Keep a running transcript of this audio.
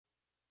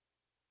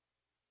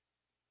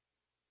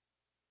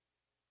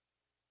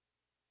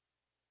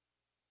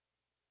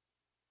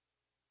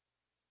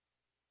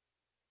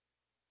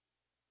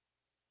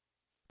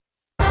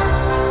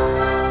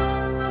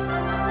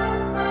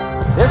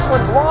This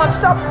one's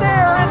launched up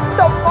there, and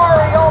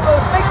Damari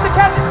almost makes the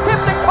catch. It's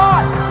tipped and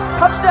caught.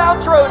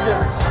 Touchdown,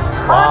 Trojans.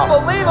 Wow.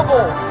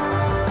 Unbelievable.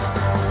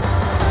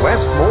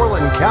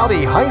 Westmoreland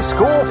County High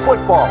School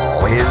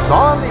football is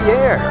on the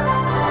air.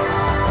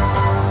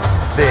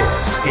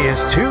 This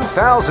is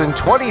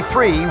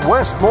 2023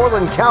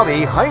 Westmoreland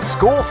County High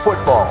School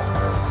football,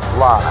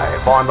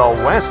 live on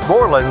the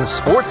Westmoreland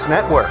Sports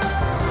Network.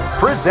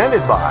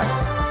 Presented by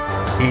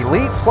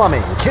Elite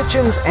Plumbing,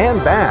 Kitchens and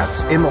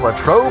Baths in the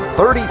Latrobe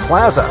 30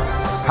 Plaza.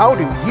 How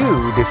do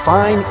you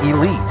define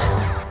elite?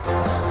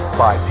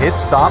 By Pit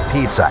Stop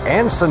Pizza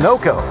and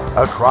Sunoco,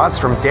 across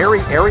from Derry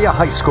Area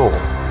High School,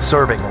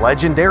 serving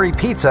legendary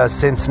pizza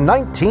since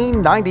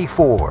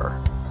 1994.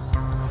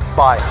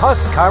 By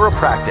Huss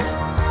Chiropractic,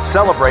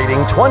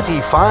 celebrating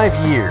 25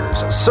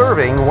 years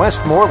serving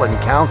Westmoreland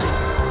County.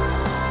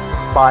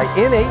 By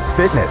Innate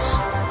Fitness,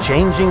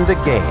 changing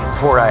the game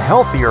for a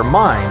healthier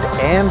mind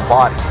and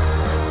body.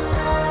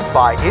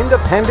 By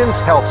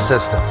Independence Health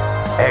System,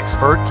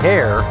 expert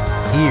care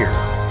here.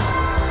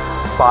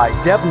 By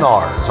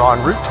Debnar's on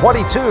Route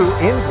 22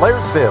 in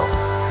Blairsville,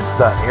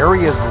 the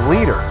area's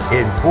leader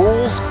in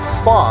pools,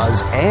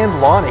 spas,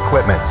 and lawn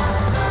equipment.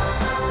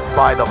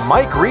 By the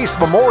Mike Reese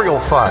Memorial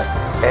Fund,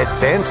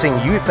 advancing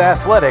youth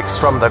athletics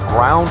from the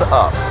ground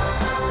up.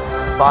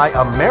 By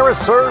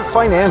Ameriserve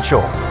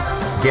Financial,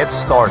 get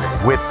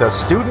started with the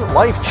Student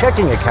Life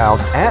Checking Account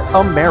at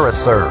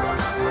Ameriserve.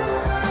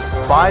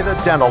 By the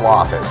Dental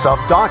Office of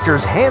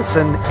Doctors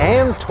Hansen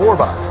and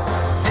Torba,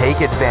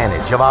 take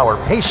advantage of our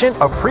Patient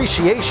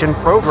Appreciation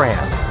Program.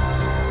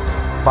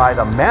 By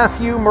the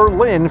Matthew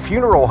Merlin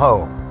Funeral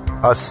Home,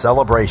 a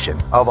celebration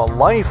of a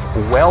life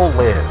well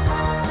lived.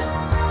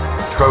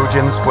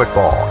 Trojans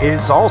football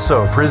is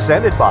also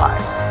presented by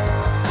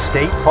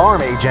State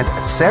Farm Agent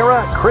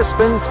Sarah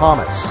Crispin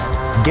Thomas.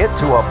 Get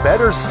to a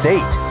better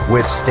state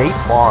with State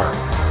Farm.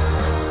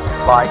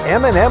 By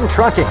M&M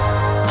Trucking,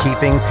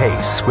 keeping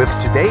pace with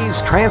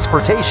today's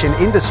transportation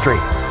industry.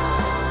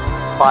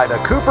 By the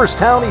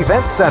Cooperstown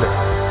Event Center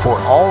for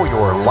all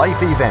your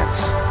life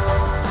events.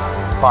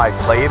 By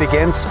Play It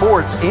Again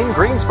Sports in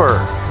Greensburg.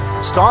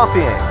 Stop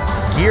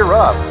in, gear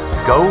up,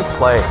 go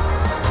play.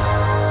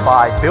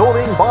 By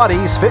Building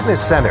Bodies Fitness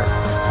Center,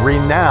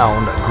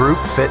 renowned group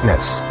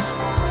fitness.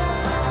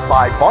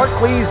 By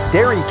Barclays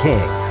Dairy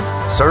King,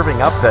 serving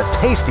up the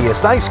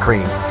tastiest ice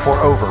cream for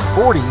over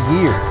 40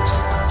 years.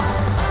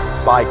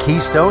 By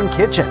Keystone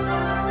Kitchen,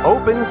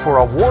 open for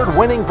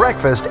award-winning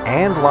breakfast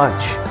and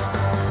lunch.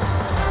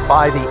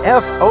 By the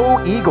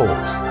F.O.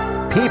 Eagles,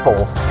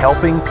 people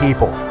helping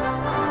people.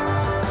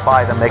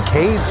 By the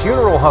McCabe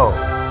Funeral Home,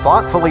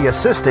 thoughtfully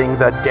assisting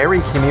the Derry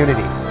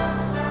community.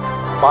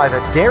 By the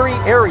Derry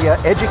Area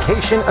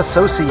Education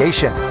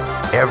Association,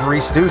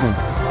 every student,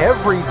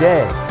 every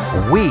day,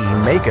 we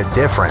make a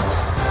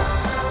difference.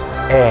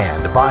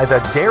 And by the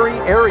Derry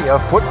Area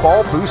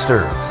Football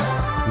Boosters.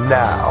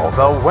 Now,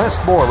 the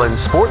Westmoreland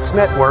Sports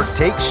Network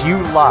takes you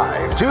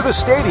live to the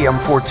stadium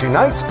for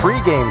tonight's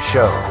pregame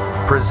show,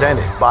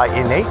 presented by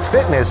Innate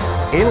Fitness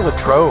in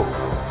Latrobe.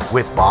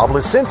 With Bob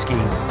Lisinski,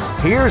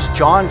 here's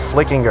John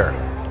Flickinger.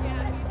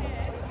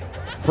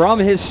 From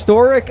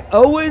historic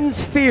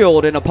Owens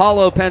Field in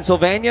Apollo,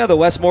 Pennsylvania, the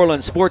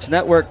Westmoreland Sports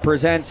Network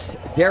presents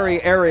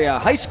Derry Area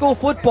High School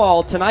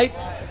football tonight.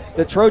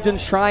 The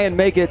Trojans try and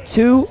make it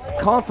 2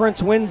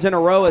 conference wins in a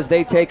row as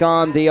they take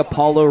on the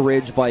Apollo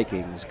Ridge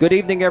Vikings. Good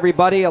evening,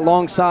 everybody.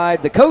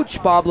 Alongside the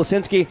coach, Bob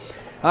Lisinski,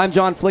 I'm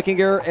John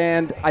Flickinger,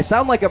 and I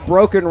sound like a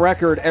broken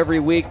record every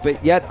week,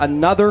 but yet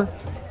another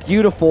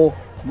beautiful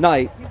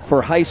night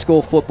for high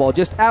school football.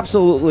 Just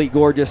absolutely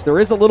gorgeous. There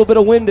is a little bit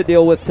of wind to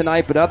deal with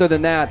tonight, but other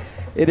than that,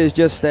 it is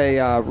just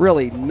a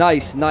really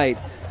nice night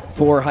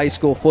for high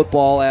school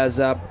football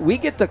as we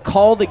get to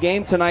call the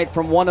game tonight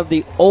from one of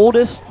the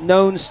oldest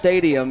known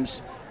stadiums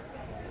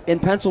in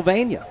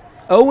Pennsylvania.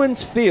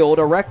 Owens Field,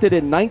 erected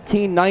in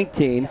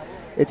 1919.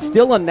 It's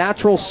still a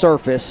natural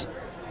surface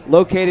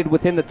located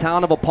within the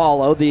town of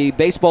Apollo. The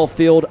baseball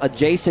field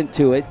adjacent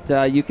to it,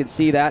 you can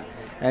see that,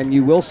 and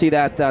you will see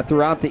that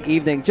throughout the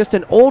evening. Just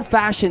an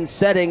old-fashioned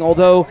setting,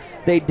 although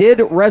they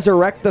did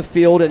resurrect the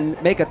field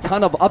and make a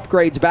ton of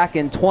upgrades back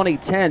in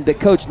 2010. But,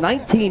 Coach,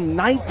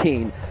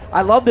 1919,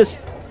 I love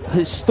this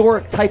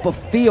historic type of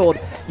field.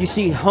 You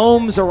see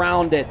homes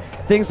around it,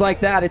 things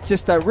like that. It's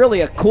just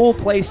really a cool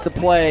place to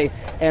play,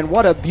 and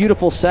what a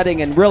beautiful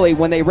setting. And really,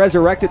 when they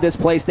resurrected this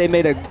place, they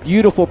made a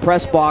beautiful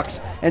press box,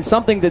 and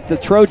something that the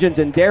Trojans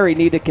and Derry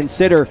need to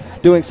consider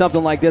doing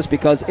something like this,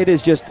 because it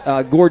is just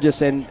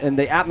gorgeous, and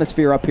the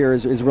atmosphere up here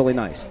is really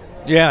nice.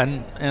 Yeah,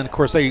 and of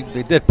course they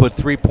did put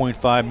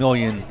 $3.5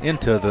 million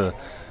into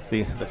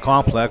the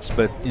complex,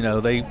 but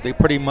they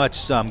pretty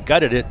much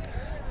gutted it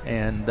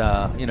and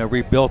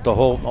rebuilt the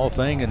whole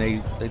thing, and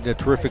they did a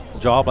terrific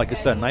job. Like I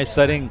said, nice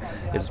setting.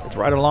 It's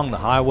right along the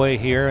highway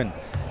here,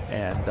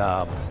 and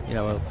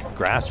a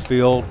grass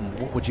field,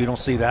 which you don't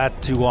see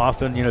that too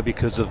often,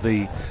 because of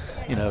the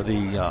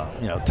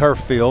turf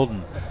field.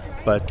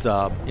 But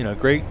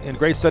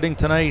great setting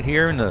tonight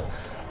here, and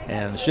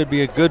And it should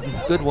be a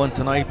good one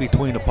tonight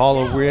between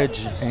Apollo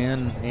Ridge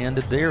and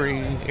the Derry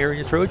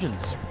area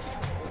Trojans.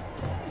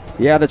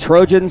 Yeah, the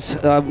Trojans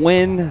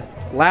win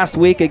last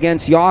week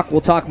against York.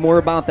 We'll talk more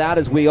about that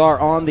as we are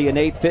on the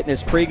Innate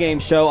Fitness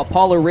pregame show.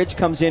 Apollo Ridge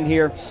comes in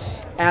here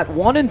at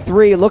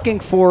 1-3, looking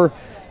for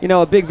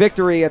a big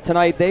victory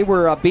tonight. They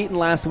were beaten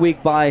last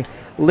week by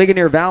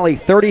Ligonier Valley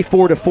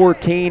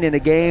 34-14 in a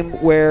game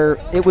where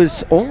it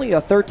was only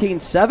a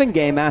 13-7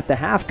 game at the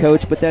half,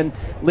 Coach, but then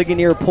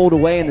Ligonier pulled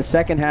away in the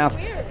second half.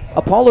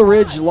 Apollo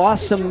Ridge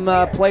lost some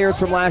players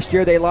from last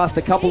year. They lost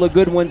a couple of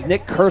good ones.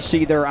 Nick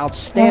Kersey, their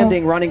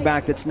outstanding running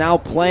back that's now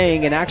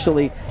playing and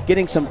actually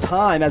getting some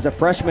time as a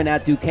freshman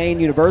at Duquesne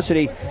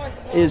University,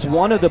 is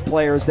one of the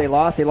players they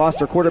lost. They lost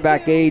their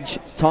quarterback, Gage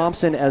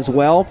Thompson, as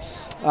well.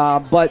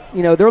 But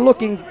they're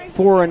looking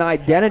for an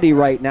identity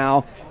right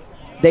now.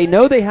 They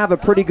know they have a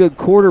pretty good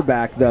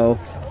quarterback, though,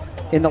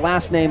 in the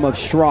last name of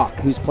Schrock,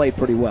 who's played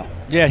pretty well.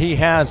 Yeah, he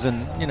has.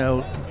 And,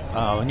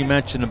 when you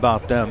mentioned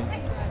about them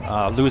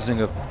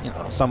losing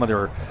some of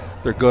their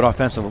good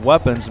offensive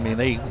weapons, I mean,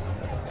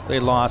 they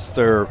lost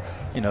their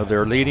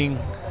leading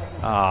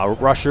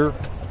rusher,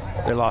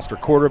 they lost their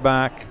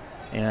quarterback,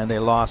 and they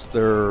lost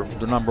their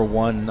number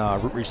one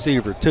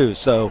receiver, too.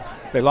 So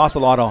they lost a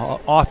lot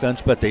of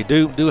offense, but they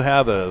do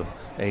have a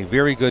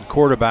very good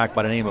quarterback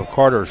by the name of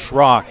Carter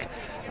Schrock.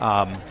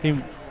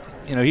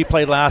 He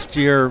played last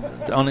year.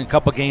 Only a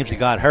couple games he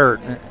got hurt,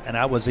 and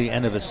that was the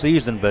end of his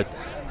season. But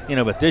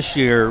this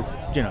year,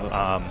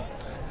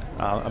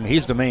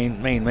 he's the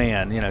main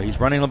man. He's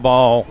running the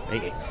ball.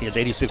 He has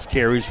 86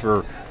 carries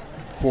for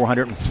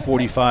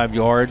 445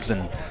 yards,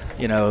 and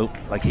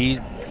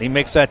he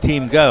makes that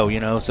team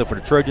go. So for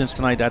the Trojans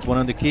tonight, that's one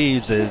of the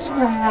keys is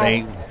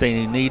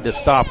they need to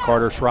stop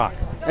Carter Schrock.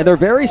 And they're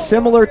very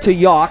similar to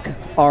York,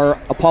 our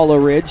Apollo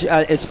Ridge,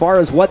 as far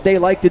as what they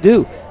like to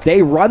do.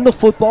 They run the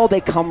football.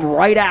 They come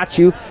right at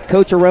you.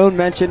 Coach Arone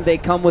mentioned they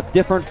come with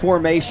different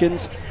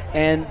formations,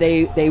 and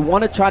they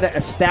want to try to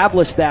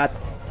establish that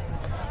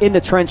in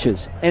the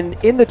trenches. And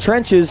in the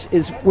trenches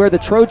is where the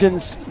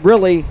Trojans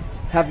really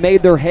have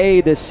made their hay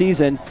this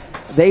season.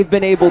 They've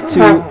been able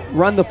to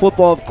run the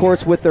football, of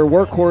course, with their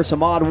workhorse,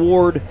 Ahmad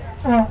Ward,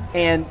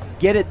 and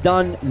get it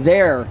done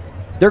there.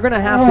 They're going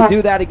to have to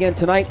do that again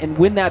tonight and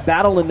win that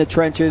battle in the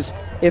trenches.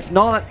 If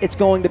not, it's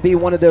going to be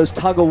one of those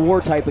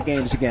tug-of-war type of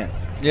games again.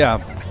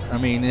 Yeah, I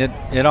mean,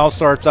 it all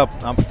starts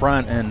up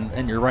front,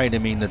 and you're right. I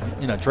mean,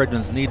 the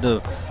Trojans need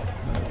to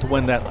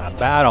win that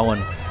battle,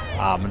 and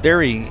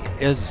Derry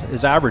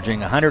is averaging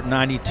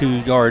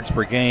 192 yards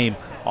per game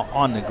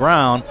on the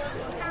ground.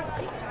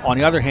 On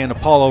the other hand,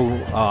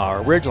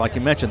 Apollo Ridge, like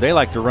you mentioned, they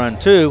like to run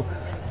too.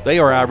 They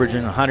are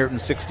averaging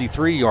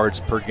 163 yards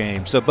per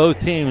game. So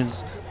both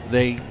teams,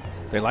 they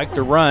like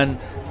to run,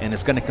 and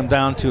it's going to come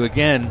down to,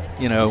 again,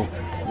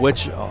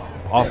 which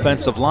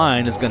offensive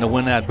line is going to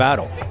win that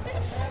battle.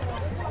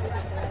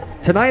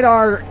 Tonight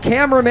our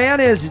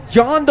cameraman is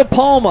John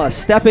DePalma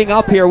stepping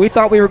up here. We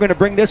thought we were going to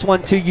bring this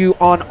one to you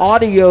on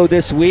audio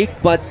this week,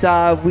 but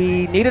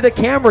we needed a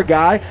camera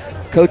guy.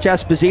 Coach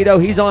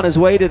Esposito, he's on his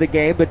way to the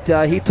game,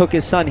 but he took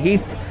his son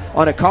Heath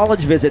on a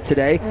college visit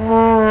today.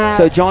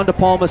 So John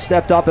DePalma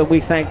stepped up, and we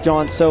thank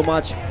John so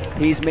much.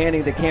 He's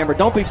manning the camera.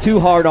 Don't be too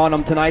hard on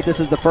him tonight. This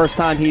is the first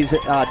time he's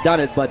done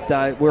it, but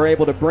we're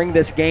able to bring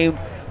this game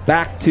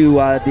back to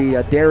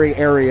the Derry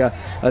area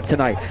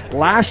tonight.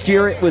 Last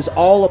year it was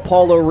all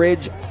Apollo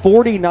Ridge,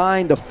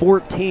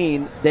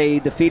 49-14. They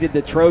defeated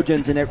the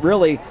Trojans, and it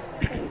really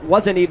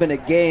wasn't even a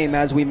game.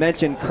 As we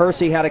mentioned,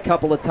 Kersey had a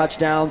couple of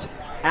touchdowns.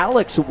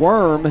 Alex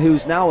Worm,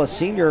 who's now a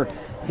senior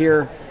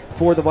here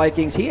for the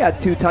Vikings, he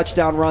had 2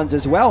 touchdown runs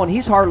as well, and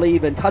he's hardly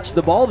even touched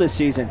the ball this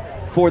season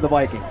for the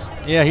Vikings.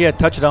 Yeah, he had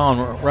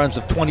touchdown runs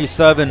of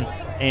 27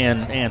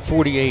 and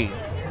 48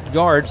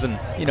 yards, and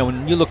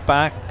when you look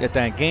back at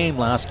that game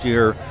last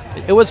year,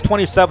 it was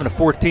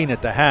 27-14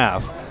 at the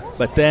half,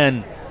 but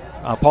then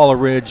Apollo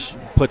Ridge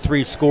put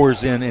 3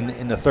 scores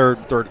in the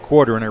third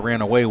quarter, and they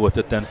ran away with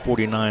it then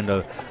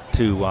 49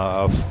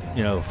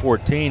 to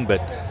 14.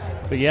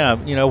 But yeah,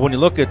 when you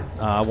look at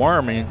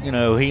Worm,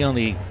 he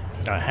only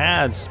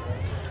has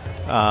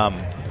I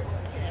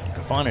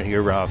can find it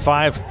here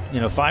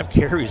 5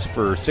 carries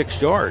for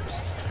 6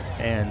 yards,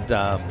 and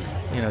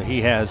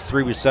he has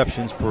 3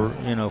 receptions for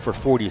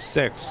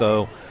 46.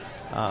 So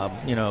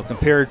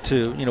compared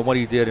to what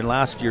he did in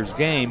last year's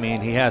game, I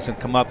mean, he hasn't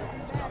come up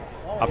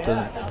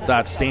to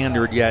that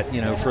standard yet,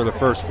 for the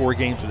first 4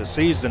 games of the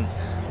season,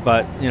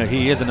 but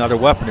he is another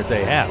weapon that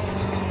they have.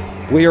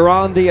 We are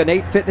on the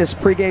Innate Fitness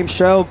pregame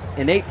show.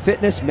 Innate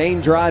Fitness main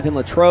drive in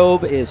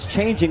Latrobe is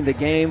changing the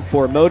game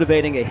for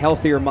motivating a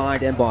healthier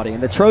mind and body.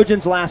 And the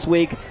Trojans last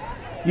week,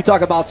 you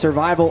talk about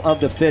survival of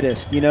the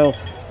fittest.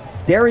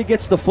 Derry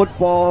gets the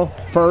football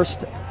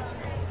first.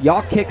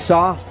 York kicks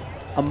off.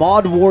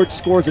 Ahmad Ward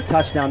scores a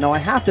touchdown. Now, I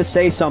have to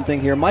say something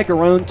here. Mike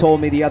Arone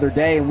told me the other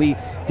day, and we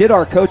did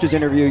our coaches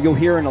interview. You'll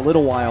hear in a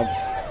little while.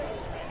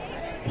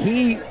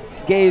 He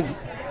gave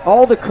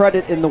all the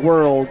credit in the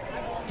world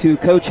to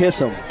Coach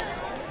Hissam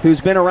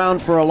who's been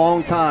around for a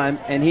long time,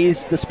 and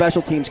he's the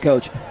special teams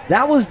coach.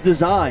 That was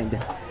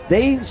designed.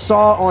 They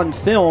saw on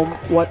film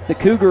what the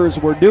Cougars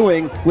were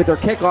doing with their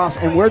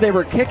kickoffs and where they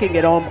were kicking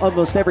it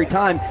almost every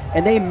time,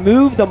 and they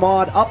moved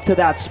Ahmad up to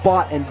that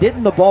spot, and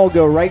didn't the ball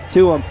go right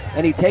to him,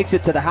 and he takes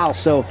it to the house.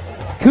 So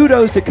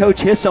kudos to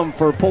Coach Hissam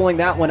for pulling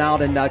that one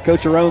out, and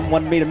Coach Arone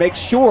wanted me to make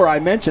sure I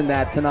mentioned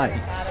that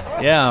tonight.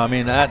 Yeah, I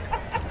mean, that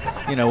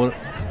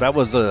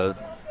was a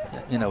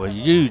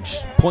huge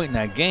point in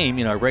that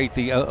game, right at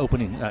the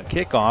opening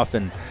kickoff,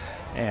 and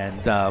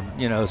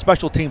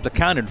special teams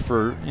accounted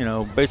for,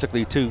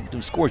 basically two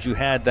scores. You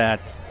had that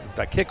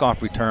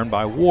kickoff return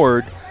by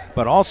Ward,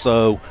 but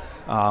also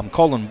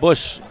Colin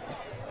Bush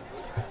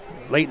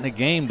late in the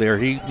game there,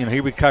 he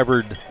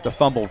recovered the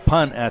fumbled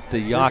punt at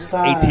the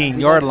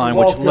 18-yard line,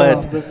 which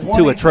led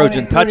to a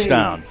Trojan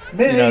touchdown.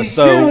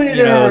 So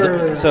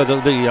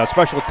the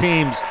special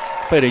teams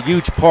played a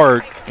huge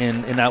part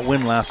in that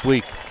win last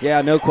week.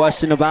 Yeah, no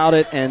question about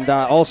it. And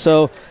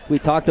also, we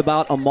talked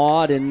about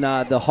Ahmad and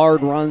the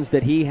hard runs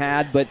that he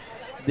had, but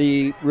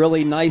the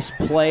really nice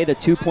play, the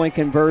two-point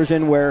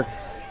conversion where,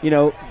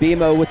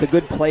 BMO with a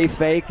good play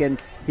fake, and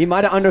he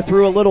might have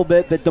underthrew a little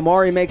bit, but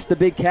Damari makes the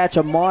big catch.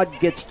 Ahmad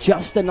gets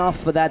just enough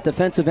for that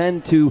defensive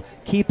end to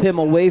keep him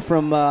away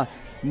from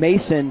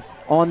Mason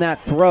on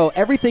that throw.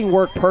 Everything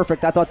worked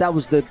perfect. I thought that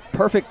was the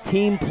perfect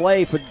team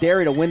play for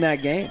Derry to win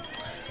that game.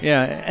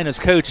 Yeah, and his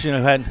coach,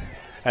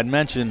 had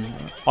mentioned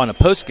on a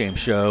post-game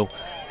show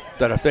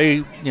that if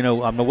they,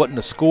 wouldn't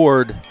have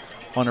scored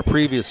on a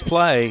previous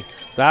play,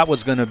 that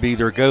was going to be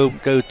their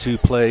go-to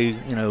play,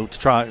 to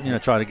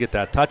try to get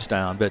that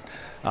touchdown. But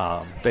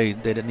they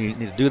didn't need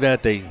to do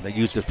that. They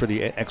used it for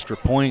the extra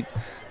point,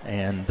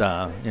 and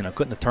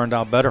couldn't have turned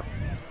out better.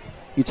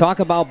 You talk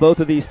about both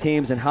of these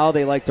teams and how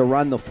they like to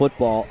run the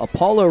football.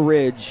 Apollo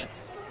Ridge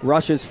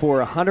rushes for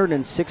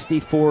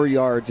 164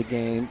 yards a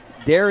game.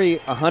 Derry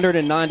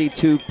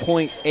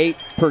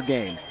 192.8 per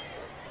game.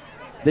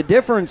 The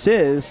difference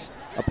is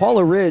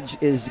Apollo Ridge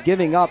is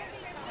giving up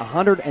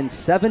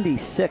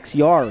 176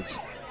 yards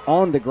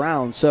on the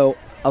ground. So,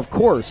 of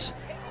course,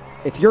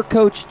 if you're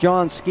Coach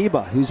John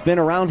Skiba, who's been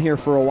around here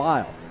for a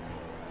while,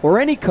 or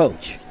any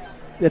coach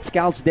that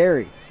scouts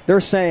Derry,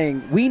 they're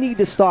saying we need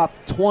to stop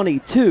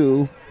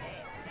 22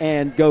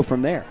 and go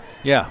from there.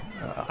 Yeah,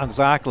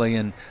 exactly.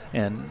 And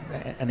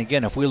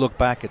again, if we look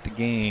back at the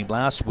game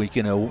last week,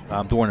 during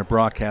the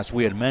broadcast,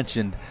 we had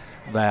mentioned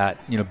that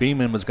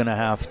Beeman was going to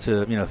have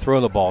to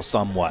throw the ball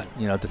somewhat,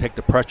 to take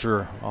the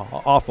pressure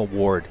off of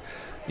Ward.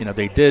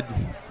 They did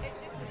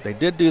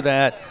do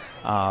that.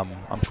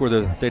 I'm sure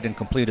that they didn't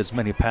complete as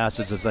many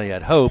passes as they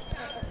had hoped,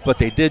 but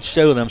they did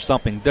show them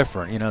something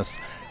different,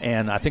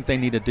 and I think they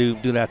need to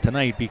do that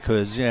tonight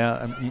because,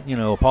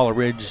 Apollo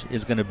Ridge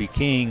is going to be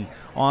keying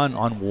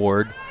on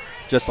Ward,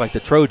 just like the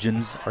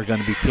Trojans are going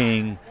to be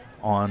keying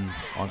on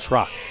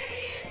Schrock.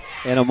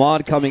 And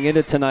Ahmad coming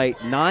into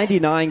tonight,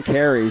 99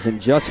 carries in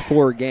just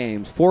 4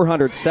 games,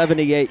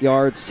 478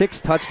 yards,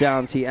 6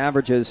 touchdowns. He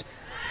averages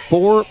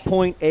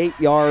 4.8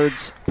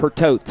 yards per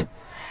tote.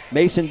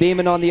 Mason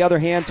Beeman, on the other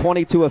hand,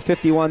 22 of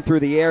 51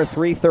 through the air,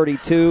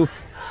 332.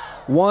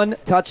 1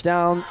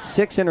 touchdown,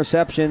 6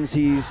 interceptions.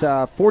 He's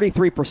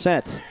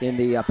 43% in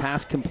the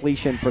pass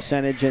completion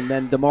percentage. And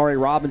then Damari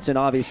Robinson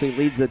obviously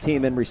leads the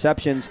team in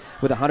receptions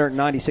with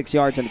 196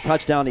 yards and a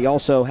touchdown. He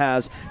also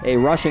has a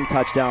rushing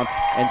touchdown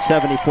and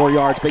 74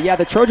 yards. But, yeah,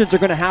 the Trojans are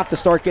going to have to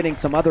start getting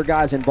some other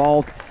guys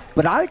involved.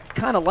 But I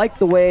kind of like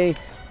the way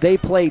they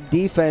played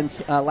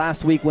defense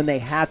last week when they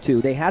had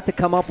to. They had to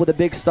come up with a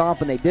big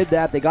stop, and they did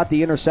that. They got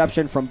the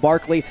interception from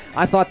Barkley.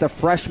 I thought the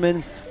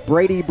freshman,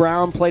 Brady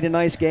Brown, played a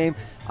nice game.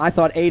 I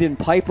thought Aiden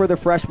Piper, the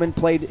freshman,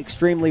 played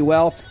extremely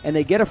well. And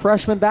they get a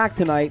freshman back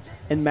tonight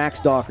in Max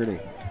Doherty.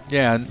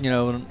 Yeah,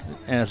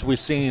 as we've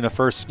seen in the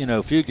first,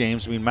 few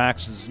games,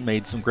 Max has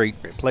made some great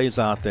plays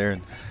out there.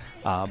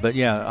 But,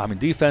 yeah,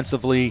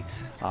 defensively,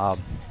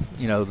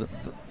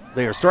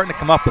 they are starting to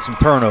come up with some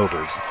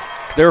turnovers.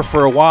 There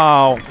for a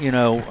while,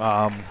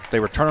 they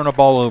were turning the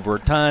ball over a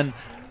ton.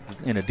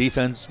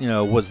 Defense,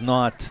 was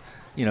not,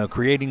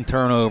 creating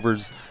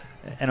turnovers.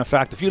 And, in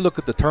fact, if you look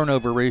at the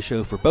turnover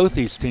ratio for both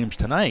these teams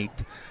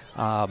tonight,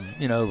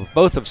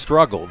 both have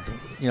struggled.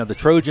 The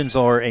Trojans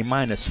are a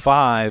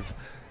 -5,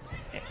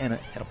 and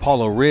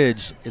Apollo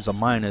Ridge is a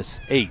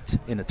 -8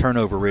 in the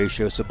turnover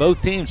ratio. So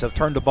both teams have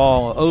turned the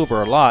ball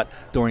over a lot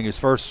during his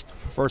first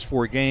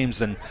 4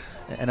 games, and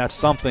that's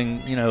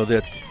something,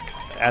 that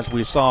as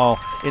we saw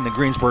in the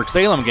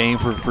Greensburg-Salem game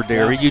for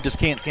Derry, you just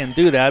can't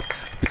do that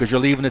because you're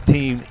leaving the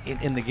team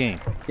in the game.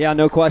 Yeah,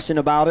 no question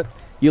about it.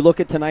 You look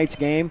at tonight's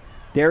game,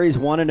 Derry's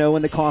 1-0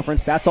 in the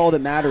conference. That's all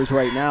that matters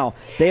right now.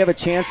 They have a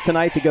chance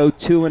tonight to go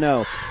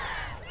 2-0.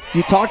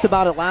 You talked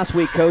about it last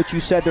week, Coach. You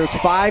said there's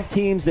 5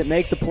 teams that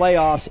make the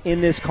playoffs in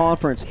this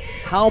conference.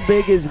 How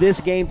big is this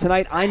game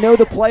tonight? I know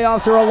the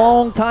playoffs are a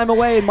long time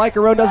away, and Mike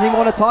Arone doesn't even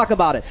want to talk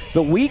about it,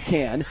 but we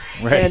can.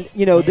 Right.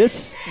 And,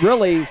 this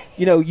really,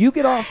 you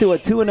get off to a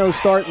 2-0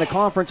 start in the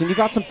conference, and you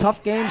got some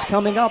tough games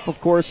coming up,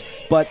 of course,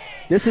 but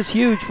this is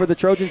huge for the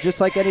Trojans, just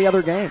like any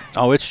other game.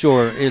 Oh, it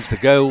sure is. To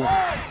go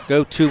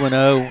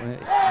 2-0.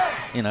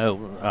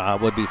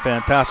 Would be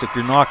fantastic.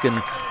 You're knocking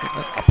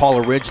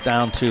Apollo Ridge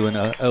down to an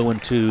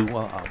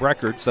 0-2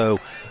 record, so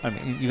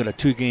you got a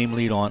 2-game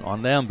lead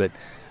on them. But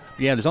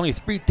yeah, there's only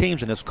 3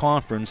 teams in this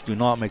conference do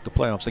not make the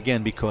playoffs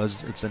again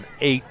because it's an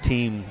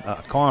 8-team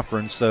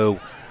conference. So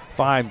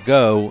 5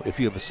 go. If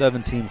you have a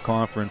 7-team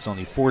conference,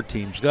 only 4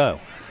 teams go.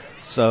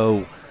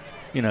 So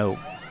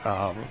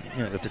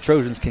if the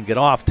Trojans can get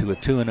off to a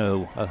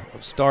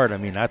 2-0 start,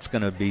 that's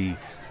going to be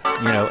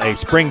a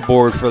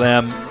springboard for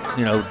them,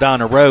 down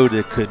the road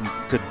that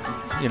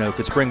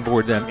could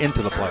springboard them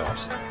into the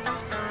playoffs.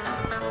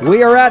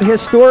 We are at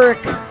historic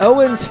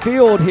Owens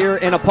Field here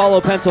in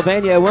Apollo,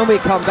 Pennsylvania. When we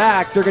come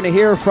back, you're going to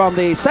hear from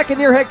the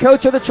second-year head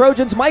coach of the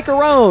Trojans, Mike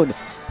Arone,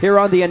 here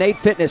on the Innate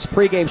Fitness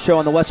pregame show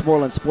on the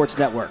Westmoreland Sports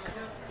Network.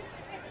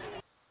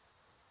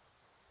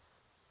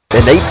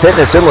 Innate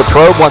Fitness in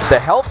Latrobe wants to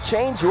help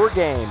change your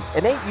game.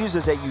 Innate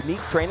uses a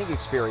unique training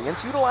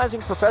experience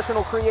utilizing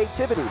professional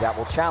creativity that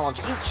will challenge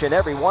each and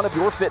every one of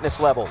your fitness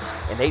levels.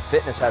 Innate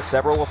Fitness has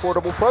several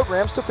affordable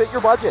programs to fit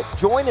your budget.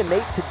 Join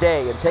Innate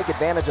today and take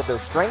advantage of their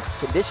strength,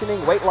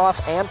 conditioning, weight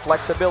loss, and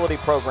flexibility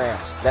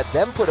programs. Let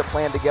them put a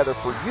plan together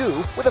for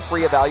you with a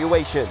free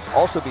evaluation.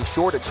 Also be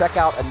sure to check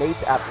out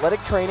Innate's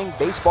athletic training,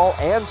 baseball,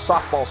 and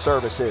softball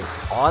services.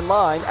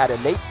 Online at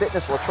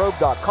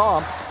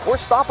InnateFitnessLatrobe.com or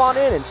stop on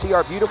in and see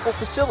our beautiful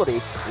facility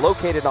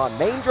located on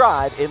Main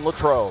Drive in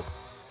Latrobe.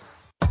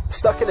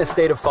 Stuck in a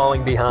state of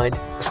falling behind?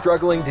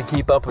 Struggling to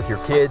keep up with your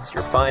kids,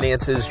 your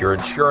finances, your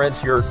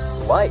insurance, your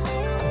life?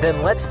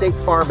 Then let State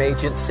Farm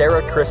agent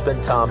Sarah Crispin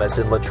Thomas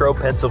in Latrobe,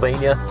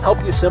 Pennsylvania help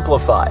you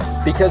simplify.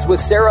 Because with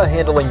Sarah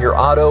handling your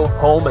auto,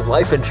 home, and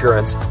life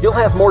insurance, you'll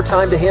have more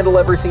time to handle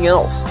everything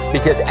else.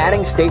 Because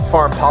adding State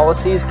Farm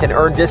policies can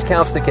earn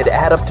discounts that could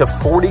add up to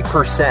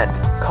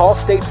 40%. Call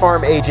State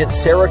Farm agent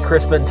Sarah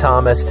Crispin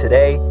Thomas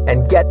today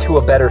and get to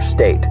a better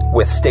state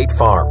with State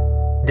Farm.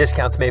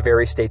 Discounts may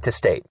vary state to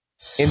state.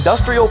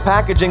 Industrial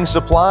Packaging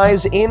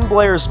Supplies in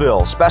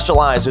Blairsville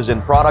specializes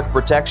in product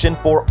protection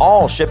for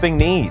all shipping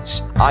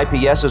needs.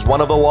 IPS is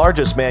one of the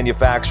largest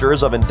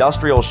manufacturers of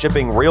industrial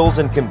shipping reels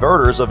and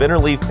converters of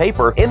interleaf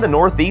paper in the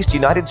Northeast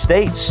United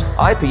States.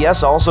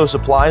 IPS also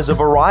supplies a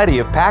variety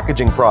of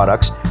packaging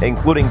products,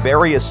 including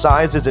various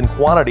sizes and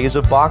quantities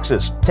of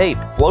boxes, tape,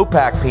 flow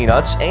pack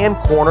peanuts, and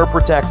corner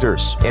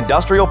protectors.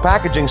 Industrial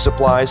Packaging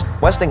Supplies,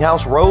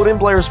 Westinghouse Road in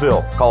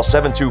Blairsville. Call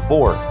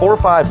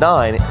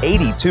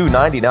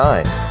 724-459-8299.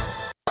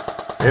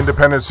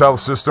 Independence Health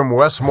System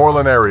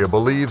Westmoreland area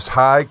believes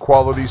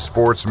high-quality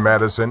sports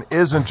medicine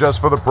isn't just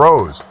for the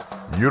pros.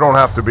 You don't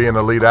have to be an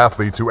elite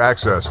athlete to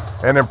access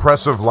an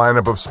impressive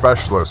lineup of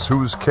specialists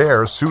whose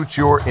care suits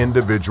your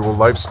individual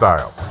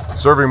lifestyle.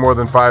 Serving more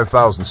than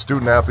 5,000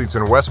 student athletes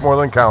in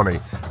Westmoreland County,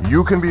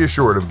 you can be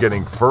assured of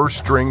getting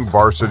first-string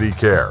varsity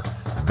care.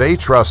 They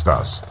trust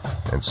us,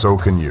 and so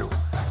can you.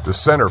 The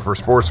Center for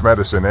Sports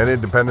Medicine and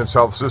Independence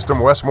Health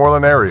System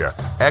Westmoreland area.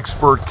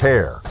 Expert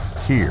care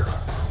here.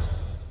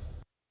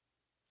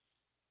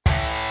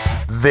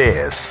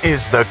 This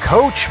is the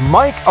Coach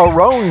Mike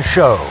Arone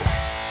Show.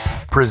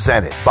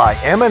 Presented by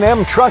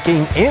M&M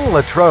Trucking in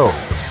Latrobe.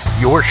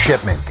 Your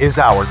shipment is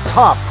our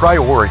top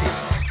priority.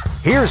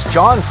 Here's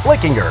John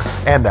Flickinger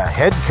and the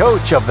head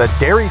coach of the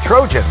Derry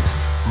Trojans,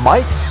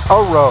 Mike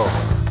Arone.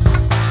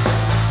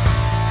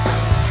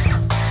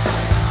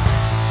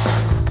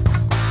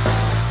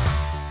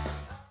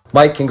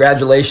 Mike,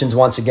 congratulations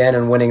once again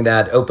on winning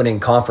that opening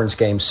conference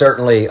game.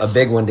 Certainly a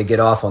big one to get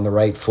off on the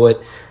right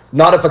foot.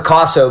 Not a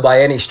Picasso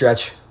by any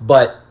stretch,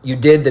 but you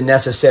did the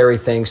necessary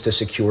things to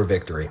secure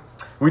victory.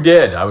 We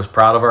did. I was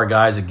proud of our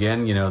guys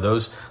again.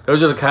 Those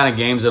are the kind of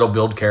games that'll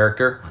build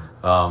character.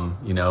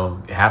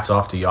 Hats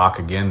off to Yock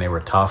again. They were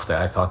tough.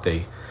 I thought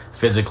they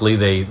physically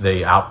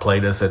they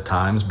outplayed us at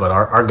times, but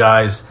our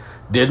guys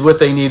did what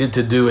they needed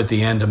to do at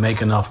the end to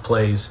make enough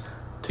plays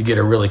to get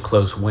a really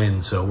close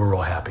win. So we're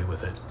all happy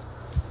with it.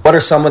 What are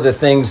some of the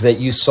things that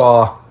you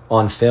saw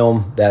on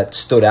film that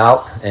stood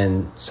out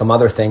and some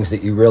other things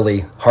that you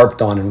really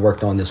harped on and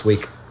worked on this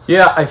week?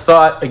 Yeah, I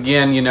thought,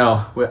 again,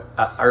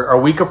 our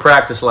week of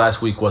practice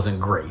last week wasn't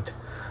great.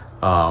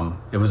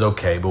 It was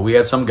okay, but we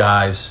had some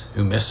guys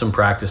who missed some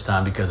practice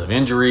time because of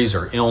injuries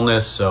or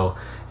illness.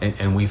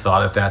 And we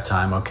thought at that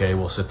time, okay,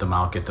 we'll sit them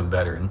out, get them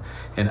better.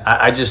 And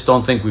I just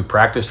don't think we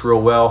practiced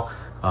real well.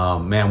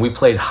 We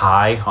played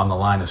high on the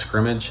line of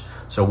scrimmage.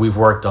 So we've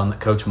worked on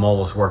Coach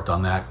Mole has worked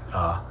on that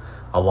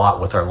a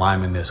lot with our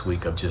linemen this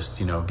week of just,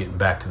 getting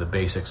back to the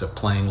basics of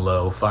playing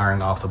low,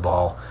 firing off the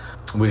ball.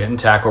 We didn't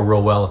tackle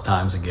real well at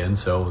times again,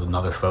 so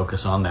another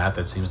focus on that.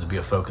 That seems to be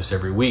a focus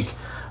every week.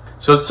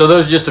 So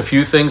those are just a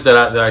few things that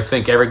I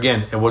think,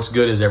 again, what's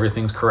good is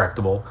everything's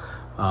correctable.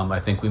 I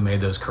think we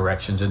made those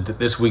corrections, and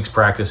this week's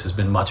practice has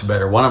been much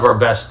better. One of our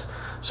best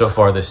so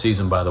far this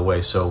season, by the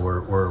way. So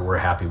we're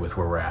happy with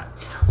where we're at.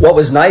 What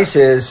was nice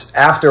is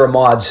after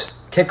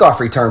Ahmad's kickoff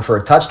return for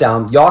a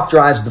touchdown, York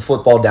drives the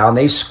football down,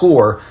 they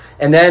score,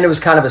 and then it was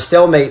kind of a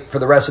stalemate for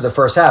the rest of the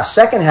first half.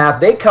 Second half,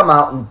 they come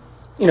out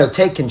and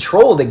take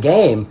control of the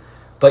game,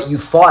 but you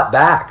fought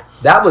back.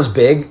 That was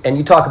big, and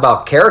you talk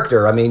about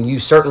character. I mean, you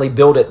certainly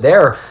build it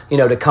there,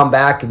 to come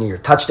back and you're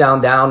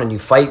touchdown down and you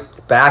fight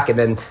back, and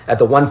then at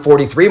the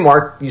 143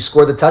 mark, you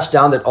score the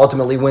touchdown that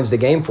ultimately wins the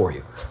game for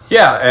you.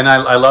 Yeah, and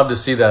I love to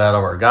see that out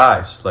of our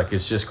guys. Like,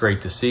 it's just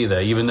great to see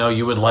that. Even though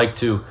you would like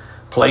to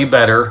play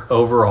better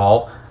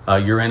overall,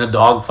 you're in a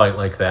dogfight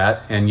like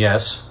that. And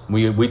yes,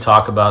 we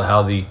talk about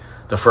how the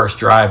first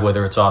drive,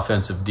 whether it's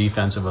offensive,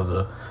 defensive of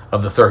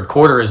the third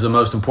quarter, is the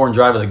most important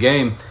drive of the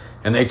game.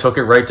 And they took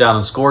it right down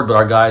and scored. But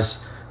our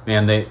guys,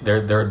 man,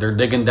 they're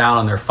digging down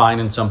and they're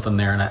finding something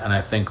there. And I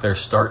think they're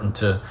starting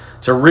to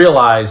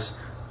realize,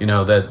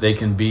 that they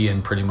can be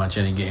in pretty much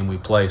any game we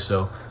play.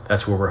 So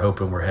that's where we're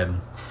hoping we're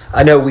heading.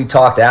 I know we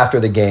talked after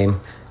the game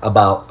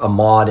about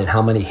Ahmad and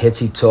how many hits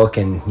he took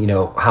and,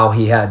 how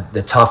he had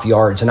the tough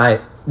yards. And I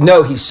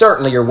know he's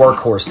certainly your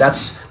workhorse.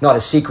 That's not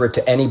a secret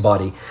to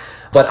anybody.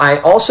 But I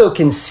also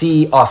can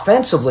see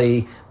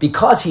offensively,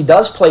 because he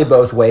does play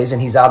both ways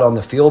and he's out on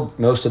the field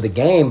most of the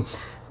game,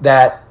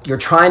 that you're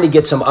trying to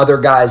get some other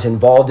guys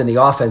involved in the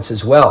offense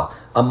as well.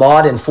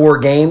 Ahmad in 4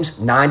 games,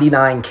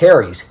 99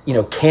 carries.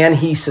 Can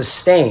he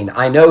sustain?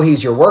 I know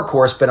he's your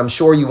workhorse, but I'm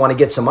sure you want to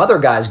get some other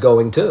guys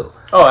going too.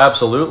 Oh,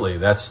 absolutely.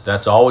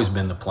 That's always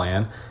been the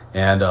plan.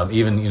 And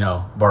even,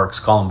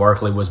 Colin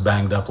Barkley was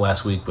banged up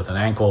last week with an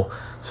ankle,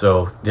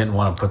 so didn't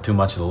want to put too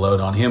much of the load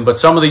on him. But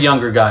some of the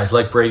younger guys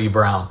like Brady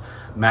Brown,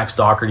 Max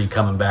Doherty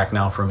coming back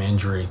now from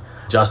injury,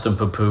 Justin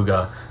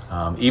Papuga,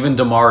 even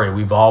Damari,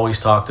 we've always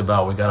talked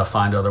about we got to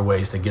find other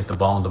ways to get the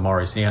ball in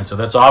Damari's hands. So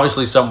that's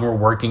obviously something we're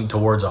working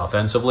towards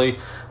offensively.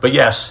 But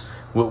yes,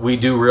 we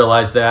do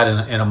realize that,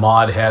 and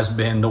Ahmad has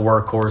been the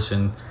workhorse,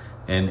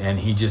 and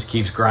he just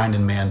keeps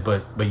grinding, man.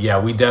 But yeah,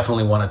 we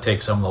definitely want to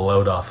take some of the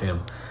load off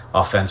him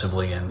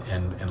offensively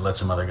and let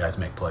some other guys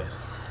make plays.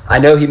 I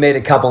know he made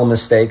a couple of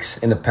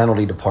mistakes in the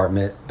penalty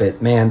department,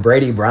 but man,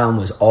 Brady Brown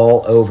was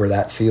all over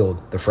that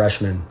field, the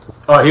freshman.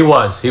 Oh, he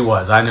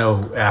was. I know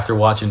after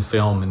watching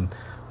film and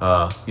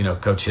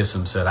Coach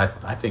Hissam said,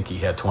 I think he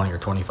had 20 or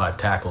 25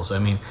 tackles. I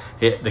mean,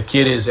 the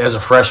kid is, as a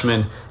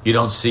freshman, you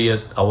don't see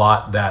it a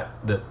lot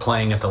that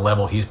playing at the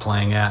level he's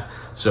playing at.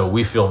 So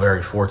we feel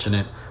very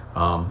fortunate.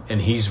 And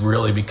he's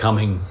really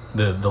becoming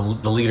the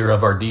leader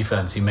of our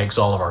defense. He makes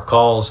all of our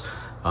calls.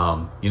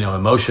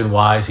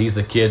 Emotion-wise, he's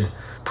the kid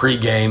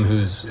pre-game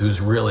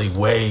who's really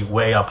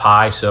way up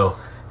high. So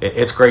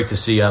it's great to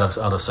see out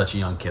of such a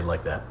young kid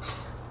like that.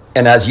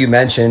 And as you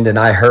mentioned, and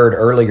I heard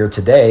earlier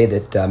today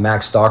that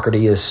Max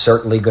Doherty is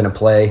certainly going to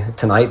play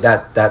tonight.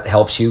 That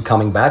helps you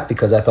coming back,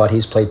 because I thought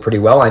he's played pretty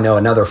well. I know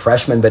another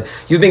freshman, but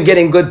you've been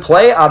getting good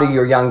play out of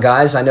your young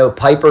guys. I know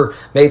Piper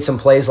made some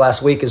plays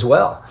last week as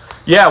well.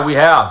 Yeah, we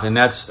have, and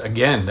that's a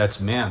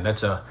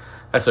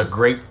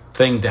great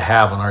thing to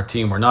have on our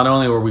team. Where not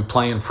only were we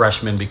playing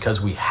freshmen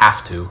because we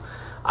have to,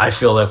 I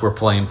feel like we're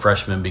playing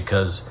freshmen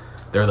because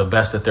they're the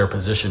best at their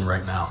position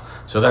right now.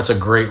 So that's a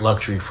great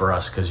luxury for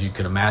us, because you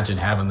can imagine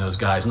having those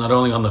guys not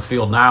only on the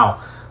field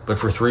now, but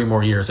for 3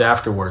 more years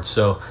afterwards.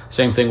 So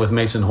same thing with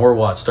Mason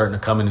Horwath starting to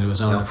come into his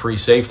own at free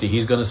safety.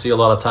 He's going to see a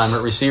lot of time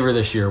at receiver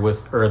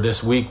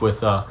this week with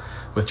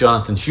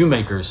Jonathan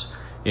Shoemaker's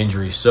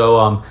injury.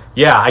 So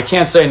I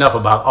can't say enough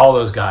about all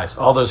those guys,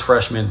 all those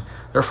freshmen.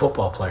 They're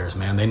football players,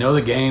 man. They know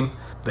the game,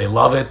 they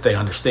love it, they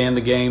understand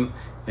the game,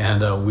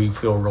 and we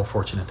feel real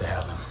fortunate to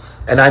have them.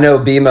 And I know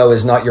BMO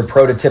is not your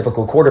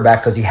prototypical quarterback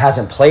because he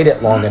hasn't played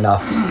it long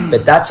enough,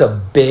 but that's a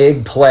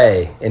big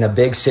play in a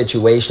big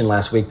situation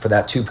last week for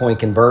that 2-point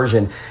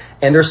conversion.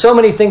 And there's so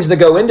many things that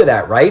go into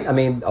that, right? I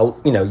mean,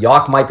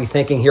 York might be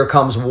thinking, here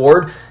comes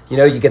Ward.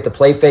 You get the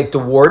play fake to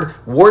Ward.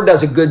 Ward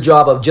does a good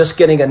job of just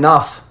getting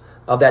enough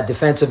of that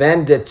defensive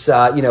end that's,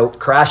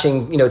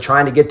 crashing,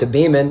 trying to get to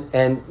Beeman.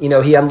 And,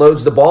 he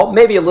unloads the ball,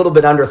 maybe a little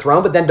bit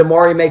underthrown, but then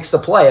Damari makes the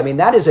play. I mean,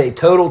 that is a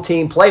total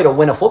team play to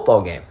win a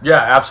football game. Yeah,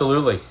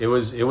 absolutely. It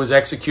was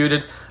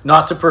executed,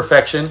 not to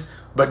perfection,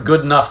 but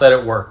good enough that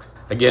it worked.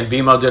 Again,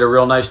 BMO did a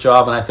real nice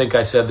job, and I think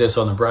I said this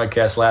on the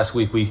broadcast last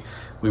week. We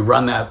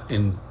run that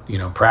in,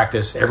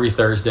 practice every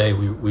Thursday.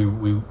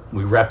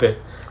 We rep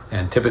it,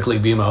 and typically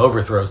BMO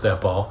overthrows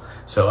that ball.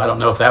 So I don't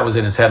know if that was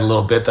in his head a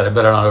little bit, that I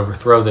better not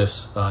overthrow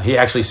this. He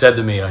actually said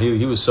to me,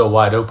 he was so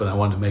wide open, I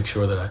wanted to make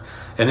sure that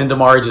and then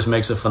Damari just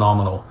makes a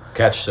phenomenal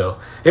catch. So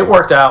it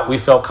worked out. We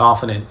felt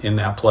confident in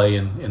that play,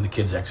 and the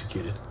kids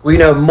executed.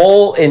 Well,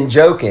 Mole, in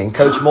joking,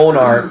 Coach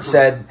Molnar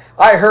said,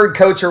 I heard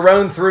Coach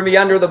Arone threw me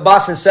under the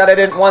bus and said I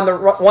didn't want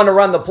to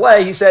run the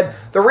play. He said,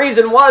 the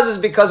reason is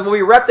because when we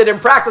repped it in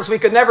practice, we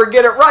could never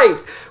get it right.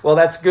 Well,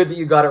 that's good that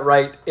you got it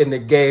right in the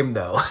game,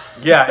 though.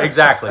 Yeah,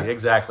 exactly.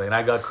 And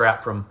I got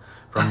crap from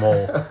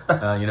Mole,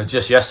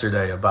 just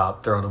yesterday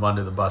about throwing him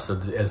under the bus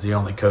as the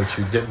only coach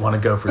who didn't want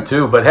to go for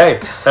 2. But hey,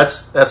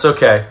 that's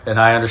okay, and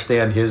I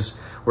understand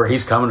where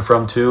he's coming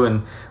from too.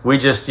 And we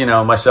just,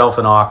 myself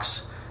and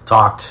Ox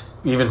talked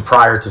even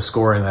prior to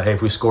scoring that, hey,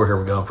 if we score here,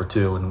 we're going for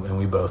 2, and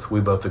we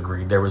both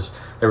agreed. There was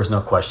no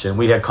question.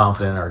 We had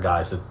confidence in our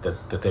guys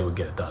that they would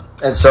get it done.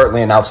 And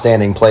certainly an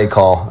outstanding play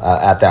call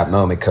at that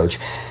moment, Coach.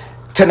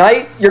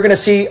 Tonight, you're going to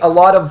see a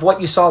lot of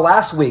what you saw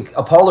last week.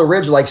 Apollo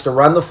Ridge likes to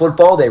run the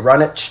football. They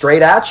run it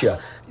straight at you.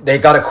 They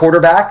got a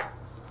quarterback,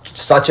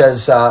 such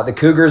as the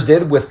Cougars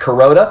did with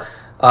Kuroda,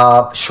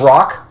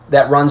 Schrock,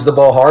 that runs the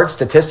ball hard.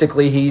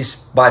 Statistically,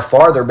 he's by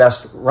far their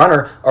best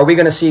runner. Are we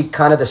going to see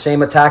kind of the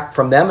same attack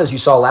from them as you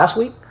saw last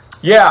week?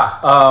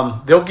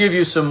 Yeah, they'll give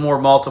you some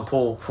more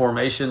multiple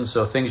formations,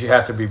 so things you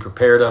have to be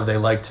prepared of. They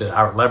like to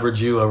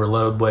out-leverage you,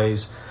 overload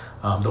ways.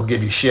 They'll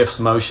give you shifts,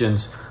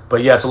 motions.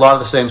 But yeah, it's a lot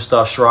of the same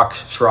stuff.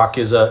 Schrock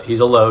he's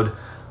a load,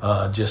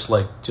 just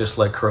like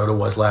Kuroda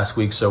was last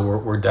week. So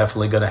we're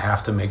definitely going to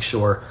have to make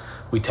sure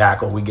we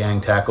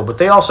gang tackle. But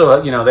they also,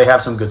 they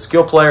have some good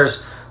skill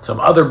players, some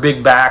other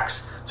big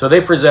backs. So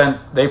they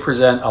present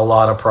a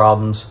lot of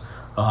problems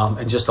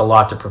and just a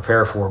lot to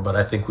prepare for. But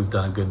I think we've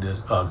done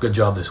a good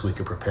job this week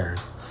of preparing.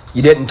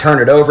 You didn't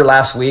turn it over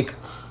last week.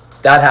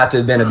 That had to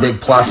have been a big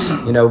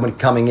plus, when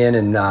coming in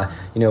and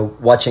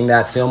watching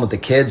that film with the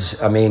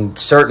kids. I mean,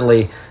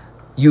 certainly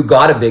you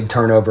got a big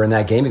turnover in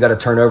that game. You got a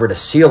turnover to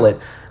seal it.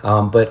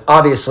 But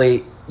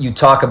obviously, you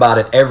talk about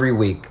it every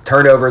week.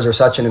 Turnovers are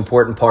such an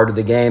important part of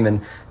the game.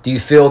 And do you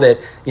feel that,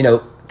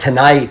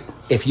 tonight,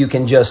 if you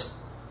can just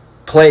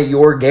play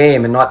your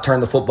game and not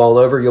turn the football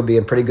over, you'll be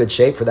in pretty good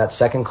shape for that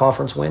second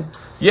conference win?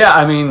 Yeah,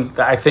 I mean,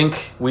 I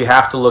think we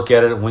have to look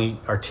at it, and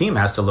our team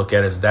has to look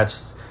at it as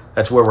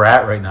that's where we're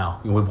at right now.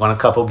 We've won a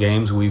couple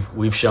games.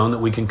 We've shown that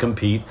we can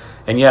compete.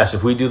 And yes,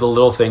 if we do the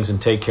little things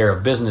and take care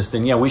of business,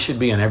 then yeah, we should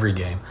be in every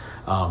game.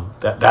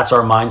 That's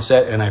our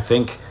mindset, and I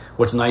think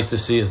what's nice to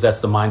see is that's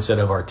the mindset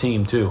of our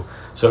team too.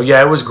 So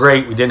yeah, it was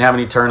great. We didn't have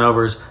any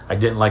turnovers. I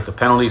didn't like the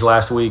penalties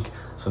last week,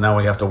 so now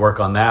we have to work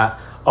on that.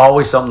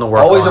 Always something to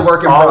work on. Always a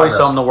work in progress. Always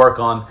something to work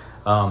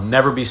on.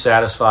 Never be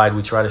satisfied.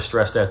 We try to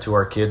stress that to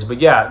our kids. But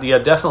yeah,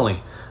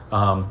 definitely.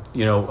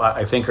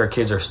 I think our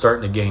kids are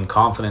starting to gain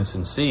confidence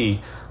and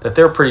see that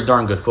they're a pretty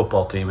darn good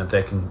football team and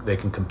they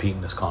can compete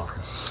in this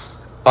conference.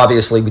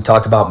 Obviously, we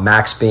talked about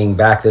Max being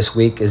back this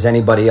week. Is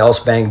anybody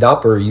else banged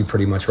up, or are you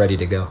pretty much ready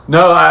to go?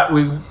 No,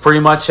 we pretty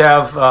much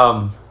have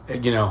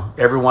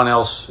everyone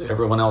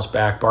else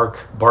back.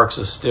 Barks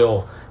is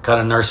still kind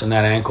of nursing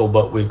that ankle,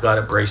 but we've got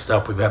it braced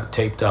up. We've got it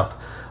taped up.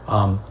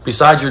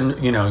 Besides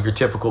your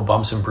typical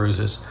bumps and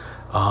bruises,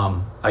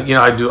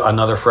 I do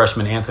another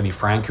freshman, Anthony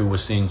Frank, who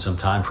was seeing some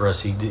time for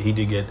us.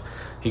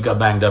 He got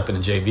banged up in a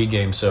JV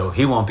game, so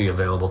he won't be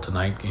available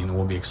tonight.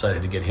 We'll be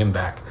excited to get him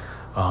back.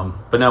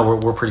 But no,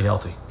 we're pretty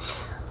healthy.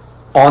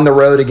 On the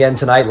road again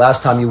tonight.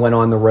 Last time you went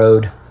on the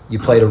road, you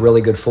played a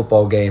really good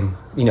football game,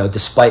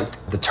 despite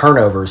the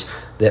turnovers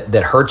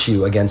that hurt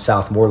you against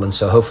Southmoreland.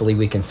 So hopefully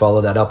we can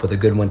follow that up with a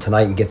good one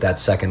tonight and get that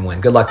second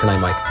win. Good luck tonight,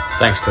 Mike.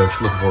 Thanks, Coach.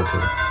 Looking forward to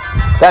it.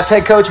 That's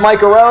head coach Mike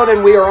Arone,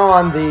 and we are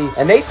on the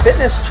Innate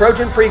Fitness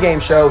Trojan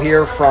pregame show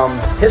here from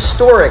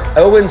historic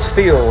Owens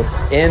Field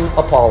in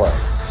Apollo.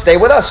 Stay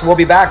with us. We'll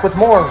be back with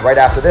more right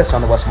after this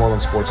on the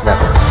Westmoreland Sports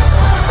Network.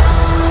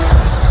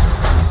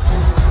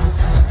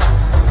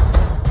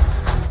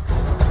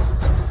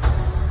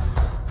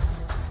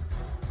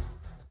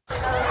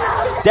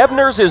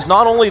 Devner's is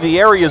not only the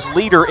area's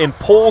leader in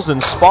pools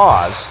and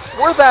spas,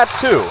 we're that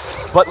too,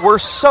 but we're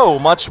so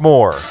much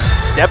more.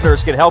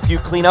 Devner's can help you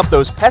clean up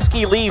those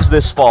pesky leaves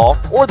this fall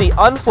or the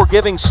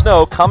unforgiving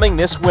snow coming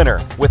this winter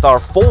with our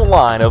full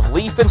line of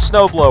leaf and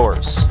snow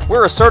blowers.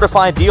 We're a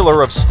certified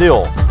dealer of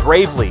Stihl,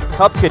 Gravely,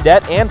 Cub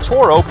Cadet, and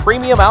Toro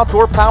premium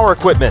outdoor power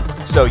equipment,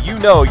 so you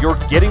know you're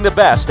getting the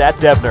best at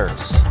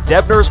Devner's.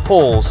 Devner's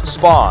Pools,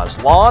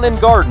 Spas, Lawn and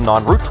Garden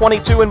on Route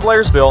 22 in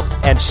Blairsville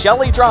and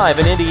Shelley Drive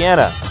in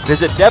Indiana.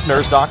 Visit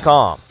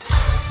devners.com.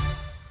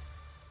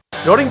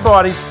 Building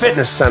Bodies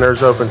Fitness Center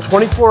is open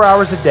 24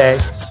 hours a day,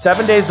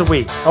 7 days a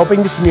week,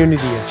 helping the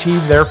community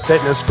achieve their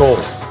fitness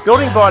goals.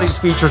 Building Bodies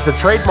features the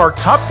trademark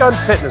Top Gun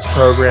fitness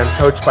program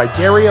coached by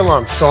Derry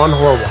alum Sean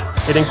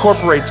Horwath. It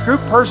incorporates group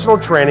personal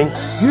training,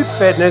 youth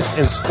fitness,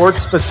 and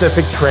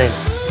sports-specific training.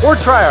 Or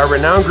try our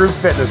renowned group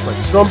fitness like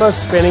Zumba,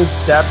 spinning,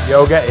 step,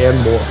 yoga,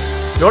 and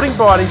more. Building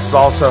Bodies is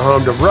also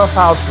home to Rough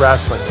House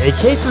Wrestling, a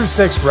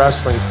K-6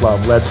 wrestling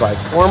club led by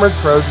former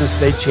Trojan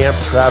State champ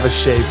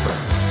Travis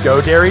Schaefer. Go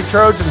Derry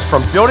Trojans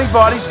from Building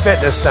Bodies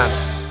Fitness Center.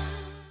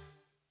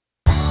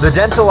 The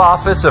dental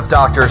office of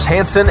Doctors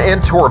Hansen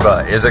and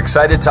Torba is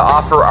excited to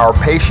offer our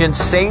patients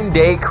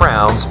same-day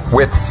crowns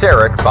with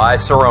CEREC by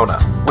Sirona.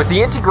 With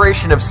the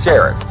integration of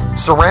CEREC,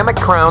 ceramic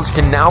crowns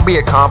can now be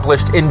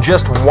accomplished in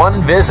just one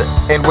visit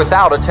and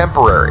without a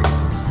temporary.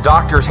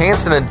 Doctors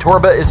Hansen and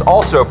Torba is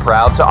also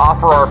proud to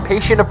offer our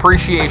Patient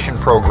Appreciation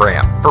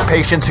Program for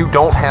patients who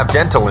don't have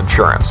dental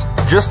insurance.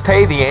 Just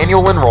pay the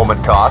annual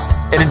enrollment cost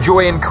and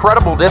enjoy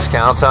incredible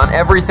discounts on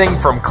everything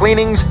from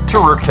cleanings to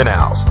root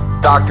canals.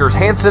 Doctors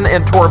Hansen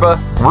and Torba,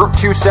 Route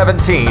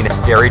 217,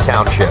 Derry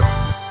Township.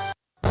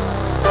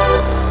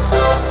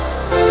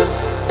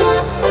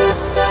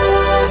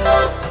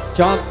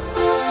 John,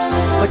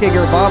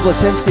 Kicker Bob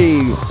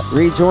Lesinski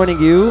rejoining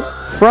you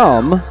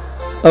from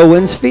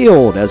Owens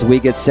Field as we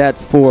get set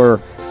for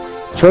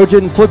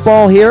Trojan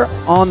football here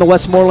on the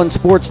Westmoreland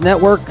Sports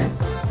Network.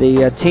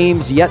 The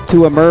teams yet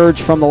to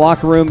emerge from the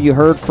locker room. You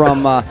heard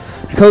from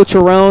Coach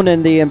Arone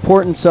and the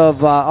importance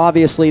of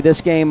obviously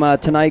this game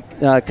tonight,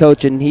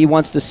 Coach, and he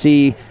wants to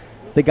see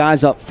the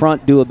guys up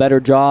front do a better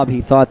job.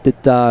 He thought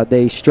that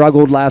they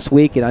struggled last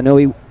week, and I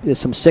know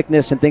some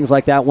sickness and things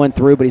like that went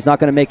through, but he's not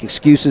going to make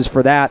excuses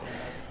for that.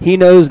 He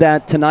knows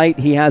that tonight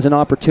he has an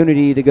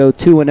opportunity to go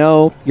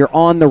 2-0. You're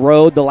on the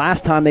road. The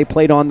last time they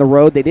played on the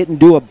road, they didn't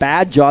do a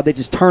bad job. They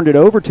just turned it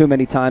over too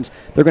many times.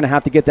 They're going to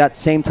have to get that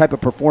same type of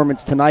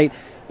performance tonight,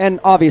 and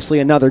obviously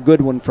another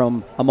good one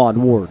from Ahmad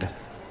Ward.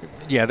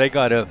 Yeah, they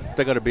got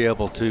to be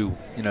able to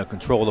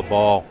control the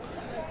ball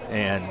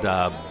and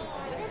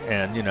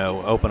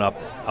open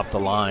up the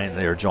line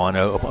there, John.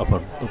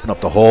 Open up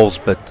the holes,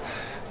 but.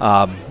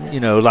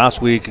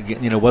 Last week,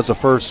 was the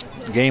first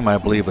game, I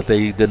believe, that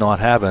they did not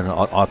have an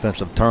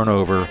offensive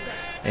turnover,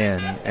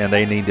 and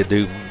they need to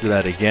do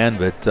that again.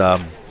 But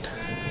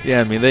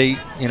they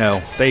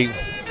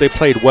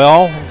played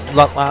well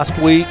last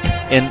week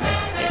in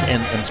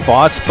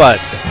spots, but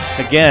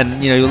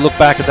again, you look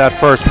back at that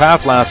first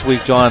half last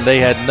week, John. They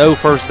had no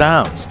first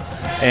downs,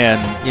 and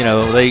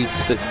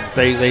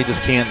they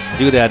just can't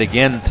do that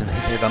again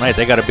tonight.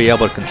 They got to be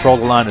able to control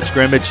the line of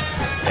scrimmage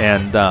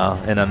and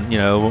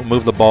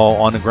move the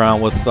ball on the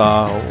ground with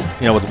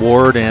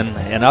Ward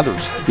and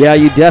others. Yeah,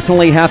 you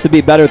definitely have to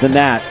be better than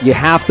that. You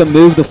have to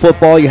move the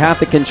football. You have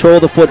to control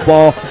the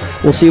football.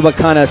 We'll see what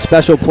kind of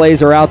special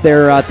plays are out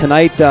there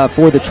tonight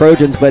for the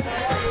Trojans, but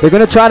they're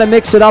going to try to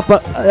mix it up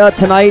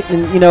tonight.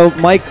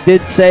 And Mike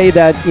did say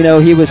that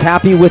he was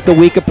happy with the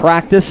week of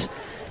practice,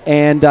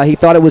 and he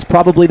thought it was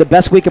probably the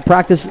best week of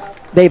practice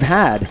they've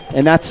had,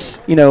 and that's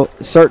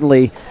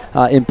certainly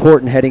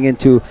important heading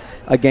into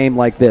a game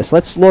like this.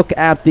 Let's look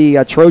at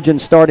the Trojan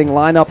starting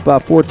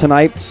lineup for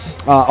tonight.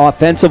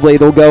 Offensively,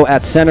 they'll go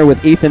at center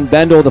with Ethan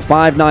Bendel, the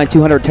 5'9",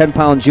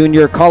 210-pound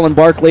junior. Colin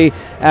Barkley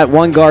at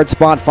one guard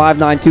spot,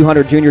 5'9",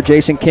 200 junior.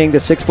 Jason King, the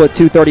 6',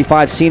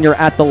 235 senior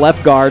at the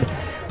left guard.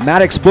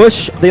 Maddox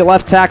Bush, the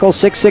left tackle,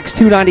 6'6",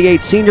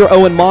 298 senior.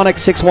 Owen Monick,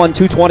 6'1",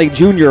 220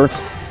 junior.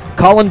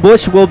 Colin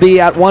Bush will be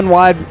at one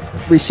wide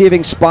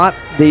receiving spot,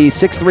 the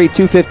 6'3",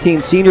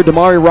 215 senior.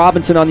 Damari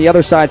Robinson on the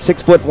other side,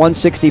 6',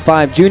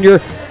 165 junior.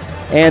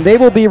 And they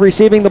will be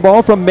receiving the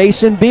ball from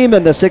Mason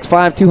Beeman, the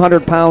 6'5",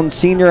 200-pound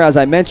senior. As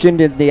I mentioned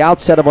in the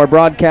outset of our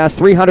broadcast,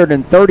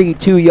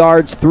 332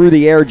 yards through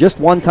the air, just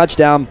one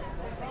touchdown.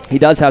 He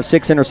does have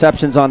 6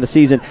 interceptions on the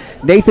season.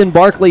 Nathan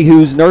Barkley,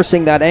 who's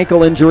nursing that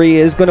ankle injury,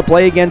 is going to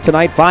play again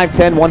tonight,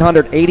 5'10",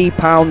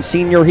 180-pound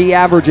senior. He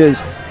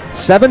averages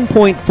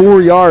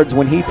 7.4 yards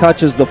when he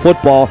touches the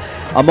football.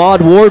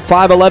 Ahmad Ward,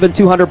 5'11",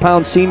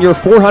 200-pound senior,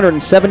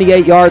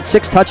 478 yards,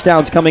 6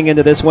 touchdowns coming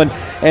into this one.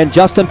 And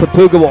Justin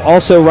Papuga will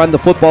also run the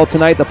football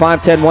tonight, the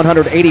 5'10",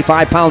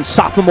 185-pound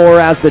sophomore,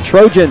 as the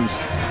Trojans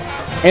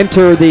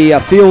enter the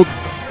field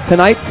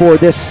tonight for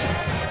this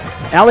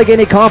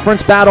Allegheny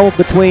Conference battle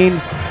between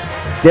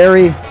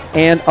Derry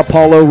and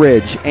Apollo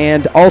Ridge.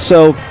 And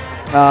also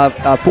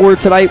for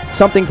tonight,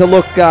 something to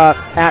look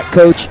at,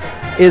 Coach,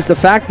 is the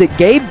fact that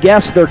Gabe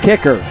Guest, their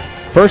kicker,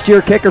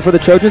 first-year kicker for the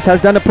Trojans,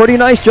 has done a pretty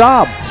nice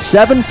job.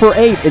 7 for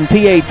 8 in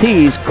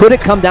PATs. Could it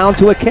come down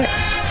to a kick?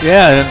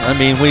 Yeah, I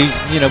mean, we've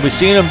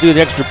seen him do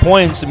the extra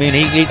points. I mean,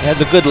 he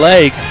has a good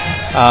leg.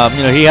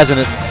 He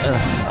hasn't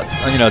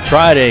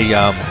tried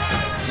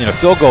a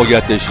field goal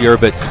yet this year.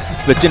 But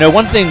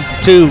one thing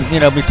too,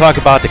 we talk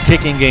about the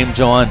kicking game,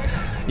 John.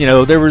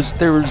 There was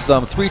 3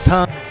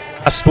 times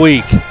last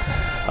week.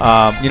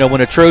 When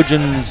the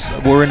Trojans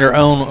were in their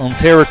own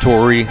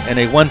territory and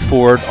they went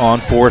for it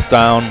on 4th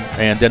down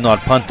and did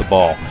not punt the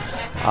ball.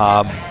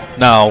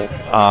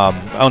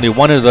 Only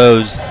one of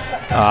those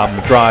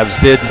drives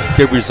did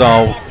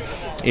result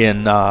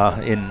in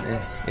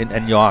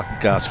York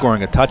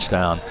scoring a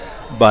touchdown.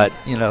 But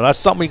that's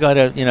something we got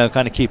to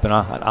kind of keep an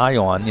eye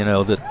on.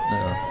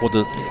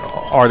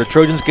 Are the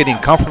Trojans getting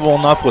comfortable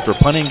enough with their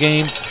punting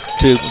game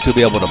to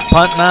be able to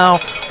punt now,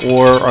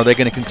 or are they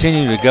going to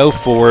continue to go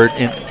for it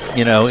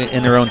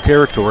in their own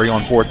territory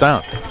on 4th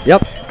down?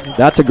 Yep,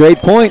 that's a great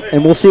point,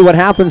 and we'll see what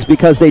happens,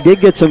 because they did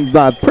get some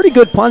pretty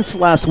good punts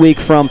last week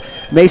from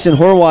Mason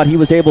Horwath. He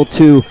was able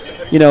to,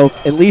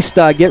 at least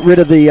get rid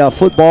of the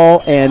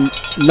football and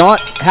not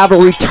have a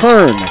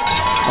return,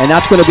 and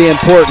that's going to be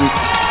important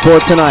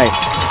for tonight.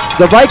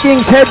 The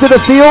Vikings head to the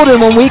field,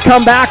 and when we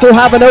come back, we'll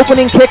have an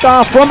opening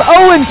kickoff from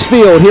Owens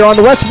Field here on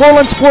the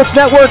Westmoreland Sports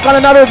Network on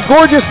another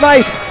gorgeous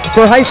night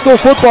for high school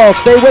football.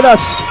 Stay with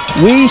us.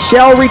 We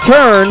shall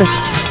return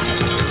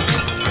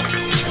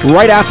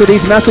right after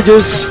these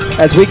messages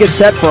as we get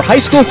set for high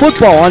school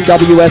football on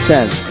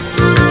WSN.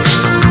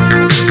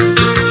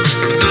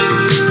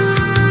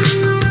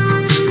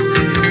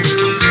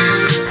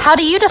 How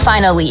do you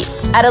define elite?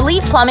 At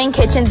Elite Plumbing,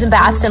 Kitchens, and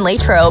Baths in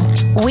Latrobe,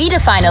 we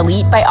define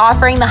elite by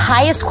offering the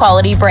highest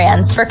quality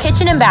brands for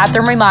kitchen and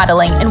bathroom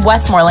remodeling in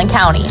Westmoreland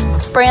County.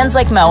 Brands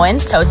like Moen,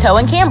 Toto,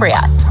 and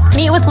Cambria.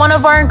 Meet with one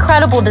of our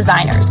incredible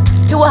designers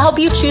who will help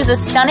you choose a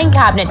stunning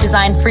cabinet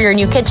design for your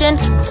new kitchen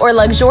or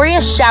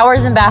luxurious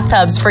showers and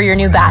bathtubs for your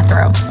new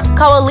bathroom.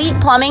 Call Elite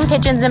Plumbing,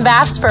 Kitchens, and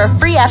Baths for a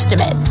free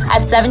estimate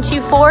at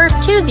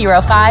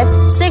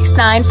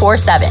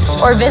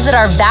 724-205-6947 or visit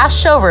our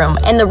vast showroom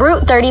in the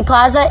Route 30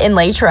 Plaza in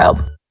Latrobe.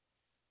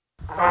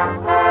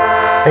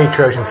 Hey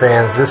Trojan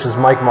fans, this is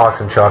Mike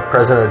Moxenchuk,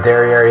 President of the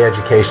Derry Area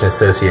Education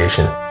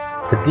Association.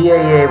 The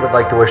DAEA would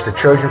like to wish the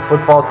Trojan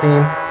football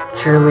team,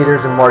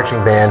 cheerleaders, and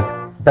marching band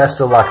best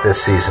of luck this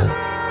season.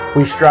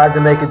 We strive to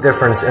make a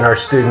difference in our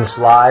students'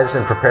 lives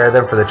and prepare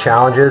them for the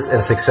challenges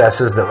and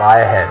successes that lie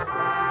ahead.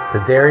 The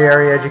Derry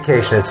Area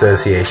Education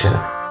Association.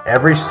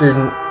 Every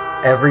student,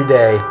 every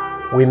day,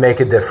 we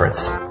make a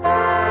difference.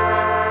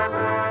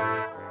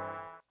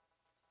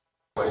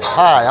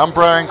 Hi, I'm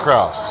Brian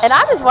Krause. And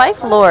I'm his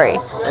wife, Lori.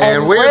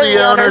 And we're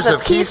the owners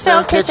of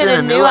Keystone Kitchen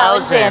in New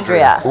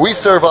Alexandria. We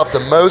serve up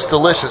the most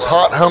delicious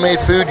hot homemade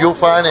food you'll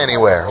find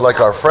anywhere, like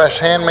our fresh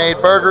handmade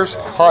burgers,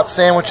 hot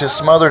sandwiches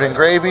smothered in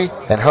gravy,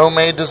 and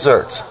homemade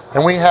desserts.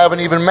 And we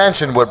haven't even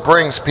mentioned what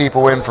brings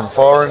people in from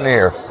far and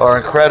near, our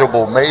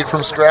incredible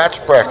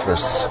made-from-scratch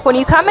breakfasts. When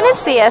you come in and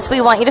see us,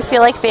 we want you to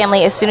feel like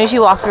family as soon as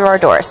you walk through our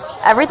doors.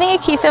 Everything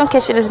at Keystone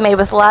Kitchen is made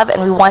with love,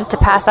 and we want to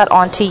pass that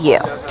on to you.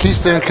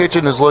 Keystone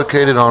Kitchen is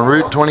located on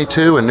Route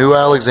 22 in New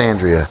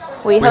Alexandria.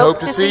 We hope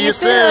to see you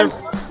soon.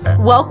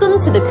 Welcome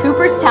to the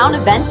Cooperstown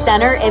Event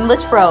Center in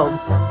Latrobe.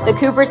 The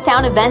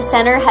Cooperstown Event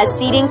Center has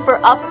seating for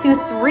up to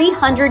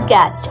 300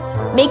 guests,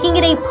 making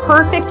it a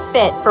perfect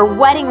fit for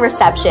wedding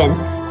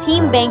receptions,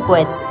 team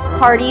banquets,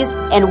 parties,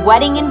 and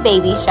wedding and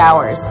baby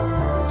showers.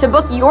 To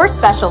book your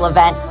special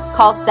event,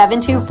 call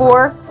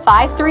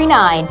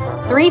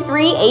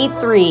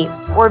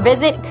 724-539-3383 or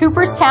visit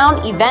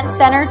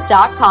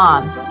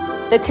CooperstownEventCenter.com.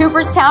 The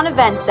Cooperstown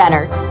Event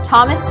Center,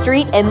 Thomas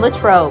Street in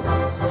Latrobe.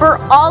 For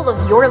all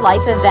of your life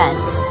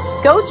events,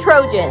 go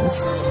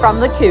Trojans from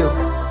the Coop.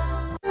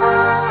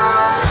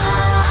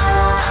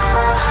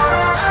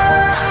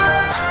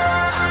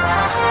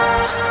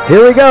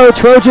 Here we go,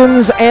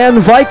 Trojans and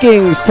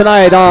Vikings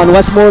tonight on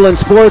Westmoreland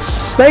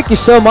Sports. Thank you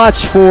so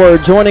much for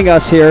joining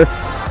us here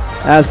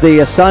as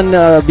the sun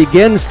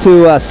begins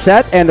to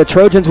set, and the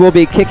Trojans will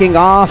be kicking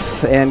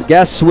off, and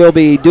guests will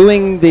be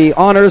doing the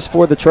honors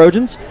for the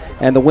Trojans,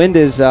 and the wind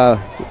is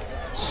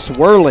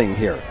swirling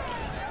here.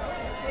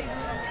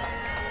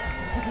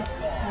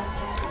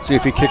 See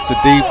if he kicks it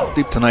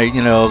deep tonight.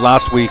 You know,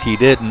 last week he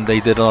didn't.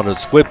 They did a lot of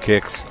squib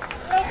kicks.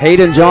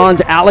 Hayden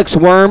Johns, Alex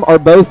Worm are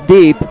both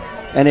deep,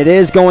 and it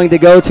is going to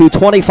go to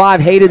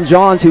 25 Hayden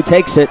Johns, who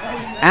takes it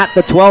at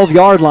the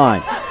 12-yard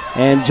line.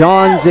 And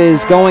Johns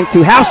is going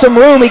to have some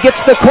room. He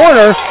gets the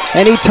corner,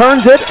 and he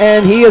turns it,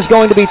 and he is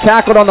going to be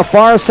tackled on the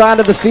far side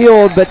of the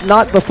field, but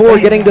not before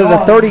getting to the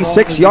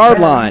 36-yard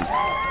line.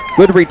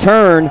 Good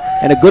return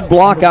and a good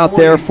block out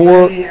there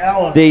for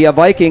the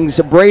Vikings.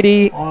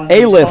 Brady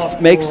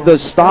Aliff makes the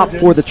stop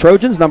for the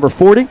Trojans, number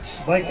 40,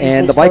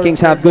 and the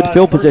Vikings have good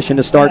field position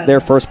to start their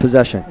first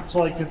possession.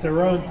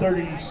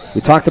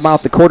 We talked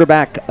about the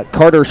quarterback,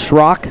 Carter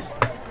Schrock,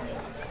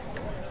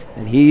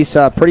 and he's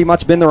pretty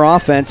much been their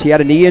offense. He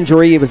had a knee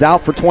injury. He was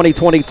out for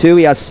 2022.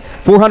 He has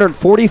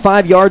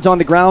 445 yards on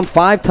the ground,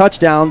 5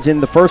 touchdowns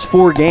in the first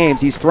 4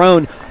 games. He's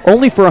thrown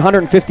only for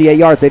 158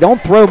 yards. They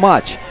don't throw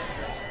much,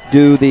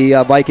 do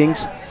the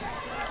Vikings.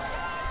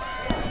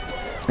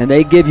 And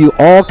they give you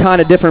all kind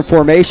of different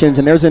formations,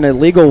 and there's an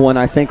illegal one,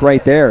 I think,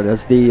 right there.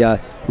 That's the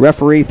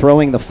referee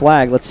throwing the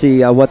flag. Let's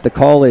see what the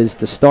call is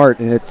to start,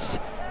 and it's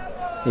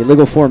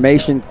illegal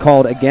formation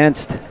called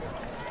against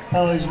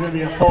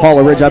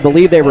Apollo Ridge. I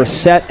believe they were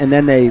set, and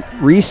then they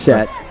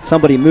reset.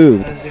 Somebody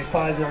moved.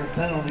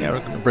 Yeah, we're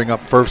going to bring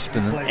up 1st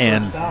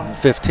and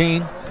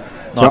 15.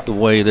 Not the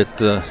way that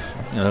the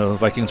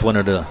Vikings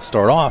wanted to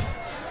start off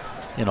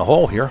in a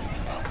hole here.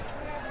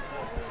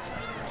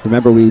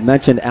 Remember, we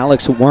mentioned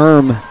Alex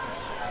Worm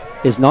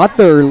is not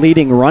their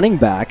leading running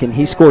back, and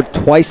he scored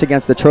twice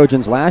against the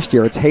Trojans last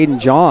year. It's Hayden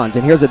Johns,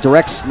 and here's a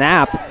direct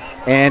snap,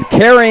 and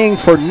carrying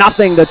for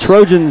nothing. The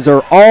Trojans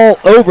are all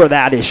over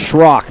that is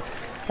Schrock.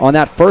 On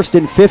that 1st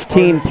and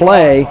 15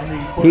 play,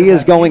 he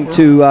is going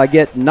to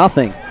get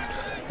nothing.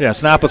 Yeah,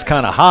 snap was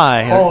kind of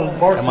high.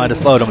 It might have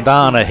slowed him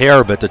down a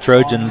hair, but the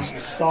Trojans'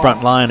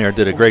 front line there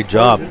did a great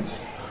job.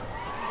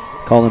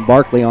 Colin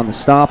Barkley on the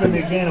stop. And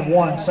a gain of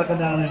 1, 2nd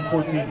down and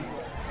 14.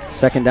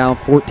 2nd down,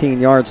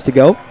 14 yards to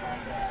go.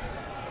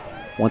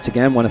 Once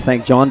again, want to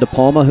thank John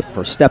DePalma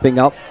for stepping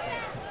up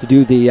to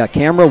do the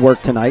camera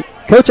work tonight.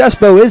 Coach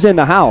Espo is in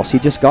the house. He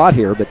just got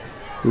here, but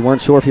we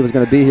weren't sure if he was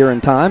going to be here in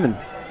time. And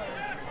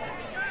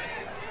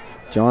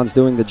John's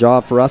doing the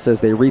job for us as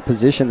they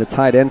reposition the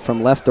tight end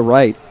from left to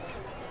right.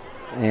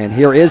 And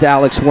here is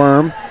Alex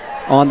Worm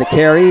on the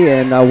carry,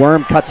 and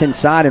Worm cuts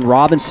inside, and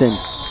Robinson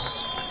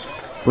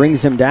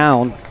brings him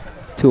down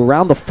to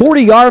around the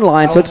 40-yard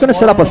line. So it's going to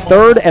set up a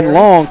 3rd and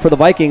long for the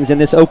Vikings in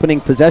this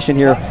opening possession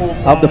here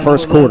of the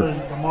first quarter.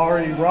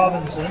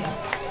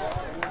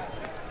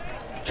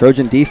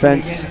 Trojan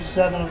defense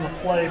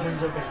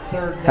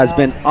has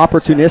been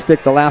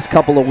opportunistic the last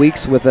couple of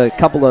weeks with a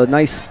couple of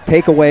nice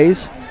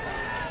takeaways.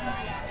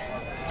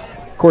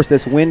 course,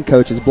 this wind,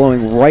 Coach, is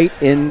blowing right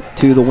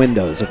into the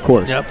windows, of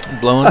course. Yep,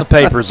 blowing the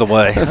papers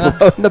away.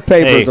 Blowing the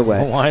papers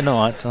away. Why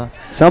not?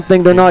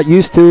 Something they're not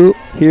used to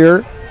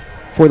here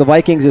for the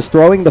Vikings is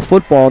throwing the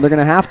football. They're going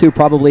to have to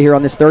probably here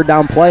on this third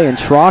down play. And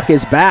Schrock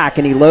is back,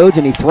 and he loads,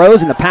 and he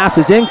throws, and the pass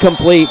is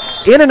incomplete.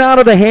 In and out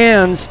of the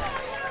hands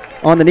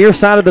on the near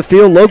side of the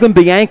field. Logan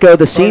Bianco,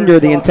 the senior,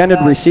 the intended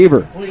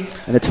receiver.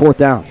 And it's fourth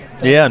down.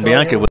 Yeah, and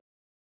Bianco would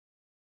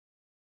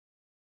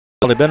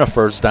have been a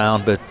first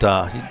down, but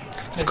he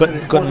just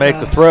couldn't make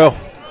the throw.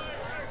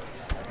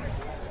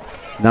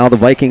 Now the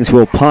Vikings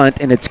will punt,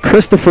 and it's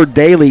Christopher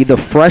Daly, the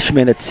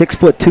freshman at 6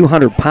 foot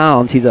 200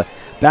 pounds. He's a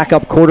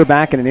backup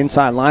quarterback and an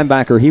inside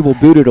linebacker. He will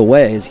boot it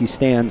away as he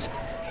stands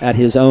at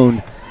his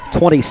own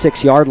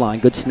 26-yard line.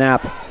 Good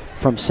snap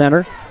from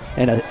center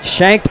and a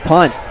shanked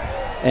punt.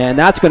 And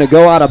that's going to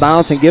go out of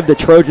bounds and give the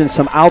Trojans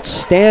some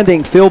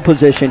outstanding field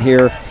position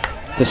here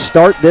to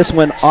start this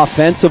one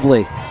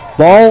offensively.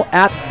 Ball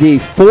at the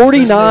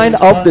 49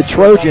 of the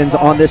Trojans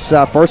on this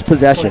first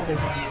possession.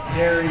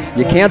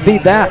 You can't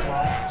beat that.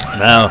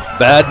 No,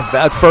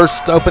 bad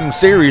first opening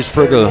series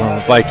for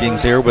the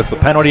Vikings here with the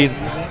penalty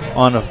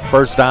on a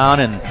first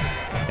down and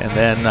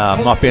then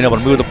not being able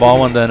to move the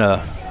ball and then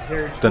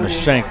a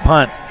shank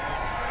punt.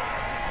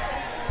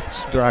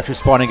 They're actually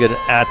spotting it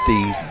at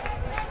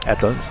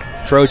the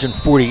Trojan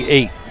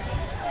 48.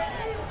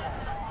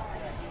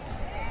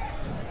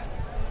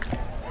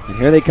 And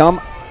here they come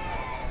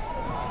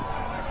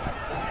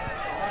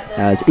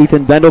as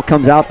Ethan Bendel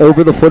comes out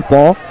over the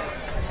football.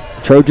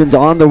 Trojans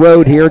on the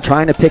road here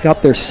trying to pick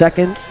up their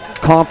second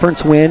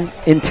conference win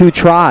in 2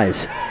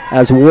 tries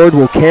as Ward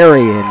will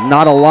carry, and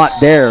not a lot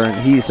there, and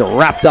he's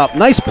wrapped up.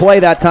 Nice play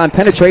that time.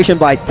 Penetration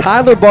by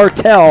Tyler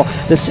Bartell,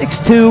 the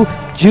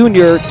 6'2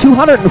 junior,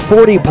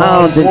 240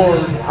 pounds. And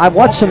I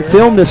watched some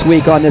film this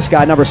week on this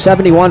guy, number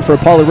 71 for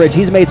Paula Ridge.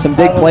 He's made some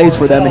big plays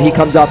for them, and he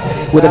comes up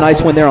with a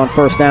nice one there on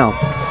first down.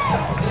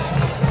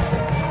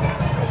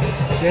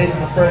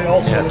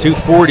 Yeah,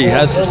 240,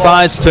 has some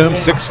size to him,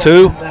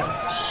 6'2".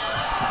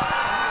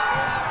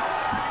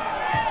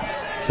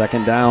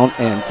 Second down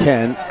and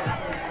 10.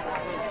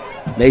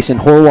 Mason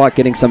Horwath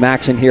getting some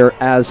action here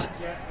as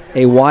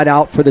a wide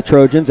out for the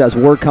Trojans as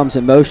Ward comes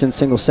in motion.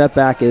 Single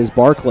setback is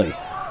Barkley.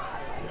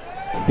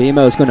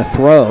 Bimo is going to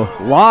throw.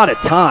 A lot of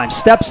time.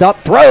 Steps up,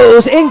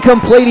 throws,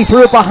 incomplete. He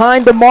threw it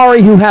behind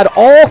Damari, who had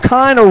all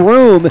kind of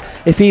room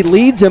if he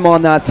leads him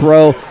on that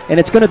throw, and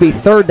it's going to be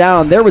third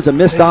down. There was a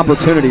missed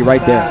opportunity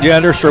right there. Yeah,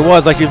 there sure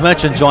was. Like you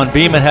mentioned, John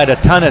Beeman had a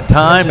ton of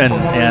time, and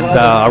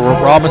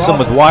Robinson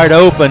was wide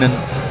open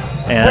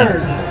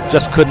and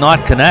just could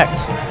not connect.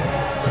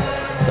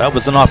 That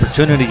was an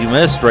opportunity you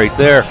missed right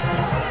there.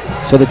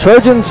 So the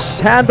Trojans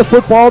had the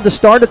football to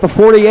start at the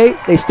 48.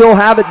 They still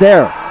have it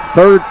there.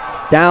 Third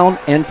down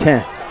and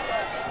 10.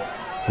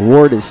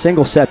 Ward is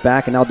single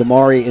setback, and now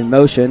Damari in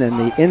motion, and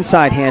the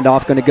inside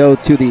handoff going to go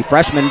to the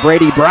freshman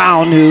Brady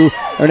Brown,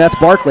 or that's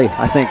Barkley,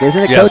 I think,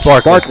 isn't it, Coach?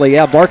 Barkley.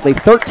 Barkley,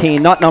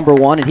 13, not number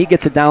 1, and he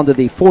gets it down to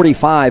the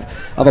 45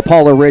 of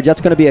Apollo Ridge. That's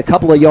going to be a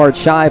couple of yards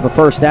shy of a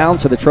first down,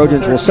 so the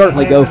Trojans will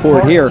certainly go for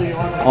it here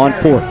on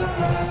fourth.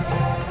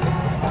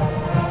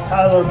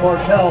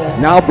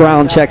 Now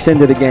Brown checks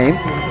into the game.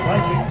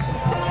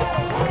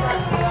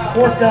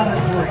 Fourth down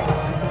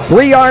and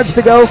 3 yards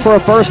to go for a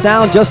first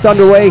down, just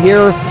underway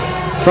here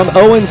from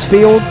Owens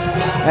Field.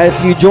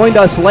 If you joined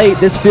us late,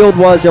 this field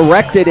was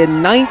erected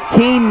in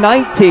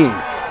 1919.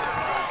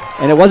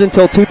 And it wasn't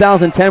until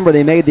 2010 where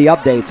they made the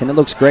updates, and it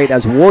looks great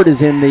as Ward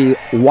is in the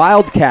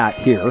Wildcat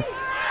here.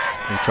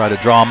 They tried to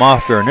draw him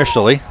off there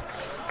initially.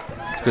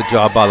 Good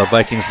job by the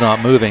Vikings not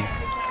moving.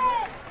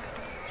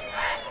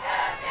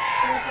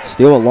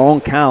 Still a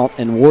long count,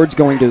 and Ward's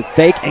going to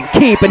fake and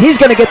keep, and he's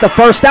going to get the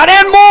first down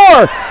and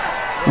more!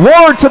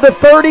 Ward to the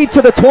 30,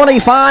 to the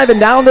 25, and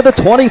down to the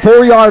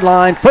 24-yard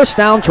line. First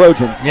down,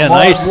 Trojans. Yeah,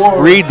 nice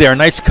read there.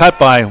 Nice cut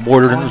by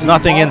Ward. There was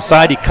nothing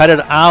inside. He cut it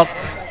out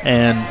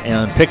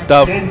and picked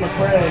up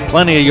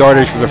plenty of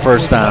yardage for the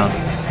first down.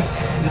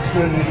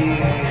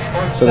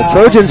 So the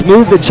Trojans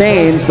moved the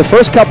chains. The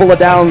first couple of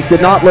downs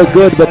did not look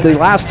good, but the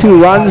last 2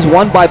 runs,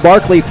 one by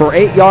Barkley for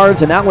 8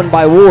 yards and that one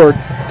by Ward,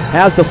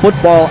 has the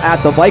football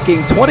at the Viking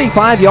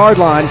 25-yard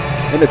line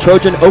in the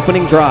Trojan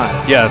opening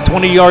drive. Yeah,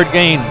 20-yard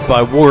gain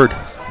by Ward.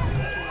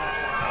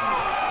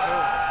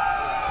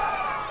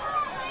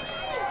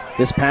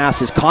 This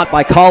pass is caught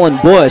by Colin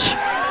Bush,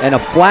 and a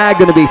flag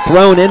going to be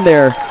thrown in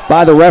there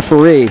by the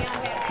referee.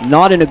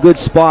 Not in a good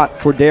spot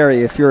for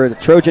Derry. If you're a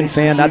Trojan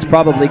fan, that's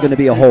probably going to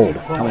be a hold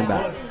coming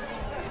back.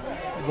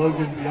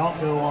 Logan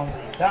Bianco on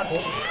the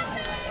tackle.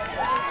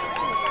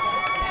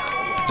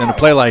 And a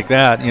play like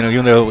that,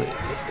 even though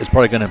it's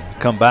probably going to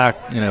come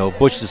back,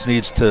 Bush just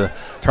needs to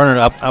turn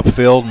it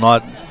upfield,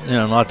 not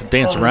to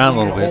dance around a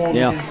little bit.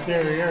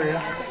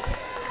 Yeah.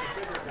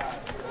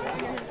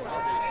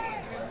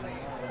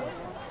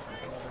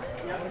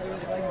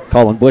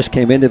 Colin Bush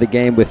came into the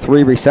game with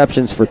 3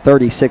 receptions for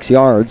 36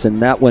 yards,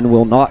 and that one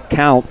will not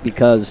count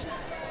because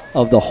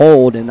of the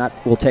hold, and that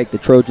will take the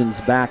Trojans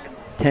back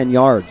 10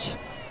 yards.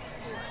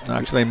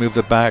 Actually, they moved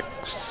it back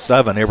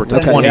 7. They were to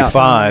Okay, 25.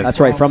 yeah. That's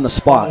right, from the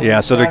spot. Yeah,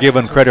 so they're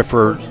given credit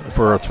for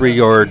a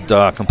 3-yard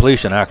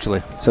completion,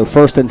 actually. So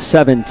 1st and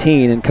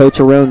 17, and Coach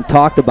Arone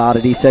talked about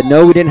it. He said,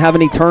 no, we didn't have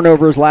any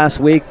turnovers last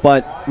week,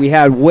 but we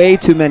had way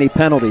too many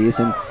penalties,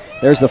 and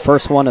there's the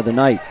first one of the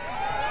night.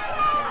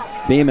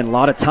 Beeman, a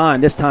lot of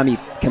time. This time he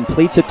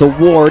completes it to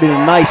Ward in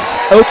a nice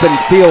open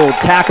field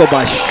tackle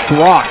by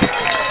Schrock.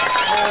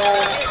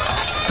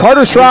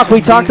 Carter Schrock,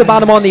 we talked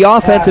about him on the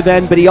offensive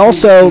end, but he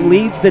also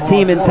leads the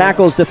team in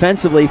tackles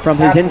defensively from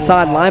his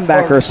inside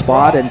linebacker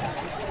spot, and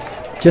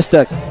just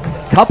a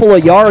couple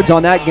of yards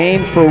on that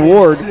gain for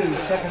Ward.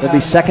 It'll be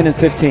 2nd and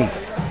 15.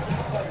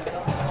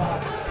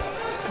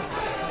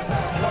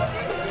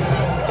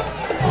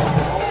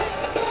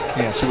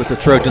 Yeah, see what the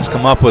Trojans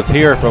come up with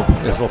here, if they'll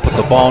put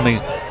the ball in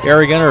the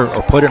air again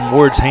or put it in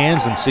Ward's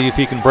hands and see if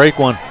he can break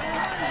one.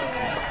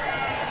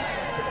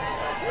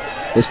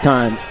 This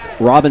time,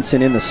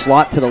 Robinson in the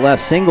slot to the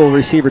left. Single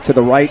receiver to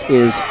the right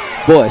is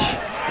Bush.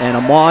 And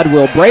Ahmad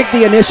will break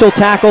the initial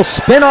tackle,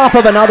 spin off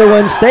of another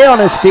one, stay on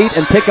his feet,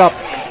 and pick up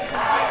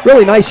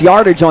really nice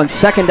yardage on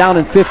 2nd down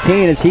and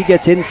 15 as he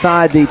gets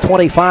inside the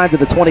 25 to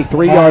the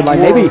 23-yard line,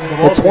 maybe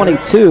the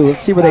 22.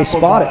 Let's see where they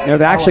spot it.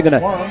 They're actually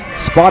going to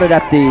spot it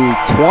at the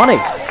 20.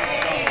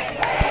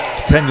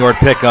 10-yard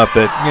pickup.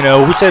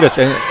 We say this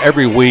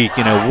every week.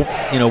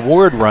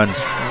 Ward runs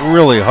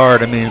really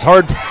hard. I mean, it's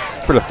hard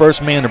for the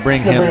first man to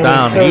bring him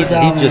down. He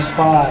just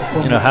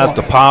has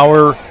the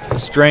power, the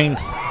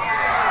strength.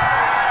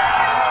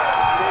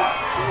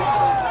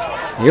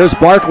 Here's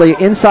Barkley,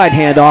 inside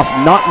handoff,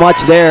 not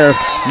much there.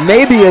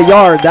 Maybe a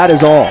yard, that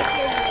is all.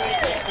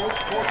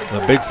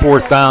 A big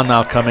 4th down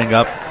now coming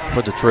up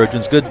for the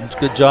Trojans.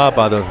 Good job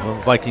by the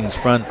Vikings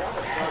front.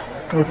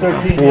 Number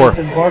 13, 4.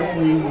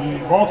 Barkley, the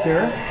ball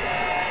carrier.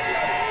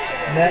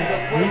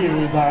 Met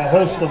immediately by a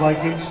host of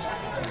Vikings.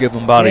 Give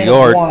them about a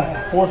yard.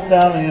 4th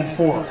down and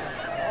 4.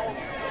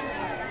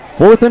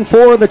 4th and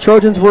 4, the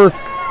Trojans were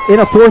in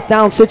a 4th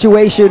down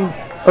situation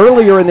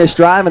earlier in this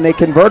drive, and they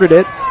converted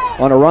it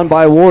on a run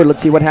by Ward.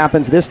 Let's see what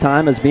happens this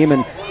time as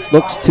Beeman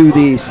looks to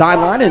the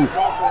sideline and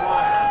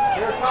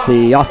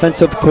the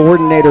offensive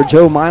coordinator,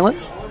 Joe Milan.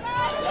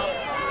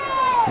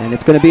 And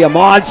it's going to be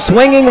Ahmad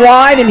swinging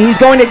wide, and he's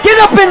going to get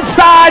up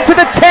inside to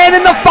the 10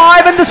 and the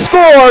 5 and the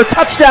score.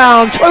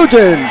 Touchdown,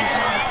 Trojans.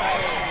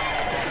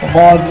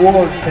 Ahmad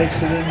Ward takes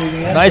it into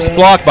the end. Nice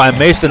block by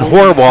Mason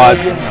Horwath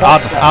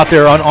out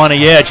there on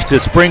the edge to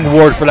spring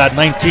Ward for that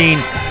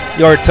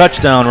 19-yard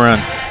touchdown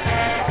run.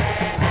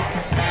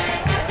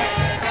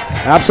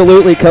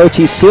 Absolutely, Coach.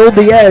 He sealed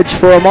the edge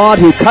for Ahmad,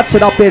 who cuts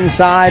it up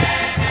inside,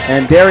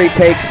 and Derry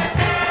takes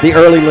the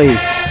early lead.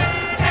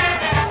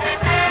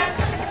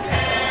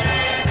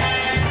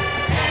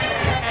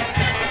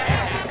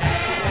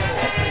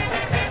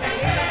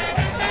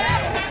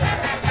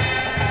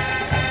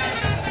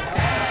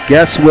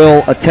 Guess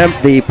will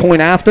attempt the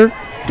point after.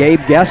 Gabe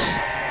Guess,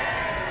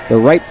 the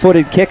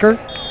right-footed kicker,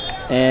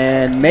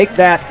 and make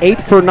that 8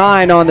 for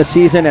 9 on the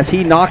season as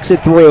he knocks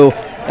it through.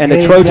 And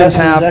the Trojans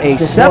have a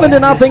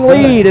 7-0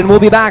 lead, and we'll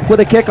be back with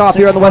a kickoff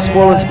here on the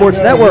Westmoreland Sports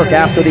Network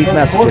after these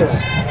messages.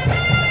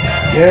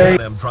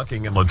 M&M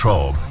Trucking in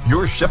Latrobe.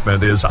 Your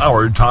shipment is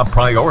our top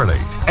priority.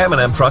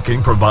 M&M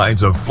Trucking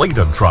provides a fleet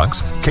of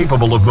trucks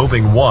capable of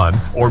moving one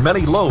or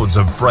many loads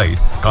of freight,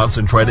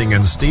 concentrating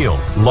in steel,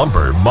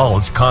 lumber,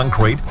 mulch,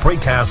 concrete,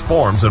 precast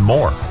forms, and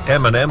more.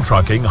 M&M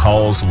Trucking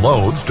hauls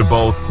loads to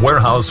both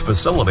warehouse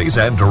facilities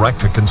and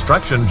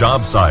direct-to-construction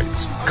job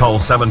sites. Call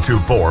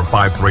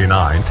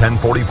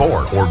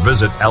 724-539-1044 or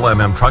visit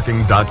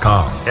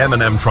lmmtrucking.com.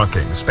 M&M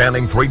Trucking,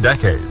 spanning 3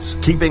 decades,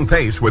 keeping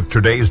pace with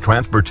today's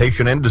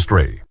transportation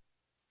industry.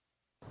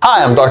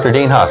 Hi, I'm Dr.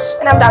 Dean Huss.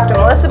 And I'm Dr.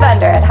 Melissa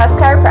Bender at Huss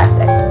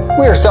Chiropractic.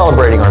 We are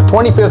celebrating our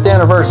 25th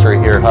anniversary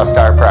here at Huss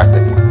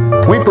Chiropractic.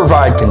 We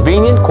provide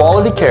convenient,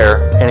 quality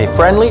care in a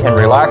friendly and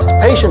relaxed,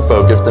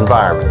 patient-focused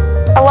environment.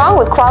 Along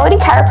with quality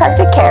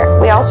chiropractic care,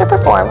 we also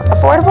perform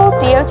affordable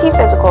DOT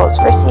physicals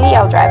for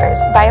CDL drivers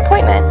by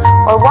appointment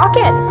or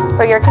walk-in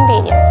for your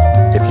convenience.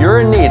 If you're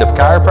in need of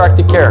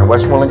chiropractic care in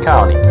Westmoreland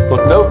County,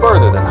 look no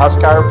further than Huss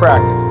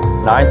Chiropractic,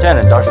 910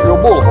 Industrial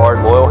Boulevard,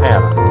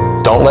 Loyalhanna.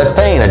 Don't let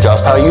pain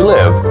adjust how you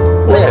live.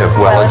 Live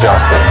well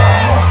adjusted.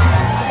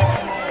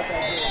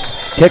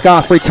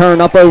 Kickoff return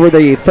up over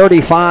the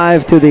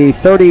 35 to the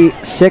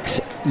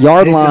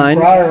 36-yard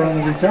line.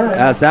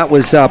 As that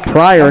was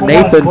Pryor,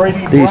 Nathan,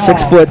 the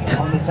 6-foot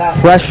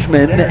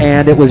freshman,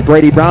 and it was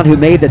Brady Brown who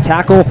made the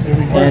tackle.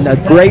 And a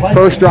great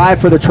first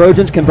drive for the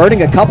Trojans,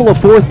 converting a couple of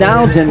 4th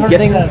downs and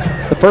getting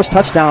the first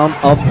touchdown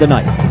of the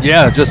night.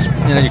 Yeah, just,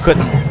 you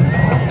couldn't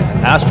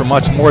ask for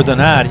much more than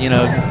that,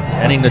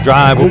 ending the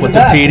drive with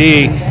the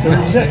TD.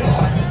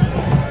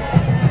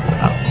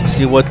 Let's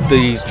see what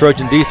the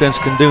Trojan defense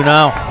can do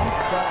now.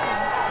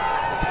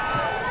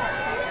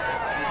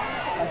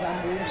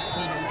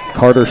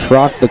 Carter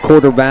Schrock, the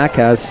quarterback,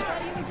 has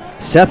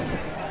Seth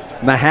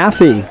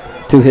Mahaffey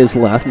to his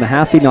left.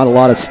 Mahaffey, not a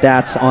lot of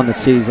stats on the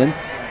season.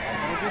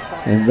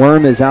 And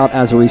Worm is out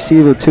as a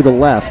receiver to the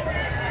left.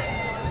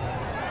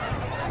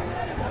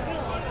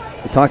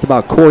 The talked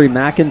about Corey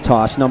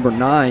McIntosh, number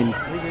 9,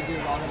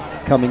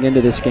 coming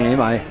into this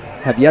game. I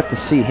have yet to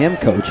see him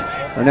coach.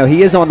 I know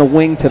he is on the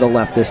wing to the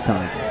left this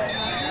time.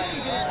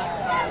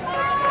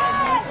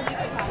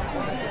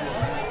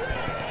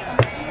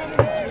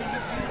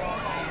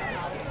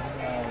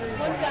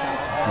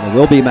 And it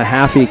will be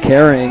Mahaffey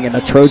carrying, and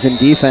the Trojan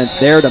defense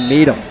there to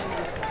meet him.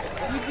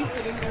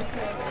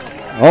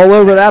 All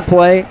over that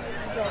play.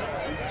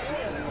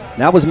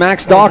 That was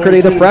Max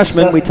Doherty, the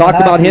freshman. We talked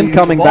about him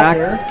coming back.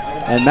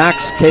 And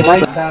Max came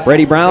up.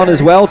 Brady Brown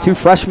as well. 2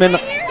 freshmen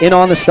in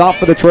on the stop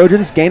for the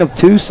Trojans. Gain of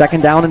 2,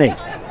 2nd down and 8.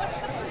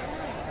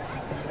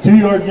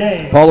 2-yard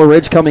gain. Paula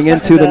Ridge coming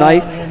into the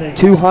night.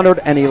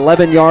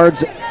 211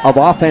 yards of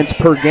offense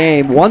per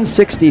game.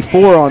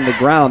 164 on the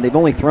ground. They've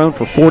only thrown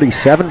for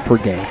 47 per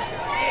game.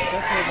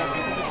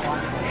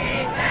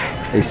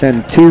 They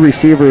send 2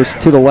 receivers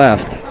to the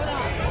left.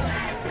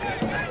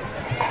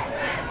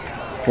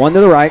 1 to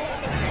the right.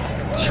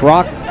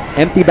 Schrock,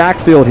 empty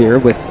backfield here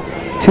with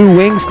 2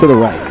 wings to the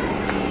right.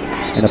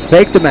 And a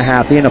fake to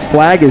Mahaffey, and a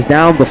flag is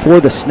down before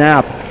the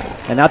snap.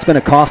 And that's going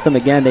to cost them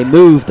again. They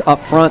moved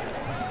up front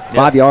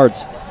 5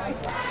 yards.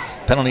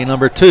 Penalty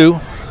number 2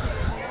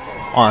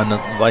 on the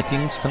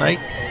Vikings tonight.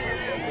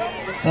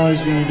 Now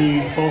he's going to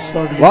be false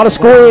start. A lot of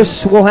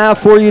scores we'll have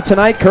for you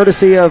tonight,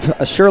 courtesy of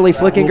Shirley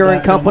Flickinger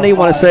and company.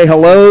 Want to say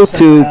hello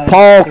to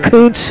Paul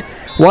Kuntz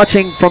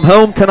watching from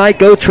home tonight.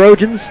 Go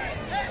Trojans.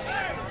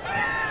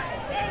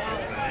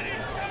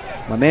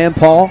 My man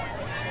Paul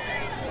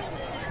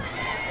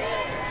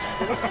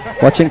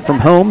watching from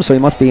home, so he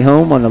must be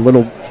home on a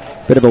little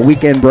bit of a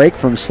weekend break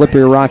from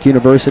Slippery Rock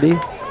University.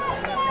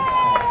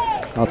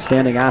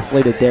 Outstanding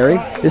athlete at Derry.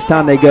 This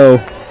time they go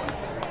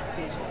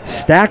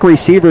stack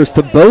receivers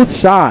to both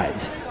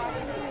sides.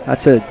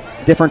 That's a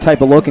different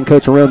type of look, and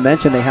Coach Arone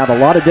mentioned they have a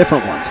lot of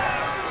different ones.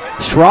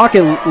 Schrock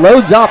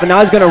loads up, and now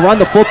he's going to run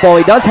the football.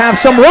 He does have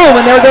some room,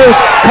 and there goes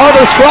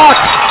Carter Schrock.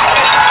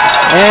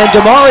 And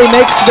Damari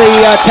makes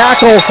the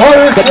tackle,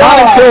 but not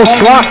until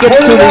Schrock gets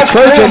to the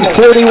Trojan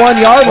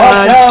 41-yard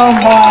line.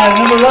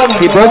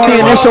 He broke the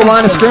initial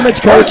line of scrimmage,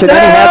 Coach, and then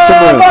he had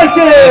some room.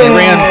 He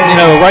ran,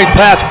 right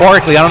past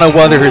Barkley. I don't know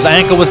whether his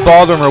ankle was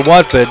bothering him or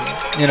what, but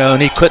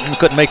and he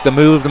couldn't make the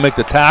move to make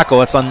the tackle.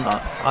 That's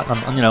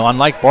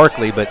unlike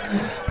Barkley, but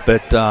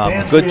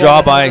good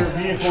job by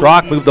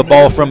Schrock. Moved the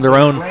ball from their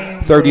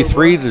own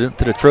 33 to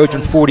the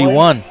Trojan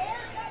 41.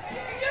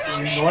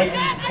 The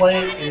license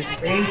plate is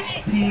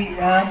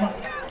HPM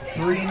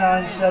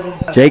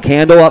 397. Jake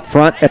Handel up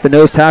front at the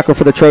nose tackle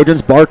for the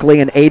Trojans.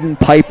 Barkley and Aiden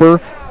Piper.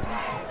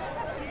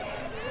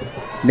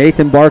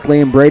 Nathan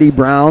Barkley and Brady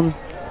Brown.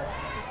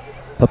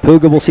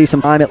 Papuga will see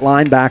some time at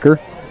linebacker.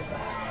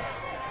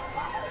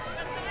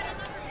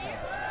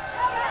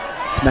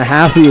 It's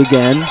Mahaffey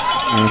again,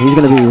 and he's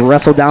going to be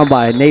wrestled down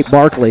by Nate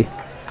Barkley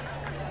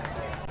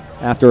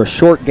after a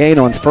short gain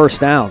on 1st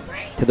down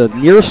to the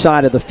near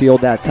side of the field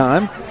that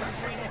time.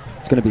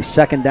 It's going to be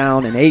 2nd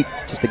down and 8,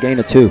 just a gain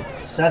of 2.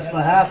 Seth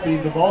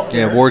Mahaffey, the ball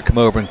carrier. Yeah, Ward come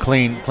over and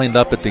cleaned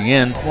up at the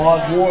end.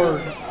 Claude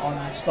Ward on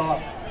the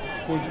stop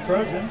for the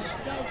Trojans.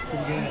 To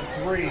the gain of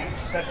 3,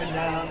 2nd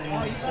down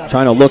and 7.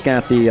 Trying to look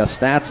at the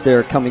stats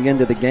there coming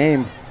into the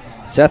game.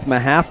 Seth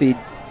Mahaffey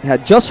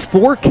had just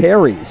 4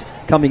 carries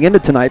coming into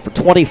tonight for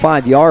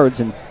 25 yards,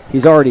 and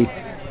he's already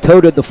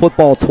toted the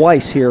football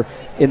twice here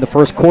in the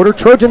first quarter.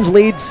 Trojans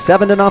lead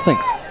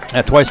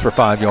 7-0. Twice for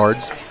 5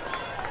 yards.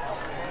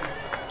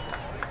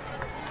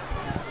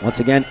 Once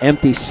again,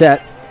 empty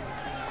set.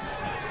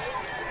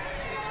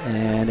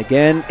 And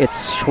again,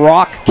 it's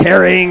Schrock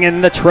carrying,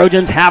 and the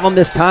Trojans have him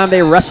this time.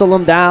 They wrestle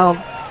him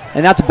down.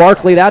 And that's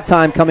Barkley that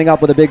time coming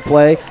up with a big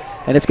play.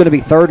 And it's going to be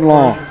 3rd and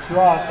long.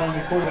 Schrock on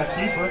the quarterback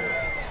keeper.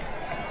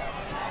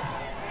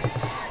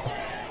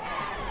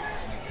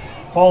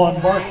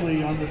 Colin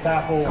Barkley on the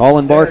tackle.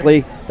 Colin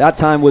Barkley that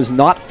time was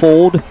not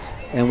fooled.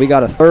 And we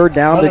got a 3rd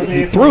down.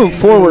 He threw him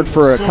forward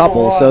for a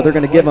couple, so they're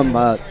going to give him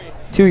a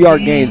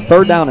 2-yard gain.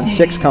 3rd down and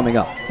 6 coming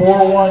up.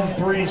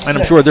 4-1-3-6. And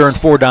I'm sure they're in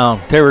 4-down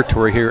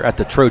territory here at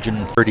the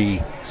Trojan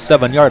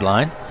 37-yard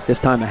line. This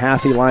time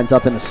Mahaffey lines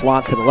up in the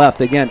slot to the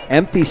left. Again,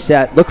 empty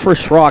set. Look for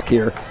Schrock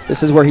here.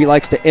 This is where he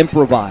likes to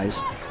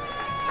improvise.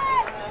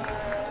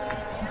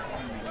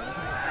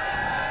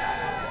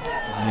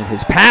 And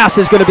his pass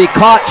is going to be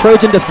caught.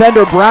 Trojan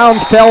defender Brown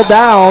fell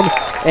down.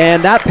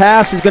 And that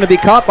pass is going to be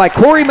caught by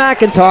Corey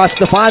McIntosh,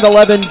 the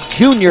 5'11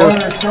 junior,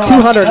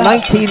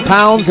 219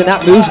 pounds, and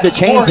that moves the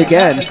chains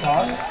again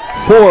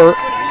for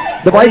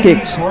the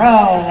Vikings.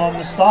 Brown on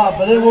the stop,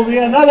 but it will be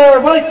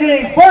another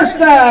Viking 1st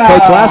down.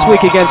 Coach, last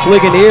week against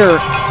Ligonier,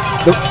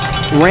 the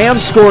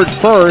Rams scored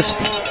first,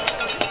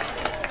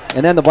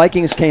 and then the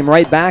Vikings came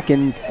right back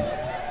and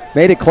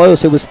made it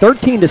close. It was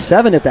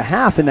 13-7 at the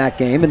half in that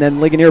game, and then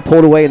Ligonier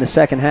pulled away in the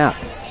second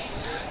half.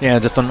 Yeah,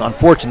 just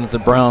unfortunate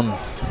that Brown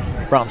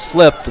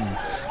slipped,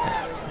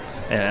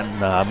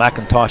 and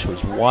McIntosh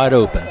was wide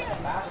open.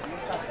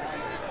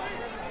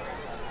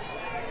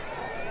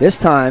 This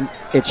time,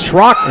 it's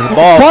Schrock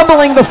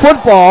fumbling the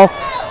football.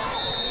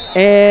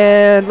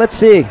 And let's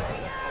see.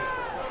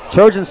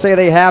 Trojans say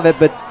they have it,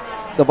 but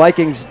the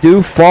Vikings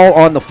do fall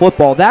on the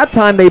football. That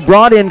time they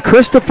brought in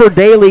Christopher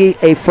Daly,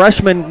 a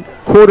freshman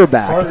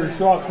quarterback,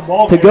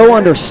 to go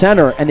under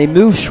center, and they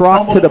moved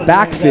Schrock to the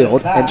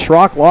backfield, and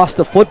Schrock lost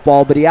the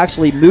football, but he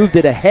actually moved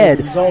it ahead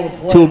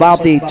to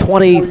about the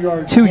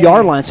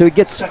 22-yard line. So he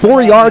gets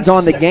 4 yards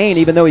on the gain,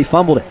 even though he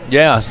fumbled it.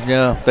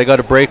 Yeah, they got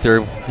a break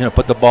there.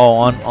 Put the ball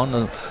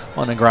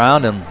on the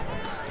ground and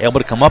able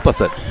to come up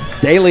with it.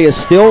 Daly is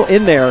still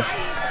in there.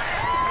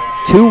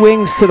 2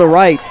 wings to the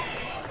right.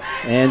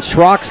 And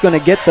Schrock's going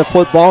to get the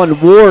football,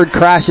 and Ward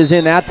crashes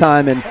in that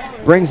time and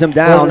brings him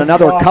down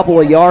another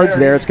couple of yards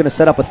there. It's going to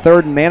set up a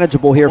 3rd and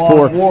manageable here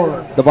for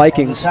the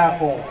Vikings,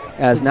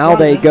 as now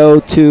they go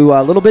to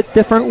a little bit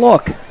different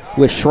look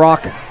with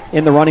Schrock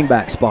in the running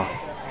back spot.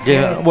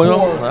 Yeah,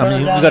 well, I mean,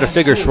 you got to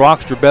figure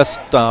Schrock's your best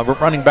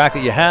running back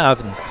that you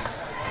have, and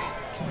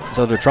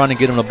so they're trying to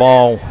get him the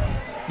ball,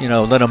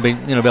 let him be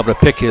able to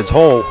pick his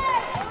hole.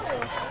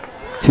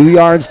 2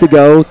 yards to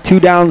go,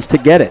 2 downs to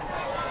get it.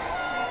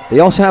 They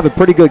also have a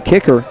pretty good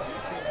kicker,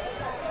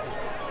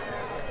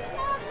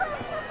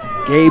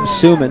 Gabe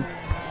Suman,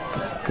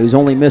 who's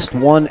only missed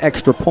 1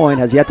 extra point,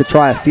 has yet to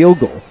try a field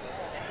goal.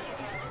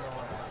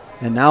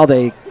 And now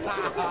they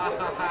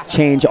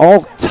change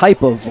all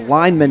type of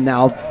linemen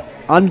now,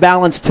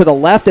 unbalanced to the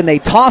left, and they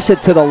toss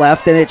it to the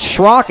left, and it's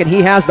Schrock, and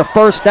he has the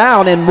first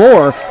down and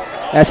more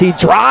as he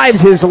drives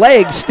his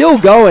legs, still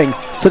going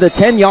to the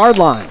 10-yard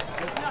line.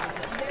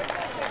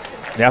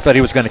 Yeah, I thought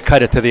he was going to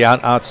cut it to the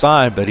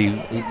outside, but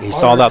he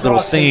saw that little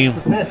seam.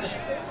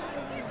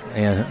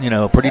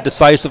 And, pretty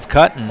decisive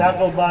cut, and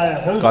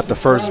got the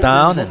first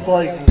down and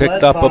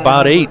picked up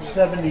about 8.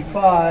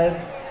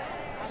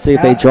 See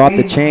if they drop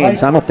the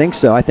chains. I don't think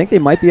so. I think they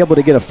might be able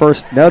to get a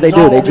first. No, they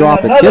do. They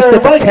drop it just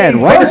at the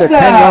 10, right at the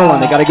 10-yard line.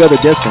 They got to go the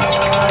distance.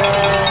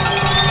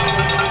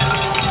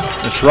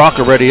 And Schrock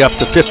already up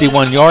to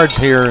 51 yards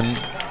here,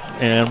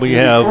 and we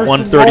have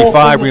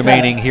 1:35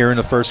 remaining here in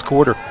the first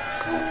quarter.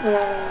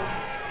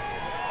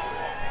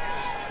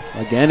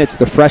 Again, it's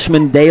the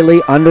freshman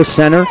Daly under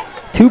center.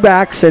 2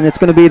 backs, and it's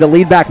going to be the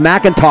lead back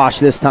McIntosh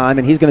this time,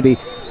 and he's going to be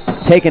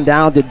taken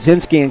down.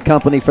 Dudzinski and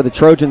company for the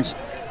Trojans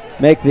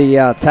make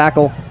the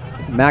tackle.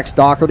 Max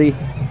Doherty.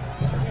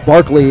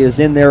 Barkley is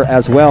in there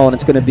as well, and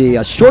it's going to be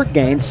a short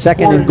gain,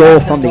 2nd and goal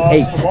from the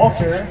 8.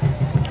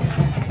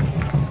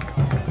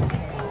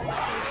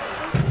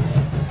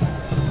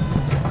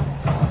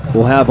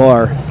 We'll have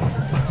our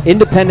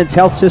Independence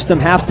Health System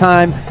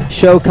halftime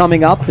show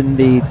coming up, and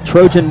the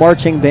Trojan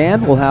Marching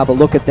Band. We'll have a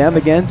look at them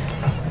again.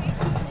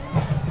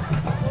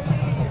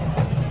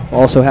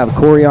 Also have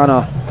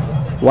Coriana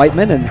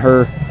Whiteman and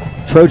her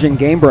Trojan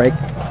game break.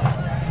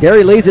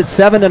 Derry leads at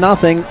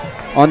 7-0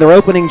 on their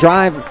opening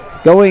drive,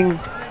 going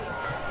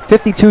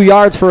 52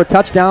 yards for a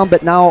touchdown,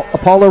 but now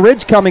Apollo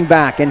Ridge coming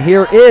back, and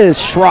here is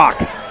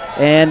Schrock.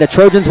 And the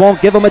Trojans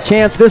won't give him a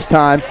chance this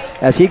time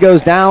as he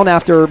goes down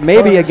after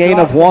maybe a gain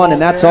of 1,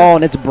 and that's all.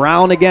 And it's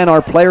Brown again,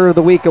 our player of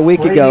the week a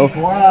week ago,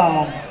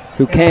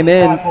 who came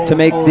in to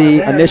make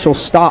the initial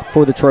stop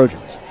for the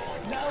Trojans.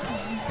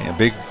 Yeah,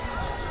 big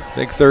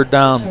 3rd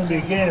down.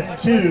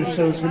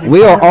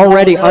 We are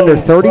already under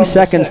 30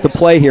 seconds to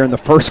play here in the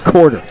first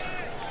quarter.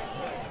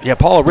 Yeah,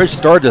 Apollo Ridge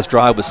started this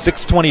drive with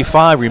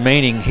 6:25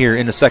 remaining here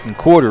in the second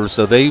quarter,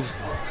 so they've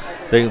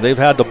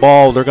had the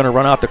ball. They're going to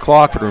run out the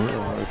clock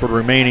for the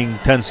remaining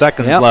 10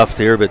 seconds left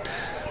here, but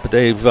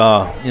they've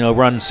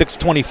run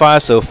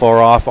 6:25 so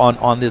far off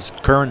on this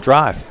current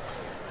drive.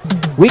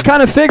 We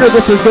kind of figured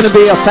this was going to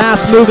be a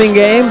fast-moving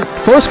game.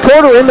 First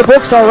quarter in the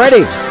books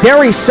already.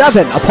 Derry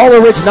 7,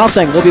 Apollo Ridge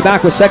nothing. We'll be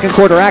back with second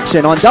quarter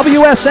action on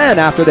WSN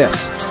after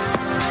this.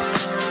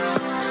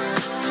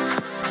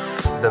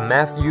 The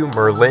Matthew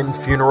Merlin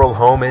Funeral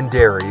Home in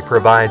Derry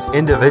provides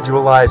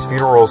individualized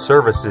funeral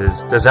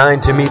services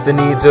designed to meet the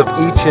needs of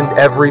each and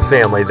every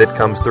family that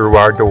comes through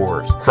our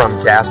doors. From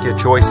casket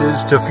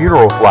choices to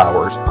funeral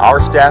flowers,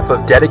 our staff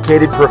of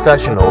dedicated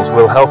professionals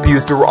will help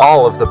you through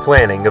all of the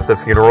planning of the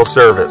funeral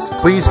service.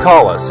 Please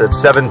call us at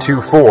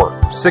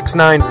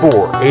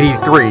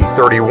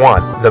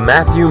 724-694-8331. The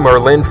Matthew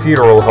Merlin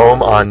Funeral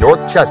Home on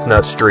North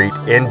Chestnut Street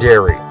in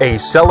Derry. A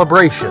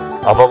celebration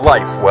of a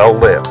life well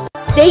lived.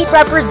 State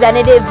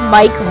Representative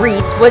Mike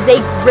Reese was a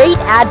great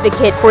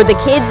advocate for the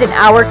kids in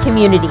our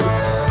community.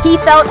 He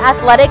felt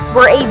athletics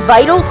were a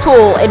vital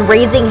tool in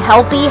raising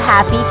healthy,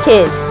 happy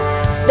kids.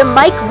 The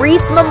Mike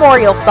Reese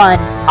Memorial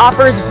Fund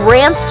offers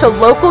grants to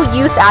local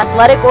youth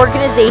athletic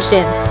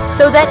organizations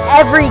so that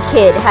every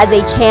kid has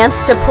a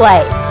chance to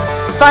play.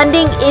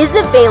 Funding is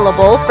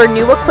available for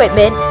new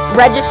equipment,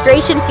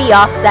 registration fee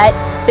offset,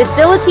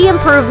 facility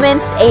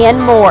improvements,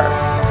 and more.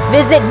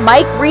 Visit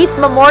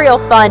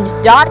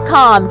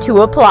MikeReeseMemorialFund.com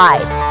to apply.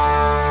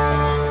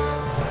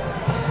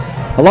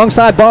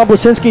 Alongside Bob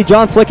Lisinski,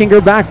 John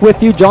Flickinger back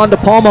with you. John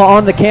DePalma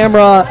on the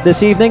camera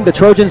this evening. The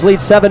Trojans lead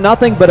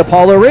 7-0, but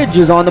Apollo Ridge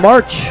is on the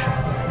march.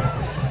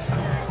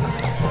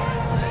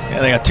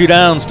 Yeah, they got 2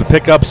 downs to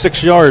pick up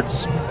 6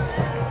 yards.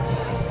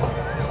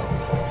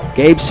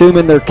 Gabe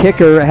Suman, their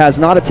kicker, has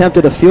not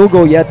attempted a field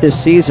goal yet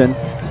this season.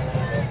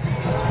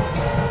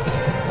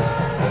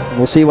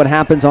 We'll see what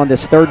happens on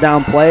this third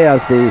down play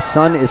as the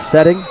sun is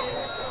setting.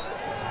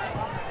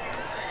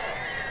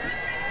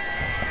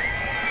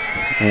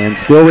 And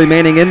still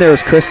remaining in there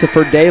is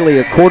Christopher Daly,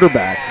 a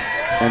quarterback.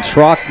 And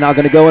Schrock's now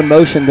going to go in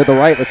motion to the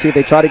right. Let's see if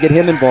they try to get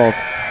him involved.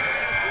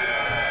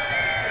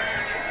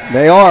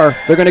 They are.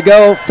 They're going to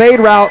go fade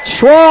route.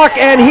 Schrock,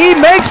 and he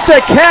makes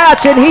the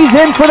catch, and he's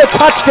in for the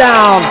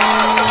touchdown.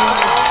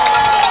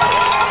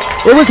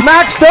 It was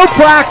Max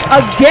Doprak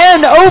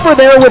again over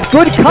there with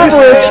good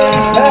coverage.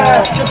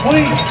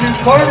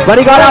 But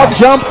he got out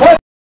jumped.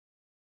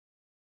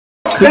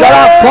 He got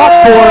out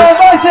fought for.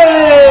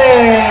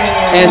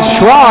 And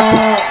Schrock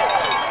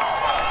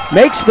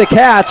makes the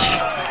catch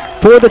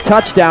for the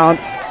touchdown.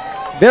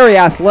 Very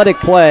athletic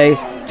play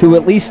to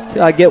at least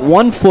get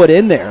 1 foot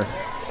in there.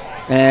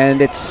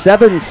 And it's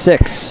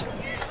 7-6.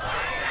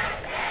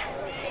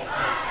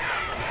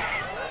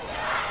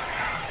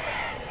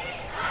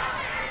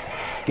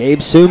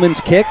 Gabe Suman's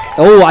kick.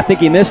 Oh, I think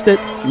he missed it.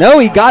 No,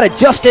 he got it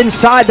just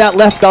inside that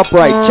left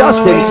upright.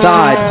 Just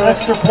inside.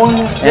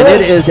 And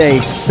it is a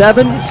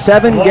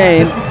 7-7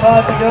 game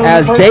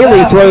as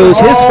Daly throws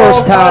his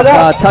first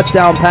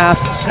touchdown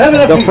pass,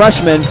 the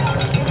freshman.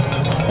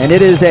 And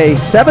it is a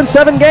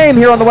 7-7 game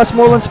here on the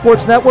Westmoreland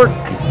Sports Network.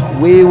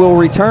 We will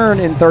return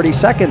in 30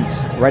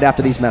 seconds right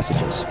after these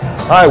messages.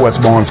 Hi,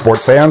 Westmoreland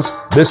sports fans.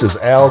 This is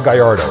Al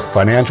Gallardo,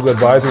 financial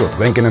advisor with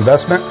Lincoln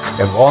Investment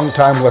and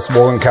longtime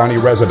Westmoreland County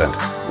resident.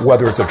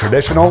 Whether it's a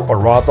traditional or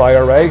Roth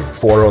IRA,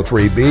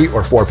 403B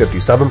or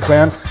 457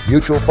 plan,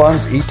 mutual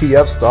funds,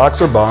 ETFs, stocks,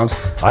 or bonds,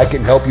 I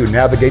can help you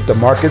navigate the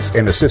markets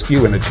and assist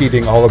you in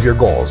achieving all of your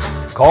goals.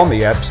 Call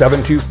me at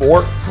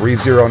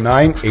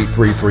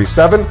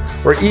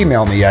 724-309-8337 or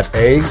email me at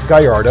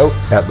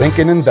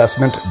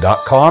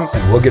agallardo@lincolninvestment.com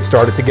and we'll get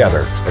started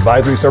together.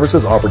 Advisory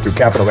services offered through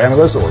Capital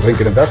Analysts or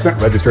Lincoln Investment,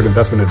 registered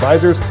investment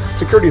advisors.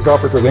 Securities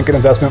offered through Lincoln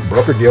Investment,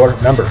 broker-dealer,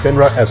 member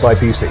FINRA,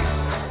 SIPC.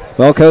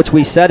 Well, Coach,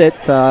 we said it.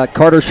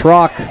 Carter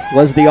Schrock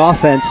was the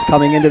offense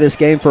coming into this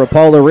game for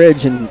Apollo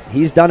Ridge, and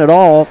he's done it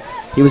all.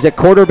 He was at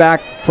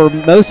quarterback for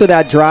most of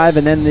that drive,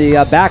 and then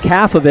the back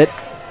half of it,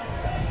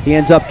 he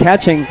ends up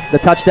catching the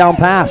touchdown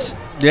pass.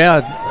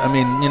 Yeah, I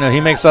mean, he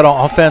makes that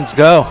offense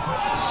go.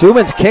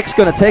 Suman's kick's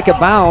going to take a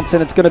bounce,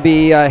 and it's going to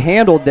be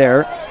handled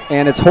there,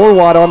 and it's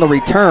Horwath on the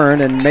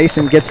return, and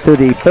Mason gets to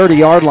the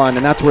 30-yard line,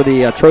 and that's where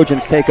the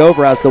Trojans take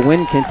over as the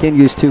wind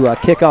continues to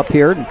kick up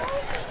here.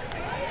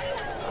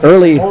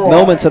 Early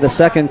moments of the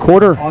second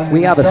quarter,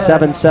 we have a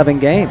 7-7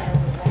 game.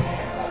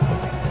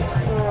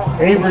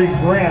 Avery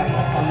Grant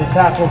on the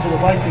tackle for the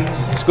Vikings.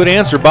 It's a good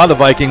answer by the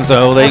Vikings,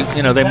 though.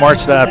 They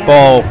marched that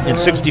ball in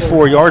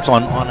 64 yards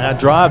on that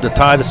drive to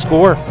tie the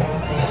score.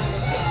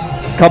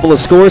 A couple of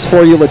scores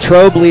for you.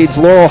 Latrobe leads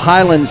Laurel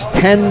Highlands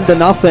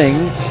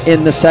 10-0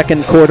 in the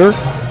second quarter.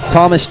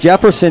 Thomas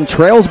Jefferson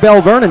trails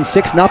Bell Vernon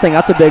 6-0.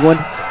 That's a big one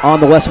on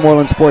the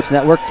Westmoreland Sports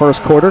Network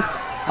first quarter.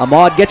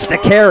 Ahmad gets the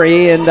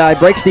carry and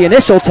breaks the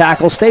initial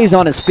tackle, stays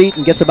on his feet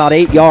and gets about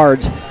 8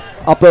 yards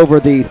up over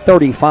the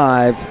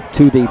 35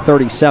 to the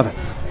 37.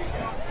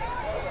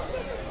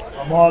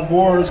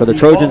 So the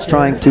Trojans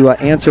trying to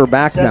answer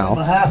back now.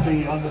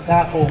 Mahaffey on the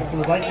tackle for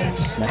the Vikings.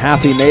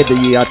 Mahaffey made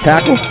the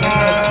tackle.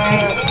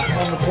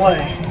 On the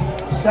play,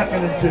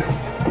 2nd and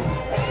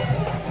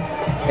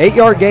 2.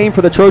 8-yard gain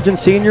for the Trojan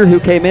senior who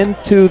came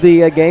into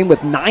the game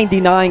with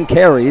 99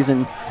 carries,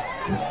 and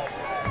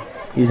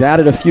he's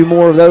added a few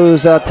more of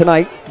those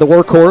tonight, the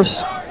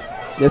workhorse.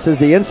 This is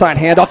the inside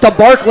handoff to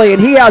Barkley,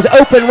 and he has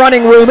open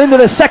running room into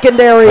the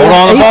secondary.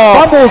 He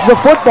fumbles the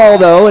football,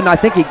 though, and I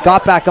think he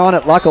got back on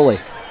it, luckily.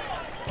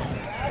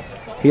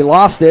 He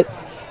lost it,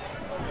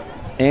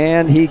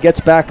 and he gets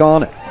back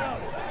on it.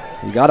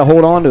 You got to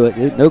hold on to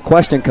it, no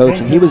question,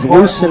 Coach. And he was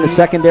loose in the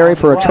secondary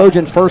for a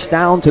Trojan first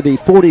down to the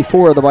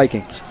 44 of the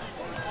Vikings.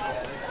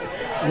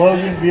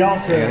 Logan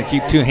Bianca. They're going to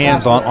keep 2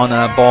 hands on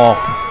that ball.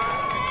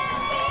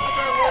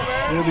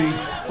 It'll be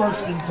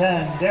 1st and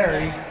 10,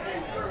 Derry.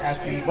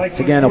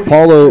 Once again,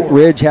 Apollo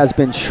Ridge has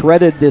been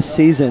shredded this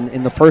season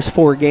in the first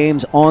 4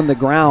 games on the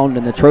ground,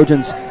 and the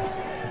Trojans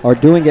are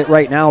doing it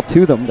right now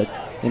to them, but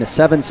in a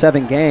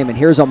 7-7 game. And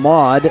here's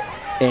Ahmad,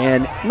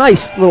 and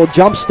nice little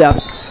jump step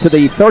to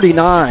the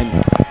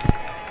 39.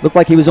 Looked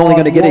like he was only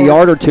going to get a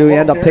yard or 2. He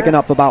ended up picking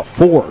up about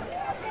 4.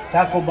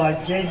 Tackled by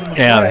Jaden.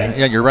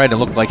 Yeah, you're right. It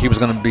looked like he was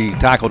going to be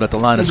tackled at the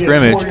line of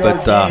scrimmage,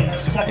 but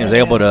he was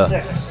able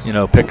to,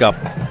 pick up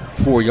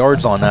 4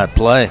 yards on that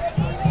play.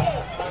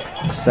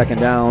 Second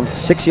down,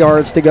 6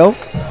 yards to go.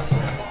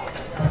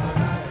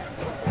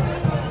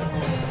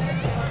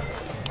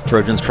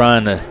 Trojans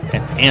trying to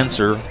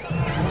answer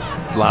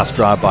the last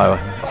drive by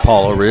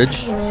Apollo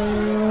Ridge.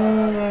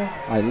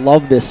 I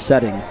love this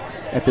setting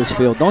at this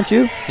field, don't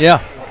you?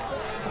 Yeah.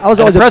 I was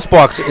always the press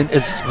box.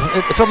 It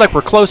feels like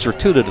we're closer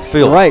to the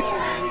field. Right.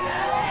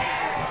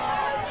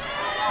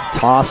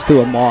 Toss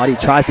to Ahmad. He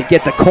tries to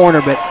get the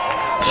corner, but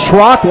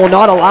Schrock will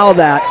not allow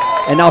that.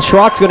 And now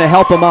Schrock's going to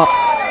help him up.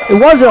 It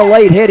wasn't a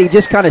late hit. He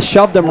just kind of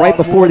shoved him right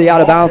before the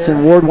out of bounds,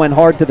 and Ward went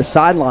hard to the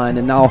sideline.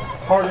 And now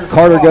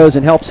Carter goes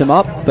and helps him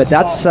up, but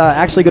that's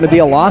actually going to be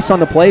a loss on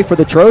the play for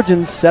the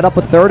Trojans. Set up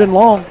a 3rd and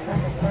long.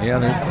 Yeah,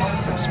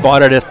 they're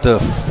spotted at the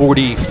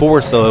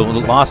 44, so a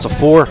loss of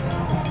 4.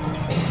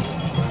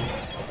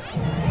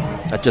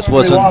 That just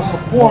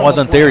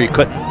wasn't there. You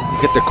couldn't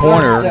get the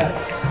corner.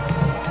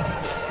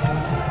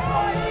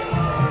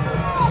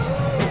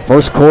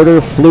 First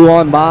quarter flew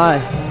on by.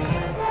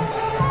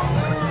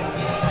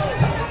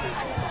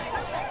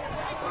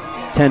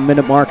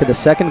 10-minute mark of the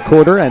second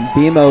quarter, and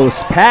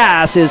BMO's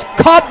pass is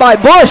caught by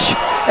Bush,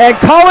 and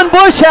Colin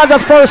Bush has a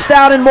first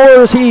down and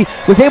more as he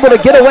was able to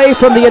get away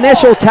from the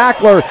initial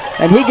tackler,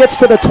 and he gets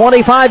to the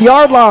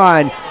 25-yard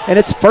line, and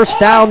it's first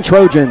down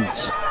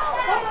Trojans.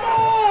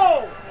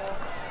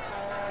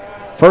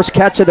 First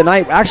catch of the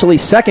night, actually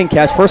second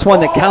catch, first one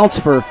that counts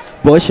for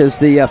Bush, as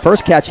the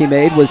first catch he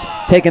made was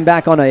taken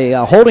back on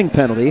a holding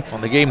penalty.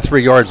 Well, they gave him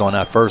 3 yards on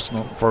that first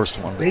one.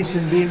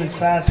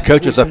 The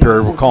coaches up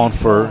here were calling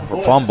for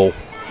a fumble.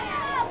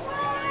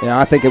 Yeah,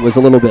 I think it was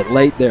a little bit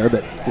late there,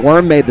 but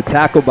Worm made the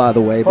tackle, by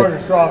the way. But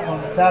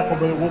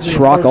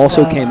Schrock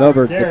also came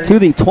over to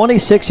the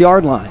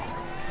 26-yard line.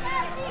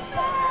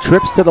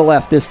 Trips to the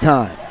left this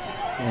time.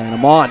 And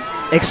Amon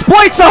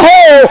exploits a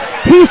hole.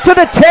 He's to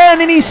the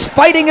 10, and he's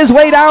fighting his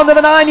way down to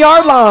the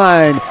 9-yard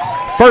line.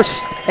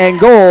 First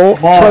and goal,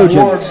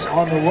 Trojans.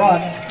 On the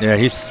run. Yeah,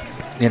 he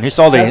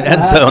saw the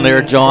end zone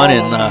there, John,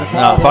 and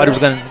I thought he was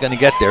going to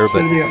get there,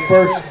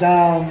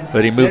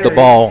 but he moved the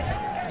ball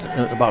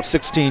about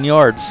 16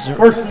 yards.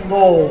 First and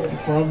goal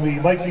from the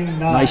Viking 9.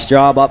 Nice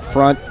job up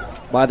front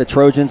by the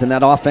Trojans and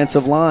that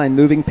offensive line,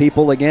 moving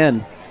people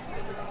again.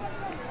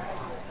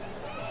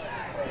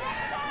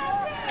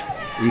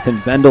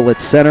 Ethan Bendel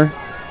at center.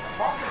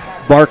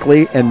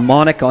 Barkley and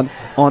Monick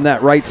on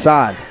that right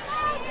side.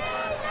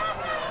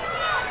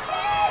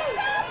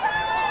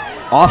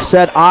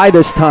 Offset eye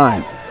this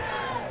time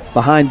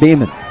behind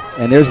Beeman.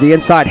 And there's the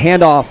inside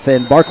handoff,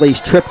 and Barkley's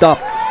tripped up.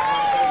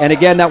 And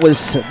again, that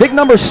was big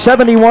number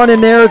 71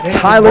 in there,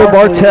 Tyler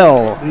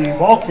Bartell. The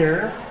ball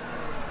carrier.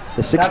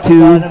 The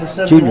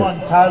 6'2 junior.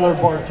 Tyler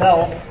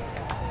Bartell.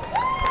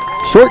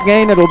 Short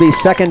gain, it'll be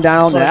second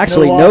down,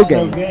 actually no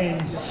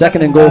gain.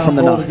 Second and goal from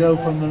the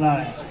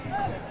 9.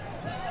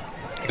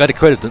 You got to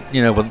credit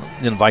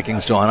the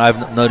Vikings, John.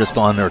 I've noticed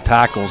on their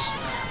tackles,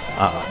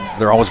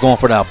 they're always going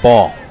for that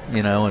ball, and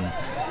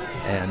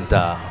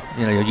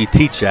you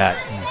teach that,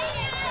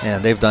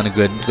 and they've done a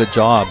good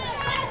job.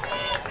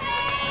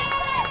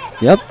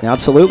 Yep,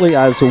 absolutely.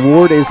 As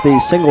Ward is the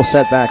single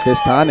setback this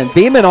time, and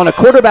Beeman on a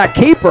quarterback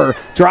keeper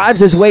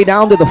drives his way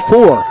down to the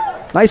 4.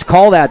 Nice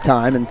call that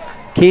time, and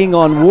keying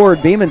on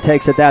Ward, Beeman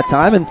takes it that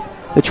time, and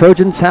the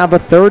Trojans have a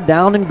third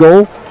down and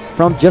goal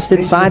from just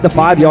inside the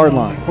 5-yard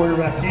line.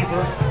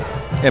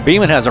 Yeah,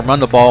 Beeman hasn't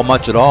run the ball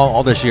much at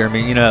all this year. I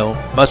mean,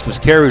 most of his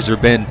carries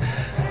have been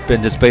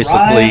just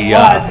basically,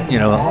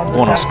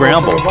 on a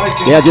scramble.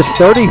 Yeah, just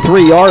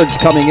 33 yards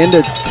coming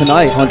into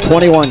tonight on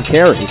 21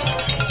 carries.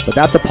 But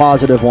that's a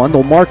positive one.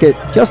 They'll mark it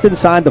just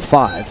inside the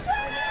 5.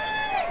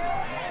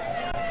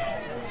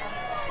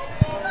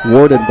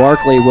 Ward and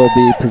Barkley will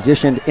be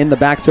positioned in the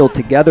backfield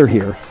together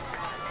here.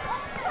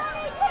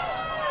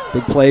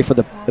 Big play for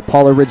the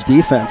Paula Ridge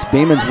defense.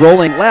 Beeman's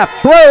rolling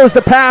left, throws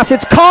the pass.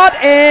 It's caught,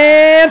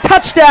 and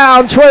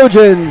touchdown,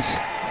 Trojans.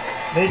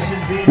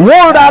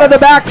 Ward out of the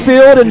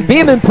backfield, and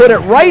Beeman put it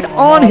right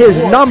on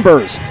his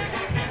numbers.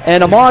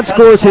 And Ahmad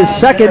scores his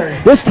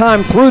second, this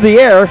time through the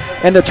air,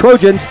 and the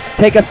Trojans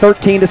take a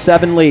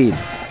 13-7 lead.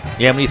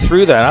 Yeah, when he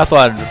threw that, I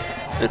thought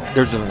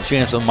there's a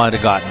chance it might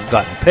have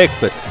gotten picked,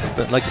 but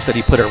like you said,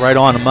 he put it right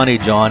on the money,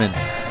 John,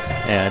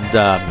 and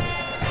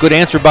good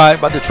answer by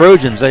the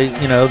Trojans.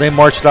 They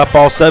marched up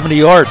all 70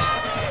 yards.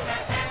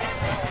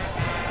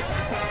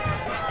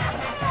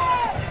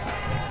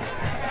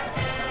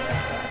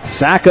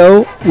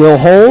 Sacco will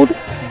hold.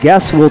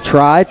 Guess will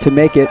try to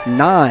make it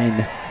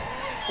 9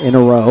 in a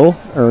row,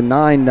 or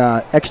 9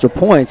 extra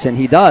points, and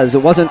he does.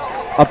 It wasn't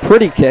a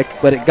pretty kick,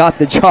 but it got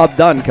the job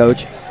done,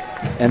 Coach.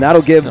 And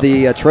that'll give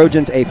the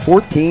Trojans a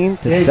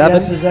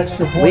 14-7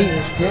 extra point lead.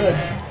 is good.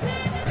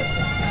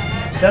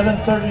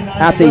 7:39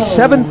 At the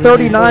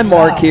 7:39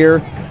 mark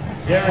here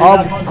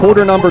of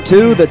quarter number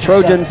 2, the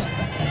Trojans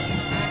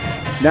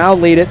now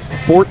lead it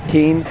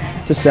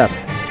 14-7.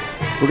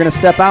 We're going to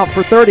step out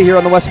for 30 here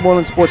on the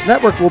Westmoreland Sports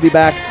Network. We'll be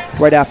back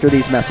right after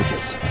these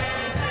messages.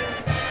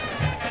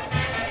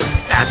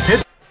 At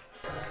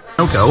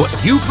Pittsburgh,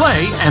 you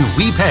play and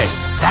we pay.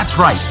 That's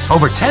right,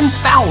 over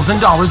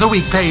 $10,000 a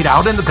week paid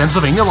out in the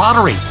Pennsylvania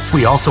Lottery.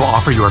 We also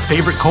offer your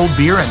favorite cold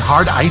beer and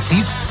hard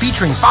ices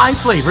featuring 5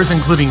 flavors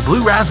including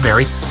blue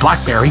raspberry,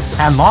 blackberry,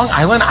 and Long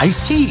Island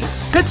iced tea.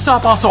 Pit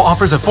Stop also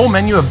offers a full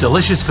menu of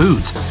delicious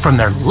foods, from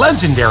their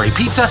legendary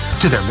pizza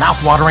to their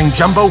mouth-watering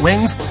jumbo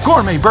wings,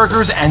 gourmet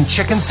burgers, and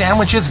chicken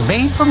sandwiches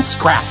made from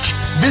scratch.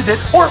 Visit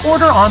or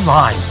order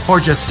online, or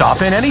just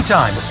stop in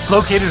anytime.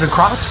 Located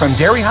across from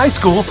Derry High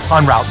School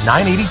on Route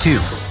 982.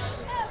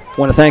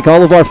 Want to thank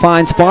all of our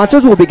fine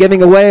sponsors. We'll be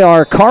giving away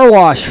our car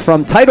wash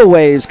from Tidal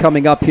Waves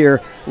coming up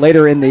here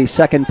later in the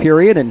second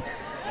period. And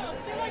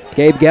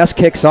Gabe Guest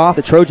kicks off.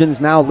 The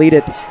Trojans now lead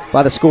it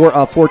by the score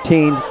of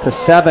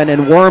 14-7,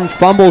 and Worm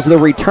fumbles the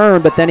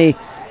return, but then he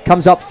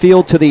comes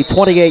upfield to the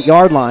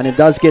 28-yard line and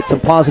does get some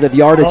positive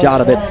yardage out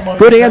of it.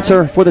 Good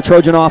answer for the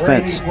Trojan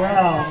offense.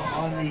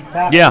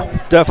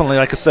 Yeah, definitely.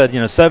 Like I said,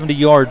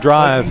 70-yard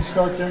drive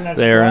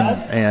there,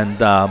 and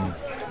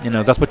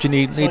that's what you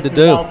need to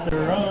do.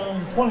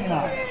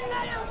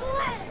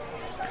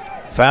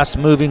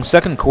 Fast-moving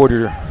second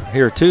quarter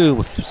here, too,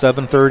 with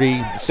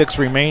 7:36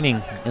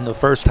 remaining in the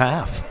first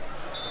half.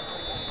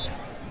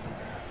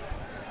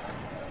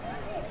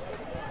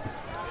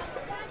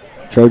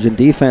 Trojan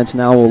defense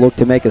now will look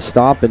to make a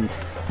stop, and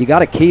you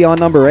got a key on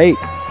number 8.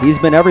 He's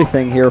been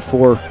everything here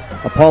for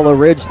Apollo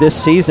Ridge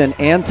this season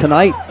and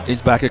tonight.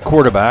 He's back at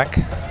quarterback.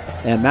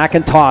 And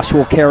McIntosh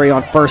will carry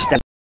on first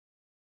and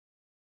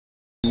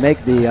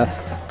make the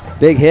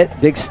big hit,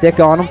 big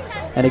stick on him.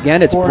 And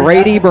again, it's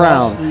Brady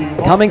Brown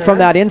coming from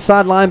that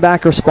inside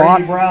linebacker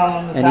spot,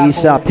 and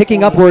he's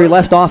picking up where he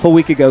left off a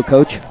week ago,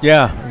 Coach.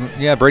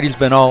 Yeah, Brady's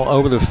been all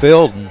over the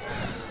field, and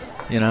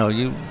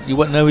you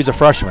wouldn't know he's a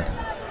freshman.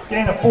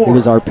 He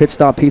was our Pit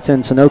Stop Pizza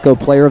and Sunoco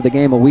player of the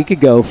game a week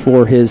ago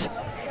for his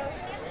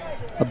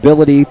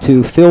ability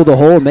to fill the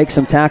hole and make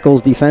some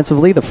tackles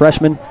defensively. The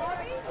freshman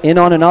in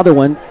on another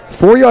one.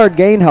 4-yard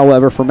gain,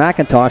 however, for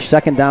McIntosh,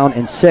 2nd down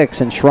and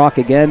 6, and Schrock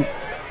again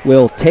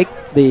will take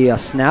the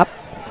snap.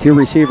 2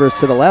 receivers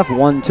to the left,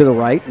 1 to the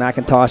right.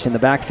 McIntosh in the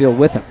backfield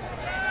with him.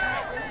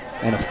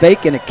 And a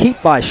fake and a keep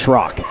by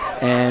Schrock.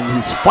 And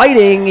he's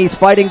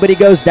fighting, but he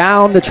goes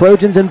down. The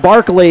Trojans and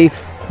Barkley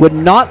would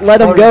not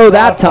let him go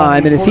that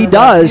time, and if he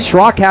does,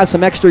 Schrock has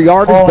some extra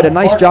yardage, but a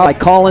nice job by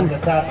Collin,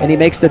 and he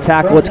makes the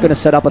tackle. It's going to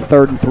set up a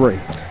 3rd and 3.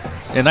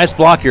 A nice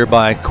block here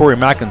by Corey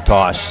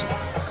McIntosh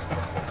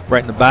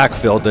right in the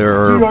backfield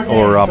there, or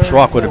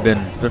Schrock would have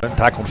been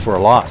tackled for a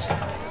loss.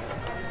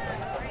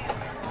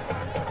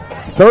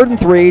 3rd and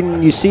 3,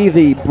 and you see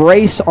the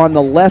brace on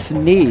the left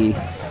knee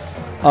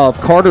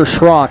of Carter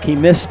Schrock. He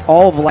missed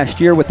all of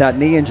last year with that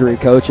knee injury,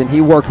 Coach, and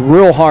he worked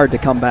real hard to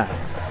come back.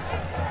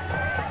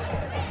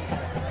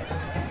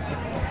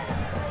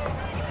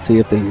 See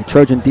if the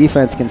Trojan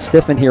defense can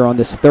stiffen here on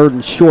this 3rd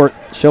and short,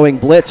 showing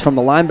blitz from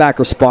the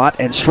linebacker spot,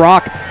 and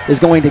Schrock is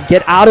going to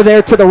get out of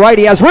there to the right.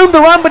 He has room to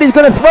run, but he's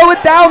going to throw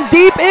it down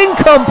deep,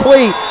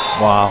 incomplete.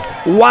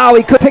 Wow,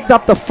 he could have picked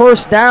up the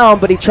 1st down,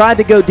 but he tried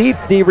to go deep.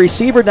 The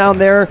receiver down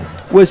there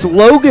was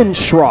Logan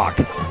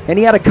Schrock, and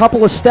he had a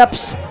couple of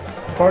steps,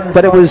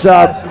 but it was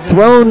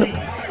thrown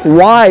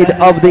wide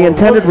of the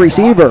intended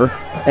receiver,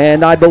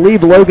 and I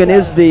believe Logan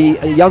is the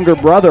younger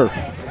brother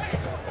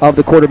of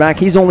the quarterback.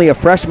 He's only a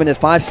freshman at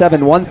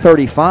 5'7",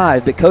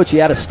 135, but Coach, he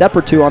had a step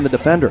or two on the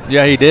defender.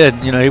 Yeah, he did.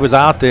 He was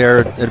out there.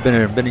 It had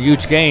been a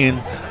huge gain.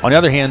 On the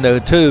other hand, though,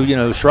 too,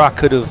 Schrock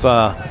could have,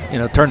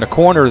 turned the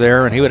corner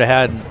there, and he would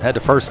have had the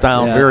 1st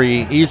down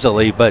very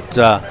easily. But,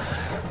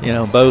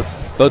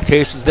 both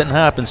cases didn't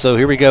happen. So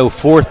here we go,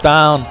 4th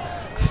down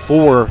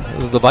for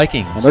the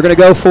Vikings. And they're going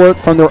to go for it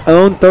from their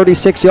own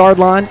 36-yard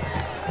line.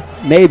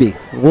 Maybe.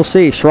 We'll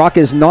see. Schrock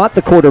is not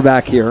the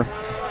quarterback here.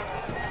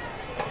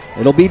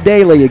 It'll be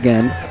Daly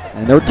again,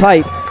 and they're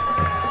tight.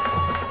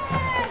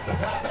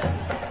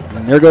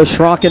 And there goes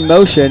Schrock in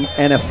motion,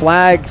 and a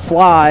flag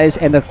flies,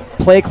 and the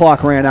play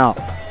clock ran out.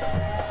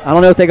 I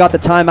don't know if they got the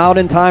timeout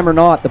in time or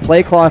not. The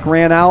play clock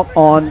ran out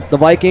on the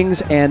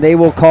Vikings, and they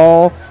will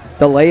call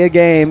delay a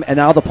game, and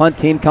now the punt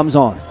team comes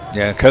on.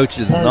 Yeah, Coach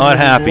is not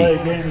happy.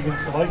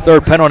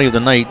 3rd penalty of the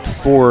night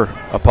for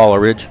Apollo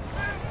Ridge.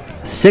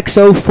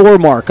 6:04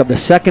 mark of the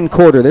 2nd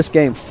quarter. This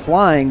game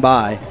flying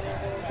by.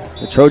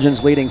 The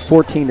Trojans leading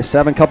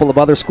 14-7. Couple of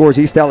other scores: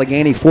 East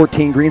Allegheny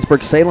 14,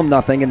 Greensburg Salem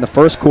nothing in the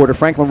 1st quarter.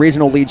 Franklin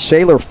Regional leads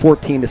Shaler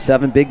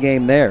 14-7. Big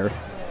game there.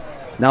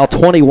 Now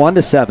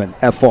 21-7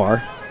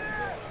 FR.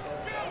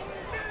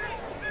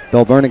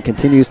 Bell Vernon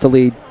continues to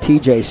lead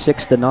TJ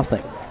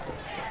 6-0.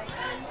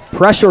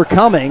 Pressure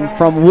coming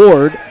from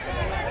Ward,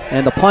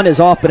 and the punt is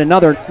off, but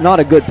another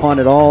not a good punt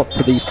at all,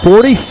 to the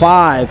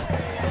 45.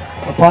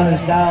 The punt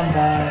is down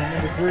by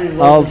number 3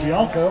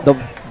 of the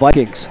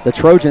Vikings. The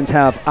Trojans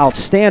have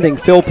outstanding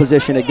field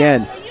position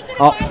again,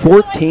 up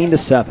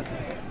 14-7.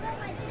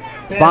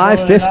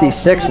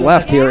 5:56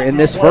 left here in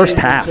this first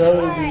half.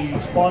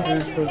 The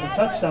sponsors for the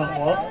touchdown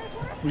club.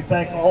 We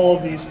thank all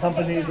of these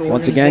companies.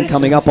 Once again,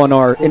 coming up on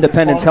our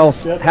Independence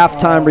Health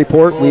halftime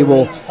report, we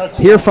will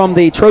hear from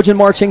the Trojan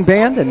Marching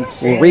Band, and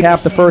we'll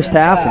recap the first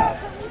half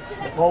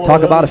and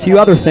talk about a few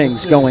other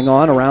things going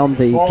on around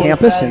the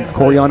campus, and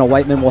Coriana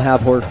Whiteman will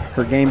have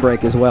her game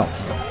break as well.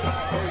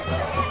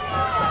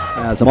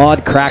 As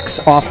Ahmad cracks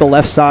off the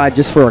left side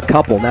just for a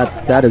couple,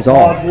 that is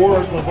all.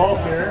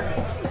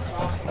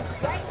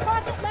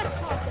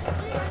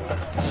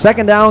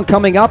 2nd down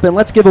coming up, and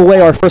let's give away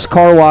our first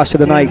car wash of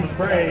the night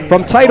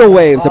from Tidal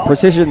Waves, a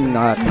precision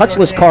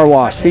touchless car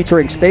wash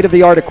featuring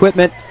state-of-the-art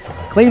equipment.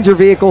 Cleans your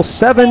vehicle.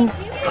 7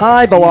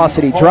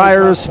 high-velocity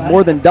dryers,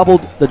 more than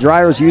double the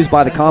dryers used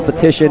by the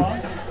competition.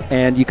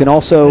 And you can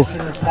also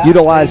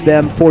utilize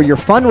them for your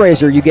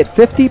fundraiser. You get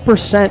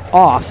 50%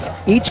 off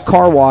each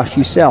car wash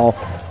you sell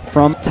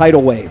from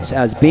Tidal Waves,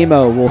 as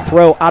Bimo will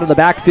throw out of the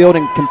backfield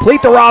and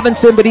complete to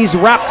Robinson, but he's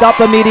wrapped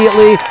up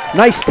immediately.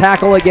 Nice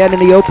tackle again in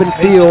the open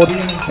field,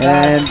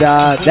 and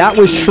that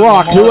was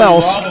Schrock. Who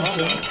else?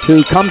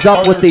 Who comes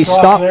up with the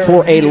stop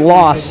for a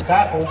loss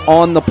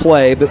on the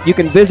play. But you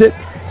can visit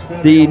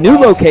the new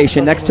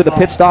location next to the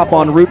pit stop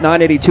on Route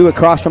 982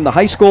 across from the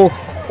high school,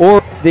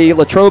 or the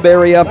Latrobe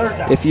area.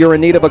 If you're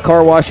in need of a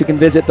car wash, you can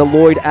visit the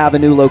Lloyd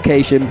Avenue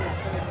location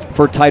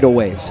for Tidal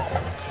Waves.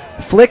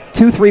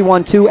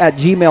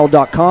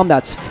 Flick2312@gmail.com.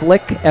 That's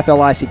Flick,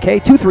 F-L-I-C-K,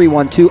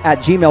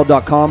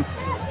 2312@gmail.com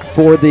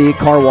for the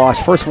car wash.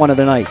 First one of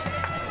the night.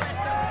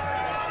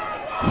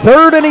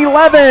 3rd and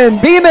 11.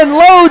 Beeman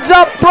loads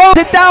up, throws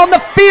it down the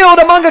field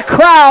among a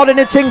crowd, and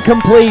it's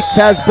incomplete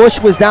as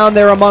Bush was down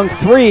there among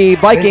 3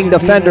 Viking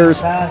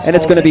defenders, and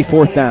it's going to be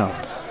 4th down.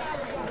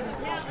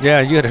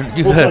 Yeah, you had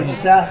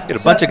a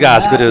bunch of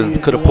guys could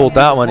have pulled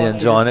that one in,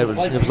 John. It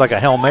was like a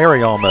Hail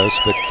Mary almost,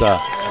 but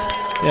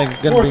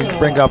going to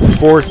bring up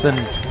 4th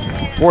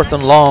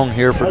and long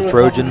here for the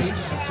Trojans.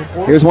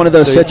 Here's one of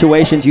those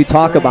situations you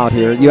talk about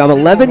here. You have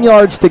 11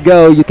 yards to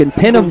go. You can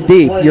pin them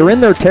deep. You're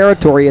in their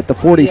territory at the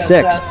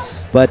 46,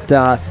 but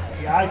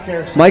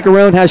Mike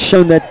Arone has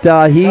shown that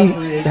he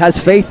has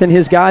faith in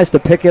his guys to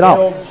pick it up,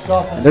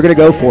 and they're going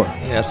to go for it.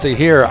 Yeah, see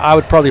here, I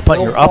would probably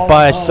punt. You're up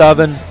by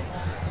 7,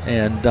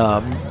 and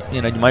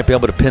you might be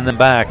able to pin them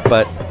back,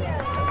 but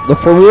look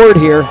for Ward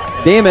here.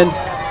 Beeman.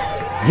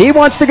 He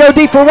wants to go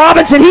deep for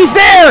Robinson. He's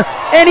there,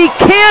 and he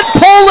can't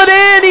pull it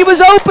in. He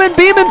was open.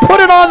 Beeman put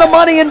it on the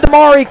money, and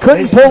Damari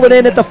couldn't pull it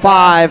in at the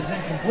 5.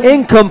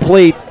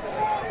 Incomplete.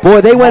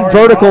 Boy, they went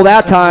vertical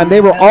that time.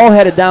 They were all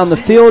headed down the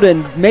field,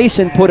 and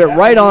Mason put it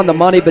right on the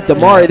money, but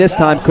Damari this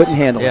time couldn't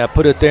handle it. Yeah,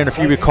 put it there, and if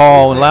you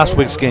recall, in last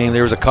week's game,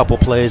 there was a couple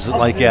plays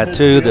like that,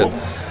 too, that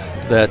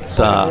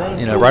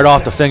right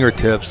off the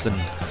fingertips. And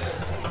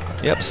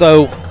yep,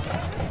 so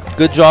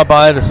good job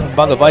by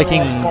the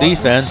Viking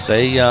defense.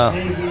 They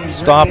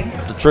stopped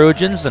the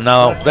Trojans, and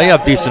now they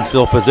have decent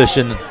field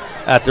position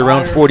at their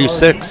own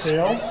 46.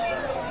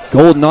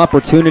 Golden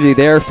opportunity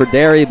there for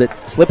Derry, but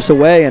slips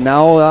away, and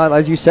now,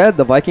 as you said,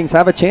 the Vikings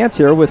have a chance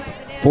here with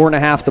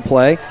 4.5 to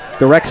play.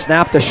 Direct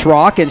snap to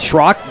Schrock, and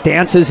Schrock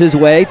dances his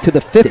way to the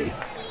 50.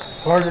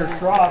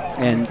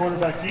 And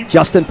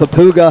Justin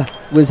Papuga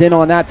was in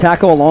on that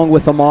tackle along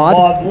with Ahmad.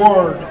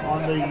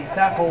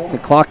 The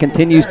clock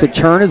continues to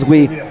churn as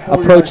we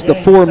approach the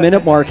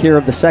 4-minute mark here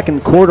of the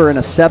second quarter, and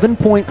a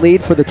 7-point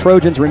lead for the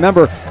Trojans.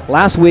 Remember,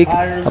 last week,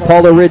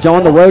 Apollo Ridge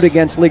on the road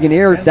against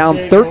Ligonier, down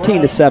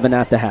 13-7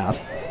 at the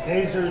half.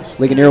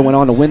 Ligonier went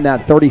on to win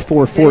that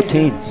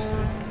 34-14.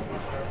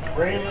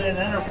 Braylon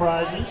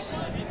Enterprises,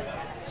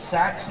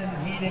 Saxon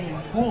Heating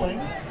and Cooling.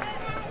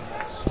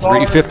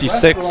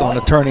 3:56 on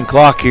the turning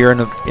clock here in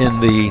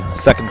the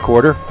second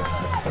quarter.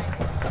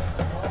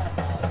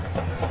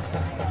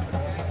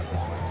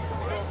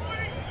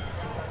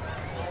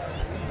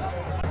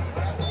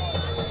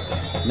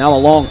 Now a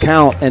long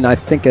count, and I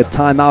think a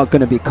timeout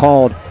going to be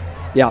called.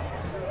 Yeah.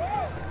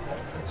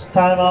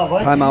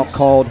 Timeout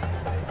called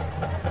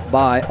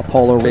by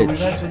Apollo Ridge.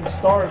 We mentioned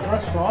Stars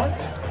Restaurant.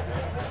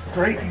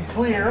 Straight and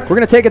clear. We're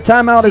going to take a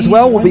timeout as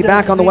well. We'll be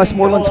back on the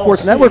Westmoreland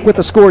Sports Network with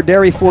the score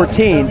Derry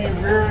 14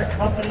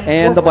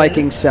 and the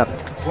Vikings 7.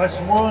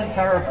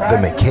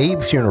 The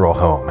McCabe Funeral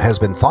Home has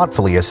been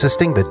thoughtfully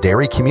assisting the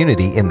Derry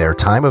community in their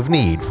time of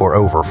need for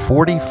over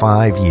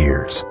 45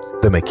 years.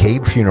 The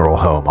McCabe Funeral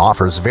Home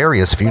offers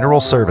various funeral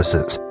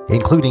services,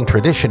 including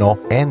traditional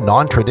and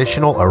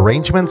non-traditional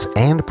arrangements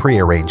and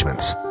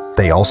pre-arrangements.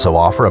 They also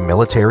offer a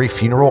military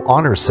funeral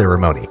honor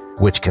ceremony,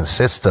 which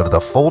consists of the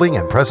folding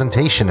and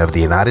presentation of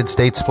the United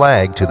States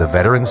flag to the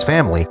veteran's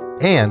family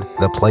and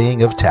the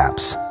playing of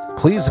taps.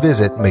 Please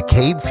visit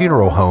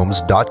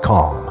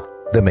McCabeFuneralHomes.com.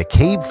 The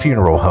McCabe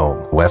Funeral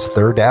Home, West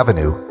 3rd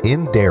Avenue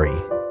in Derry.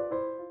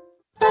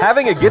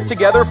 Having a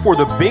get-together for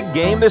the big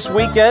game this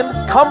weekend?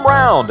 Come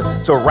round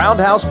to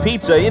Roundhouse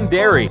Pizza in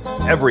Derry.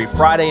 Every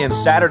Friday and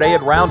Saturday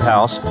at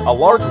Roundhouse, a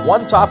large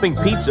one-topping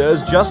pizza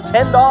is just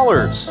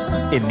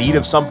 $10. In need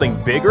of something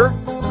bigger?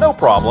 No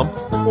problem.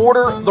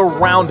 Order the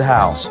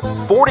Roundhouse.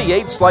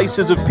 48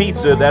 slices of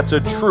pizza that's a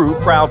true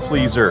crowd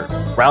pleaser.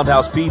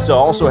 Roundhouse Pizza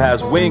also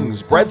has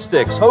wings,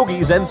 breadsticks,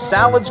 hoagies, and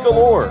salads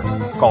galore.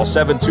 Call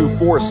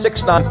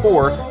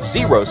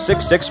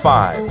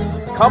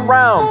 724-694-0665. Come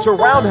round to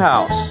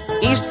Roundhouse,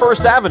 East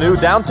 1st Avenue,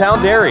 downtown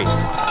Derry.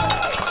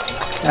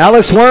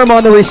 Alex Worm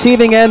on the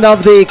receiving end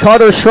of the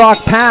Carter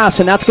Schrock pass,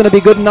 and that's going to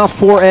be good enough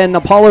for an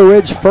Apollo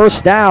Ridge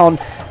first down.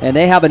 And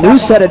they have a new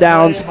set of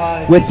downs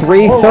with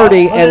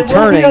 3:30 and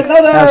turning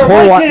as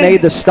Horwat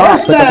made the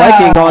stop. But the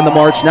Vikings on the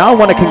march now. I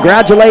want to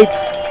congratulate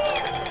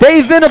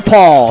Dave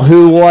Vinipal,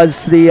 who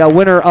was the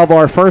winner of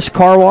our first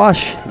car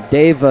wash.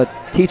 Dave, a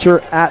teacher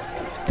at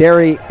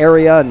Derry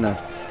area and a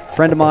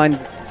friend of mine,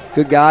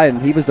 good guy,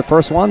 and he was the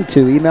first one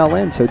to email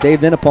in. So Dave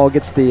Vinipal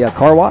gets the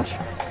car wash.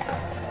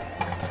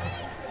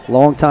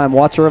 longtime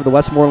watcher of the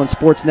Westmoreland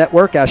Sports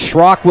Network, as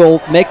Schrock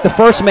will make the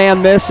first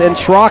man miss, and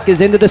Schrock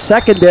is into the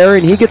secondary,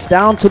 and he gets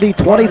down to the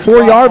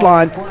 24-yard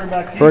line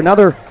for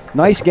another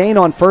nice gain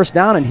on first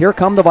down, and here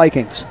come the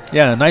Vikings.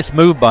 Yeah, a nice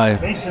move by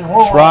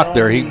Schrock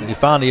there. He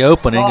found the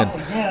opening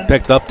and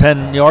picked up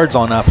 10 yards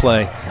on that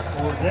play.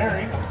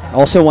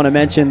 Also want to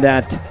mention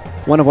that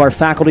one of our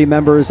faculty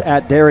members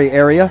at Derry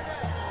area,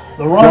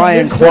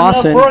 Brian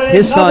Clausen,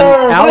 his son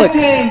Alex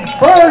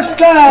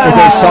is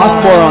a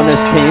sophomore on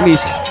this team.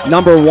 He's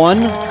number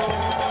 1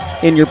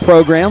 in your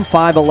program,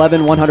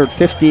 5'11",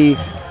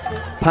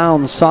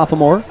 150-pound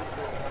sophomore.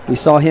 We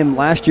saw him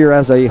last year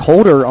as a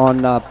holder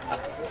on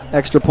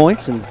extra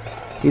points, and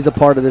he's a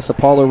part of this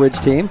Apollo Ridge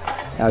team.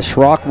 As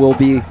Schrock will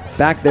be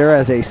back there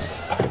as a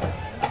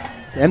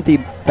empty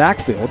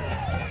backfield.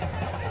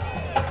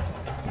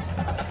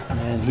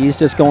 And he's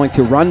just going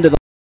to run to the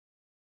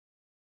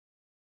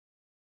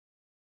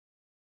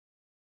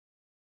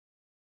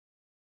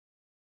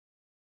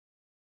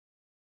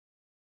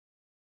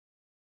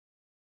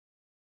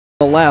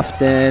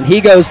left, and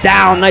he goes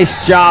down. Nice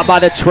job by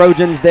the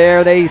Trojans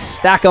there. They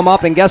stack him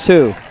up, and guess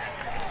who?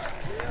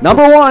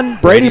 Number 1,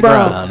 Brady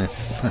Brown.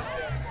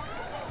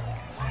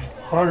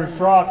 Carter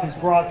Schrock is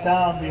brought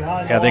down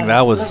behind. Yeah, I think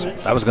that was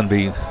going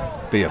to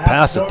be a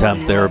pass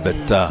attempt there, but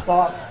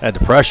had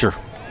the pressure.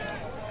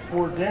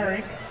 For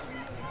Derry,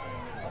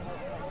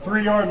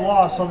 3-yard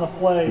loss on the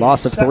play.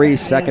 Loss of 3,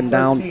 second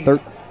down,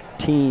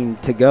 13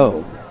 to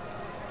go.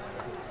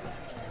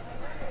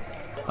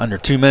 Under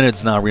 2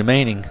 minutes now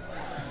remaining.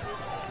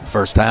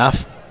 First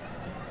half.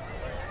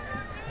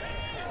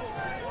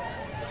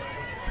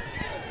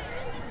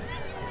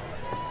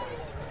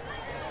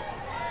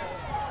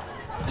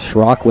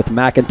 Schrock with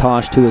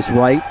McIntosh to his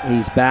right.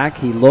 He's back.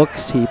 He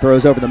looks. He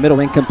throws over the middle.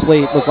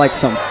 Incomplete. Looked like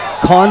some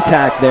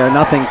contact there.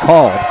 Nothing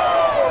called.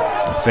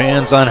 The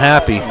fans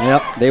unhappy.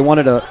 Yep. They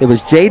wanted it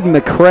was Jaden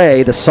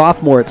McCray, the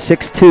sophomore at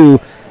 6'2",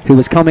 who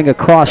was coming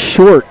across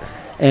short,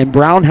 and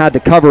Brown had the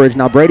coverage.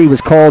 Now Brady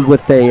was called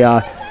with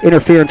a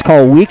interference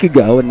call a week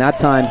ago, and that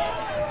time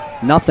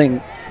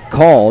nothing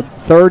called.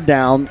 Third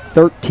down,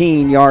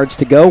 13 yards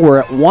to go. We're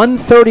at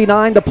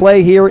 1:39 to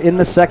play here in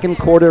the second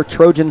quarter.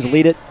 Trojans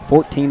lead it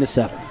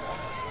 14-7.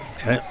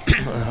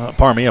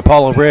 Pardon me,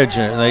 Apollo Ridge,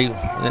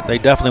 they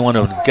definitely want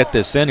to get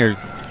this in here,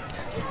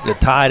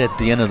 get tied at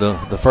the end of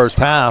the first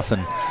half,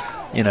 and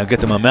get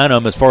the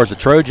momentum. As far as the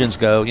Trojans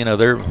go,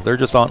 they're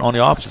just on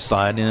the opposite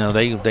side.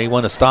 They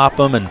want to stop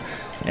them and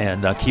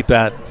keep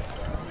that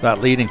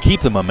lead and keep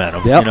the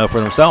momentum,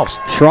 for themselves.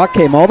 Schrock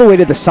came all the way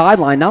to the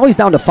sideline. Now he's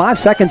down to 5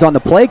 seconds on the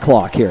play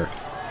clock here.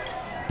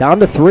 Down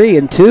to 3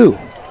 and 2.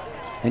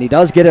 And he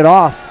does get it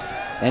off.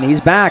 And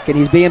he's back, and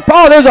he's being...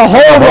 Oh, there's a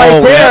hold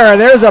right there. Yeah.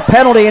 There's a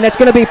penalty, and it's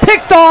going to be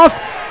picked off.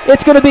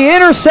 It's going to be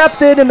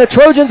intercepted, and the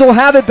Trojans will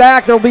have it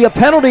back. There'll be a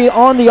penalty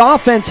on the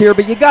offense here,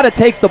 but you got to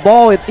take the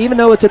ball, even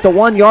though it's at the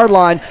 1-yard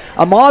line.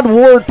 Ahmad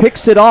Ward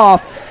picks it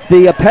off.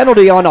 The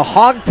penalty on a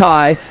hog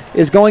tie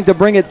is going to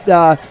bring it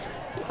back.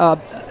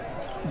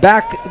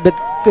 But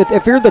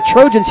if you're the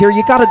Trojans here,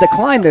 you got to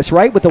decline this,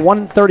 right? With the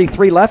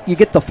 1:33 left, you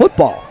get the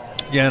football.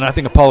 Yeah, and I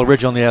think Apollo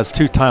Ridge only has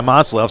 2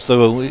 timeouts left,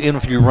 so even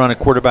if you run a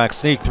quarterback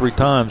sneak 3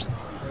 times.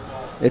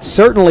 It's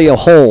certainly a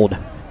hold.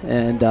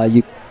 And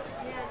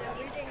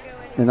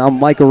now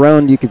Mike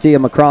Arone, you can see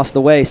him across the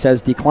way,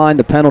 says decline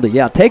the penalty.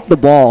 Yeah, take the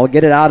ball,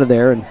 get it out of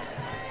there. And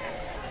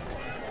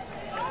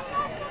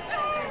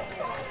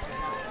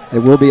it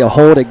will be a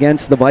hold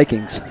against the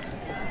Vikings.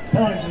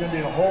 Penalty's going to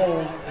be a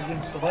hold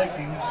against the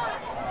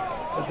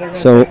Vikings.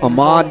 So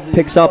Ahmad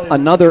picks up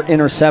another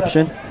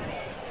interception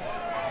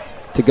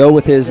to go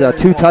with his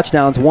 2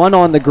 touchdowns, 1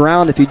 on the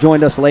ground if you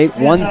joined us late,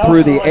 1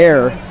 through the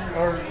air.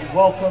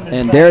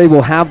 And Derry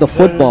will have the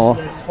football,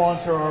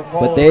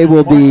 but they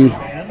will be,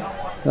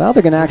 well,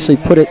 they're going to actually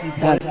put it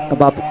at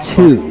about the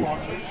 2,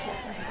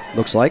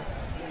 looks like.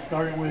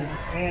 Starting with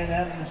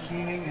A&M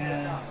Machining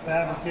and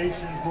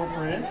Fabrication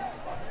Incorporated,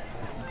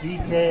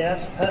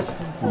 DKS Pest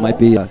Control. Might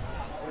be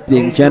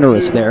being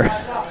generous there.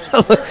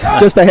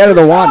 Just ahead of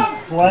the 1. Yeah,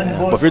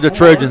 but if you're the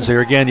Trojans here,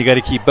 again, you got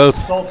to keep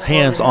both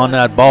hands on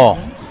that ball.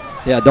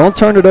 Yeah, don't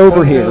turn it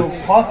over here.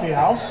 Coffee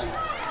House.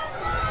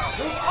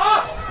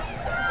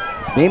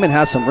 Neiman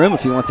has some room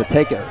if he wants to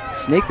take a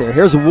sneak there.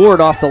 Here's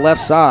Ward off the left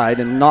side,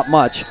 and not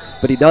much,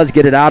 but he does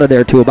get it out of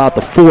there to about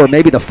the 4,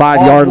 maybe the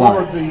 5-yard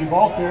line.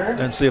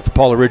 And see if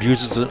Apollo Ridge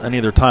uses any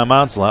of their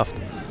timeouts left.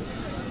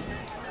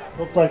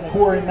 Looks like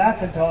Corey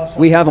McIntosh.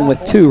 We have him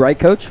with 2, right,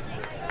 Coach?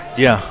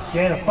 Yeah.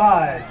 Gain of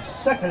 5,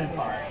 2nd and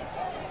 5.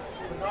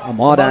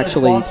 Ahmad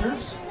actually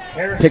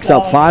picks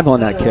up 5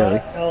 on that carry.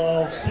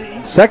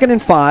 LLC. 2nd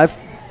and 5.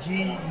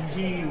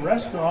 G&G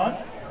Restaurant.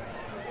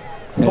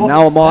 And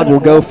now Ahmad will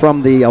go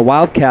from the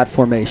Wildcat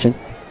formation.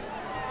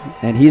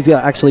 And he's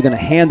actually going to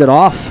hand it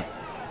off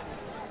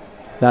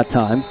that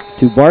time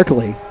to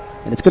Barkley.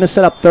 And it's going to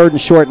set up 3rd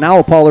and short. Now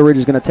Apollo Ridge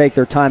is going to take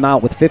their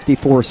timeout with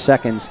 54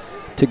 seconds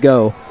to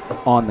go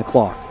on the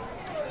clock.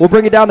 We'll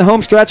bring it down the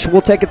home stretch.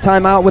 We'll take a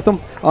timeout with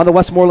them on the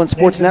Westmoreland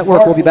Sports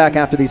Network. We'll be back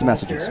after these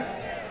messages.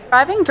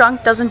 Driving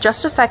drunk doesn't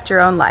just affect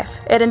your own life.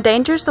 It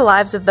endangers the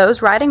lives of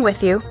those riding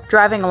with you,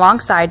 driving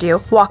alongside you,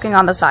 walking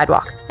on the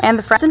sidewalk, and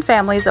the friends and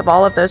families of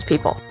all of those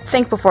people.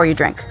 Think before you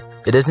drink.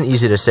 It isn't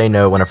easy to say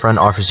no when a friend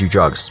offers you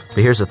drugs,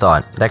 but here's the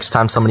thought. Next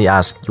time somebody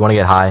asks, you want to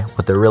get high,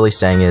 what they're really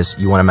saying is,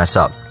 you want to mess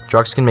up.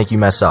 Drugs can make you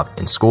mess up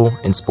in school,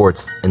 in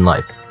sports, in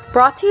life.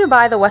 Brought to you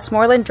by the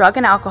Westmoreland Drug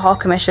and Alcohol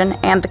Commission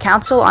and the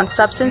Council on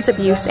Substance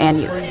Abuse and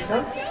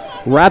Youth.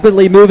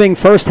 Rapidly moving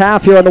first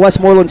half here on the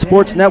Westmoreland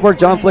Sports Network.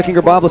 John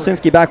Flickinger, Bob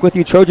Lesinski back with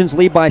you. Trojans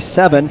lead by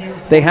 7.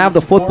 They have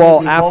the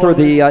football after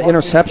the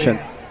interception.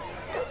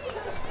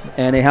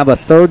 And they have a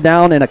third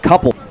down and a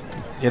couple.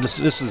 Yeah, this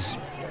is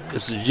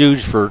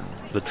huge for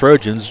the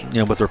Trojans,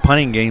 with their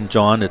punting game,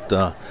 John,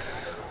 to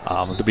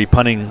be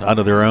punting out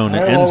of their own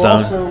end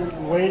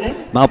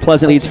zone. Mount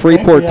Pleasant leads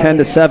Freeport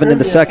 10-7 in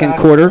the second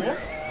quarter.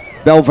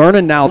 Bell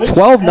Vernon now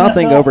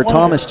 12-0 over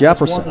Thomas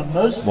Jefferson.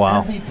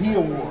 Wow.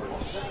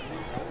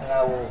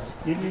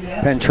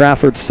 Penn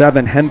Trafford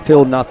 7,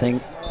 Hempfield 0.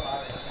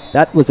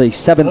 That was a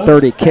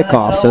 7:30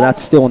 kickoff, so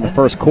that's still in the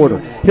first quarter.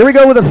 Here we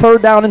go with a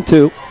third down and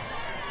 2.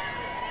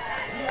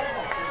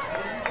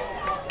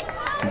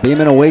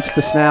 Beeman awaits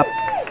the snap.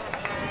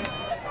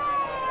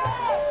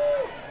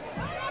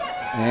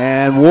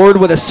 And Ward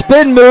with a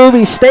spin move.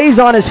 He stays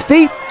on his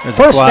feet.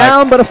 First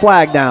down, but a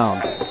flag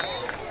down.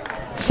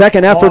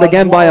 Second effort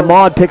again by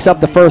Ahmad, picks up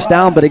the first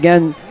down, but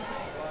again,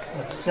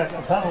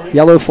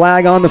 yellow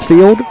flag on the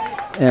field.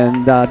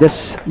 And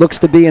this looks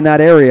to be in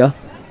that area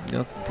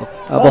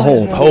of a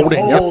hold.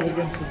 Holding. Yep.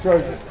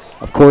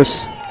 Of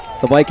course,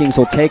 the Vikings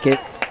will take it.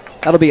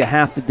 That'll be a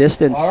half the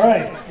distance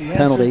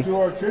penalty.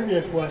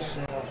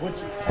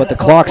 But the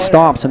clock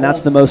stops, and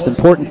that's the most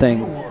important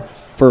thing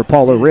for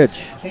Apollo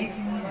Ridge.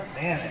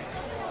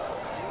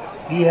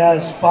 He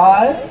has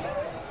 5,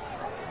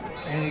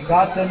 and he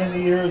got them in the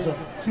years of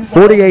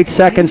 48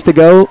 seconds to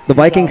go. The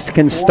Vikings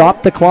can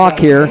stop the clock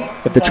here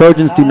if the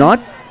Trojans do not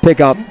pick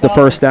up the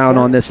first down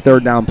on this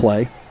third down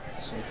play.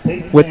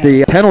 With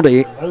the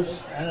penalty,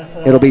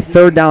 it'll be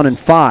 3rd down and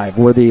 5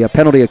 where the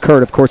penalty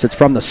occurred. Of course, it's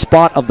from the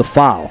spot of the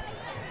foul.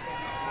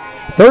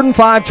 3rd and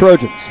 5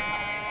 Trojans.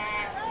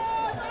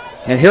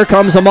 And here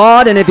comes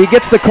Ahmad, and if he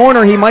gets the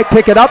corner, he might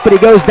pick it up, but he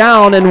goes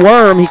down, and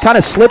Worm, he kind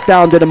of slipped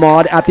down, did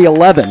Ahmad, at the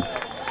 11.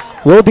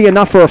 Will it be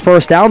enough for a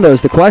first down, though,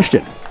 is the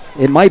question.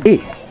 It might be.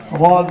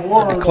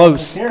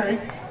 Close.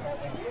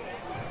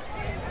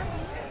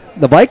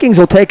 The Vikings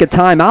will take a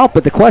timeout,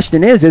 but the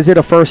question is it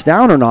a first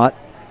down or not?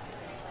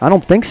 I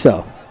don't think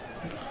so.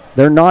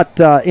 They're not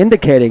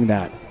indicating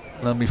that.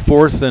 Let me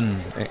 4th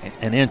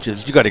and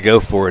inches. You got to go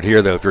for it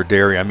here, though, if you're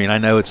Derry. I mean, I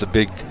know it's a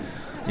big,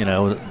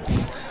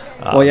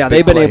 well, yeah,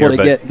 they've been able to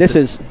get this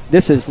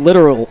is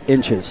literal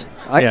inches.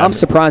 I'm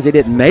surprised they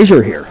didn't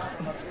measure here.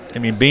 I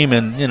mean,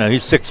 Beeman,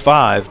 he's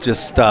 6'5",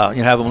 just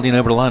have him lean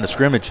over the line of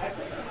scrimmage.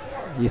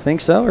 You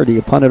think so, or do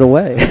you punt it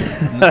away?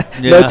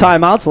 No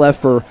timeouts left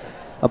for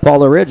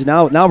Apollo Ridge.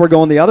 Now we're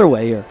going the other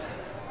way here.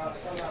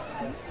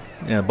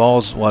 Yeah,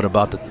 ball's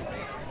about the...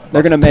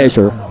 They're going to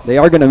measure. They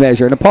are going to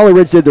measure. And Apollo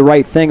Ridge did the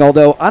right thing,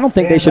 although I don't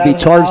think they should be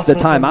charged the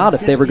timeout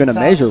if they were going to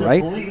measure,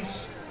 right?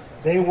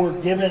 They were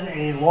given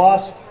a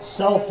lost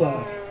cell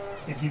phone.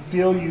 If you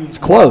feel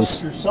you've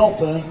lost your cell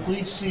phone,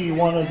 please see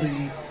one of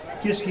the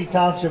Kiski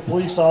Township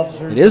police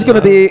officers. It is going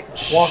to be,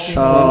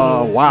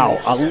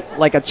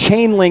 like a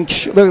chain link.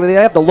 They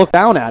have to look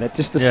down at it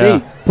just to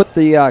see. Put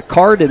the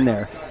card in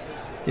there.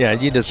 Yeah,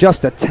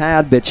 just a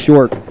tad bit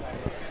short.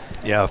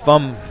 Yeah, if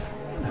I'm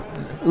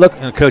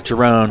Coach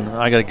Aron,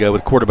 I got to go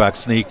with quarterback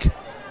sneak.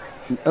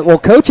 Well,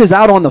 Coach is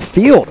out on the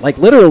field, like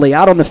literally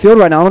out on the field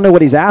right now. I don't know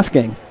what he's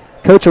asking.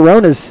 Coach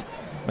Aron is.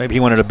 Maybe he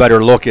wanted a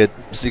better look at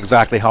see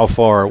exactly how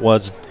far it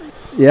was.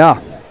 Yeah.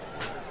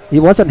 He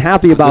wasn't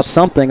happy about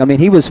something. I mean,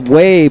 he was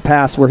way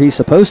past where he's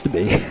supposed to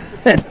be.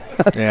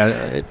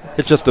 Yeah,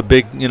 it's just a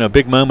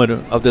big moment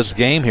of this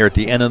game here at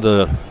the end of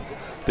the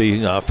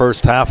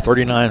first half.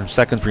 39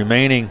 seconds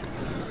remaining.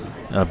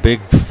 A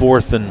big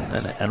 4th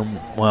and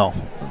well,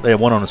 they have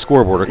one on the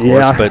scoreboard, of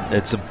course, but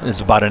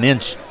it's about an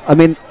inch. I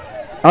mean,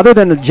 other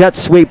than the jet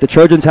sweep, the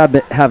Trojans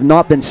have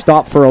not been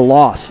stopped for a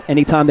loss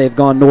anytime they've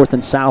gone north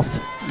and south,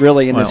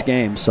 really, in this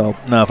game. So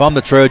no, if I'm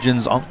the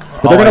Trojans, but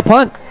they're going to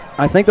punt.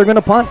 I think they're going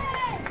to punt.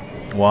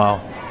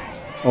 Wow.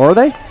 Or are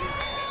they?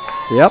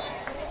 Yep.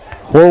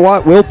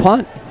 Horwat will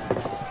punt.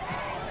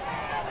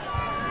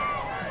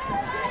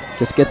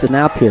 Just get the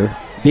snap here.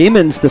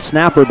 Beeman's the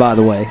snapper, by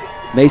the way.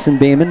 Mason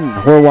Beeman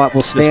and Horwat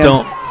will stand.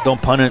 Just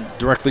don't punt it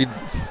directly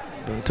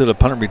to the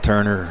punt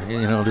returner.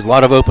 There's a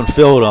lot of open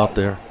field out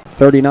there.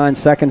 39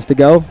 seconds to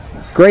go.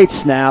 Great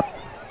snap.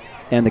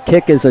 And the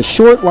kick is a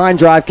short line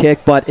drive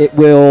kick, but it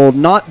will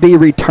not be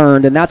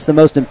returned, and that's the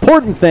most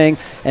important thing.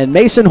 And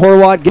Mason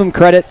Horwat, give him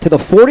credit, to the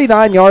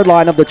 49-yard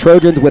line of the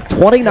Trojans with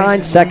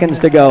 29 seconds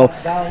to go.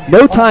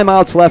 No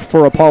timeouts left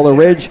for Apollo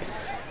Ridge,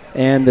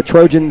 and the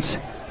Trojans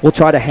will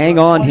try to hang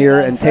on here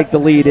and take the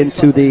lead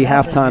into the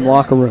halftime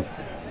locker room.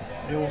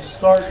 It will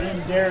start in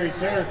Derry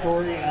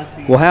territory at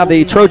the... We'll have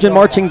the Trojan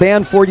marching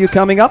band for you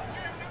coming up.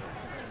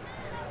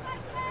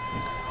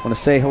 I want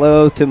to say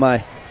hello to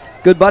my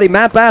good buddy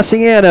Matt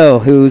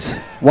Bassiano, who's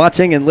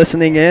watching and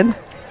listening in.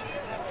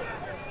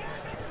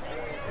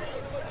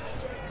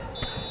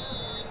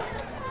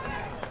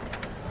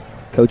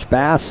 Coach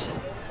Bass,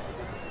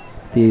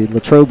 the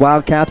Latrobe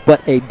Wildcats,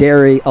 but a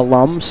Derry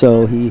alum,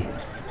 so he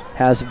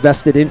has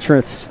vested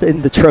interest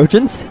in the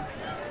Trojans.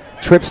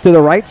 Trips to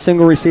the right,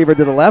 single receiver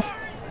to the left.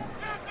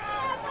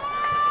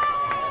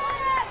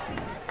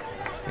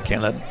 You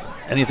can't let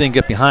anything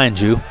get behind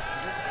you.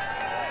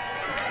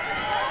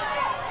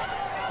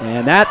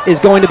 And that is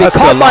going to be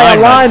caught by a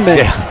lineman.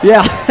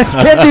 Yeah.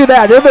 Can't do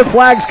that. The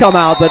flags come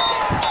out, but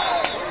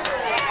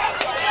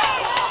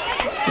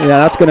yeah,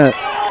 that's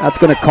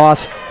gonna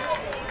cost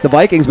the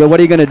Vikings. But what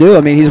are you going to do?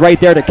 I mean, he's right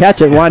there to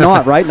catch it. Why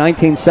not, right?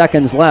 19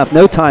 seconds left.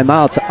 No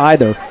timeouts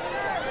either.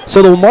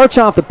 So they'll march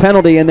off the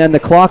penalty, and then the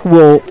clock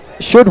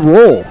should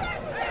roll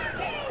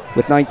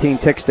with 19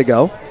 ticks to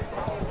go.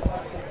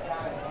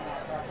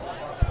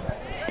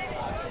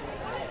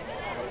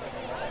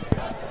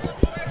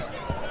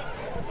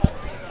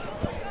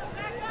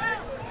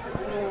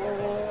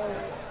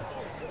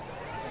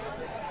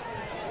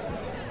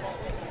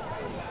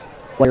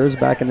 Players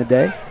back in the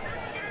day.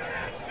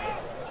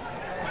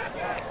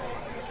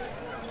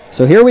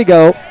 So here we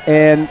go,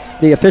 and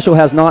the official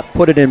has not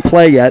put it in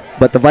play yet,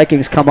 but the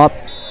Vikings come up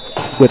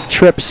with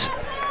trips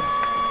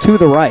to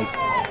the right.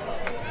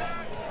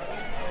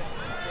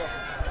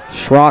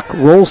 Schrock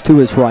rolls to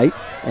his right,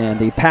 and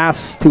the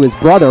pass to his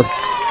brother.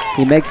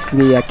 He makes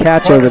the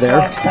catch over there.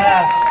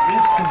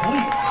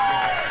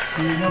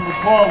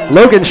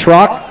 Logan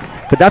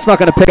Schrock, but that's not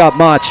going to pick up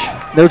much.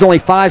 There's only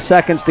 5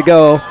 seconds to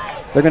go.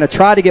 They're going to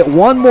try to get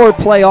one more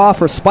play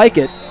off or spike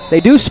it.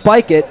 They do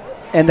spike it,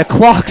 and the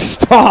clock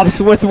stops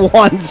with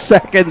 1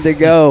 second to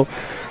go.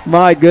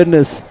 My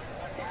goodness.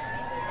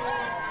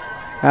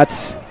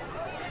 That's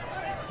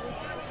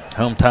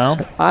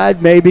hometown?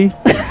 Maybe.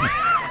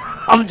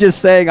 I'm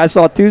just saying I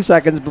saw 2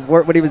 seconds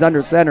before when he was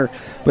under center,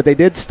 but they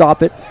did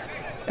stop it,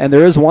 and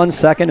there is 1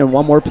 second and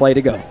one more play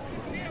to go.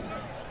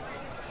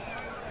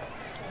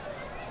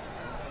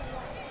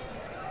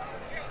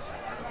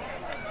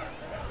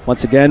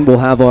 Once again, we'll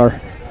have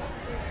our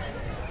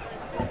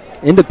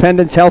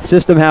Independence Health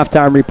System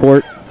halftime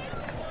report.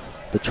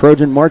 The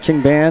Trojan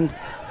Marching Band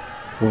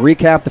will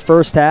recap the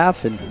first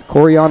half, and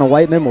Coriana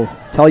Whiteman will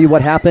tell you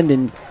what happened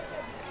in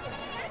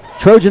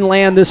Trojan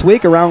land this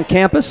week around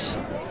campus.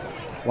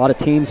 A lot of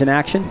teams in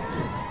action.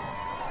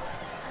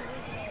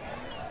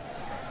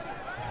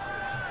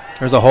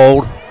 There's a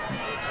hold.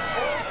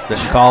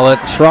 Didn't call it.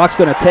 Schrock's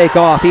going to take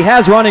off. He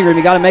has running room.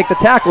 You got to make the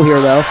tackle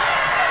here, though.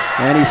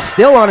 And he's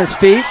still on his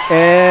feet,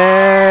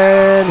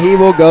 and he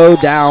will go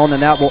down,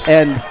 and that will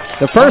end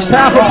the first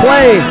half of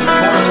play.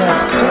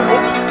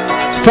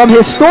 From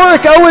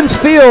historic Owens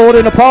Field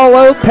in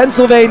Apollo,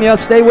 Pennsylvania.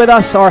 Stay with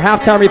us. Our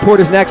halftime report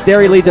is next.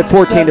 Derry leads at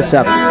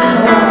 14-7.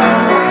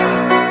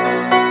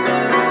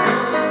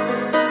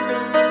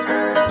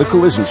 The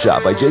Collision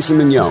Shop by Jason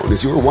Mignone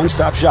is your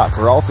one-stop shop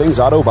for all things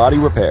auto body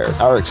repair.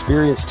 Our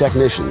experienced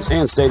technicians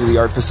and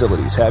state-of-the-art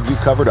facilities have you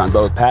covered on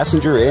both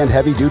passenger and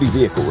heavy-duty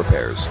vehicle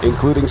repairs,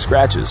 including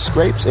scratches,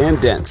 scrapes,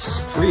 and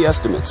dents, free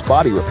estimates,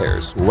 body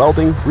repairs,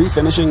 welding,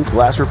 refinishing,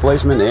 glass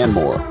replacement, and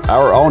more.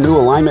 Our all-new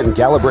alignment and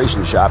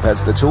calibration shop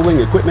has the tooling,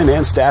 equipment,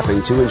 and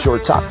staffing to ensure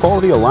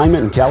top-quality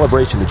alignment and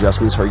calibration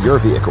adjustments for your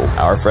vehicle.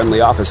 Our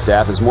friendly office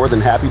staff is more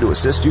than happy to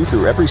assist you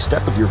through every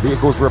step of your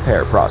vehicle's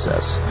repair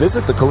process.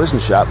 Visit the Collision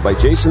Shop by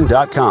Jason.com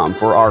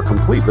for our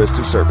complete list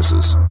of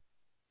services.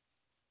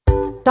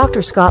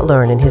 Dr. Scott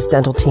Learn and his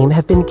dental team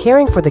have been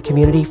caring for the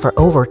community for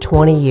over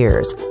 20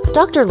 years.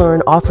 Dr.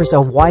 Learn offers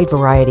a wide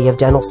variety of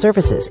dental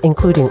services,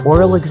 including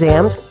oral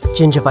exams,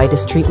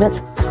 gingivitis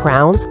treatments,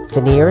 crowns,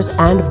 veneers,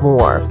 and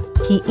more.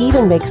 He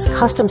even makes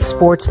custom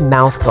sports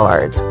mouth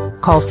guards.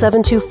 Call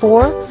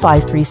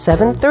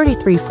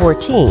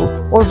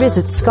 724-537-3314 or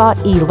visit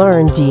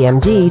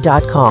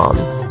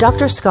scottelearndmd.com.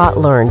 Dr. Scott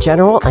Learn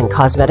General and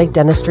Cosmetic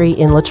Dentistry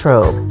in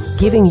Latrobe,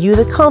 giving you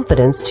the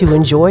confidence to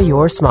enjoy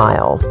your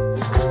smile.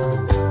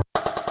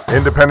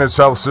 Independence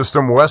Health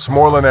System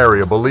Westmoreland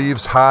area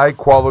believes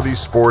high-quality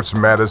sports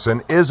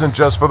medicine isn't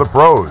just for the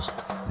pros.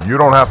 You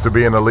don't have to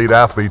be an elite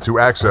athlete to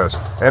access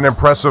an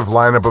impressive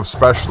lineup of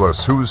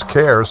specialists whose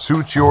care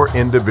suits your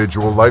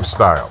individual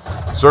lifestyle.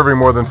 Serving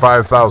more than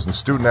 5,000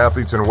 student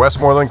athletes in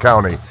Westmoreland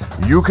County,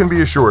 you can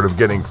be assured of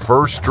getting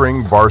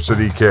first-string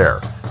varsity care.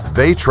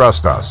 They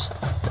trust us,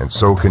 and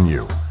so can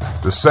you.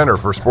 The Center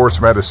for Sports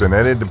Medicine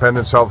and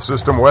Independence Health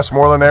System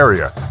Westmoreland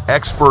area.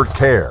 Expert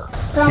care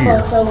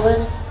Trombone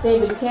soloist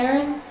David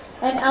Karen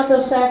and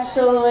alto sax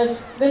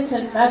soloist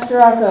Vincent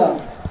Mastroarco.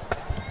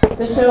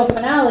 The show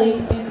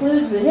finale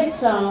includes the hit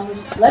songs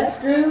Let's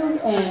Groove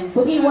and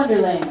Boogie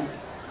Wonderland.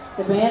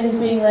 The band is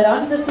being led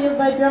onto the field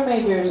by drum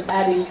majors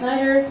Abby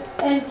Snyder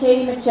and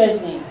Katie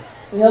McChesney.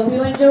 We hope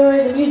you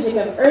enjoy the music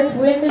of Earth,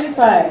 Wind, and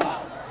Fire.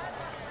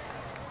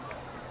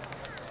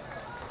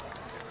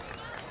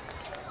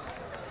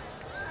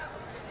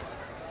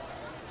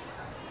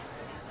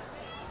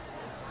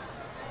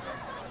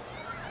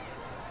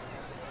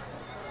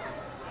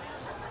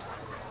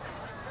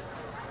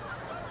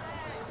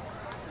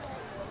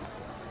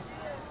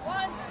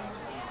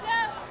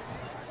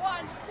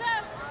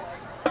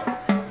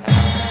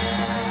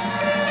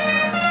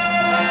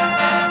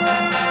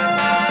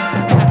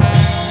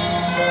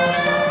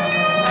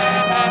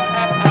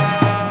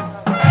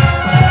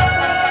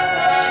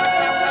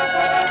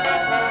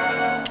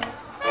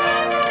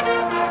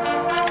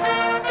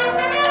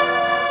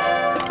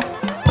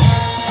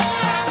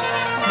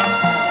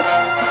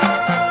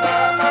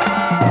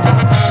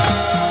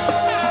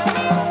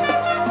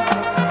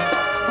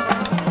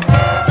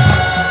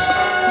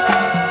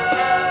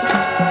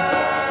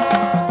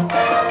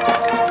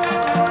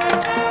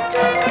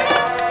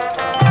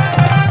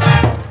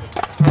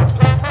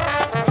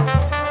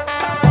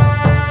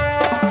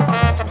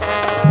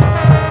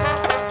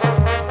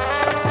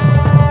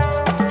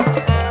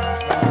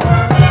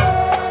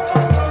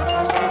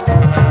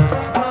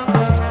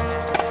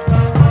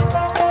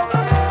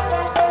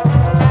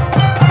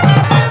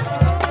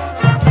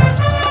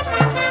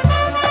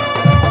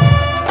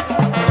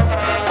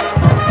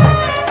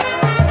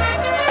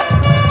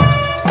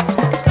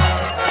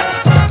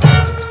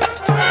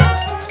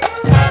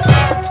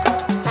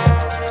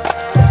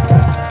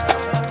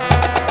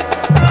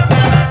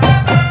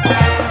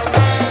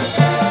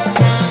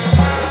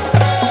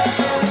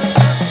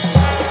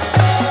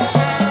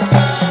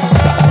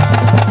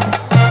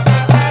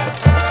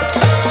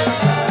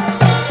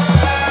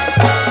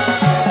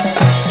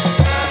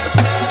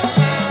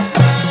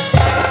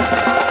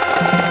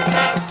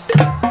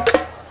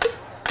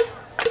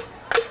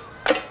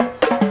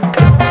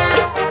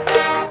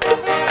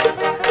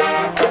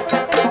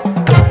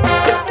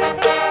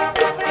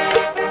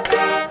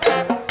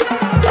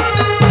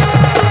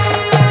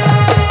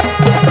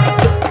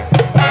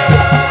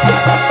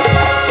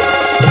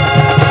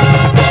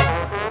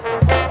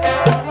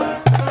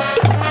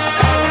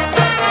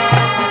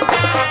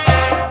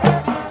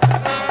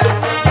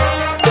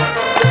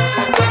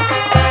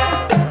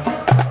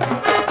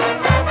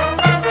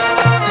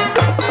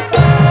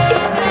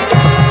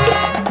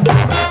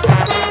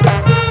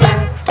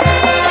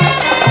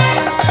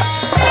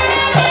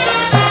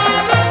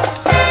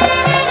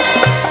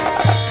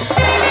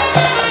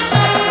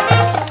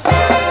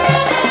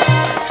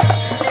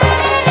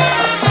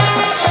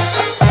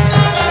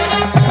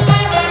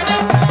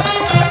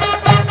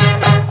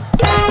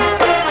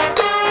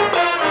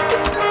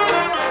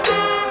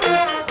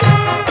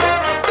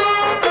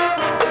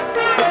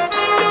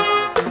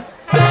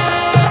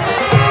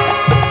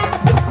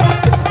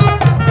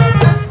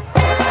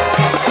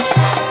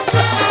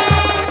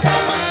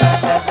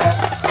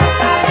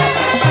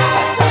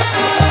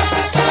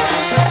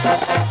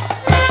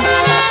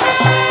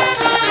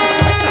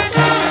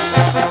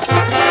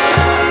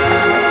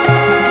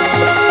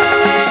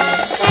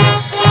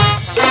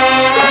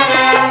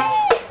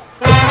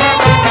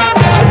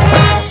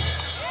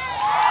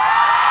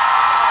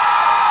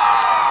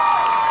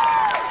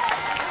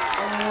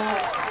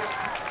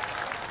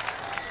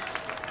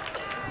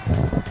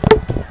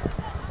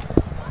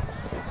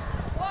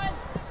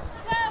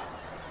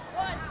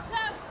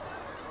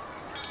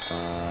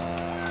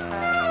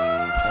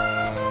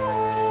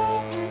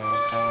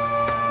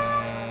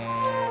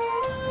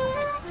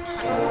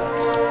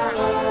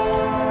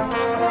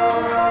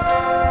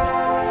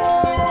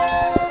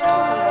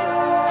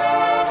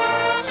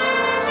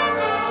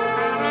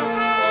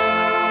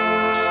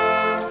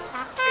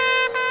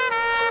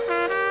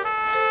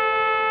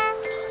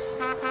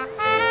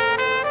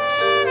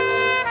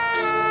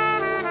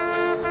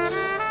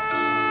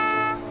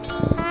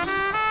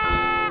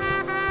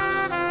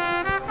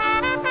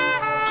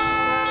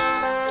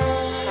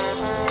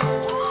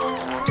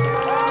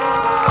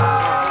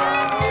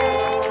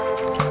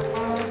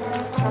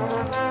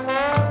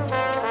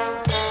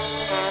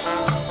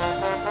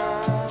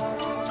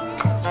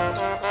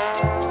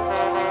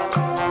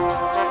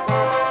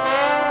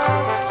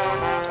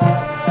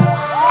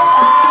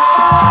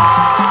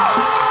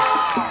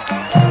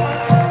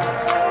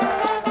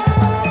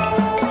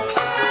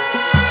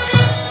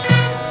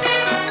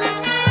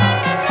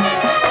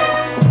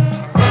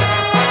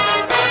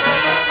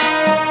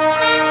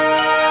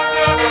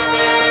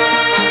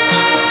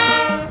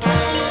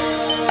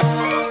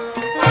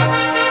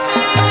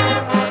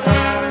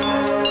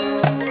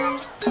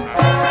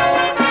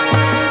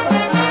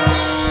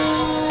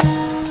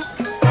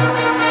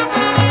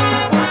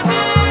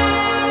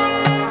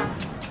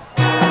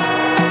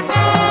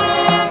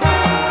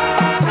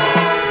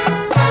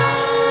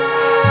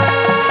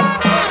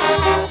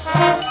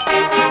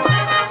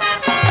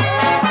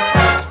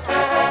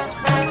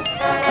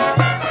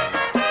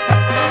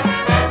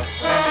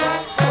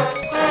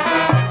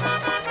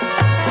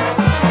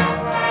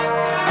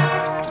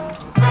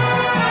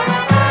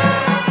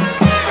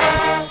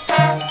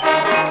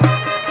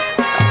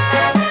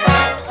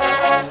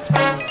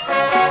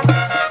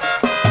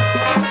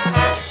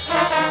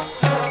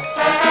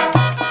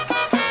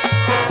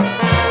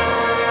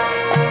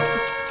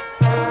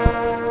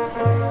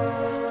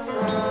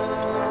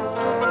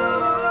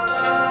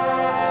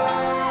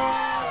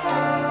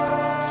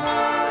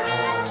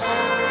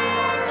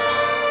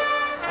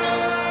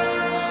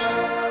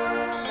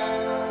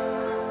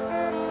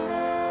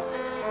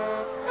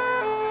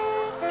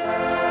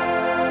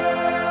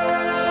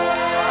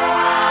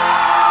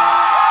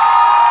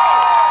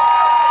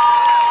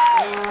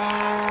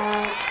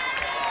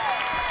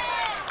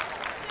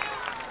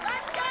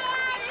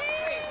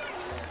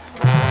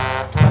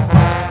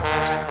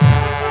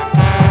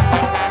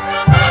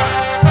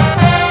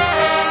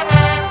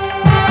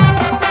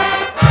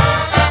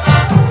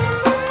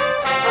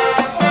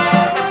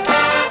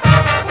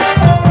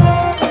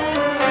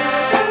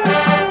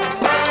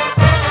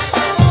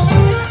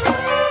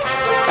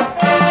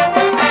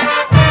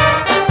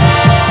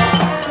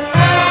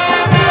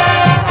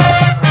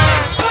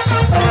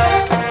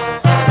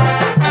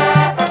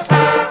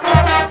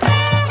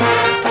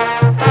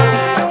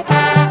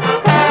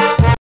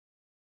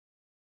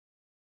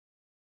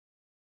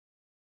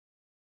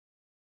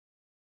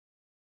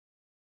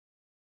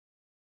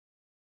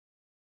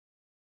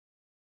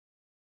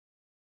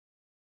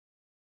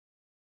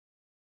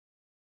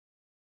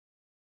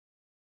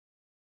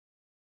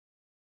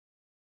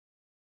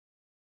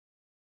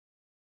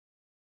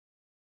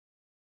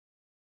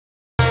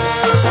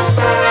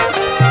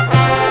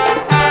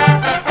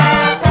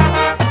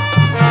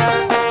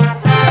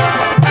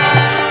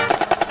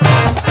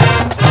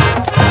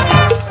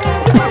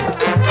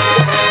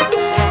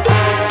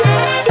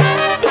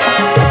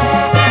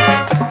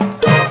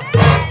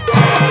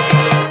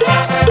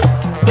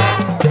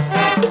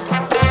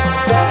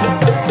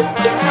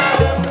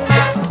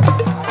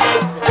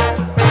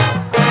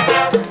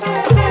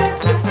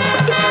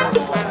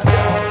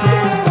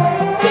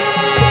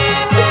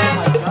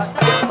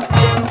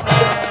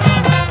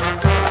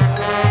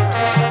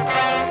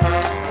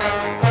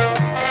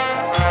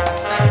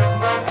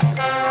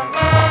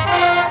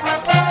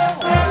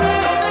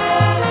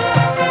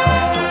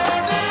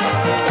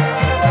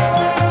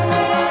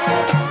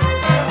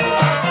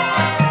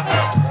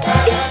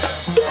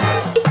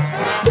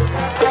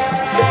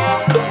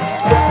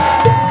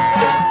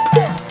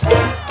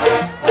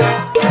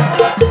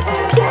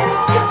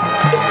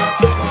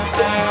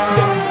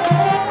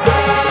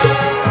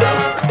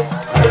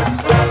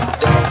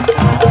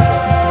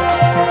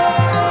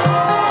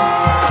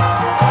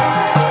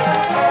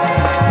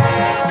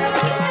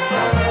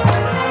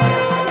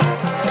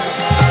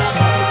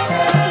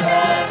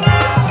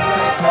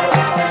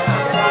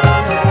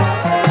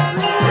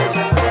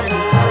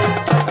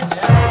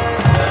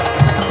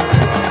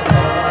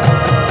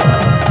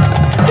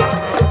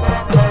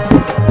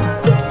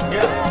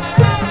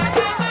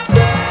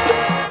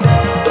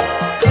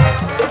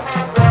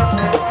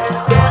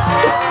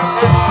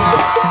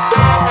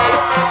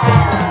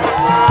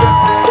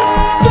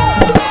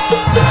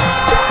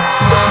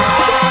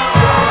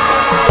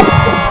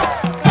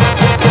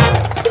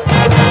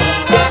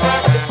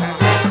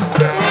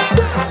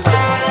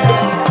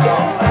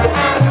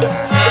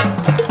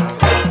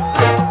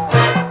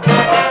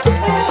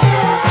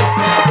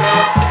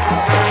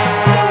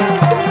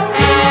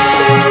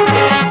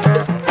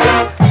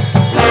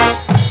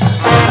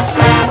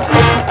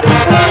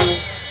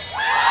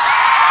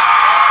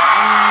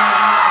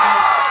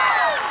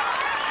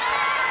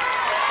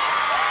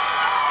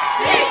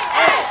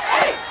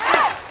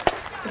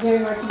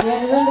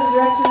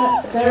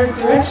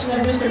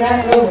 Supervisor, Mr.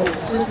 Matt Noble.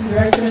 Assistant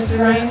Director, Mr.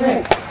 Ryan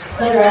Rick.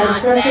 Playwright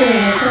Instructor,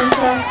 Anna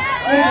Kunstock.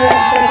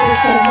 Playwright Instructor,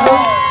 Ken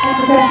Hope. And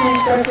Professional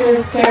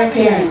Instructor, Karen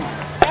Karen.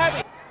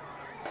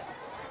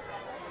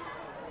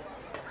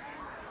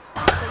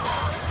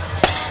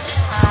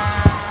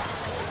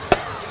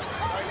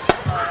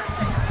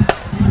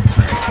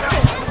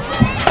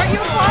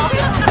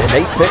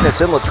 Innate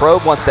Fitness in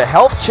Latrobe wants to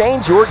help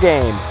change your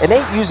game.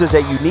 Innate uses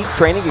a unique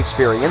training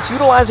experience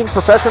utilizing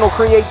professional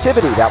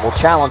creativity that will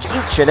challenge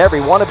each and every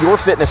one of your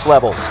fitness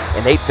levels.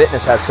 Innate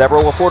Fitness has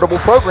several affordable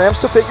programs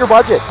to fit your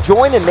budget.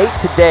 Join Innate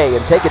today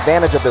and take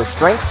advantage of their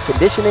strength,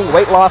 conditioning,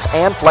 weight loss,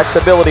 and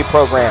flexibility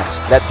programs.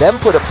 Let them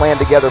put a plan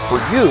together for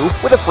you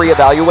with a free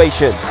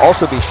evaluation.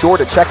 Also be sure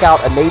to check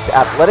out Innate's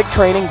athletic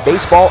training,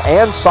 baseball,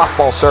 and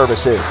softball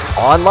services.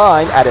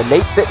 Online at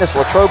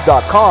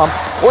InnateFitnessLatrobe.com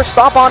or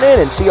stop on in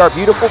and see our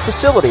beautiful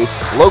facility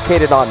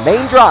located on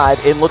Main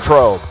Drive in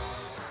Latrobe.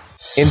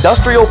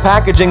 Industrial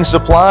Packaging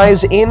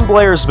Supplies in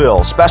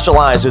Blairsville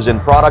specializes in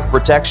product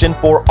protection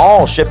for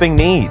all shipping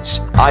needs.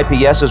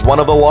 IPS is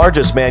one of the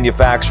largest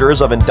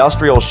manufacturers of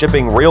industrial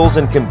shipping reels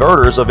and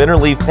converters of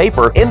interleaf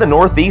paper in the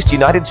Northeast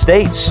United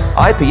States.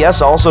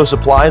 IPS also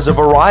supplies a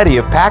variety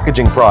of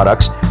packaging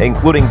products,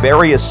 including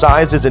various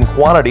sizes and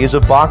quantities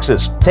of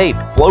boxes, tape,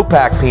 flow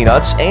pack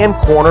peanuts, and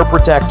corner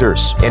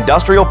protectors.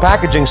 Industrial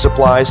Packaging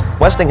Supplies,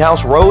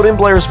 Westinghouse Road in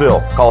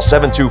Blairsville. Call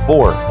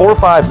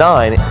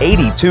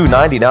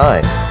 724-459-8299.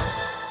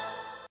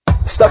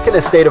 Stuck in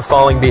a state of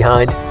falling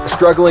behind?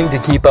 Struggling to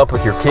keep up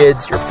with your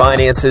kids, your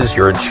finances,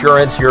 your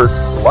insurance, your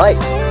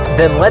life?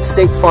 Then let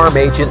State Farm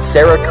agent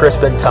Sarah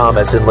Crispin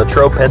Thomas in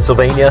Latrobe,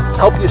 Pennsylvania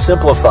help you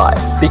simplify.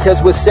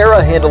 Because with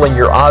Sarah handling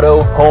your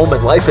auto, home,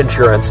 and life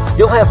insurance,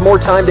 you'll have more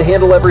time to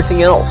handle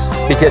everything else.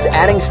 Because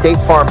adding State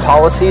Farm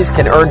policies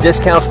can earn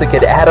discounts that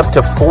could add up to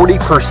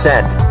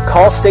 40%.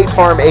 Call State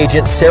Farm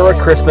agent Sarah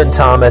Crispin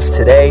Thomas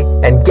today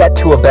and get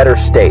to a better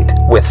state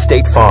with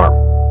State Farm.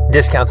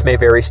 Discounts may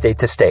vary state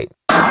to state.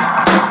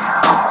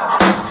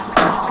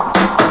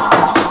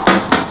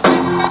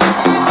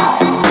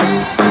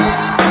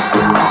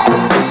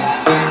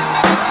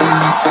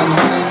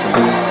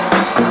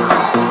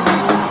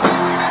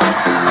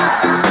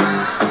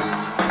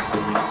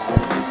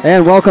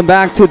 And welcome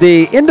back to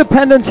the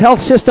Independence Health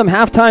System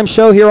halftime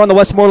show here on the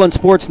Westmoreland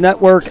Sports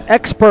Network.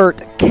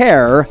 Expert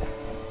care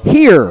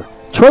here.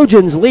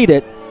 Trojans lead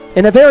it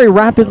in a very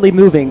rapidly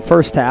moving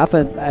first half,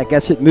 and I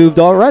guess it moved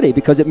already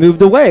because it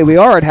moved away. We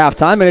are at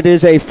halftime, and it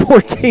is a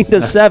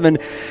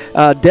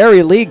 14-7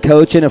 Derry lead,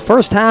 Coach, in a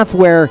first half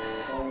where,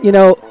 you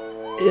know,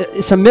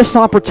 some missed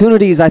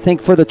opportunities, I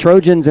think, for the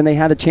Trojans, and they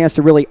had a chance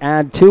to really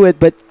add to it.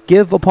 But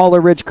give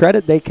Apollo Ridge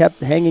credit; they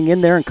kept hanging in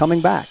there and coming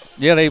back.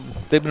 Yeah, they've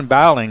been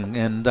battling,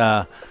 and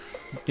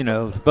you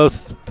know,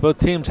 both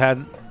teams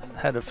had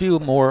a few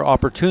more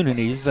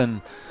opportunities, and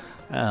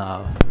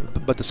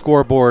but the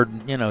scoreboard,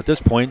 you know, at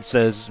this point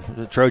says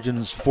the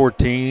Trojans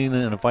 14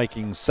 and the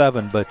Vikings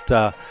 7. But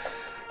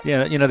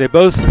you know, they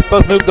both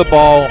moved the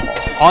ball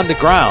on the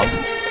ground,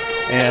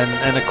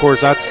 and of course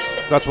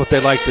that's what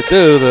they like to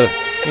do. The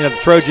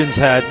Trojans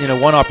had, you know,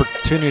 one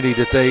opportunity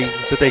that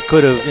they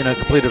could have, you know,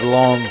 completed a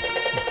long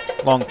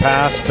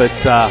pass, but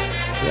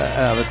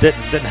it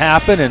didn't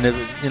happen, and it,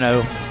 you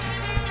know.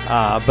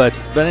 But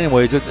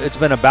anyways, it's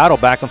been a battle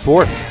back and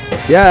forth.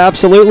 Yeah,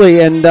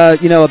 absolutely, and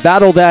you know, a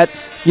battle that,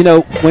 you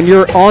know, when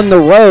you're on the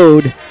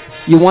road,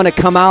 you want to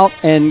come out,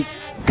 and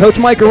Coach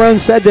Mike Arone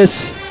said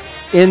this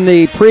in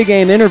the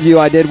pregame interview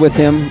I did with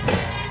him,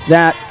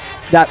 that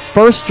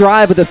first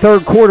drive of the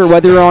third quarter,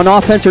 whether you're on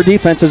offense or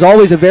defense, is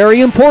always a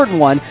very important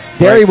one.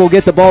 Derry will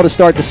get the ball to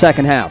start the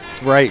second half.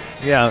 Right,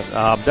 yeah,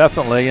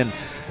 definitely, and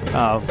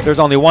there's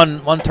only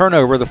one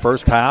turnover the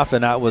first half,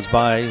 and that was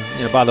by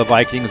the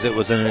Vikings. It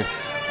was a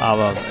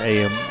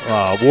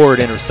Ward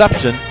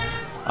interception.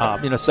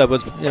 You know, so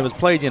it was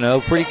played, you know,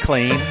 pretty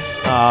clean.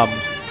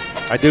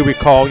 I do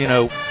recall, you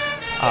know,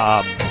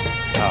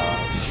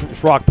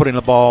 Schrock putting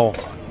the ball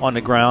on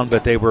the ground,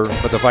 but the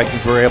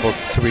Vikings were able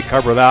to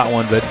recover that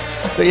one. But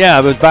yeah,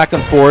 it was back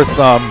and forth.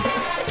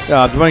 Do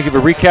you want to give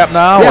a recap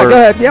now? Yeah, go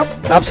ahead. Yep,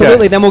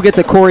 absolutely. Okay. Then we'll get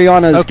to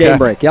Coriana's game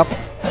break. Yep.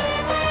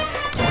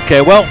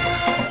 Okay, well,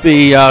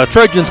 the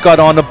Trojans got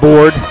on the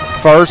board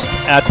first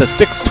at the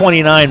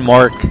 6:29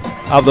 mark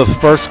of the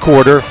first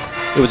quarter.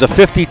 It was a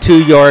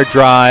 52-yard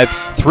drive,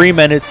 3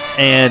 minutes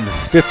and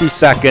 50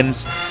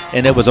 seconds,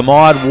 and it was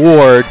Ahmad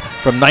Ward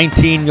from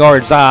 19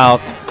 yards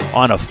out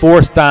on a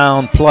fourth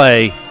down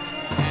play.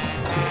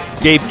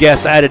 Gabe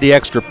Guess added the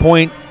extra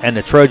point, and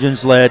the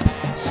Trojans led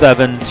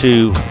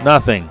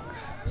 7-0.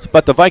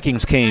 But the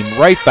Vikings came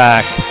right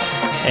back,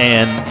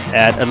 and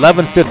at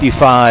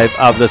 11:55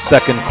 of the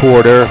second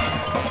quarter,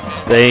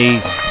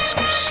 they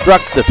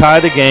struck to tie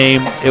the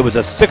game. It was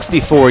a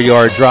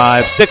 64-yard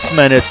drive, 6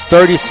 minutes,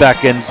 30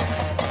 seconds,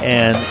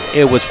 and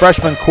it was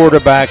freshman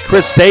quarterback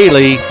Chris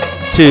Daly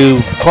to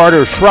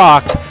Carter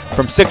Schrock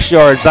from 6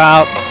 yards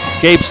out.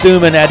 Gabe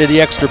Suman added the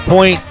extra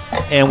point,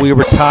 and we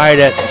were tied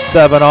at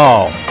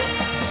 7-all.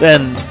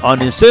 Then on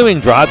the ensuing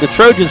drive, the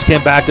Trojans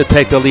came back to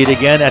take the lead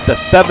again at the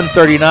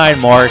 7:39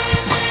 mark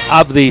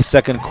of the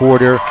second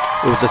quarter.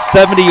 It was a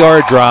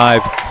 70-yard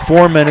drive,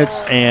 4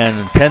 minutes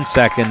and 10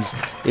 seconds.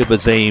 It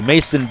was a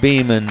Mason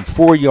Beeman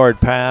 4-yard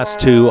pass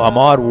to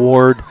Ahmad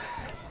Ward.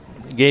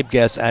 Gabe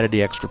Guest added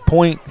the extra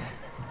point,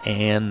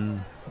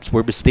 and that's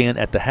where we stand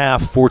at the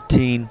half,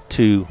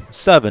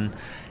 14-7.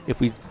 If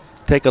we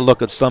take a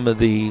look at some of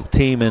the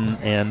team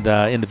and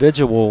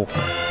individual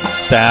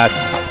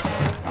stats,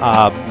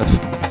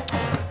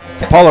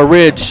 Apollo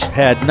Ridge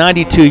had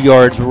 92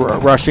 yards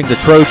rushing, the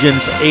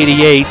Trojans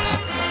 88.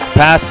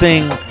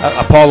 Passing,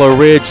 Apollo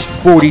Ridge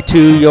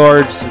 42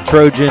 yards, the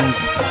Trojans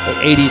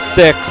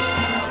 86.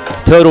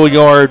 Total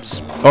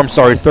yards,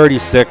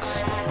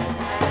 36.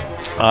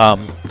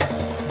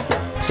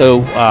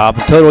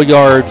 Total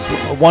yards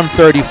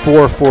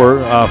 134 for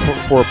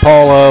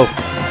Apollo,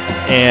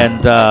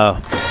 and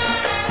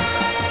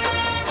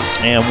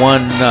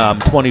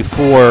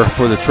 124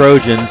 for the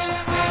Trojans.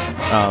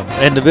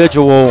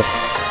 Individual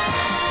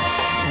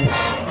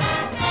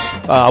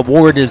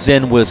Ward is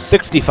in with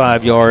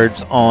 65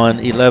 yards on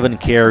 11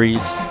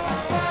 carries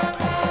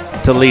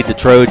to lead the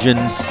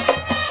Trojans.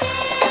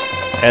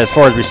 As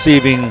far as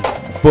receiving,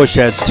 Bush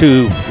has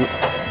 2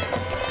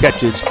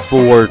 catches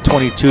for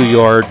 22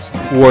 yards.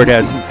 Ward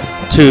has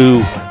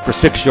 2 for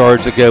 6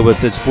 yards to go with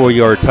his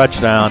 4-yard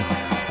touchdown.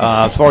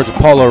 As far as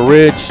Apollo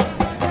Ridge,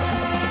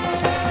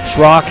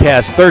 Schrock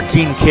has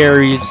 13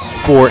 carries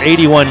for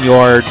 81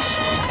 yards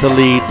to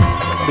lead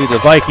the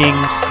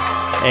Vikings.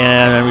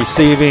 And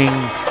receiving,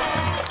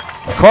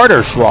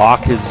 Carter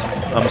Schrock,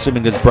 I'm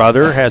assuming his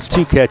brother, has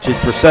 2 catches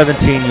for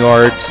 17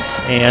 yards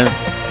and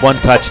 1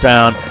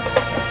 touchdown.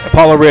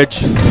 Apollo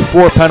Ridge,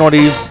 4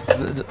 penalties,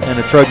 and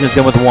the Trojans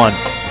in with 1.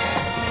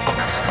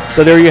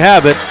 So there you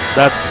have it.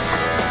 That's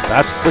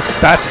the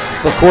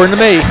stats according to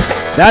me.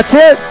 That's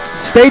it.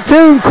 Stay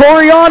tuned.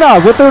 Coriana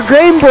with their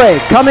game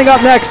break coming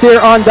up next here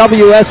on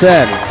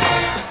WSN.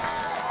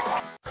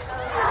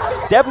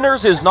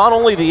 Debners is not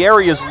only the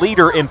area's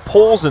leader in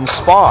pools and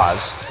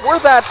spas, we're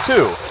that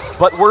too,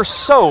 but we're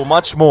so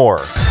much more.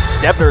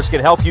 Debners can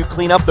help you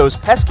clean up those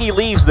pesky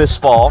leaves this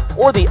fall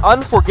or the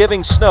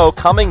unforgiving snow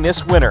coming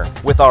this winter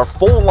with our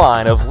full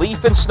line of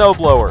leaf and snow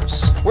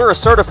blowers. We're a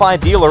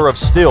certified dealer of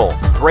Stihl,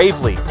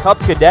 Gravely, Cub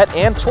Cadet,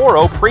 and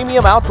Toro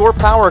premium outdoor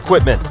power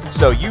equipment,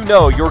 so you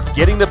know you're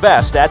getting the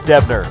best at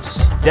Debners.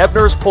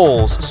 Debners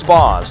Pools,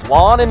 Spas,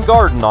 Lawn and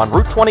Garden on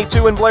Route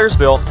 22 in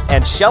Blairsville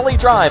and Shelley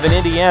Drive in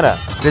Indiana.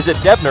 Visit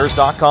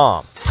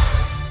Debners.com.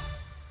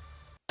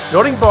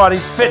 Building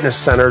Bodies Fitness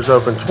Center is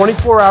open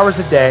 24 hours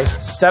a day,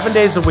 7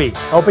 days a week,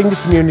 helping the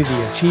community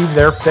achieve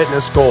their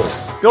fitness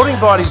goals. Building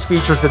Bodies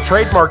features the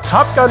trademark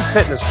Top Gun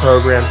fitness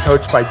program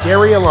coached by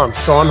Derry alum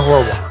Sean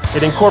Horwath.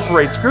 It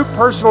incorporates group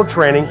personal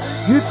training,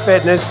 youth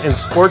fitness, and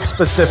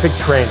sports-specific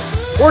training.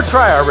 Or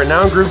try our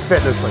renowned group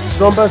fitness like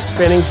Zumba,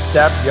 spinning,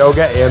 step,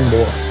 yoga, and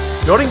more.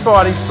 Building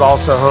Bodies is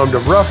also home to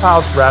Rough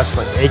House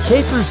Wrestling, a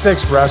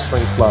K-6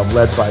 wrestling club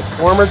led by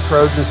former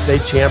Trojan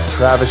State champ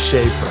Travis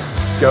Schaefer.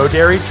 Go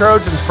Derry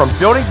Trojans from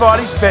Building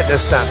Bodies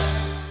Fitness Center.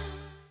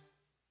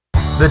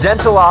 The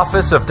dental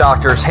office of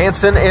Doctors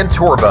Hansen and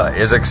Torba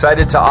is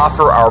excited to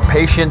offer our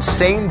patients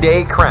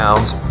same-day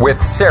crowns with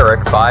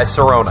CEREC by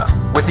Sirona.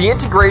 With the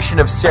integration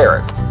of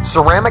CEREC,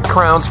 ceramic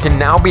crowns can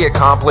now be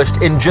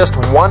accomplished in just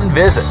 1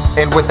 visit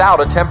and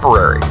without a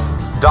temporary.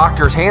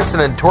 Doctors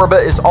Hansen and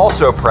Torba is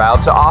also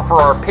proud to offer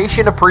our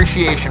Patient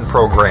Appreciation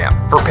Program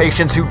for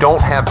patients who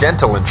don't have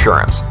dental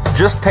insurance.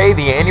 Just pay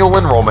the annual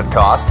enrollment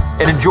cost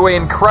and enjoy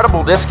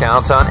incredible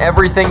discounts on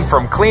everything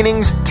from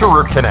cleanings to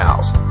root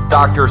canals.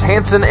 Doctors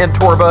Hansen and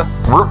Torba,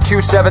 Route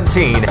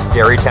 217,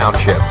 Derry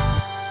Township.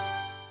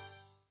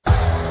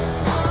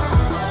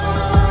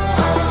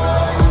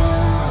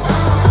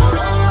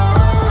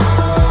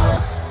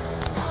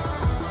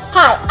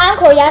 Hi, I'm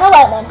Coriana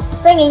Whiteman,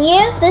 bringing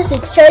you this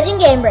week's Trojan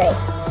Game Break.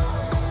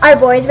 Our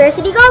boys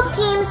varsity golf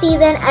team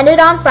season ended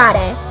on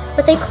Friday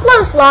with a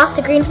close loss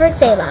to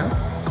Greensburg-Salem.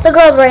 The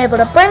girls were able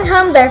to bring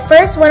home their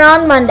first win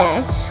on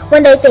Monday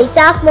when they faced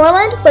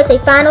Southmoreland with a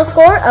final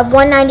score of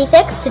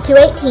 196 to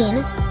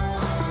 218.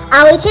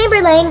 Allie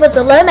Chamberlain was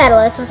the low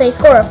medalist with a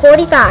score of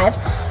 45,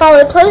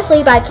 followed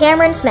closely by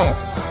Cameron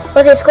Smith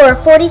with a score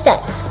of 46.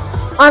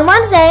 On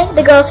Wednesday,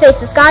 the girls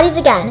faced the Scotties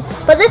again,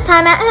 but this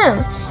time at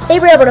home.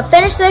 They were able to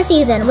finish their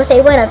season with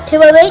a win of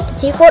 208 to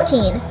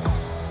 214.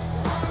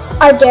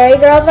 Our Derry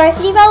girls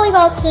varsity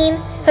volleyball team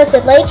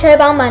hosted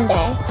Latrobe on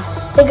Monday.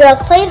 The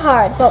girls played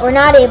hard but were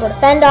not able to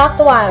fend off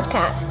the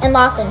Wildcats and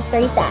lost in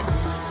 3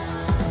 sets.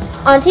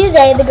 On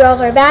Tuesday, the girls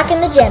were back in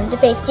the gym to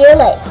face Deer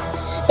Lakes.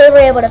 They were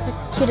able to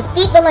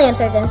defeat the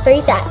Lancers in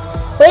 3 sets.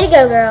 Way to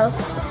go, girls!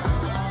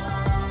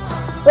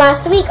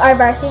 Last week, our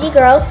varsity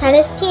girls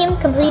tennis team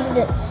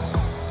competed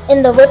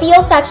in the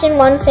WPIAL Section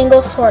 1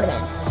 singles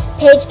tournament.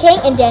 Paige King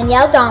and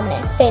Danielle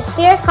Dominic faced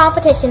fierce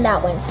competition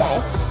that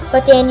Wednesday,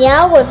 but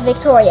Danielle was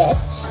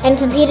victorious and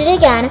competed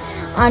again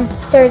on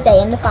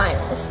Thursday in the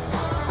finals.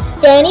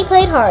 Danny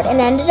played hard and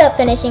ended up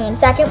finishing in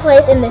 2nd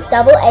place in this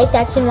AA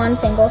Section 1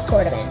 singles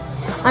tournament.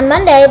 On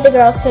Monday, the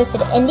girls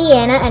hosted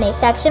Indiana in a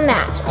section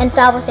match and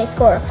fell with a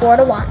score of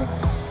 4-1.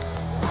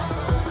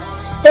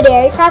 The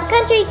Derry cross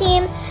country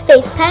team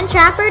face Penn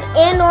Trafford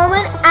and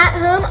Norwin at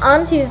home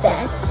on Tuesday.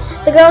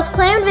 The girls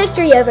claimed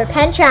victory over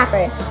Penn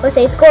Trafford with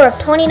a score of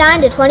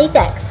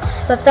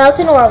 29-26, but fell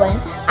to Norwin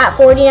at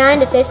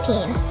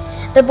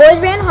 49-15. The boys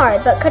ran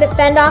hard but couldn't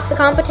fend off the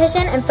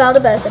competition and fell to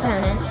both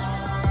opponents.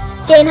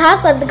 Jane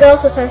Huss led the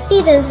girls with her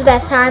season's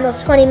best time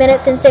of 20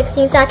 minutes and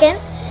 16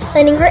 seconds,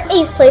 landing her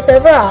 8th place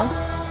overall.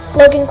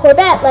 Logan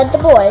Corbett led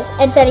the boys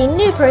and set a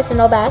new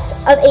personal best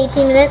of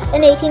 18 minutes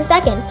and 18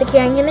 seconds,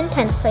 securing him in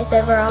 10th place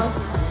overall.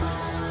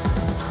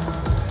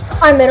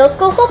 Our middle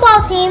school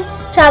football team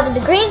traveled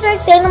to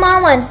Greensburg-Salem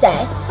on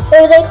Wednesday.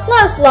 It was a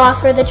close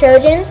loss for the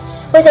Trojans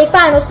with a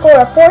final score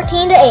of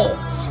 14-8.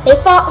 They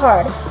fought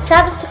hard.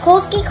 Travis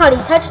Tukolsky caught a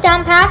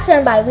touchdown pass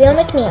thrown by Will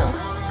McNeil.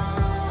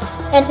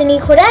 Anthony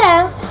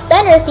Cordetto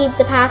then received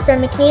the pass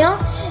from McNeil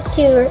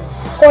to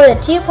score the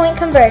 2-point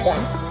conversion.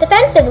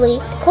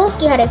 Defensively,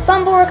 Tukolsky had a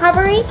fumble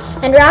recovery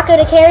and Rocco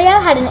DiCario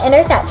had an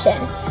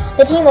interception.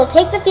 The team will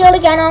take the field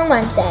again on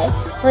Wednesday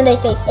when they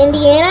face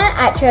Indiana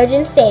at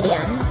Trojan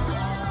Stadium.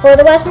 For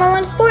the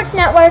Westmoreland Sports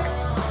Network,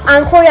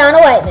 I'm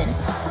Coriana Whiteman,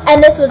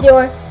 and this was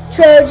your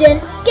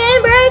Trojan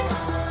Game Break.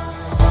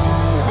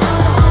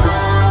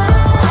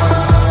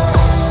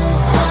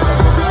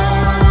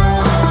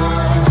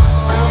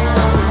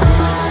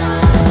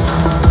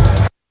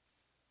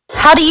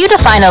 How do you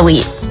define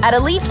elite? At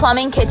Elite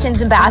Plumbing,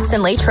 Kitchens, and Baths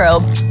in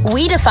Latrobe,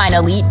 we define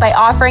elite by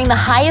offering the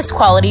highest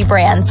quality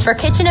brands for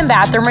kitchen and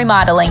bathroom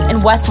remodeling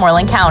in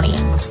Westmoreland County.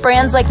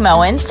 Brands like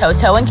Moen,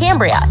 Toto, and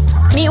Cambria.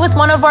 Meet with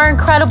one of our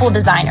incredible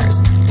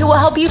designers who will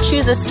help you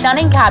choose a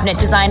stunning cabinet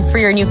design for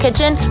your new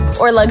kitchen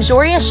or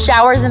luxurious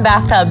showers and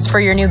bathtubs for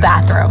your new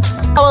bathroom.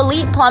 Call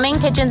Elite Plumbing,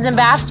 Kitchens, and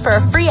Baths for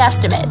a free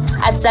estimate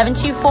at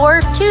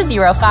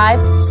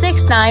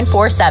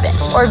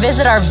 724-205-6947 or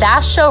visit our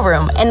vast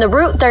showroom in the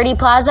Route 30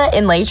 Plaza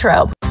in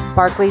Latrobe.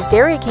 Barclays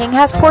Dairy King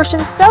has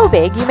portions so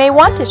big you may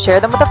want to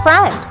share them with a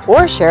friend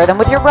or share them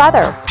with your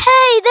brother.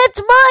 Hey,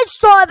 that's my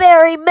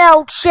strawberry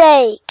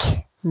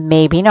milkshake!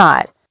 Maybe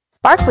not.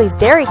 Barclays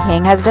Dairy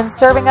King has been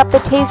serving up the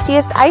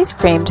tastiest ice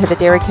cream to the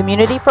dairy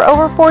community for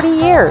over 40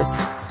 years.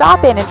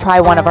 Stop in and try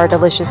one of our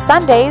delicious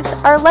sundaes,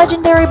 our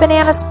legendary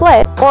banana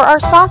split, or our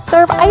soft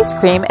serve ice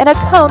cream in a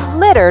cone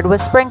littered with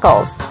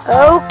sprinkles.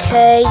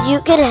 Okay, you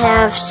can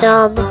have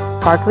some.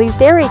 Barclays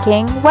Dairy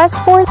King, West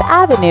 4th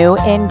Avenue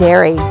in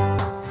Derry.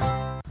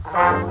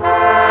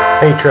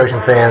 Hey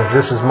Trojan fans,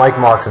 this is Mike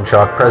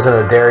Moxenchuk,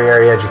 President of the Derry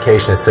Area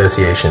Education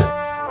Association.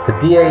 The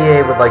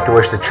DAEA would like to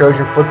wish the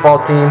Trojan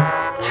football team,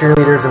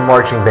 cheerleaders, and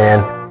marching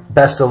band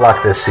best of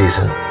luck this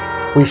season.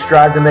 We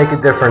strive to make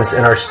a difference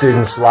in our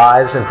students'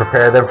 lives and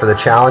prepare them for the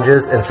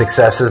challenges and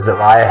successes that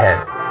lie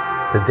ahead.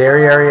 The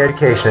Derry Area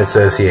Education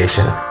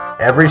Association.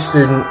 Every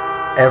student,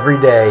 every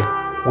day,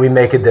 we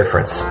make a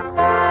difference.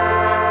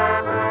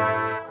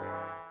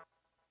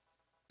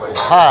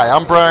 Hi,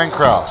 I'm Brian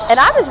Krause. And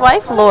I'm his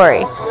wife,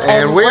 Lori.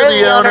 And we're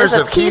the owners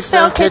of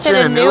Keystone Kitchen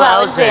in New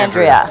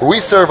Alexandria. We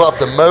serve up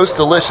the most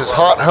delicious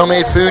hot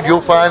homemade food you'll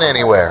find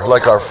anywhere,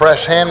 like our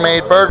fresh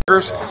handmade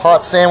burgers,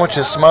 hot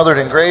sandwiches smothered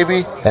in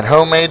gravy, and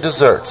homemade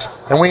desserts.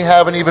 And we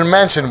haven't even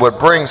mentioned what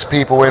brings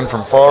people in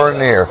from far and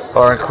near,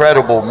 our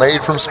incredible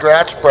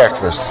made-from-scratch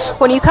breakfasts.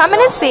 When you come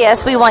in and see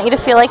us, we want you to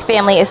feel like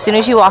family as soon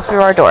as you walk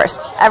through our doors.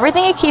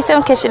 Everything at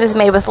Keystone Kitchen is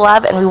made with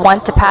love, and we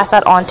want to pass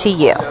that on to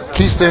you.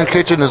 Keystone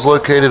Kitchen is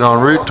located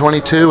on Route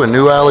 22 in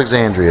New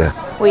Alexandria.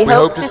 We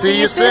hope to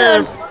see you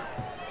soon.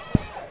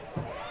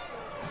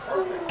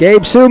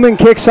 Gabe Suman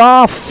kicks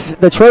off.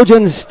 The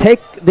Trojans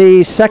take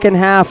the second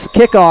half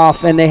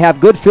kickoff, and they have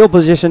good field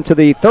position to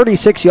the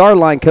 36-yard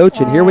line, Coach,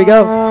 and here we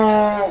go.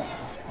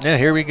 Yeah,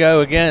 here we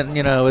go again.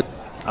 The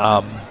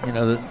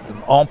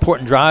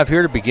all-important drive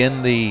here to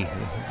begin the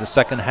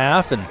second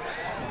half, and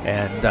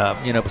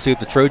see if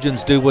the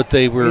Trojans do what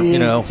they were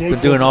been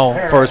doing all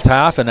first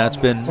half, and that's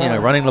been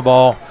running the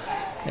ball,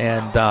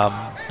 and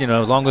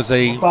as long as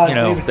they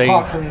they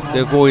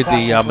avoid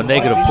the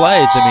negative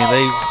plays.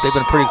 They've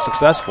been pretty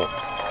successful.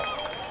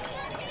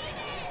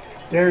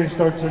 Derry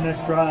starts their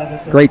next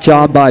drive. Great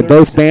job by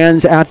both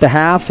bands at the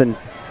half, and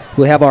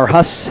we'll have our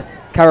Huss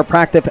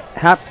Chiropractic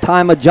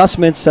halftime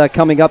adjustments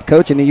coming up,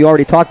 Coach, and you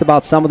already talked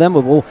about some of them,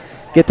 but we'll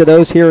get to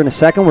those here in a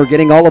second. We're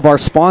getting all of our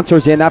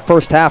sponsors in. That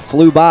first half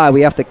flew by.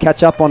 We have to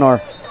catch up on our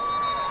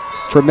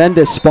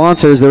tremendous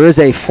sponsors. There is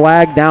a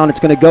flag down. It's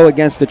going to go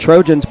against the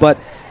Trojans, but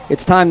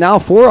it's time now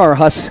for our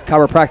Huss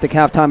Chiropractic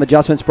halftime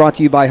adjustments, brought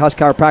to you by Huss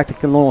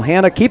Chiropractic in Little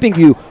Hannah, keeping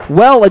you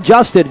well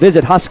adjusted.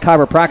 Visit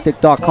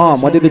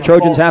HussChiropractic.com. What did the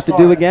Trojans have to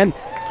do again?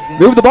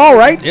 Move the ball,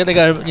 right? Yeah, they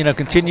got to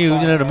continue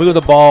to move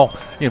the ball,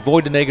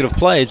 avoid the negative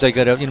plays. They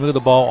got to move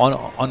the ball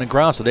on the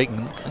ground so they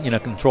can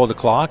control the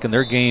clock. And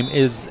their game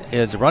is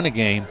a running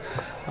game.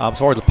 As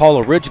far as the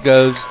Apollo Ridge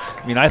goes,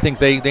 I think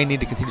they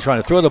need to continue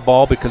trying to throw the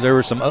ball because there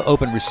were some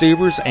open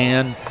receivers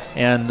and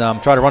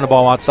try to run the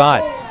ball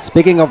outside.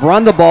 Speaking of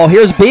run the ball,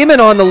 here's Beeman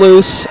on the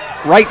loose.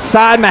 Right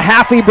side,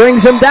 Mahaffey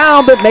brings him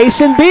down, but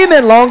Mason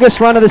Beeman, longest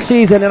run of the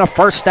season, and a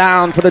first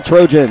down for the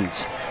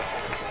Trojans.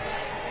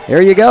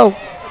 There you go.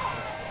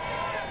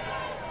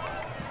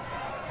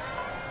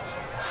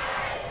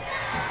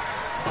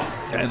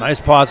 A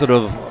nice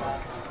positive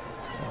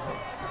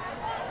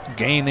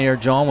gain there,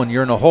 John, when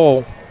you're in a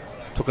hole.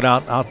 Took it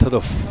out to the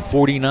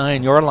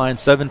 49-yard line,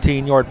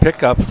 17-yard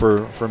pickup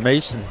for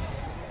Mason.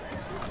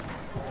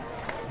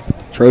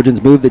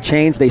 Trojans moved the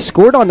chains. They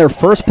scored on their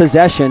first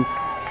possession,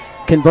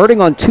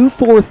 converting on 2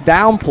 fourth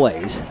down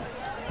plays.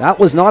 That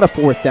was not a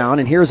fourth down,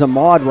 and here's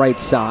Ahmad right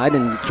side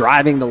and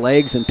driving the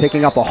legs and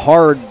picking up a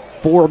hard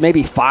 4,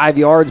 maybe 5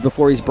 yards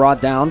before he's brought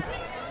down.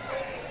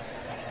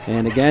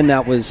 And again,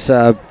 that was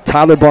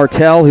Tyler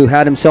Bartell, who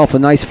had himself a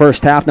nice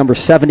first half, number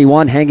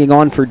 71, hanging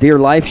on for dear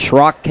life.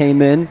 Schrock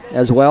came in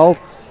as well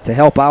to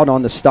help out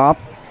on the stop,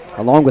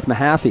 along with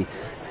Mahaffey.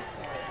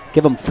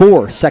 Give them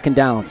 4, second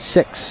down,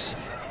 6.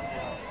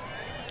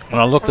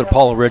 When I looked at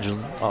Paula Ridge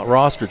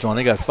roster, John,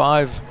 they got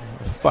five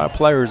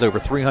players over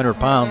 300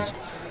 pounds.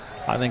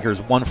 I think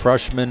there's 1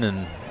 freshman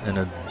and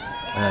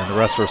the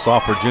rest are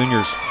sophomore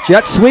juniors.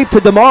 Jet sweep to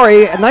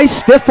Damari. A nice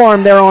stiff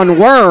arm there on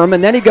Worm,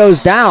 and then he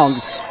goes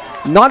down.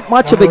 Not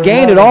much of a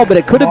gain at all, but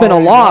it could have been a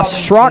loss.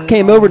 Schrock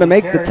came over to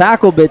make the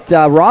tackle, but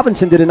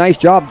Robinson did a nice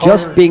job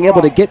just being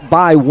able to get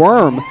by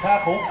Worm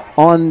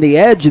on the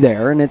edge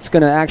there, and it's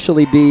going to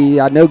actually be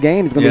no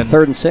gain. It's going to be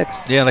 3rd and 6.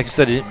 Yeah, like you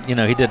said,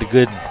 he did a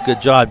good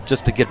job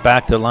just to get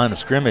back to the line of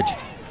scrimmage.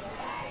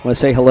 I want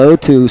to say hello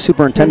to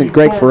Superintendent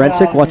Greg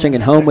Forensic, watching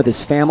at home with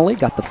his family.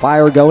 Got the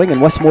fire going,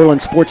 and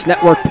Westmoreland Sports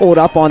Network pulled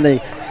up on the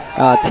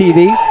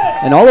TV.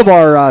 And all of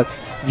our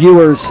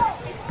viewers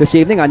this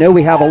evening, I know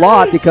we have a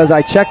lot because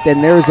I checked,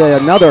 and there's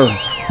another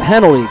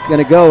penalty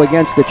going to go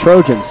against the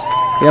Trojans.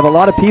 We have a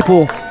lot of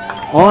people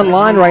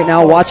online right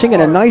now watching,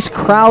 and a nice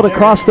crowd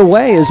across the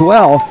way as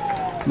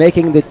well,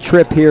 making the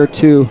trip here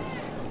to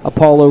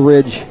Apollo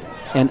Ridge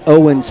and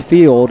Owens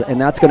Field, and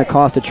that's going to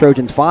cost the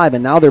Trojans 5,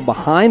 and now they're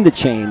behind the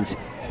chains,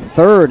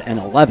 3rd and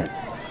 11.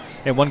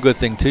 And one good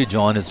thing, too,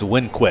 John, is the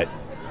wind quit.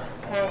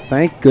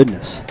 Thank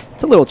goodness.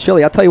 It's a little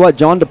chilly. I'll tell you what,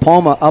 John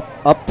DePalma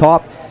up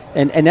top.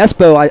 And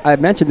Espo, I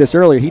mentioned this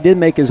earlier, he did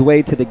make his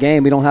way to the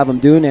game. We don't have him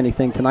doing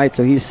anything tonight,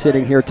 so he's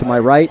sitting here to my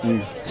right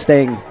and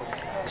staying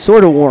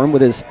sort of warm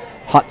with his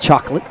hot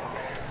chocolate.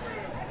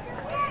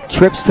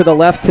 Trips to the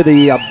left to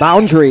the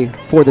boundary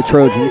for the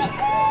Trojans.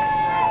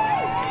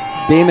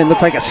 Beeman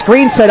looks like a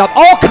screen set up.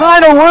 All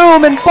kind of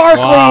room, and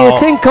Barkley, wow.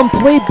 It's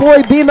incomplete.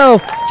 Boy, Beamo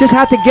just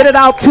had to get it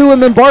out to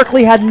him, and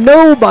Barkley had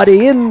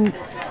nobody in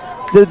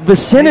the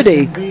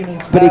vicinity,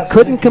 but he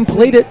couldn't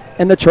complete it,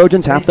 and the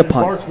Trojans have to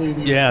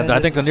punt. Yeah, I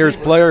think the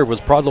nearest player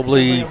was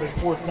probably,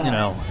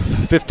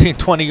 15,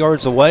 20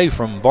 yards away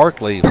from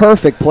Barkley.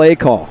 Perfect play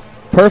call.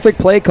 Perfect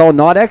play call,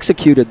 not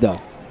executed,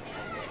 though.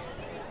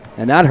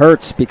 And that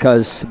hurts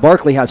because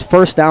Barkley has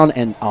first down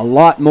and a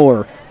lot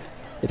more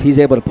if he's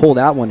able to pull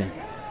that one in.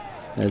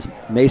 As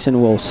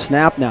Mason will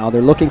snap now.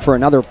 They're looking for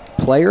another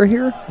player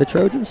here, the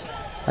Trojans.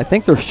 I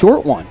think they're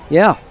short one,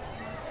 yeah.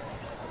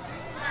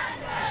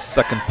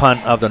 Second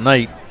punt of the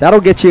night. That'll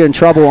get you in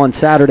trouble on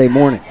Saturday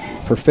morning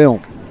for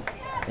film.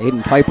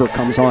 Aiden Piper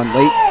comes on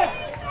late.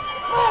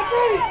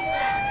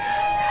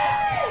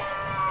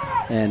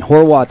 And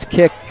Horwat's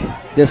kick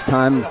this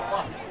time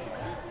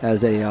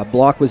as a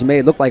block was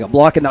made. Looked like a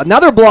block,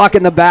 another block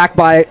in the back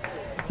by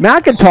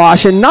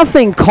McIntosh, and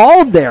nothing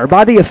called there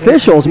by the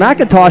officials.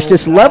 McIntosh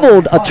just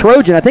leveled a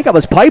Trojan, I think it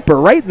was Piper,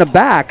 right in the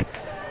back,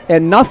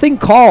 and nothing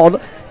called,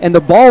 and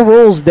the ball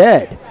rolls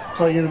dead.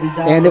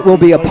 And it will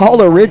be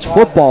Apollo Ridge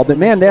football. But,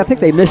 man, I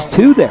think they missed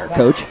 2 there,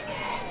 Coach.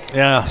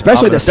 Yeah.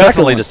 Especially the second one.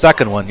 Definitely the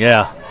second one,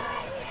 yeah.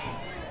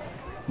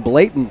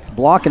 Blatant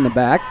block in the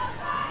back.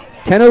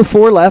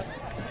 10:04 left.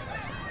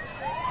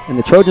 And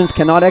the Trojans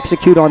cannot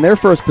execute on their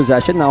first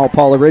possession. Now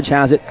Apollo Ridge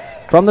has it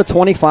from the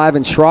 25,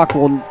 and Schrock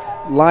will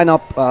line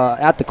up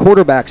at the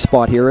quarterback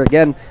spot here.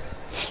 Again,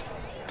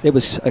 it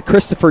was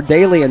Christopher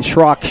Daly and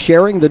Schrock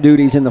sharing the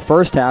duties in the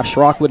first half.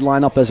 Schrock would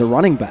line up as a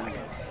running back.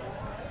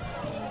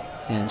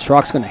 And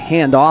Schrock's going to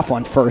hand off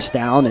on first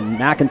down, and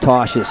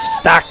McIntosh is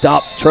stacked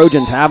up.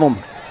 Trojans have him,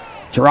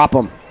 drop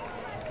him.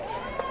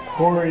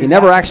 He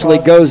never actually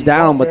goes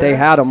down, but they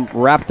had him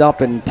wrapped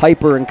up, and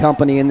Piper and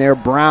company in there.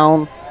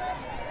 Brown,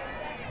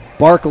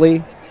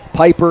 Barkley,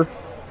 Piper,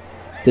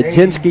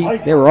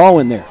 Dudzinski, they were all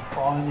in there.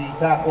 On the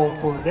tackle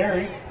for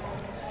Derry.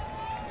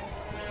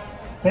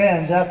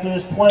 Fans, after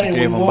this play,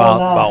 gave him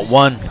about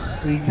 1.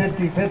 The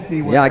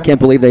 50-50. Yeah, I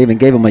can't believe they even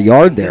gave him a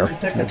yard there.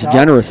 That's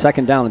generous.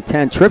 Second down and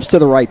 10. Trips to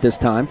the right this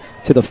time,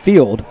 to the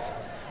field.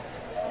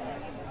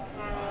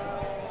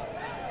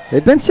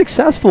 They've been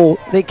successful.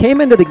 They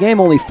came into the game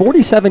only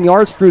 47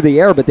 yards through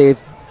the air, but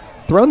they've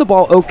thrown the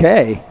ball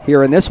okay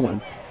here in this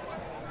one.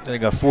 They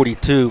got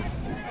 42.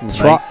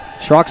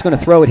 Schrock's going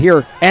to throw it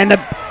here, and the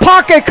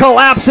pocket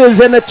collapses,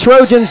 and the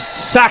Trojans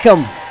sack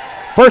him.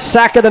 First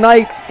sack of the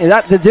night. Is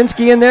that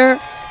Dudzinski in there?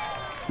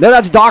 No,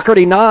 that's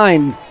Doherty,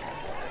 9.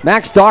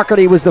 Max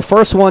Doherty was the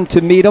first one to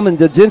meet him, and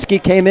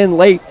Dudzinski came in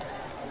late.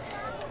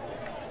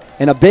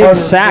 And a big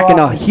sack and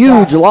a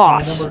huge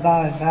loss. Number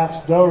 9,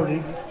 Max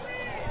Doherty.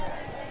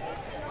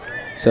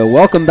 So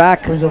welcome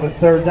back,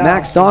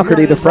 Max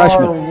Doherty, the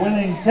freshman.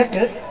 Winning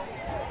ticket.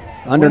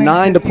 Under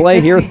 9 to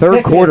play here,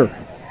 third quarter.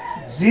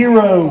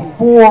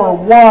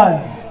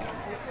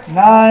 0-4-1.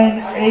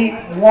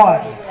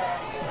 9-8-1.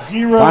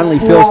 Finally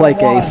feels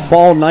like a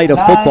fall night of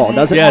football,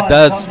 doesn't it? Yeah, it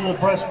does. Come to the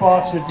press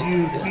box if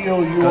you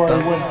feel you are a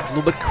winner. A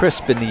little bit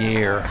crisp in the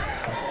air.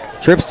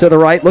 Trips to the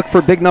right. Look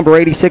for big number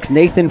 86,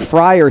 Nathan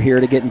Fryer, here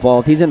to get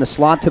involved. He's in the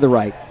slot to the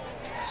right.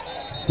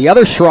 The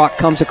other Schrock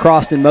comes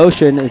across in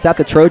motion. Is that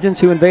the Trojans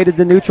who invaded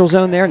the neutral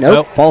zone there?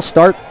 Nope. False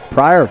start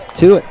prior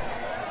to it.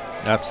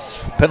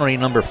 That's penalty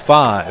number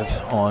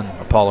 5 on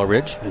Apollo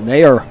Ridge. And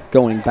they are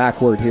going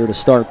backward here to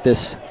start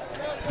this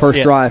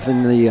first drive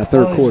in the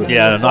third quarter.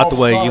 Yeah, not the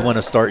way you want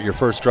to start your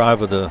first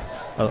drive of the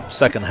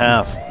second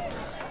half.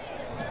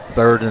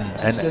 Third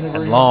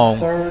and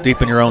long,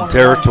 deep in your own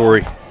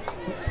territory.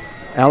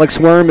 Alex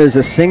Worm is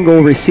a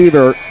single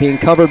receiver being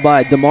covered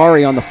by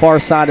Damari on the far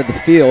side of the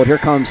field. Here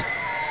comes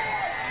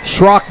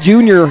Schrock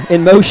Jr.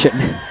 in motion.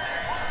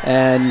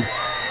 And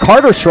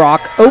Carter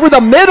Schrock over the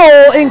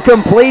middle,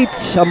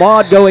 incomplete.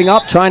 Ahmad going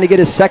up, trying to get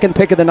his second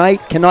pick of the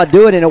night. Cannot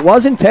do it, and it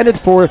was intended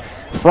for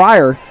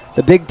Fryer,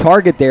 the big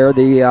target there,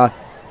 the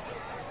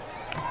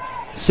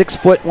 6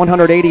 foot,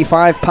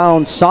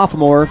 185-pound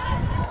sophomore.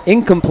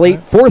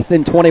 Incomplete. 4th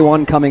and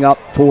 21 coming up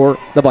for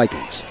the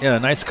Vikings. Yeah,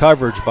 nice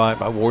coverage by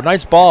Ward.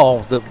 Nice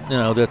ball that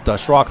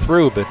Schrock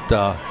threw, but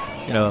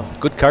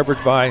good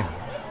coverage by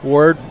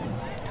Ward.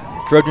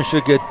 Trojans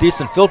should get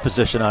decent field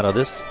position out of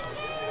this.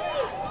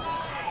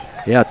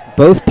 Yeah,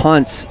 both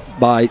punts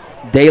by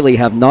Daly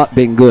have not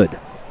been good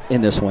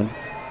in this one.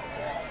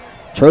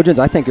 Trojans,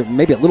 I think, are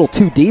maybe a little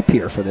too deep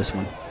here for this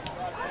one.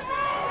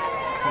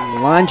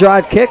 Line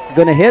drive kick,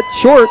 going to hit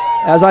short,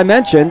 as I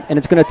mentioned, and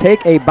it's going to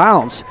take a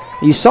bounce.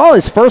 You saw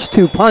his first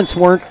 2 punts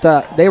weren't,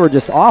 they were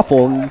just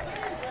awful. And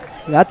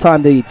that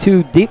time the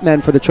 2 deep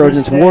men for the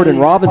Trojans, Ward and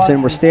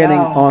Robinson, were standing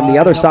on the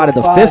other side of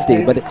the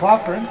 50, but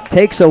it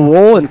takes a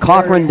roll and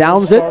Cochran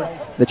downs it.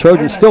 The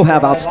Trojans still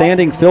have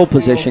outstanding field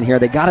position here.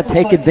 They got to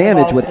take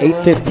advantage with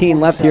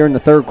 8:15 left here in the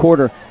third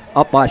quarter,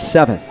 up by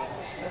 7.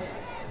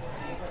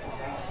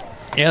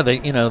 Yeah,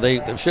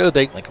 they showed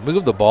they can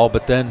move the ball,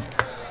 but then,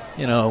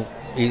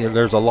 either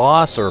there's a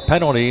loss or a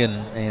penalty,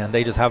 and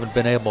they just haven't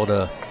been able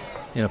to,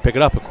 pick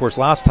it up. Of course,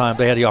 last time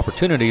they had the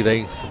opportunity,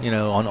 they,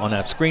 on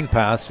that screen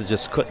pass, they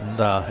just couldn't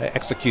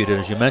execute it,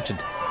 as you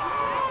mentioned.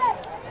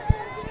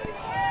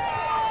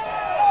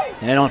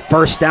 And on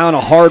first down, a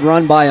hard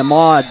run by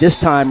Ahmad. This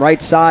time, right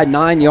side,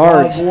 9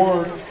 yards.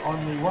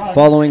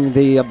 Following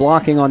the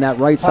blocking on that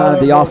right side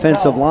of the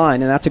offensive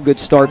line, and that's a good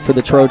start for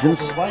the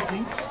Trojans.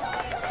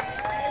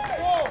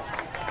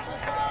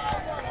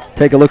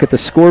 Take a look at the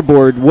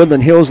scoreboard.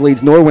 Woodland Hills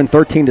leads Norwin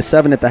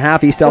 13-7 at the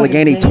half. East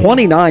Allegheny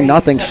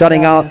 29-0,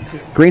 shutting out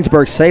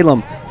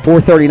Greensburg-Salem.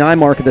 4:39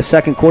 mark of the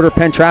second quarter.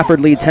 Penn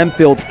Trafford leads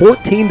Hempfield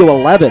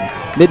 14-11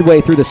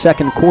 midway through the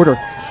second quarter.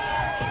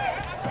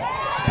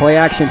 Play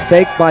action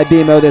fake by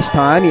BMO this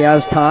time. He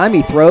has time.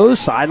 He throws.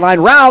 Sideline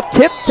route.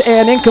 Tipped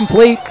and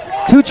incomplete.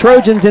 2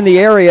 Trojans in the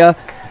area.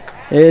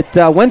 It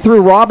went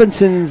through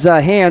Robinson's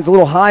hands a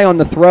little high on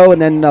the throw,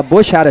 and then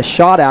Bush had a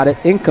shot at it.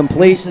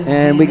 Incomplete.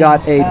 And we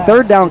got a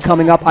third down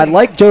coming up. I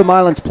like Joe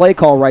Milan's play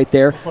call right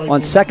there.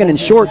 On second and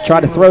short,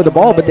 try to throw the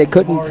ball, but they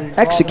couldn't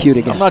execute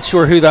again. I'm not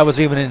sure who that was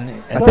even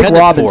intended I think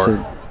Robinson.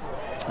 for.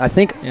 I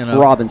think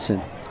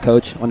Robinson,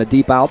 Coach, on a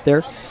deep out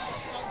there.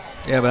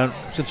 Yeah, but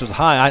since it was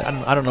high,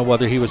 I don't know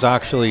whether he was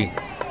actually,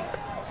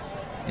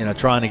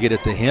 trying to get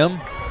it to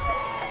him.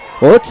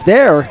 Well, it's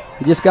there.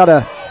 You just got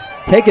to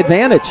take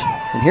advantage.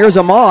 And here's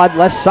Ahmad,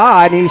 left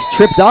side, and he's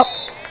tripped up,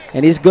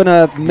 and he's going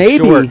to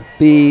maybe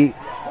be,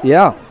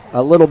 a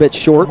little bit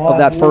short of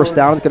that first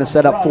down. It's going to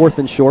set up 4th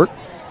and short.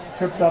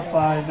 Tripped up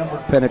by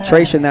number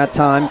penetration that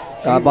time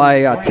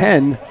by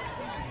 10.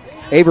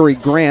 Avery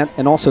Grant,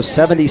 and also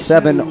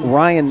 77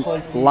 Ryan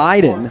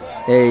Leiden,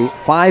 a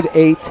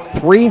 5'8",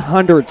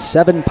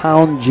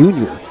 307-pound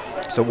junior.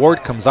 So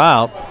Ward comes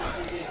out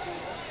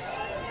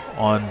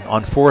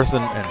on 4th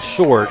and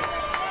short.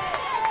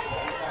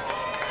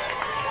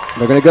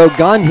 They're going to go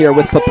gun here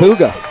with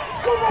Papuga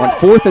on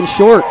 4th and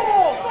short.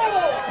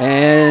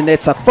 And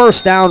it's a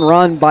first down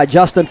run by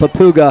Justin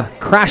Papuga,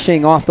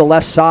 crashing off the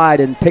left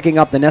side and picking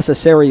up the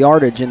necessary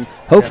yardage. And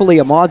hopefully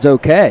Ahmad's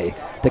okay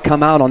to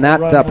come out on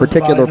that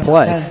particular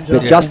play.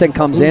 But Justin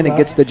comes in and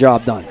gets the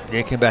job done. Yeah,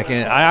 he came back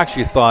in. I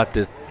actually thought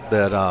that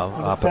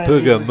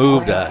Papuga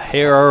moved a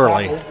hair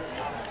early.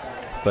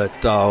 But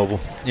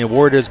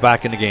Ward is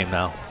back in the game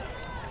now.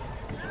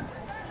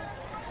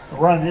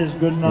 Run is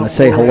good enough. I'm going to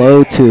say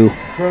hello to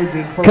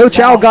Coach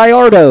Al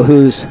Gallardo,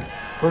 who's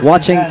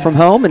watching from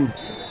home and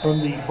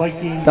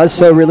does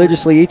so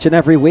religiously each and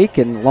every week,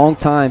 and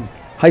longtime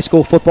high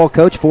school football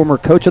coach, former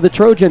coach of the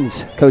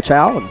Trojans, Coach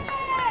Al, and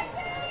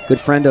good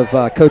friend of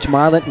Coach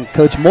Milet and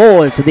Coach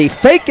Mole. Is the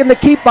fake and the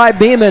keep by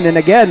Beeman, and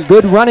again,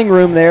 good running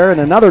room there, and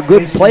another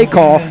good play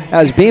call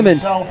as Beeman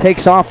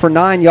takes off for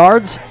 9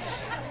 yards,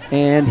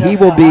 and he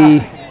will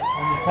be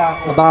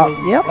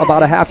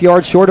about a half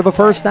yard short of a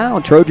first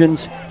down.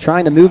 Trojans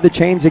trying to move the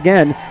chains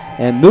again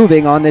and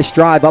moving on this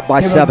drive up by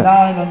 7.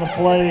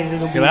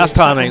 Last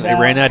time they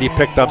ran that, he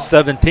picked up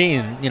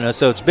 17,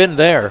 so it's been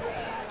there,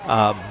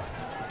 and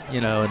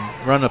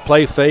running a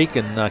play fake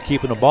and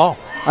keeping the ball.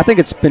 I think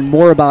it's been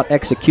more about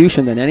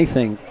execution than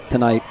anything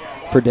tonight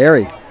for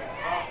Derry.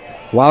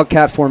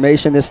 Wildcat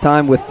formation this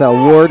time with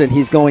Ward, and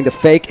he's going to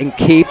fake and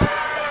keep.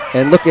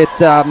 And look at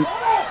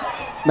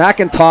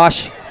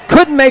McIntosh.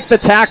 Couldn't make the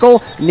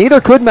tackle.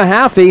 Neither could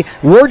Mahaffey.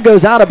 Ward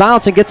goes out of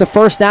bounds and gets a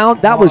first down.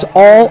 That was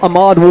all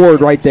Ahmad Ward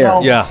right there.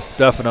 Yeah,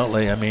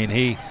 definitely. I mean,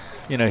 he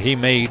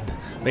made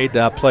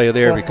that play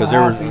there because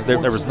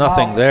there was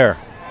nothing there.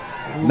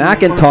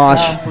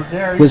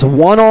 McIntosh was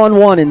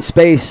one-on-one in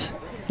space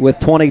with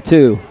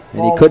 22,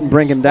 and he couldn't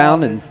bring him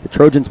down, and the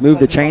Trojans move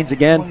the chains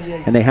again,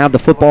 and they have the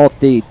football at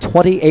the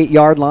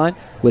 28-yard line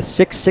with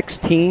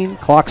 6:16.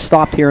 Clock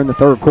stopped here in the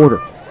third quarter.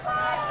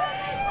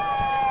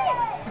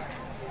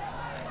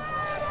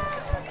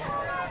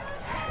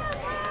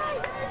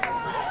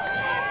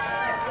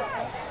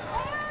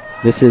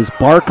 This is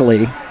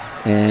Barkley,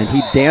 and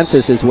he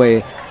dances his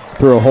way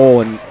through a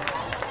hole, and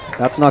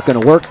that's not going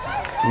to work.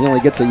 He only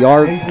gets a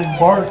yard. It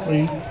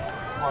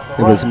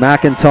was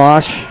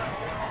McIntosh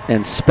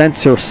and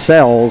Spencer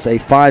Sells, a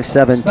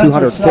 5'7",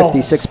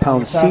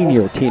 256-pound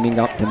senior, teaming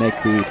up to make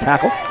the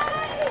tackle.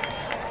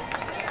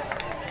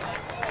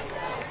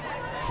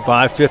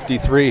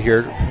 5:53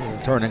 here,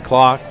 turning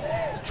clock.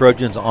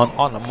 Trojans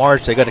on the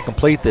march. They got to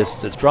complete this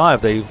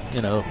drive. They've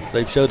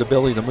showed the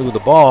ability to move the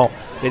ball.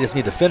 They just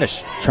need to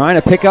finish. Trying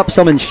to pick up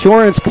some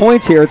insurance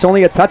points here. It's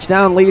only a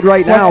touchdown lead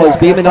right now as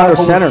Beeman under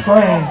center.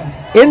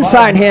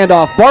 Inside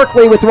handoff.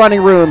 Barkley with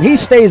running room. He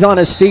stays on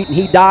his feet and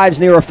he dives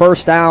near a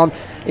first down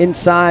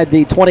inside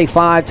the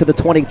 25 to the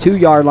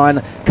 22-yard line.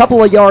 A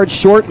couple of yards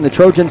short, and the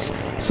Trojans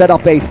set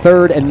up a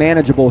third and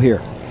manageable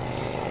here.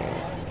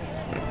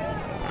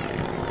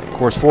 Of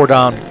course,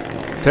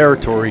 4-down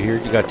territory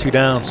here. You got 2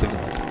 downs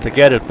to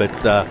get it,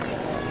 but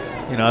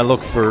I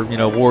look for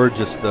Ward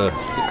just the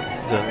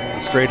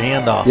straight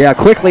handoff. Yeah,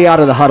 quickly out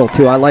of the huddle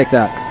too. I like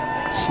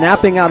that.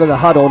 Snapping out of the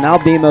huddle. Now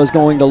Bemo's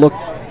going to look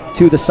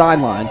to the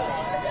sideline.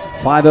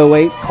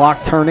 5:08,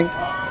 clock turning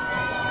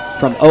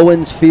from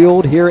Owens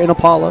Field here in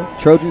Apollo.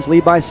 Trojans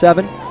lead by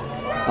 7.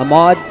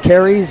 Ahmad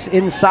carries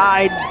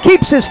inside,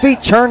 keeps his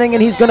feet churning,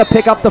 and he's going to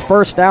pick up the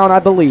first down, I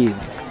believe.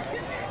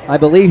 I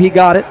believe he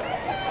got it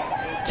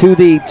to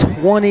the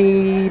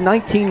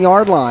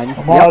 19-yard line.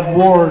 Ahmad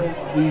Ward,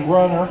 the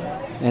runner.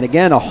 And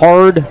again, a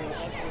hard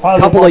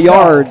couple of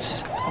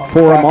yards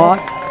for Ahmad.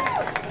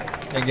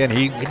 Again,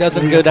 he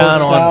doesn't go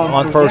down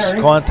on first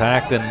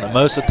contact, and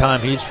most of the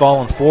time he's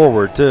falling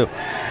forward too.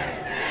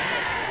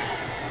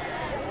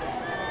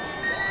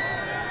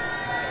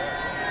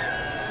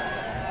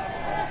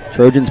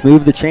 Trojans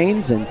move the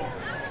chains, and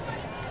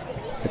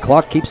the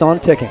clock keeps on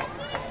ticking.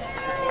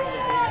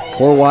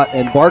 Horwath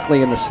and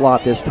Barkley in the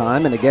slot this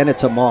time, and again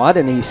it's Ahmad,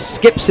 and he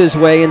skips his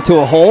way into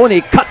a hole, and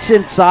he cuts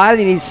inside,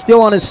 and he's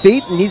still on his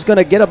feet, and he's going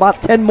to get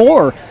about 10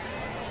 more.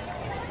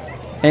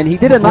 And he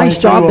did a nice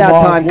job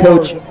that time,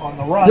 Coach.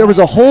 There was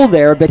a hole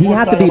there, but he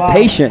had to be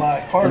patient,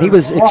 and he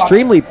was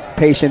extremely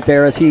patient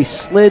there as he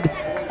slid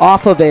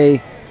off of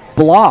a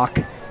block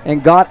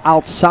and got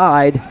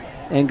outside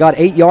and got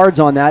 8 yards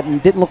on that,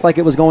 and didn't look like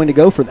it was going to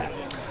go for that.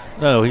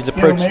 No, he's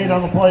approached. Made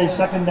on the play,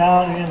 2nd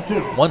down and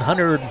 2.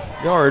 100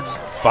 yards,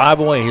 5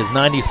 away. He's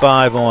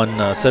 95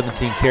 on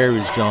 17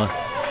 carries, John.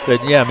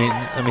 But yeah,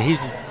 I mean, he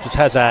just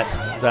has that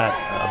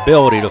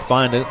ability to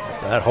find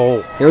that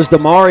hole. Here's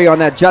Damari on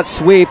that jet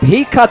sweep.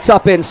 He cuts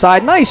up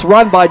inside. Nice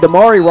run by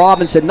Damari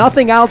Robinson.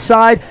 Nothing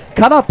outside.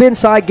 Cut up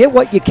inside. Get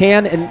what you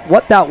can. And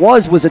what that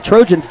was a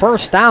Trojan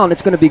first down.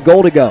 It's going to be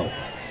goal to go.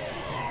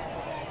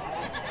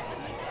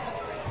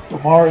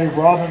 Damari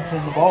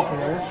Robinson, the ball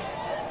player.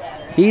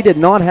 He did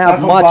not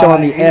have much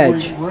on the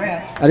edge.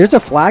 There's a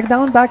flag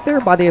down back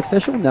there by the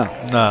official? No.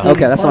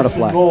 Okay, that's not a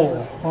flag.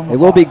 It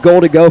will be goal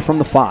to go from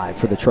the 5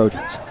 for the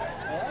Trojans.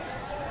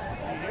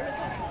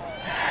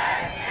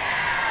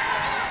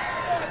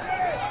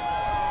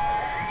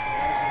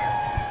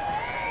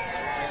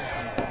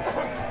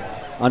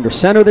 Under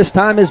center this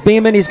time is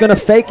Beeman. He's going to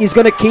fake. He's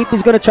going to keep.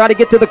 He's going to try to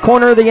get to the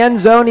corner of the end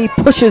zone. He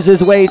pushes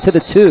his way to the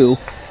 2.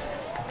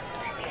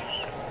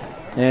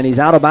 And he's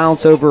out of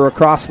bounds over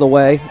across the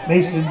way.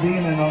 Mason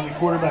Beeman on the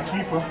quarterback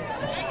keeper.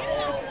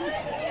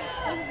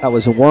 That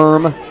was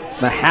Worm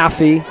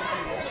Mahaffey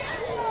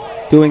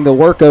doing the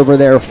work over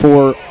there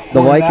for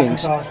the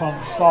Vikings.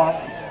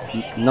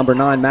 Number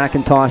 9,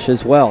 McIntosh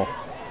as well.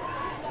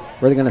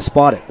 Where are they going to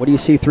spot it? What do you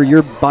see through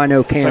your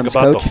bino cams, like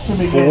about Coach?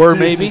 The 4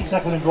 maybe?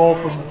 2nd and goal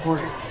from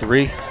the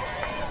 3.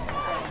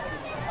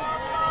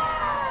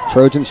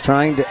 Trojans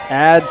trying to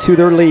add to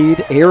their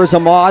lead. Here is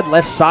Ahmad,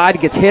 left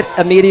side, gets hit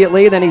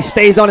immediately. Then he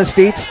stays on his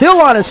feet, still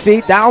on his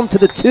feet, down to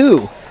the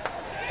 2.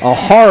 A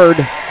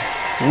hard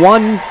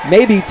 1,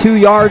 maybe 2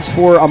 yards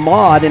for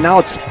Ahmad, and now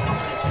it's...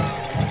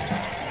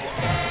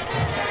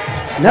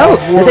 No,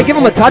 did they give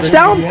him a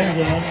touchdown?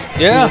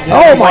 Yeah.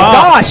 Oh my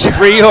gosh.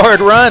 3-yard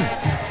run.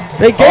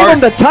 They gave him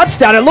the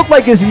touchdown. It looked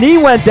like his knee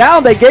went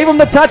down. They gave him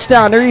the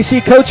touchdown. There you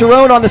see Coach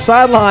Arone on the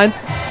sideline.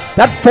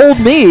 That fooled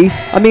me.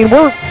 I mean,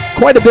 we're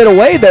quite a bit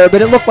away there,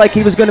 but it looked like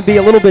he was going to be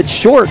a little bit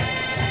short.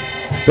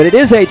 But it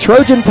is a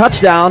Trojan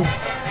touchdown.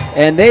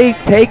 and they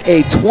take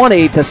a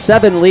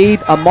 20-7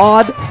 lead.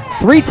 Ahmad,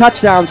 3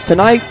 touchdowns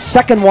tonight,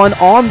 second one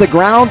on the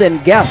ground,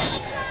 and guess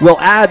will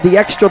add the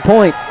extra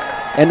point.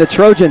 And the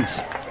Trojans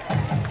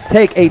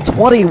take a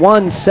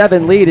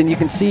 21-7 lead, and you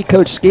can see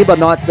Coach Skiba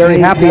not very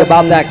happy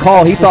about that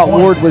call. He thought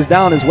Ward was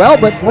down as well,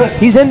 but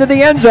he's into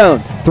the end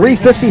zone.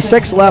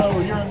 3:56 left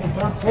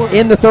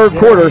in the third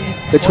quarter.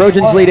 The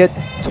Trojans lead it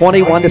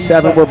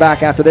 21-7. We're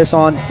back after this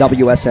on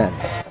WSN.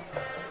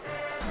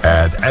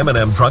 At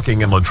M&M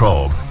Trucking in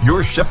Latrobe,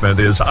 your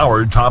shipment is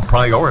our top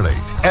priority.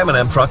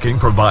 M&M Trucking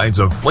provides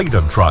a fleet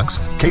of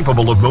trucks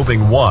capable of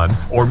moving one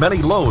or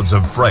many loads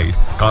of freight,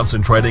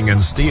 concentrating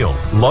in steel,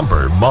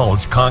 lumber,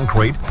 mulch,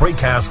 concrete,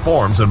 precast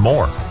forms, and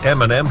more.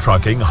 M&M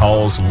Trucking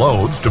hauls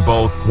loads to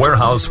both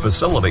warehouse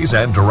facilities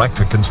and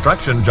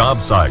direct-to-construction job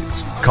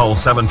sites. Call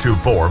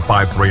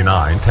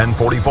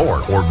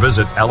 724-539-1044 or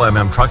visit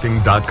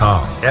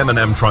lmmtrucking.com.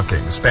 M&M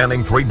Trucking,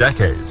 spanning 3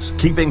 decades,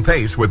 keeping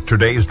pace with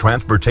today's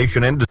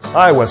transportation industry.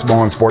 Hi,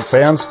 Westmoreland sports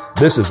fans.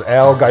 This is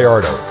Al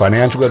Gallardo,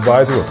 financial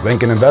advisor with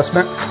Lincoln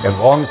Investment and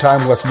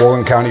longtime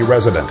Westmoreland County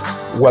resident.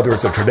 Whether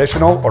it's a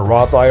traditional or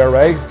Roth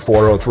IRA,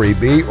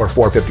 403B or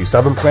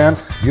 457 plan,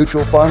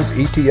 mutual funds,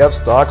 ETFs,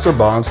 stocks, or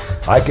bonds,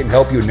 I can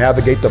help you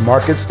navigate the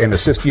markets and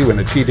assist you in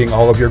achieving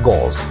all of your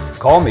goals.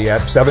 Call me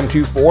at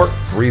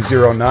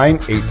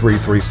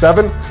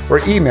 724-309-8337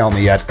 or email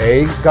me at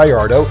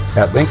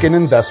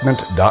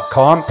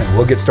agallardo@lincolninvestment.com and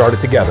we'll get started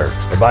together.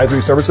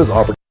 Advisory services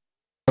offered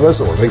or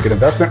Lincoln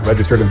Investment,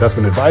 registered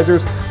investment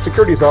advisors.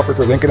 Securities offered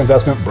through Lincoln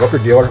Investment,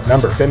 broker-dealer,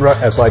 member FINRA,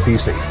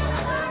 SIPC.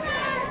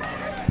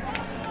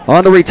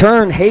 On the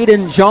return,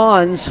 Hayden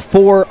Johns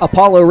for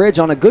Apollo Ridge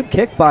on a good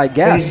kick by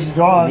Guess.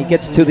 He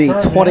gets to the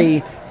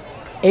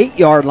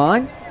 28-yard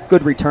line.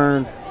 Good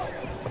return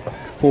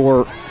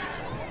for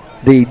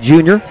the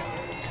junior,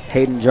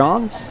 Hayden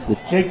Johns.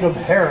 Jacob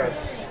Harris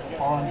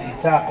on the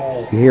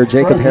tackle. You hear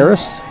Jacob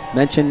Harris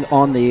mentioned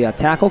on the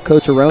tackle.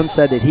 Coach Arone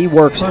said that he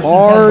works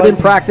hard in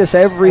practice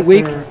every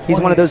week.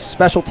 He's one of those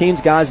special teams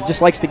guys that just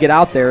likes to get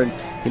out there, and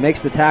he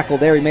makes the tackle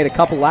there. He made a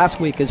couple last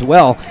week as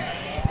well.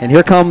 And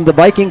here come the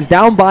Vikings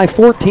down by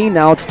 14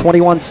 now. It's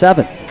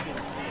 21-7.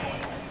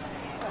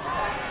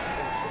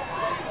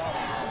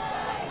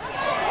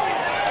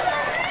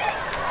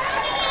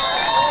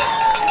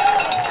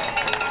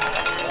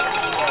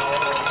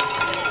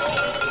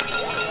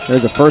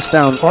 There's a first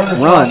down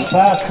run.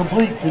 Pass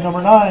complete to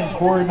number 9,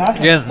 Corey McIntosh.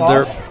 Again,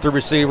 the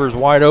receiver's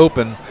wide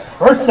open.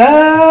 First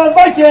down,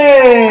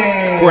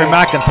 Vikings! Corey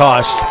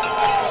McIntosh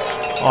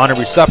on a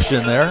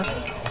reception there.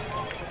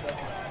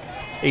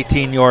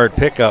 18-yard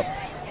pickup.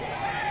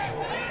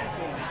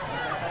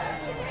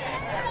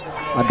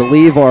 I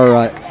believe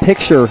our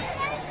picture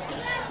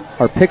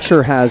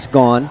has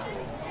gone.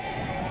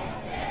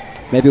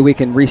 Maybe we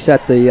can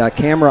reset the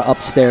camera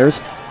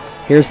upstairs.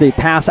 Here's the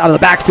pass out of the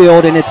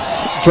backfield, and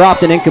it's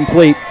dropped and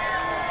incomplete.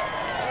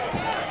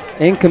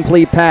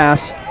 Incomplete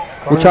pass.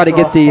 We'll try to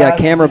get the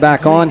camera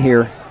back on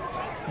here.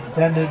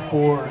 Intended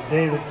for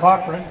David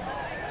Cochran.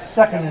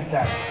 Second and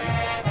 10.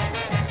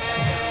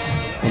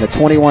 In a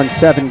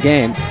 21-7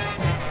 game.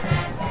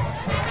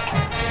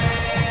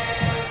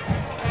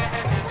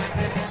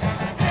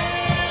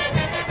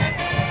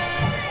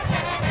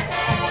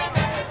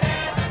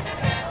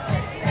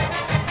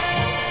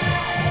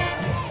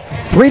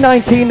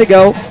 .319 to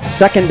go,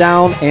 second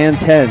down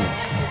and 10.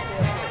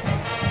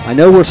 I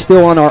know we're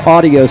still on our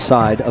audio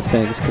side of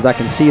things because I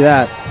can see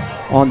that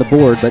on the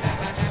board, but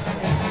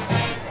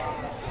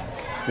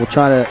we'll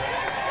try to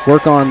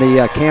work on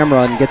the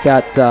camera and get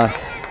that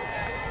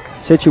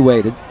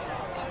situated.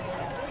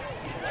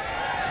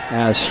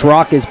 As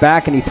Schrock is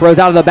back and he throws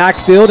out of the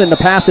backfield and the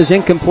pass is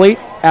incomplete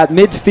at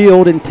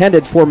midfield,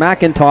 intended for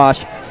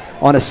McIntosh.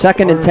 On a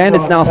second and 10,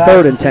 it's now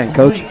third and 10,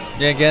 Coach.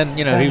 Yeah, again,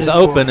 he was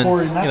open,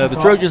 and the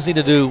Trojans need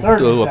to do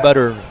a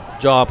better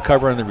job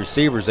covering the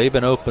receivers. They've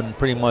been open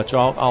pretty much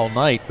all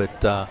night,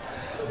 but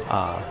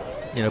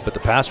but the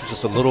pass was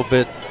just a little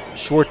bit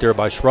short there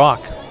by Schrock.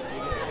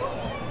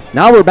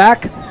 Now we're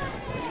back.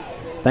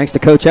 Thanks to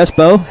Coach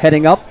Espo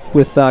heading up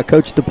with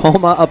Coach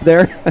DePalma up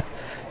there.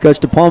 Coach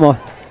DePalma,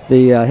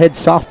 the head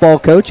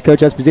softball coach. Coach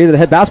Esposito, the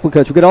head basketball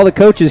coach. We got all the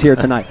coaches here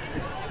tonight.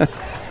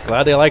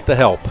 Glad they like the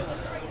help.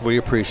 We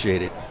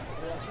appreciate it.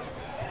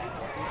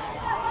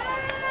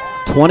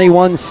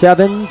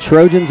 21-7,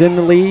 Trojans in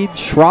the lead.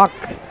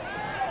 Schrock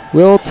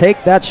will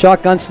take that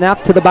shotgun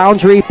snap to the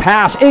boundary.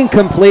 Pass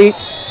incomplete.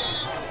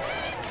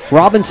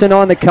 Robinson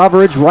on the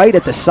coverage right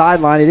at the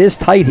sideline. It is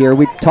tight here.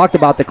 We talked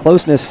about the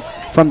closeness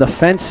from the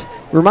fence.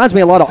 It reminds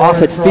me a lot of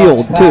Offutt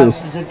Field, too,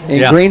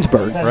 in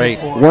Greensburg.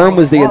 Right. Worm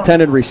was the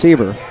intended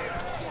receiver.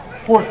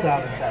 Fourth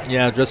down.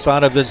 Yeah, just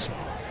out of his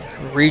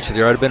reach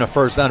there. It would have been a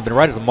first down. It would have been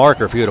right at the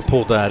marker if he would have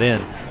pulled that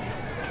in.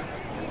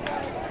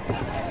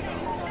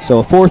 So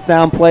a fourth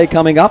down play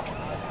coming up.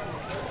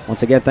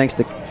 Once again, thanks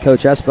to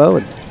Coach Espo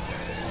and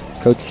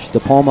Coach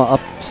DePalma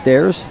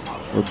upstairs.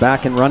 We're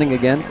back and running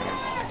again.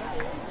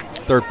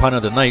 Third punt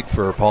of the night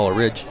for Apollo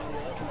Ridge.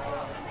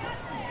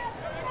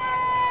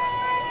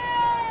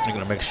 I'm going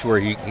to make sure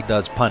he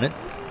does punt it.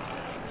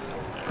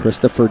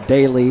 Christopher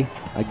Daly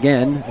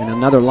again, and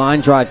another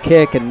line drive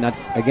kick, and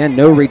again,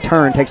 no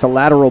return. Takes a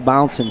lateral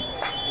bounce and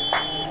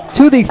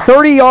to the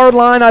 30-yard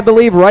line, I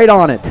believe, right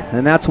on it.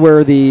 And that's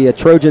where the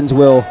Trojans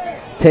will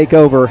take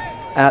over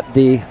at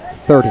the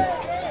 30.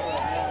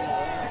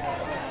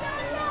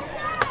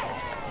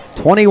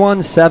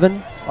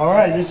 21-7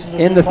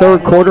 in the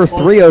third quarter,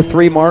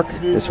 3:03 mark,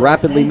 this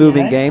rapidly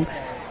moving game.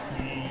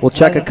 We'll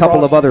check a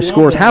couple of other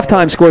scores.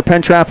 Halftime score,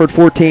 Penn Trafford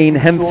 14,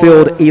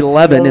 Hempfield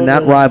 11 in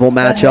that rival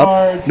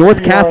matchup.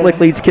 North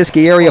Catholic leads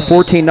Kiski area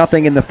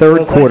 14-0 in the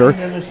third quarter.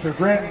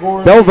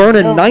 Bell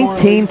Vernon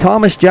 19,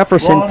 Thomas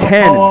Jefferson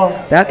 10.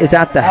 That is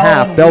at the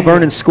half. Bell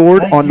Vernon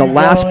scored on the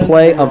last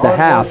play of the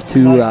half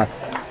to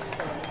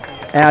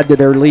add to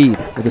their lead.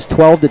 It was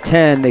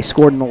 12-10. They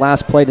scored in the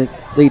last play to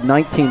lead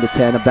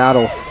 19-10, a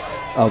battle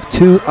of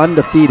two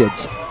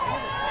undefeateds.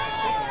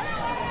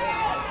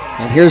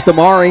 And here's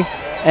Damari.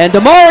 And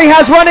Damari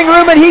has running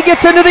room, and he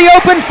gets into the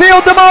open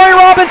field. Damari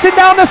Robinson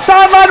down the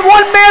sideline,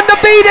 one man to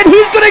beat, and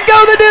he's going to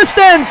go the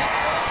distance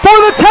for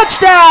the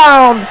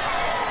touchdown.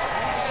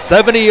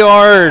 70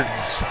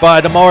 yards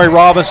by Damari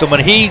Robinson. When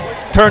he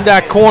turned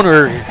that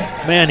corner,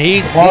 man,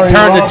 he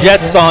turned the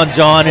jets on,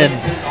 John, and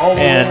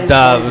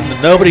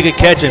nobody could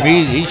catch him.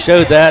 He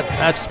showed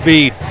that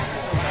speed.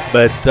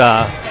 But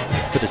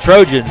the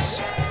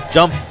Trojans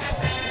jump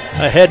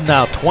ahead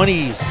now,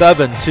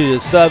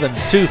 27-7,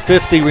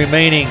 2:50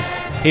 remaining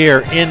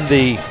here in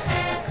the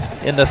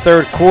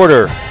third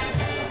quarter.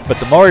 But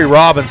Damari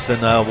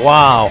Robinson,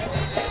 wow.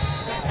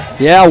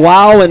 Yeah,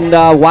 wow, and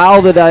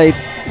wow that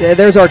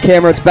there's our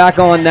camera. It's back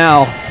on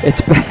now.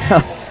 It's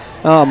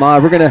oh my,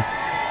 we're going to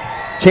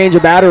change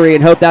a battery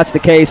and hope that's the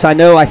case.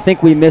 I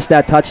think we missed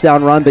that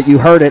touchdown run, but you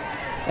heard it.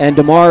 And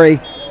Damari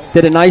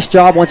did a nice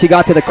job once he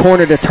got to the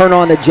corner to turn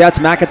on the Jets.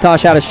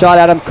 McIntosh had a shot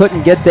at him,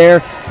 couldn't get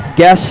there.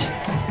 Guess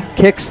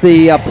kicks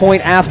the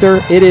point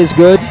after. It is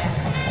good.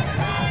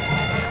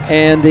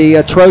 And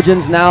the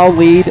Trojans now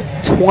lead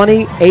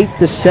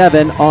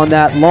 28-7 on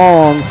that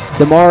long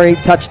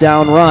Damari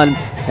touchdown run.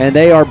 And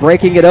they are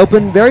breaking it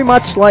open very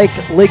much like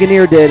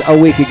Ligonier did a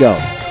week ago.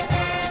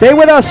 Stay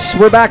with us.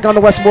 We're back on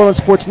the Westmoreland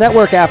Sports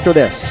Network after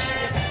this.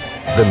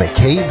 The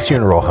McCabe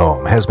Funeral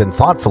Home has been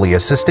thoughtfully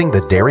assisting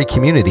the Derry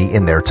community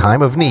in their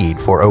time of need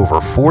for over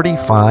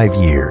 45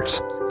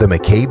 years. The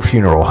McCabe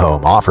Funeral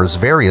Home offers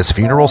various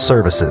funeral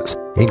services,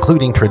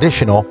 including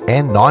traditional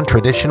and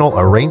non-traditional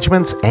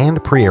arrangements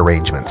and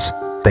pre-arrangements.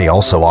 They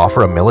also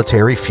offer a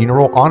military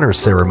funeral honors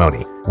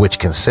ceremony, which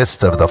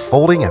consists of the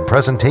folding and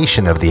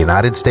presentation of the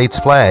United States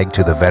flag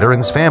to the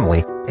veteran's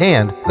family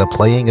and the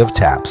playing of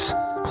taps.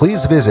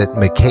 Please visit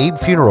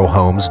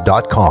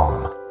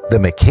McCabeFuneralHomes.com. The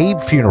McCabe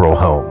Funeral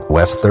Home,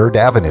 West 3rd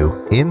Avenue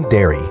in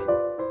Derry.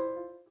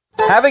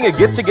 Having a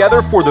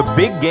get-together for the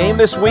big game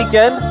this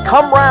weekend?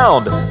 Come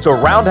round to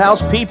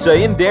Roundhouse Pizza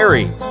in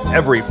Derry.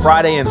 Every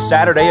Friday and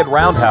Saturday at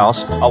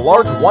Roundhouse, a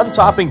large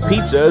one-topping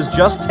pizza is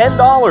just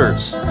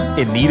 $10.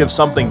 In need of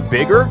something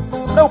bigger?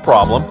 No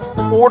problem.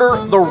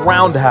 Order the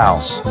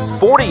Roundhouse.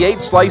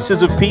 48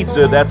 slices of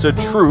pizza that's a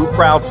true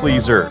crowd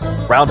pleaser.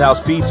 Roundhouse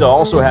Pizza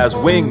also has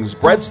wings,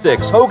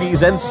 breadsticks,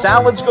 hoagies, and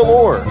salads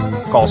galore.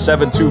 Call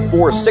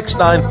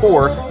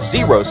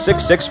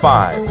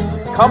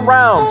 724-694-0665. Come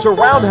round to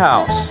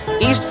Roundhouse,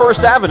 East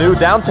 1st Avenue,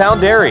 downtown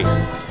Derry.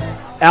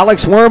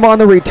 Alex Worm on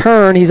the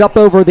return. He's up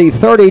over the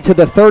 30 to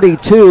the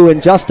 32,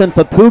 and Justin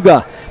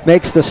Papuga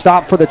makes the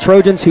stop for the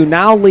Trojans, who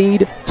now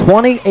lead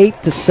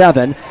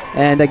 28-7.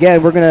 And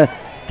again, we're going to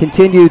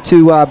continue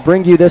to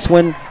bring you this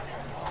one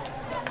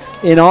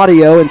in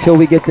audio until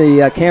we get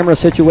the camera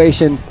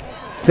situation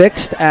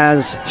fixed,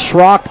 as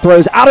Schrock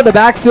throws out of the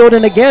backfield.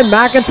 And again,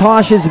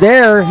 McIntosh is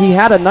there. He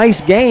had a nice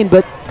gain,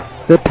 but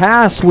the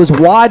pass was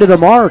wide of the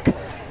mark,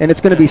 and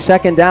it's going to be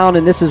second down,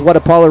 and this is what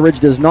Apollo Ridge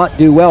does not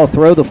do well,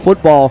 throw the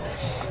football,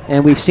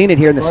 and we've seen it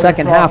here in the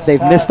second half.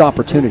 They've missed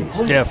opportunities.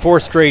 Yeah,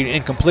 4 straight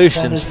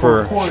incompletions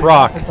for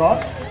Schrock.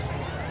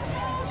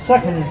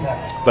 Second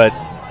impact. But,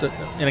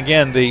 and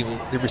again, the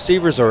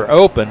receivers are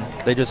open.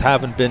 They just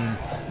haven't been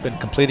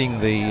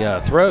completing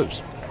the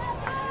throws.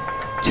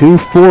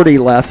 2:40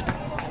 left.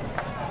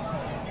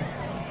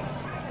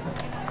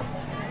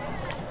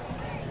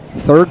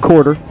 Third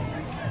quarter.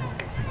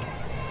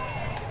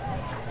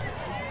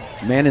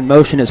 Man in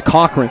motion is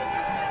Cochran.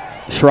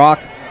 Schrock,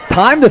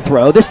 time to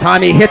throw. This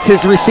time he hits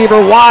his receiver.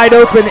 Wide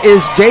open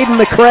is Jaden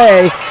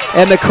McCray.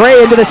 And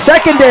McCray into the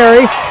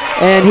secondary.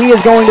 And he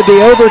is going to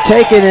be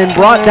overtaken and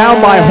brought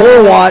down by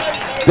Horwath,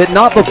 but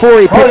not before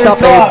he picks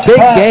up a big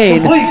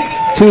gain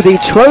to the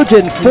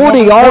Trojan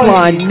 40-yard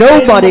line.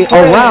 Nobody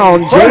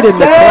around Jaden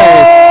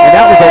McCray. And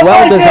that was a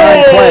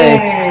well-designed play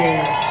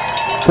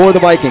for the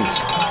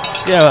Vikings.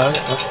 Yeah,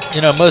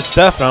 most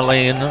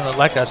definitely. And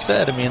like I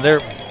said, I mean, the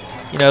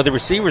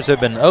receivers have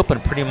been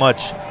open pretty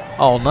much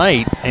all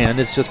night, and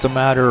it's just a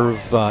matter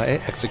of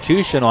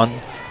execution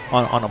on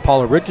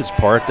Apollo Ridge's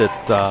part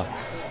that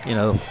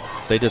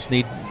they just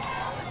need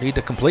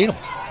to complete them.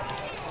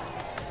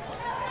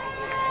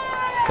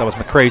 That was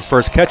McCray's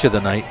first catch of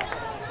the night.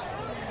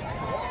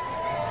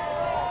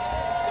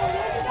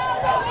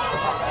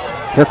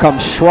 Here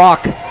comes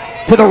Schrock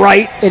to the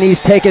right, and he's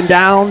taken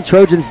down.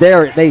 Trojans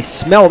there. They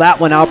smell that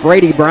one out.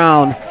 Brady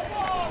Brown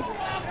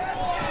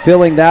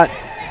filling that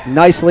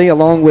nicely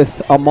along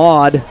with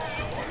Ahmad.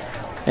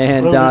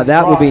 And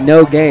that will be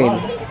no gain.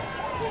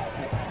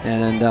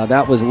 And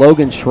that was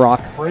Logan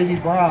Schrock. Brady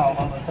Brown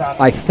on the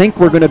top. I think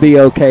we're going to be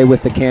okay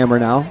with the camera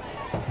now.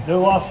 No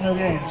loss, no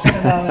gain.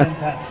 2-10 and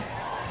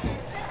 10.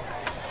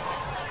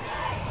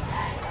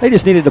 They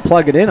just needed to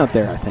plug it in up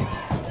there, I think.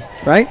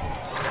 Right?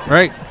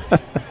 Right.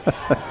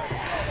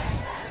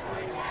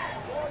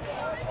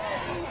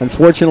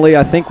 Unfortunately,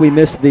 I think we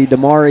missed the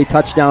Damari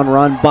touchdown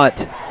run,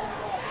 but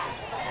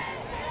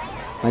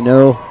I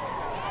know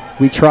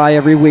we try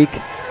every week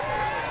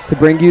to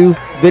bring you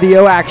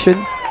video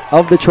action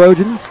of the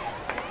Trojans.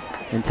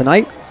 And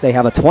tonight, they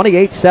have a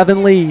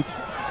 28-7 lead.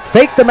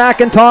 Fake to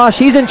McIntosh.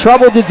 He's in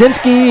trouble.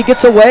 Dudzinski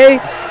gets away,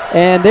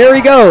 and there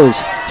he goes.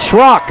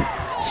 Schrock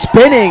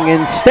spinning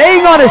and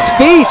staying on his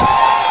feet.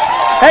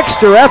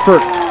 Extra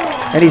effort.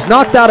 And he's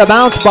knocked out of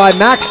bounds by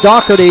Max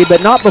Doherty,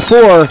 but not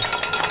before.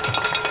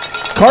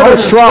 Carter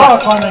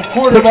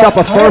Schrock picks up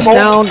a first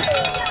down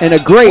and a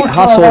great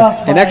hustle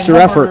and extra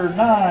effort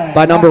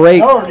by number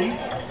 8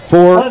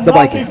 for the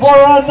Vikings. For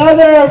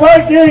another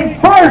Viking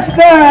first down.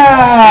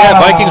 Yeah,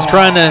 Vikings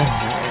trying to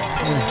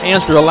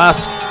answer the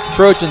last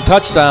Trojan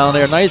touchdown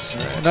there. Nice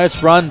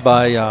run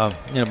by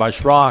by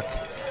Schrock.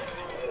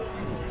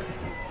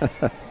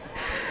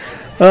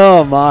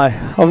 Oh my,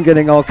 I'm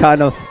getting all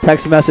kind of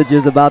text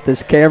messages about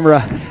this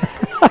camera.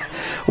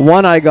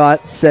 One I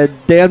got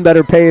said, Dan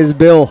better pay his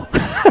bill.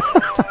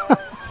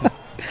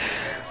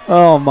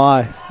 Oh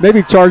my,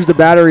 maybe charge the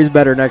batteries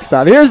better next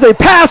time. Here's the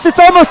pass, it's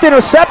almost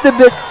intercepted,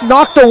 but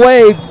knocked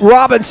away.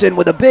 Robinson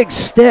with a big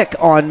stick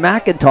on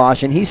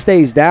McIntosh, and he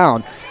stays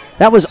down.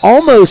 That was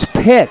almost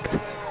picked,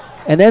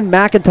 and then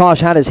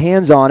McIntosh had his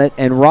hands on it,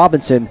 and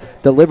Robinson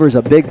delivers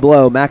a big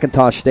blow.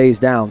 McIntosh stays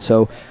down,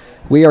 so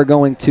we are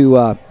going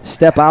to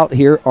step out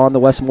here on the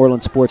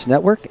Westmoreland Sports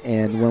Network,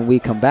 and when we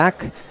come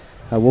back,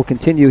 we'll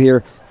continue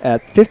here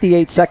at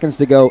 58 seconds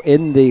to go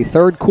in the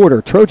third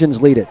quarter.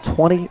 Trojans lead it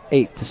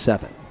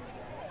 28-7.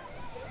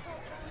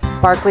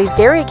 Barclays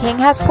Dairy King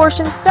has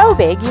portions so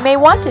big you may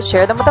want to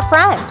share them with a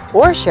friend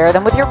or share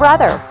them with your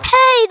brother.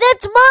 Hey,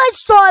 that's my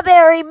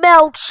strawberry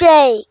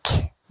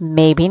milkshake.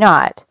 Maybe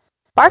not.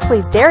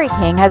 Barclays Dairy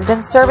King has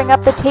been serving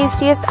up the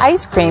tastiest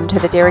ice cream to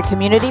the dairy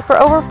community for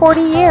over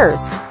 40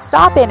 years.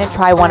 Stop in and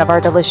try one of our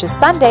delicious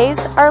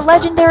sundaes, our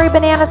legendary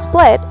banana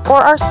split, or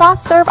our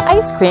soft serve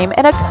ice cream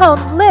in a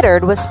cone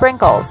littered with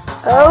sprinkles.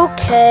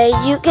 Okay,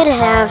 you can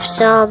have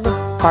some.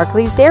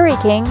 Barclays Dairy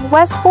King,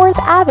 West 4th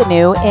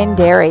Avenue in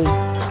Derry.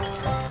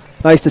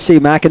 Nice to see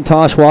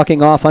McIntosh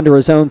walking off under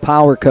his own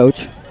power,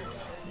 Coach.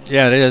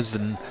 Yeah, it is,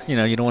 and you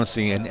don't want to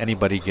see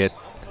anybody get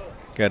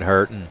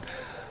hurt, and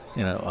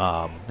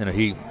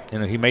he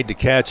made the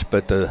catch,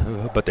 but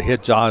the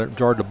hit jarred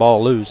the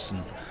ball loose,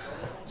 and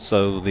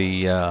so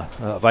the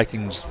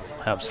Vikings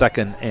have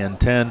 2nd and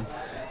 10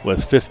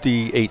 with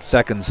 58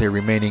 seconds here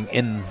remaining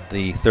in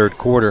the third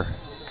quarter.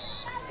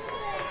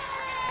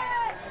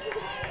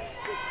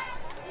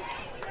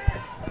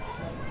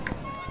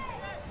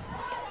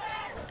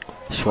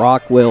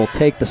 Schrock will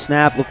take the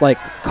snap. Looked like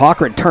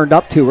Cochran turned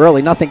up too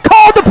early. Nothing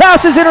called. The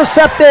pass is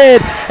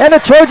intercepted. And the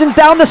Trojans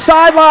down the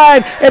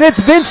sideline. And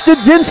it's Vince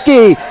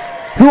Dudzinski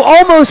who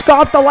almost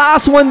got the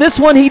last one. This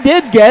one he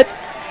did get.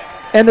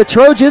 And the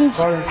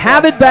Trojans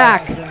have it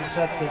back.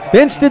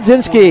 Vince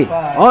Dudzinski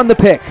on the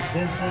pick.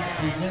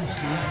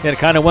 Yeah, it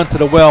kind of went to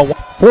the well.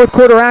 Fourth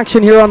quarter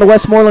action here on the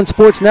Westmoreland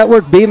Sports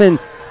Network. Beeman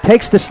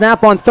takes the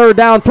snap on third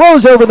down.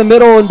 Throws over the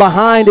middle and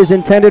behind his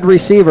intended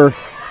receiver.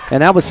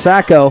 And that was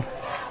Sacco,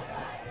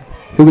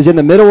 who was in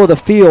the middle of the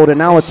field, and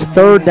now it's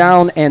 3rd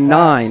down and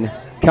 9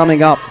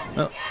 coming up.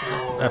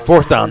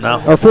 4th down now.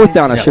 Or 4th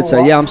down, I should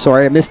say. Yeah, I'm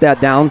sorry. I missed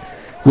that down.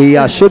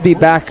 We should be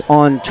back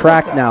on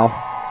track now.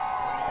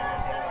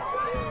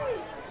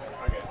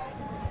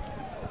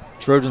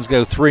 Trojans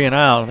go 3 and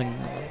out.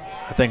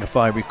 I think if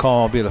I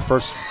recall, it'll be the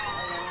first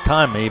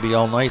time maybe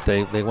all night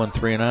they went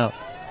 3 and out.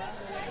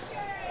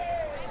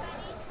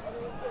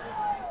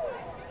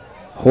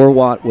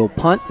 Horwat will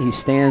punt. He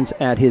stands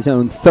at his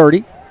own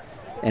 30.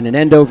 And an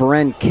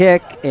end-over-end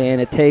kick, and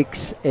it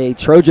takes a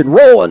Trojan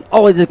roll, and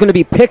it is going to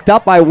be picked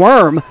up by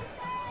Worm,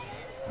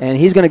 and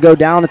he's going to go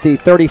down at the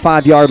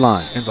 35-yard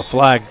line. There's a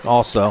flag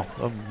also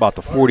about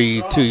the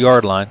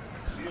 42-yard line.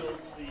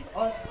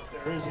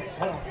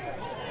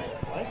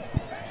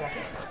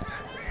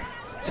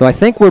 So I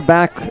think we're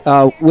back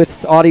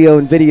with audio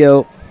and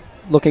video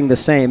looking the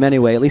same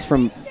anyway, at least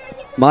from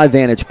my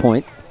vantage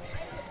point.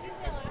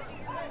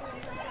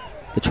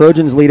 The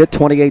Trojans lead it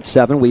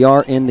 28-7. We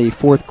are in the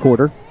fourth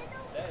quarter.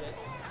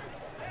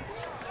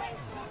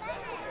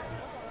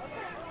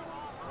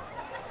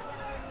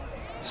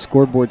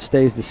 Scoreboard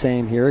stays the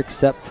same here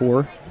except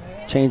for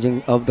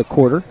changing of the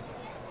quarter.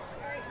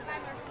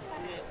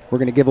 We're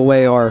going to give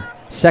away our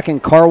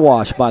second car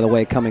wash, by the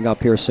way, coming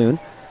up here soon.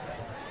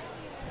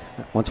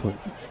 Once we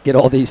get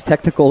all these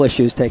technical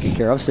issues taken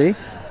care of, see?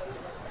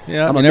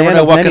 Yeah, I'm you a never man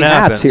know of what many can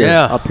happen. hats here,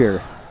 Yeah. up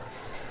here.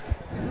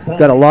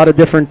 Got a lot of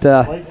different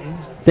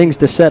things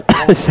to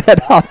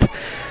set up.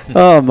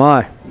 Oh,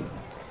 my.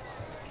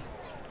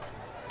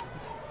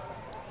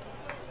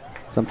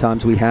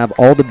 Sometimes we have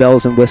all the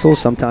bells and whistles.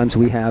 Sometimes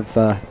we have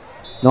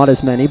not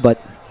as many,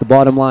 but the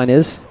bottom line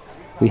is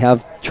we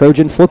have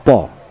Trojan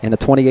football and a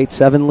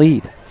 28-7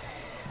 lead.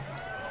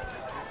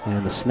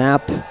 And the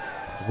snap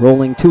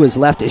rolling to his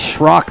left is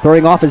Schrock,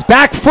 throwing off his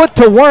back foot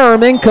to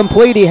Worm,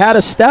 incomplete. He had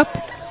a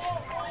step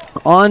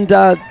on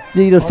the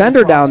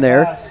defender down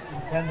there,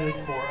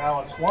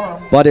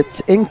 but it's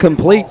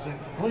incomplete.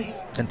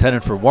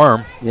 Intended for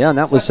Worm. Yeah, and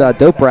that was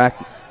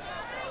Doprack.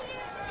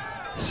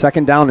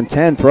 2nd down and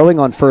 10, throwing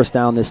on 1st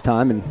down this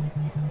time, and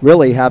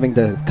really having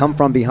to come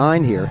from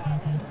behind here.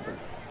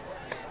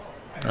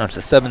 That's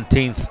the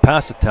 17th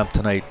pass attempt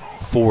tonight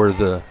for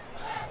the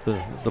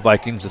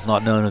Vikings. It's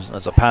not known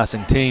as a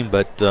passing team,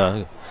 but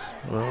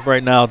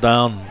right now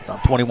down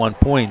 21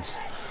 points.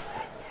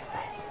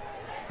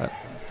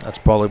 That's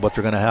probably what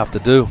they're going to have to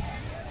do.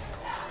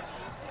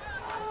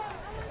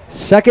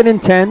 2nd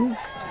and 10.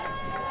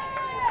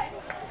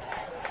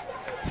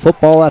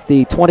 Football at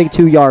the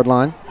 22-yard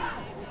line.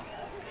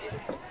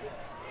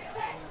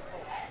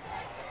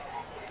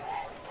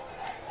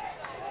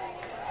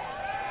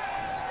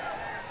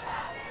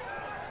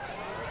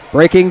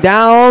 Breaking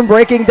down,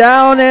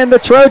 and the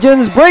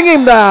Trojans bring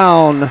him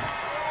down.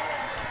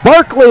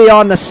 Barkley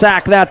on the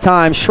sack that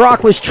time.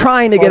 Schrock was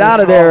trying to get out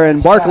of there,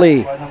 and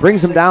Barkley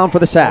brings him down for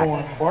the sack.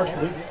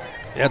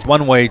 Yeah, it's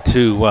one way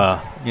to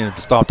to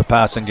stop the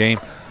passing game.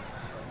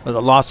 A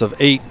loss of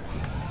 8.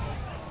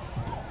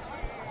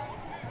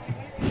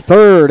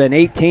 3rd and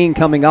 18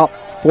 coming up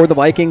for the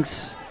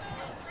Vikings.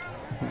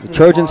 The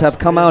Trojans have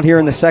come out here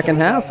in the second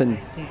half and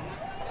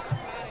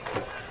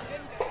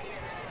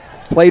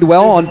played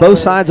well on both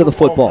sides of the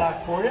football.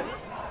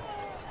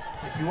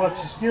 If you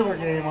watched the Steeler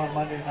game on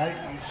Monday night,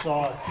 you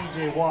saw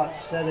T.J. Watt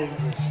setting the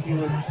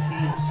Steelers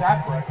team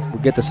sack record.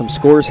 We'll get to some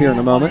scores here in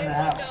a moment.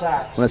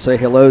 I want to say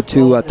hello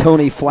to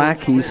Tony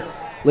Flack. He's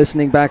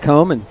listening back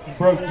home and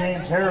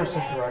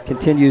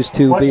continues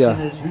to be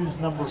a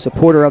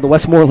supporter of the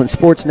Westmoreland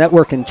Sports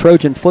Network and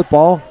Trojan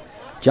football.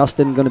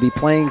 Justin going to be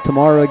playing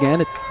tomorrow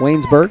again at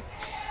Waynesburg.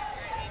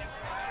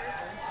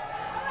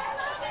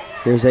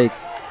 Here's a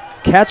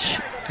catch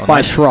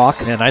by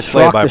Schrock. Yeah, nice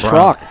play by Brown.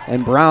 Schrock.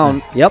 And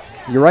Brown, yep,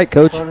 you're right,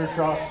 Coach.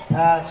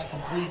 Pass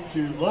complete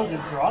to Logan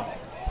Schrock.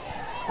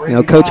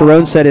 Coach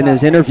Arone said in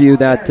his interview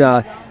that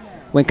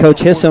when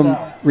Coach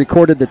Hissam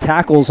recorded the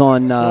tackles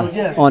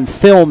on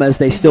film, as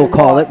they still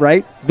call it,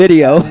 right?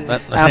 Video,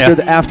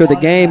 after the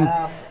game,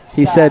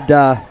 he said,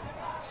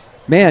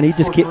 man, he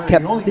just kept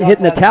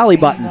hitting the tally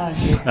button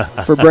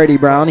for Brady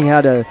Brown. He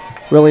had a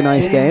really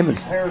nice game. And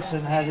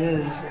Harrison had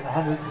his at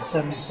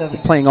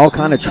 177. Playing all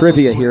kind of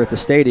trivia here at the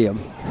stadium.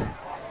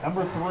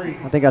 Number 3.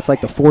 I think that's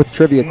like the 4th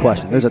trivia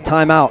question. There's a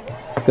timeout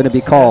going to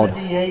be called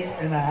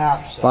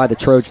by the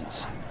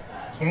Trojans.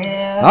 All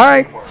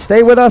right,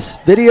 stay with us.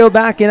 Video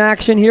back in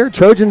action here.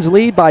 Trojans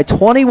lead by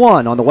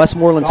 21 on the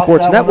Westmoreland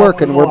Sports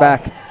Network, and we're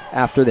back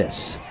after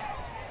this.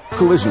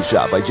 Collision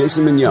Shop by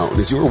Jason Mignon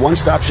is your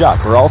one-stop shop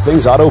for all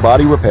things auto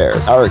body repair.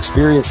 Our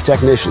experienced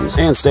technicians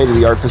and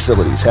state-of-the-art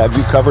facilities have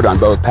you covered on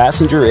both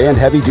passenger and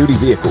heavy-duty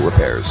vehicle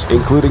repairs,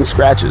 including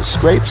scratches,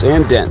 scrapes,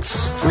 and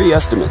dents, free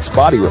estimates,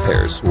 body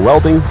repairs,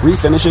 welding,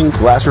 refinishing,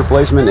 glass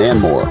replacement, and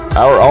more.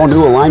 Our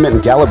all-new alignment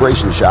and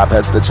calibration shop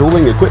has the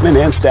tooling, equipment,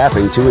 and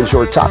staffing to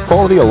ensure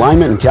top-quality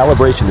alignment and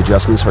calibration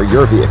adjustments for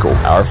your vehicle.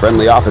 Our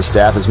friendly office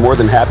staff is more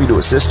than happy to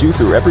assist you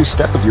through every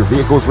step of your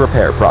vehicle's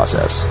repair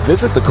process.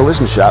 Visit the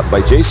Collision Shop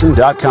by Jason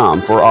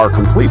for our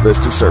complete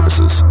list of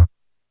services.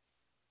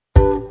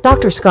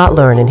 Dr. Scott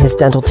Learn and his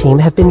dental team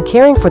have been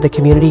caring for the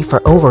community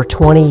for over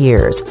 20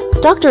 years.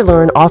 Dr.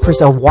 Learn offers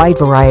a wide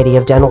variety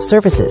of dental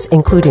services,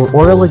 including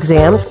oral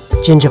exams,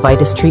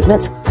 gingivitis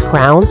treatments,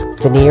 crowns,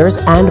 veneers,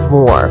 and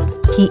more.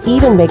 He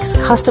even makes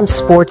custom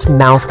sports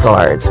mouth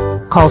guards.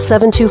 Call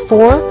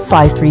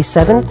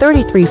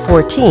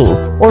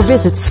 724-537-3314 or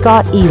visit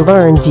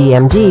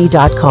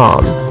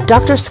scottellearndmd.com.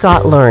 Dr.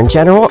 Scott Learn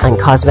General and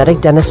Cosmetic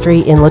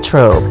Dentistry in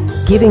Latrobe,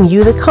 giving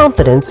you the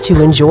confidence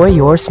to enjoy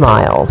your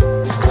smile.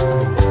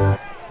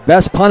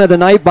 Best punt of the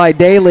night by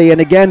Daly,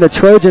 and again, the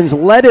Trojans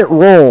let it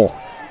roll.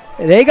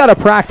 They got to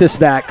practice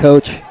that,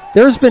 Coach.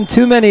 There's been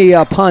too many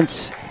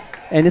punts,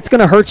 and it's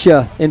going to hurt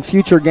you in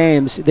future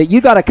games, that you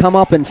got to come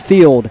up and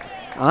field.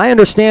 I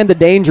understand the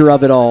danger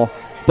of it all,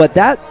 but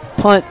that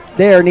punt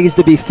there needs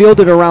to be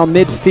fielded around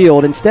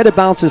midfield. Instead, it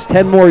bounces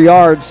 10 more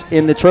yards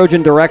in the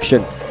Trojan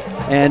direction.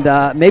 And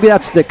maybe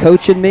that's the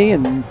coach in me,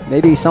 and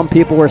maybe some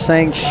people were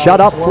saying,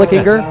 shut up,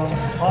 Flickinger.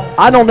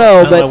 I don't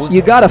know, but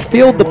you got to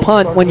field the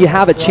punt when you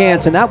have a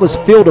chance, and that was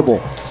fieldable.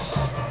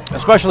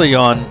 Especially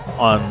on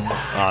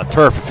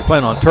turf. If you're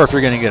playing on turf,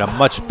 you're going to get a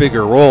much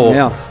bigger roll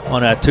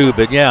on that too.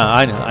 But yeah,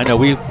 I know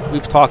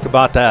we've talked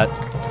about that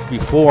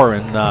before,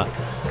 and that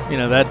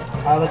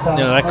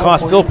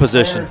cost field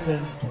position.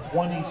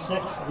 26,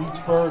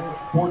 Leechburg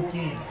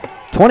 14.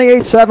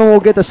 28-7, we'll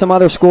get to some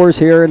other scores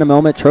here in a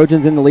moment.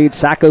 Trojans in the lead.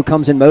 Sacco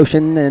comes in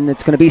motion, and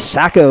it's going to be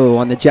Sacco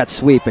on the jet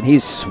sweep, and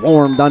he's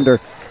swarmed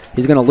under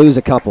he's going to lose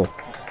a couple.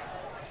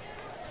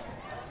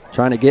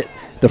 Trying to get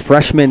the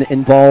freshman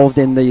involved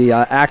in the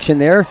action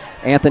there.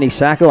 Anthony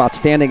Sacco,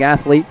 outstanding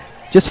athlete.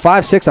 Just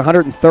 5'6",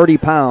 130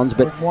 pounds,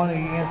 but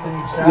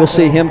you'll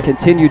see him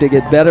continue to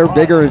get better,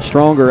 bigger, and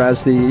stronger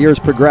as the years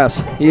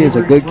progress. He is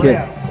a good kid.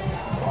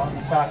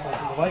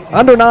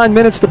 Under 9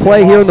 minutes to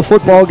play here in the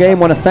football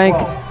game. Want to thank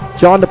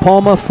John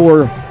DePalma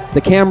for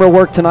the camera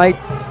work tonight,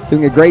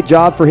 doing a great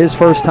job for his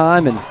first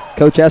time, and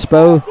Coach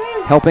Espo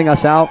helping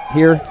us out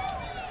here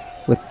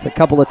with a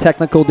couple of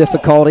technical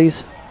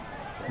difficulties.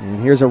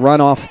 And here's a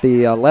run off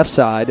the left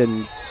side,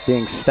 and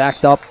being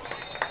stacked up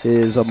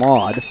is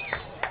Ahmad.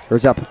 Or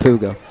is that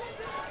Papuga?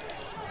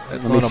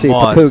 Let me see,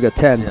 Ahmad. Papuga,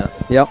 10. Yeah.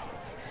 Yep.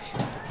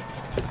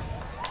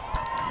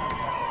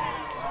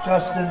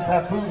 Justin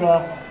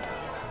Papuga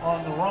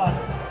on the run.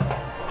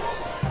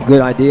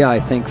 Good idea, I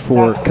think,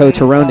 for Coach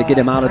Harone to get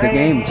him out of the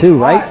game too,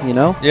 right? You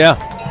know? Yeah.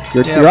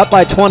 You're up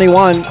by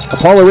 21.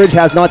 Apollo Ridge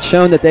has not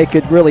shown that they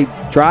could really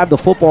drive the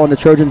football in the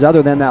Trojans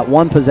other than that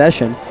one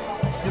possession.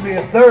 Give me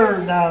a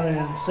 3rd down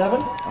and 7.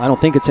 I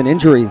don't think it's an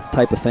injury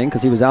type of thing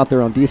because he was out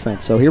there on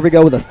defense. So here we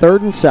go with a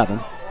 3rd and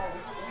 7.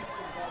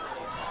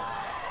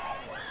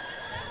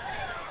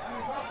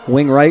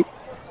 Wing right,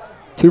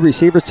 2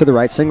 receivers to the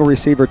right, single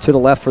receiver to the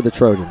left for the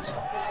Trojans.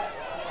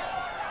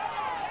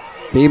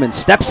 Beeman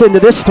steps into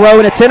this throw,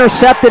 and it's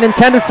intercepted,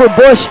 intended for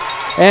Bush,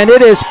 and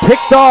it is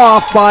picked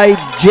off by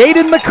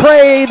Jaden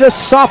McCray, the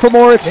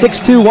sophomore at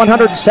 6'2",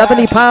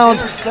 170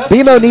 pounds.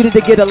 Beemo needed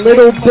to get a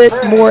little bit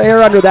more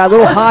air under that, a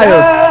little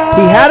higher.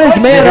 He had his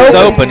man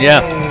open.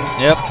 Yeah.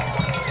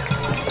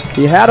 Yep.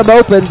 He had him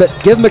open, but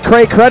give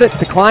McCray credit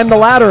to climb the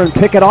ladder and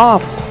pick it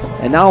off.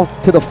 And now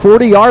to the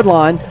 40-yard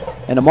line,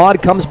 and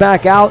Ahmad comes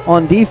back out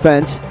on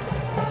defense.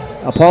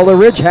 Apollo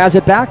Ridge has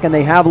it back, and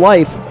they have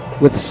life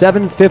with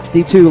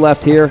 7:52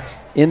 left here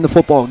in the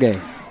football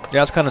game. Yeah,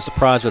 I was kind of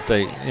surprised that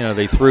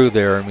they threw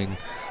there. I mean,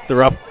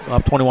 they're up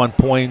 21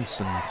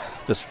 points and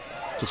just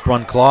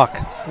run clock.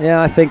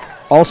 Yeah, I think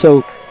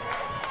also,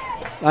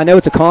 I know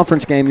it's a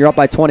conference game. You're up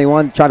by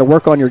 21. Try to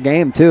work on your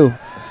game too.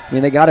 I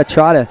mean, they got to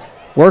try to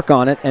work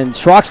on it. And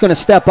Schrock's going to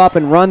step up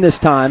and run this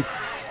time,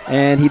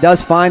 and he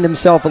does find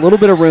himself a little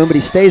bit of room, but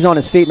he stays on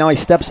his feet. Now he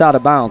steps out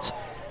of bounds.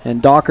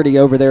 And Doherty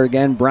over there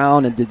again,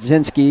 Brown and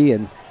Dudzinski,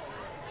 and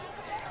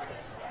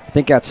I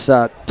think that's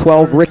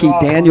 12 Ricky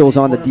Daniels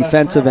on the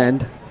defensive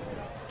end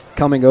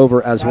coming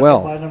over as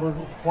well.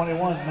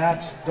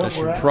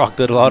 Schrock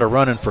did a lot of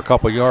running for a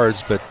couple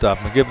yards, but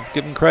give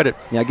him credit.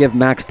 Yeah, give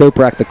Max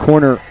Doprak, the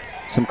corner,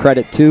 some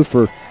credit too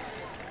for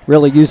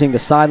really using the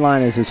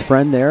sideline as his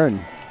friend there and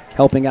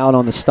helping out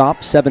on the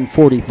stop.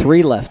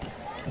 7:43 left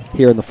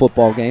here in the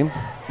football game.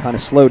 Kind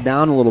of slowed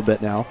down a little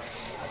bit now.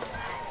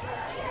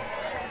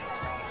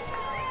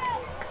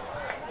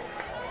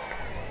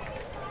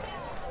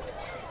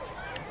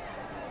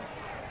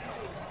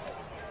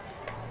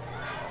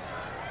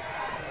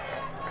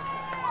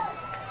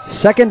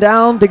 Second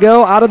down to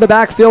go out of the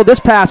backfield. This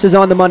pass is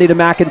on the money to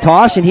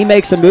McIntosh, and he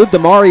makes a move.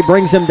 Damari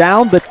brings him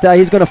down, but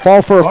he's going to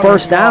fall for a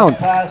first down.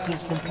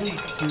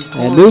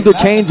 And move the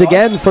chains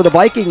again for the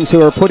Vikings,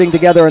 who are putting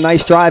together a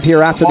nice drive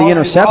here after the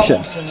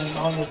interception.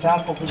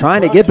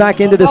 Trying to get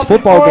back into this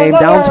football game,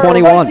 down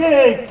 21.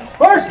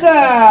 First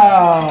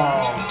down.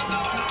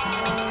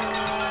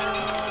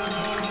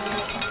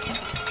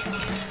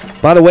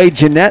 By the way,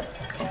 Jeanette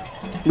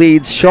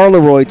leads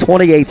Charleroi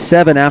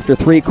 28-7 after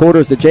 3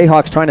 quarters. The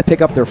Jayhawks trying to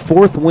pick up their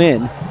 4th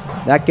win.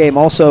 That game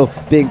also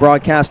being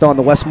broadcast on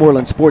the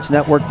Westmoreland Sports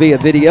Network via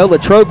video.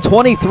 Latrobe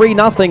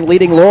 23-0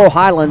 leading Laurel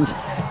Highlands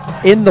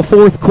in the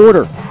 4th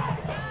quarter.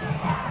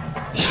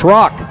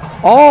 Schrock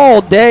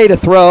all day to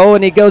throw,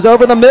 and he goes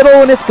over the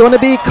middle, and it's going to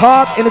be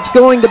caught, and it's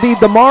going to be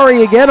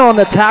Damari again on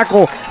the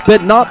tackle,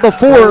 but not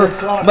before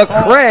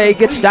McCray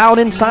gets down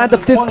inside the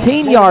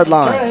 15-yard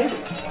line.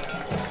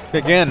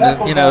 Again,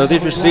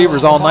 these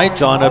receivers all night,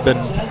 John, have been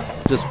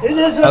just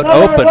out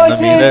open. I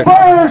mean, they're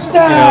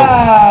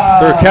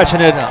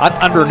catching it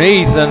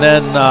underneath and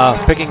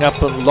then picking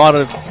up a lot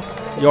of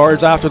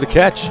yards after the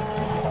catch.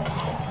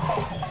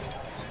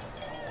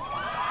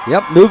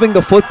 Yep, moving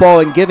the football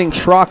and giving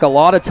Schrock a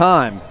lot of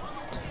time.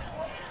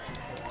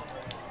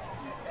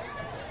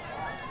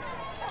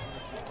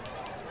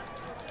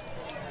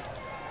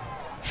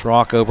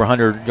 Schrock over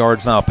 100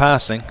 yards now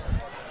passing.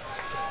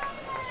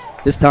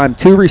 This time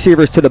 2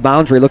 receivers to the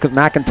boundary. Look at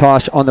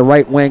McIntosh on the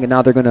right wing, and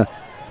now they're going to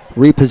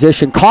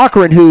reposition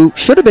Cochran, who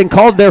should have been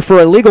called there for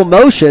illegal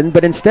motion,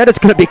 but instead it's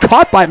going to be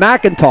caught by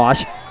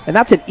McIntosh, and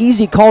that's an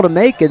easy call to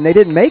make, and they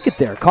didn't make it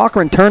there.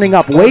 Cochran turning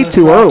up way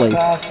too early,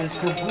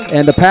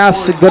 and the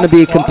pass is going to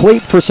be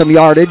complete for some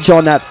yardage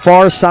on that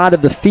far side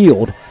of the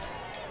field.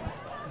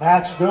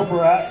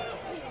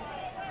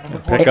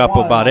 Pick up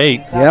about 8.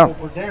 Yeah,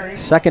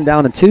 2nd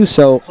down and 2,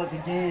 so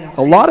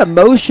a lot of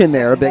motion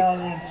there, but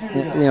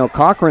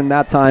Cochran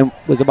that time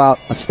was about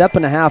a step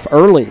and a half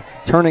early,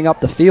 turning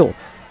up the field.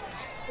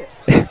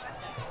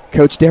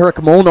 Coach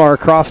Derek Molnar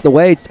across the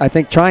way, I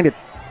think, trying to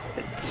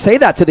say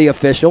that to the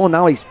official, and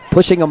now he's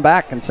pushing him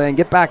back and saying,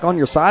 get back on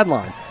your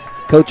sideline.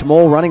 Coach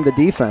Mole running the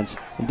defense.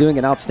 and doing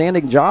an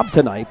outstanding job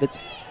tonight. But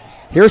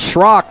here's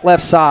Schrock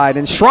left side,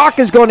 and Schrock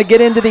is going to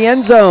get into the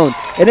end zone,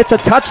 and it's a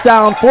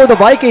touchdown for the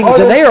Vikings,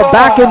 and they are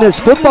back in this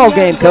football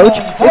game, Coach.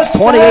 It's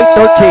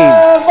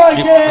 28-13.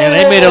 And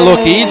they made it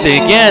look easy.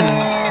 Again,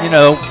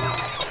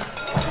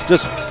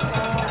 just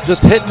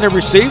hitting the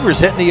receivers,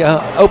 hitting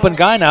the open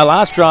guy. Now,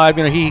 last drive,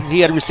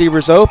 he had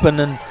receivers open,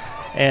 and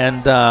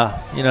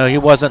he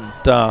wasn't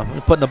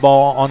putting the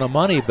ball on the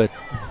money, but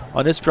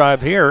on this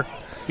drive here,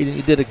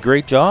 he did a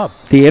great job.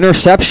 The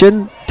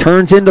interception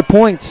turns into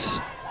points.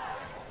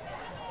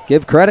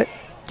 Give credit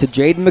to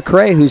Jaden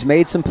McCray, who's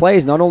made some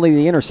plays, not only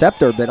the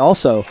interceptor, but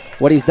also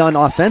what he's done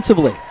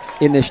offensively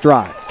in this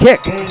drive.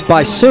 Kick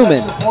by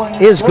Suman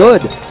is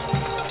good.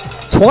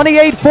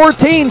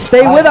 28-14,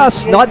 stay with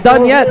us. Not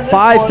done yet.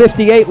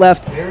 5:58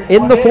 left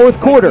in the fourth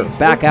quarter.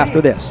 Back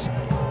after this.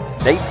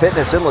 Nate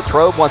Fitness in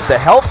Latrobe wants to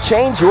help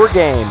change your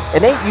game.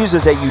 Nate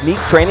uses a unique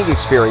training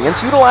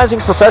experience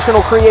utilizing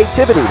professional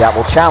creativity that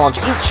will challenge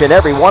each and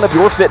every one of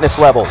your fitness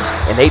levels.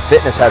 Nate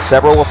Fitness has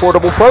several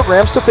affordable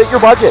programs to fit your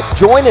budget.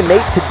 Join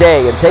Nate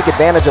today and take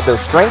advantage of their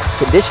strength,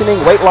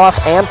 conditioning, weight loss,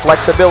 and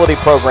flexibility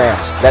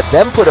programs. Let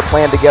them put a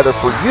plan together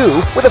for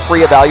you with a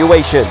free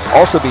evaluation.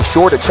 Also be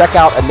sure to check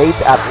out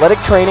Nate's athletic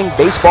training,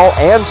 baseball,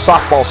 and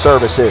softball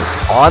services.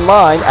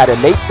 Online at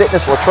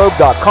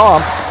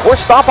InnateFitnessLatrobe.com or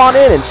stop on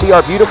in and see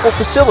our beautiful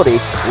facility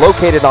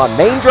located on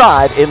Main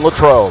Drive in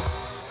Latrobe.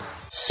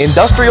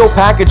 Industrial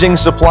Packaging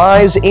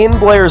Supplies in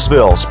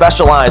Blairsville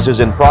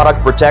specializes in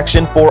product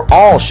protection for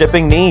all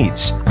shipping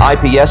needs.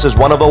 IPS is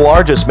one of the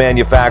largest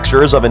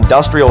manufacturers of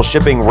industrial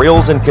shipping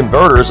reels and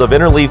converters of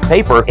interleaf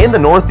paper in the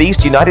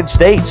Northeast United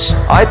States.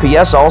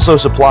 IPS also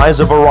supplies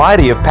a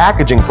variety of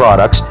packaging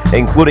products,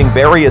 including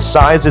various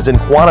sizes and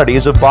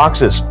quantities of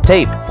boxes,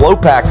 tape, flow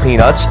pack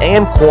peanuts,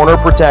 and corner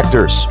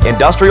protectors.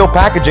 Industrial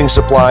Packaging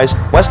Supplies,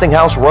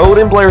 Westinghouse Road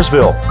in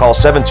Blairsville. Call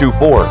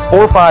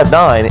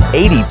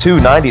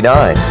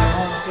 724-459-8299.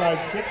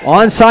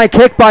 Onside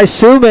kick by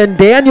Suman.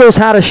 Daniels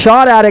had a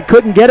shot at it,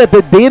 couldn't get it,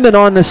 but Beeman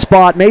on the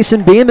spot.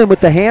 Mason Beeman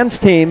with the hands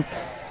team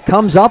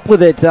comes up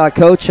with it,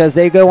 Coach, as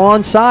they go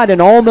onside and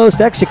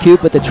almost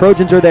execute, but the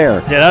Trojans are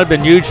there. Yeah, that would have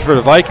been huge for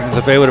the Vikings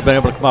if they would have been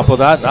able to come up with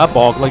that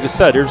ball. Like I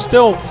said, there's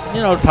still,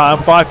 time,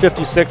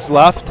 5:56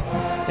 left,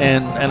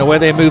 and the way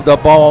they moved the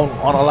ball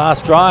on the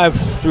last drive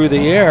through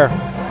the air,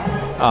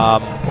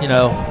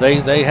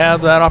 they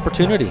have that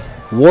opportunity.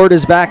 Ward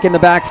is back in the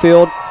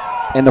backfield.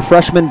 And the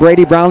freshman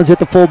Brady Brown is at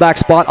the fullback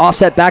spot,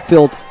 offset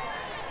backfield,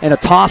 and a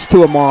toss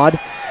to Ahmad.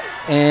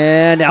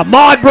 And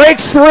Ahmad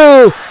breaks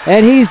through,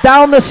 and he's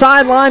down the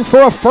sideline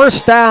for a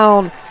first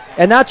down.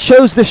 And that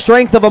shows the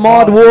strength of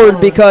Ahmad Ward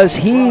because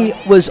he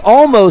was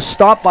almost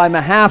stopped by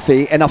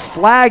Mahaffey, and a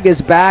flag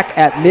is back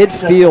at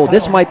midfield.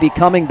 This might be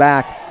coming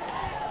back.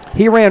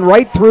 He ran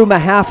right through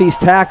Mahaffey's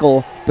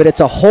tackle, but it's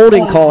a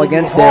holding call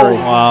against Derry.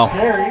 Wow.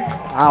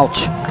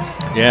 Ouch.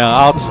 Yeah,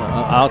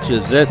 ouch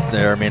is it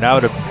there. I mean, I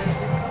would have...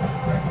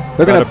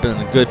 That would have been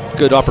a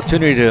good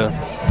opportunity to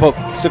put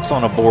 6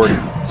 on a board.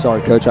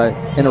 Sorry, Coach, I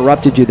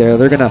interrupted you there.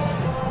 They're going to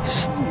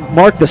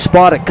mark the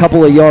spot a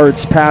couple of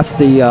yards past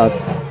the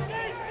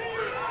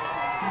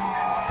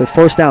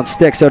first down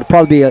stick, so it'd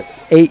probably be an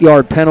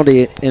 8-yard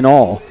penalty in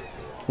all.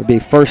 It would be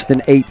 1st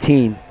and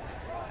 18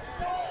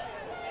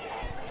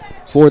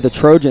 for the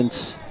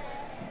Trojans.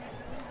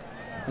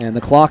 And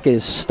the clock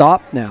is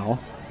stopped now.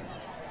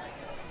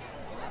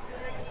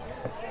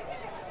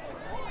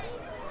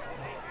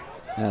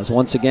 As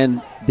once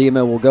again,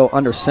 Beeman will go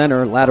under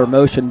center. Ladder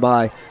motion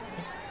by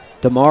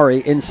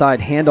Damari. Inside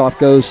handoff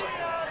goes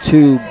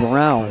to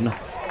Brown.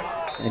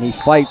 And he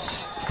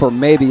fights for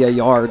maybe a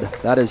yard.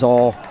 That is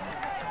all.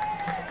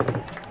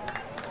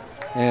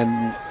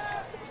 And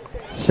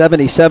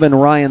 77,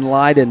 Ryan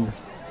Lyden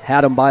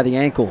had him by the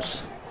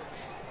ankles.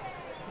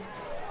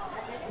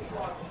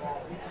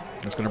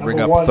 It's going to bring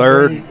up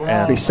 3rd.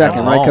 And be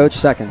second, right, Coach?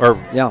 Second.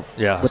 Yeah,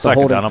 with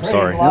second down. I'm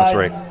sorry. That's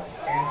right.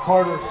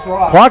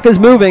 Clock is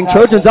moving.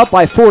 Trojans up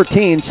by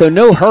 14, so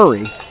no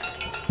hurry.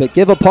 But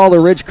give Apollo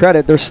Ridge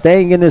credit. They're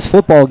staying in this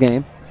football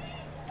game.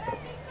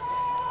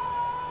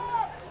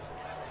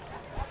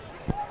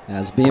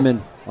 As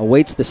Beeman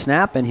awaits the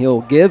snap, and he'll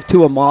give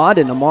to Ahmad,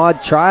 and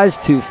Ahmad tries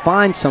to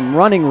find some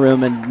running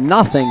room, and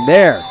nothing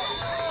there.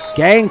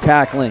 Gang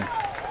tackling.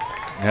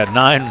 Had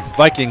 9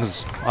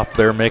 Vikings up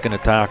there making a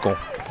tackle.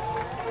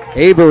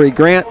 Avery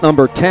Grant,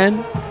 number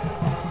 10.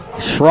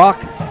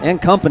 Schrock and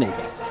company.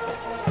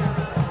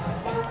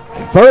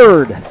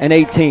 3rd and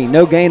 18.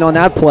 No gain on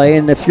that play.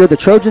 And if you're the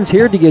Trojans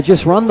here, do you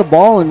just run the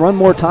ball and run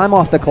more time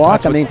off the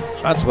clock?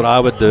 That's what I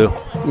would do.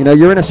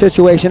 You're in a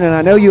situation, and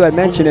I know you had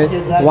mentioned it.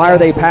 Why are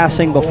they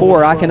passing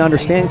before? I can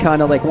understand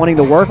kind of like wanting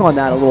to work on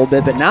that a little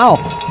bit. But now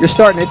it's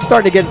starting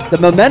to get the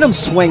momentum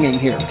swinging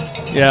here.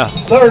 Yeah.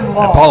 And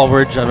Apollo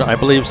Ridge, I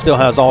believe, still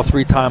has all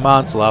 3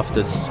 timeouts left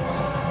this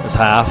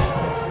half.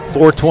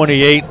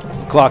 4:28,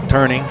 clock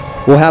turning.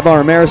 We'll have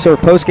our Ameriserve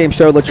postgame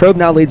show. Latrobe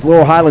now leads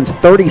Laurel Highlands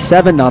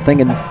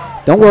 37-0. And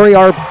don't worry,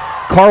 our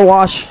car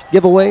wash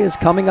giveaway is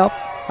coming up,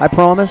 I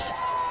promise.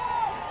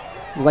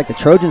 Looked like the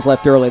Trojans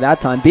left early that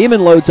time.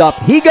 Beeman loads up.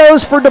 He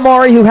goes for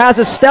Damari, who has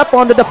a step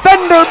on the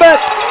defender, but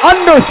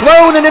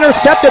underthrown and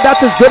intercepted.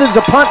 That's as good as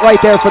a punt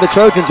right there for the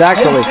Trojans,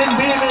 actually.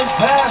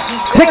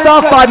 Picked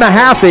off by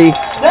Mahaffey.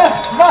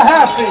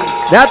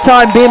 That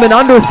time Beeman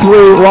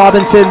underthrew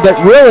Robinson, but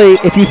really,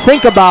 if you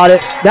think about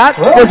it, that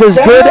was as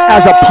good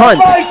as a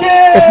punt,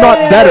 if not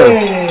better.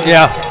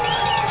 Yeah.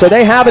 So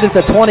they have it at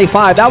the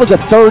 25. That was a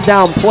third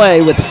down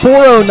play with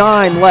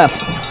 4:09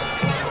 left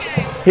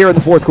here in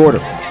the fourth quarter.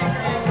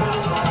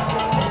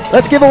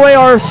 Let's give away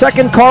our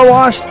second car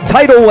wash,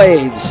 Tidal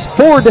Waves.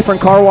 4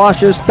 different car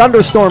washes,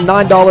 Thunderstorm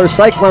 $9,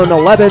 Cyclone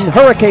 $11,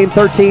 Hurricane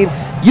 $13.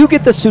 You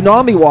get the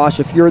Tsunami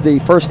Wash if you're the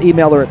first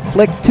emailer at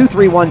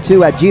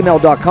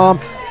flick2312@gmail.com,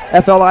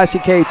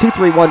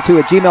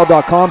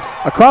 FLICK2312@gmail.com.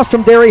 Across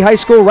from Derry High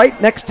School, right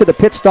next to the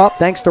pit stop,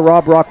 thanks to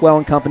Rob Rockwell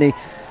and company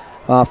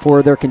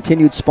for their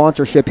continued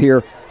sponsorship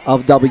here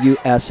of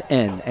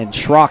WSN. And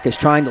Schrock is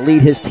trying to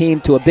lead his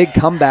team to a big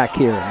comeback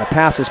here. And the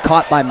pass is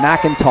caught by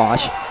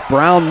McIntosh.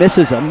 Brown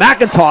misses him.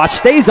 McIntosh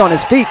stays on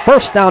his feet.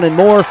 First down and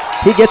more.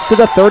 He gets to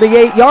the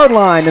 38-yard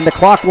line, and the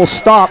clock will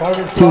stop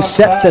to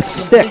set the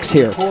sticks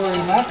here.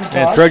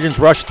 And Trojans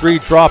rushed 3,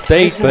 dropped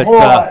 8, but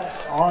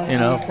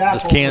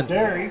just can't.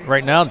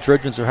 Right now, the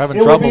Trojans are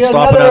having trouble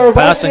stopping that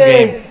passing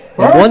game.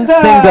 And one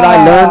thing that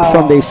I learned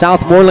from the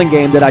Southmoreland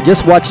game that I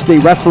just watched the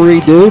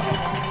referee do,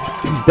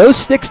 those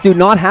sticks do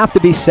not have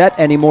to be set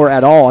anymore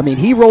at all. I mean,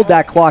 he rolled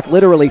that clock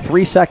literally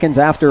 3 seconds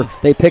after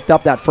they picked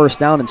up that first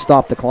down and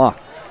stopped the clock.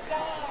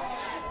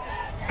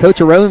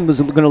 Coach Aron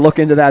was going to look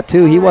into that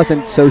too. He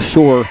wasn't so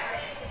sure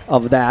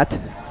of that.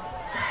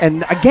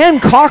 And again,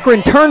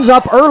 Cochran turns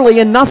up early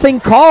and nothing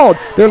called.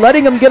 They're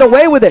letting him get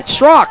away with it.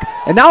 Schrock.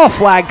 And now a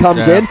flag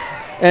comes in.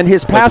 And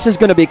his pass is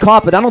going to be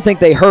caught, but I don't think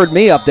they heard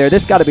me up there.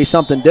 This got to be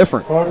something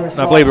different.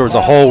 I believe there was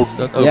a hold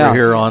over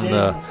here on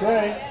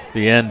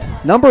the end.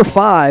 Number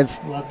 5,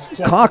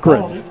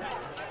 Cochran,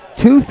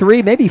 2,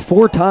 3, maybe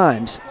 4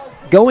 times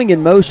going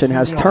in motion,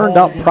 has turned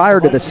up prior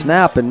to the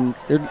snap, and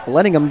they're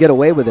letting him get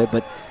away with it,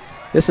 but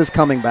this is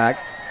coming back.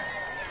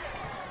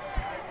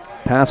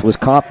 Pass was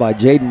caught by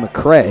Jaden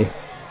McCray,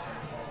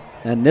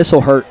 and this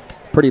will hurt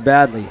pretty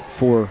badly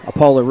for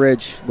Apollo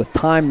Ridge with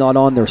time not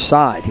on their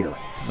side here.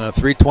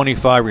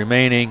 3:25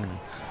 remaining,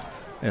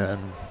 and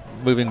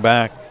moving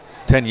back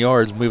 10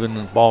 yards, moving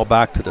the ball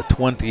back to the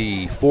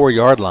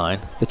 24-yard line.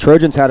 The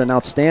Trojans had an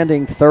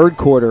outstanding third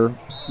quarter,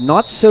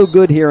 not so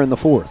good here in the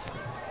fourth.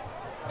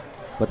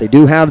 But they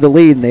do have the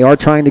lead, and they are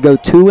trying to go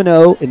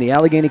 2-0 in the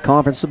Allegheny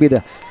Conference. This will be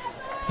the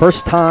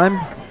first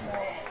time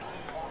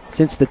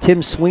since the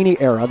Tim Sweeney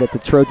era that the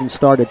Trojans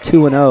started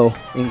 2-0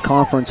 in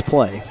conference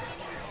play.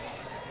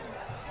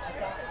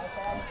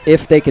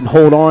 If they can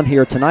hold on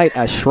here tonight,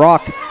 as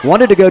Schrock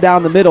wanted to go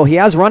down the middle. He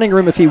has running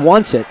room if he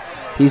wants it.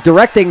 He's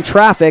directing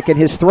traffic, and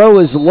his throw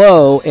is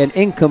low and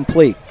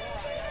incomplete,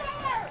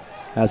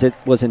 as it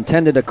was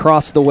intended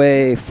across the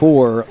way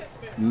for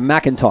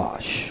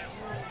McIntosh.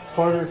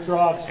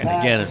 And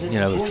again,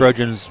 the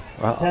Trojans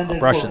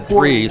rushing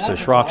 3, so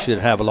Schrock should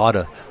have a lot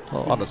of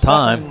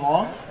time,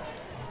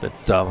 but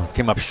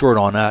came up short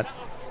on that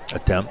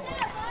attempt.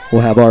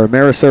 We'll have our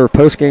Ameriserve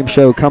postgame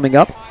show coming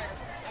up.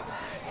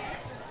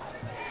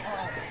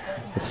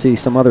 Let's see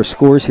some other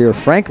scores here.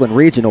 Franklin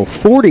Regional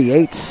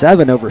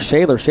 48-7 over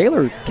Shaler.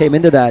 Shaler came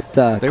into that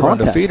They were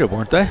undefeated,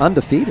 weren't they?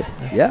 Undefeated,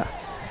 yeah.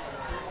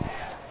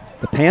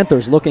 The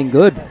Panthers looking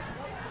good.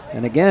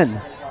 And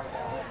again,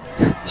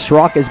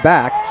 Schrock is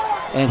back,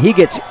 and he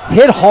gets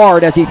hit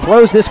hard as he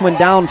throws this one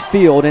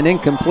downfield and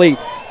incomplete.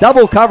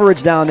 Double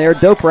coverage down there,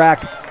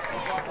 Doprak.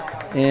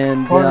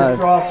 And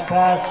Schrock's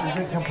pass is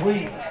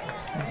incomplete.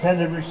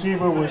 Intended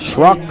receiver was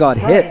Schrock got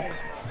hit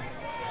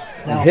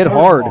and hit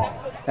hard,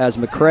 as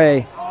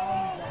McCray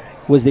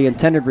was the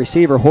intended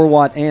receiver.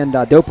 Horwat and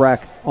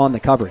Doprak on the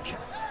coverage.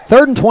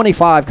 3rd and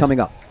 25 coming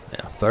up.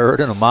 Yeah,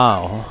 3rd and a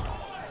mile.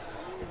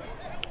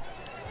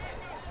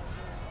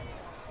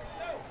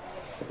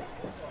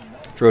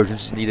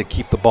 Trojans need to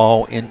keep the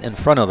ball in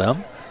front of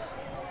them.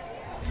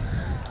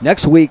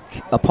 Next week,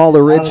 Apollo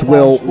Ridge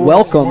will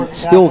welcome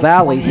Still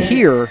Valley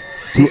here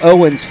to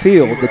Owens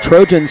Field. The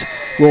Trojans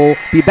will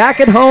be back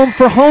at home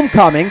for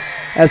homecoming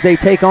as they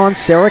take on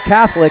Sarah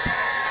Catholic.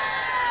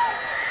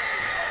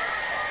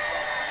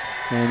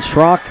 And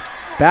Schrock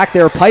back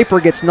there. Piper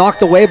gets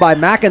knocked away by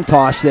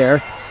McIntosh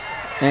there.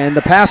 And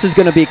the pass is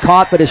going to be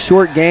caught, but a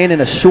short gain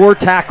and a short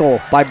tackle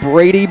by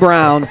Brady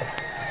Brown.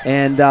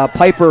 And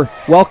Piper,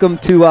 welcome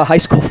to high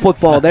school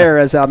football there,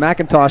 as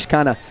McIntosh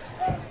kind of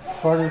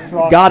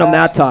got him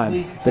that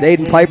time. But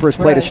Aiden Piper has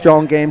played a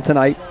strong game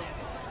tonight.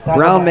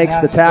 Brown makes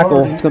the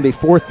tackle. It's going to be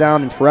 4th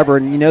down and forever.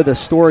 And you know the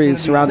story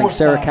surrounding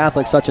Sarah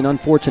Catholic, such an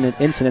unfortunate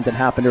incident that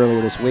happened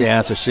earlier this week. Yeah,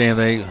 it's a shame.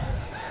 They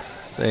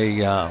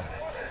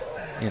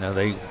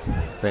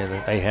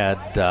had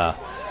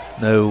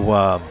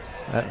no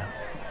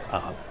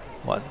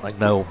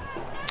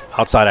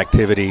outside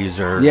activities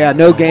or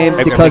no game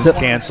because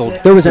canceled.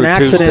 There was an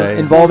accident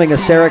involving a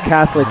Sarah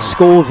Catholic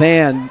school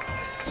van,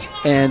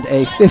 and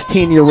a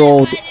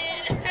 15-year-old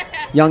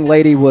young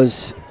lady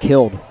was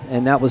killed.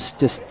 and that was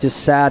just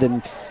sad.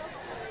 And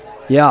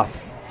yeah,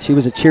 she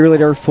was a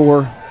cheerleader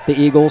for the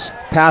Eagles.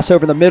 Pass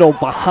over the middle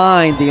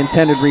behind the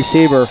intended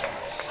receiver,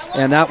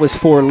 and that was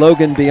for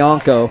Logan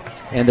Bianco.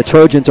 And the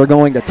Trojans are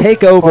going to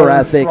take over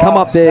as they come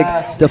up big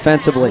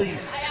defensively.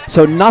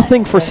 So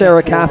nothing for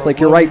Sarah Catholic.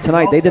 You're right,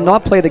 tonight. They did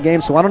not play the game,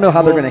 so I don't know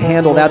how they're going to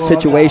handle that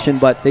situation,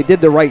 but they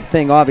did the right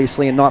thing,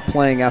 obviously, in not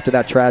playing after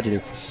that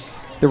tragedy.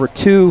 There were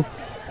two,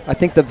 I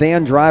think the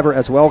van driver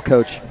as well,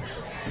 Coach,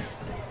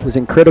 was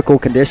in critical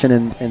condition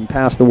and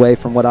passed away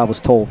from what I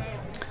was told.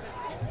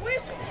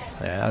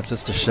 Yeah, it's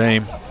just a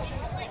shame.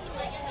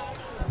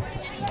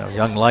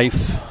 Young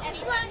life.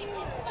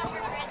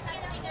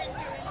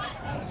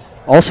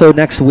 Also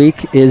next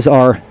week is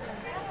our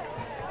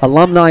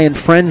Alumni and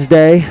Friends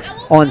Day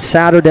on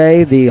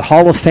Saturday. The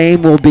Hall of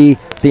Fame will be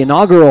the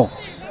inaugural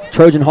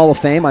Trojan Hall of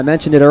Fame. I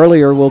mentioned it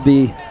earlier, will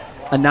be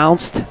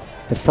announced,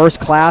 the first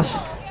class.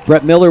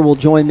 Brett Miller will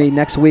join me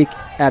next week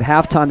at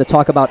halftime to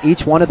talk about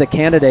each one of the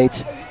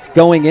candidates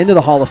going into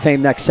the Hall of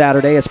Fame next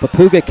Saturday as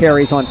Papuga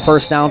carries on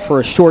first down for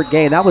a short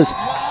gain. That was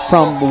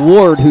from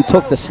Ward, who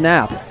took the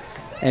snap.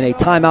 And a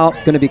timeout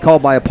going to be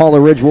called by Apollo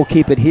Ridge. We'll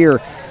keep it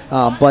here.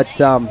 But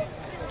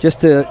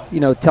just to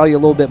tell you a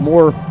little bit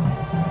more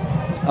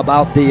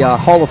about the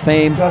Hall of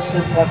Fame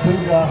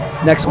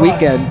next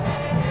weekend,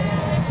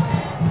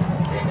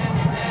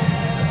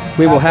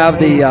 we will have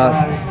the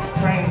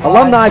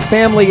Alumni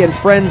Family and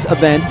Friends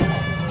event.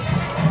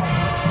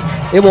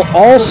 It will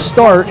all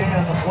start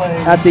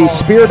at the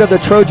Spirit of the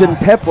Trojan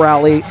Pep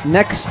Rally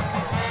next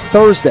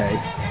Thursday.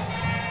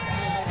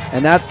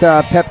 And that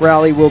pep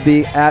rally will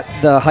be at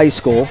the high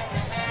school.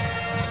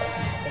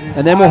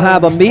 And then we'll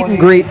have a meet and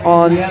greet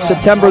on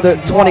September the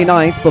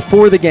 29th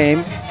before the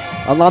game.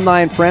 Alumni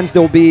and Friends,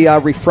 there will be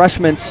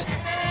refreshments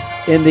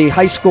in the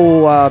high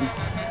school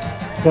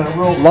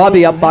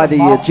lobby up by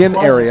the gym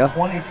area.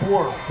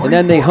 And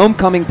then the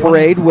homecoming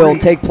parade will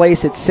take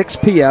place at 6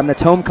 p.m.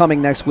 That's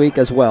homecoming next week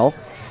as well.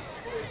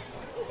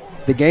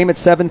 The game at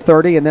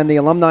 7:30, and then the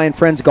Alumni and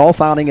Friends golf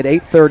outing at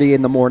 8:30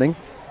 in the morning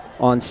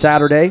on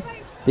Saturday.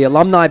 The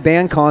alumni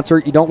band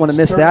concert, you don't want to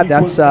miss that.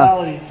 That's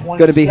going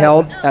to be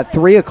held at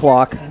 3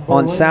 o'clock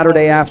on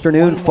Saturday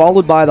afternoon,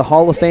 followed by the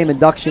Hall of Fame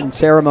induction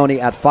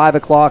ceremony at 5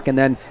 o'clock, and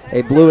then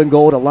a blue and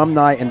gold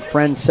alumni and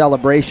friends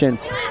celebration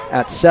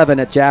at 7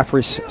 at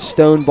Jaffrey's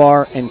Stone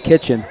Bar and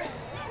Kitchen,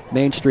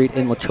 Main Street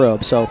in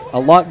Latrobe. So a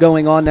lot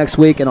going on next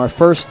week in our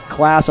first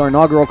class, our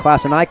inaugural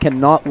class, and I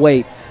cannot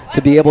wait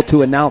to be able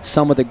to announce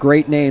some of the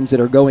great names that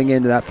are going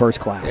into that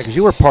first class. Because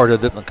you were part of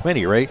the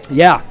committee, right?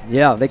 Yeah.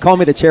 They call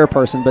me the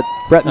chairperson, but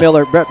Brett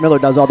Miller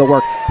does all the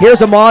work.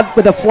 Here's Ahmad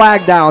with a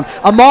flag down.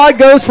 Ahmad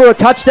goes for a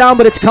touchdown,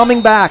 but it's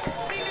coming back.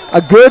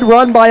 A good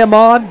run by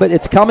Ahmad, but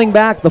it's coming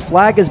back. The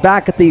flag is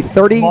back at the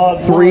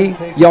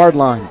 33-yard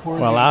line.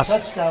 Well,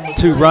 last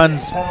two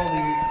runs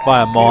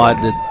by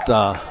Ahmad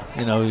that,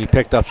 he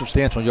picked up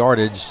substantial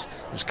yardage,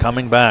 is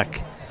coming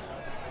back.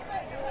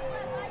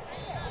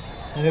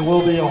 And it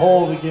will be a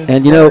hold against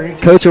And Derry.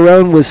 Coach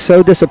Arone was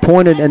so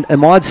disappointed, and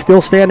Ahmad's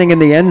still standing in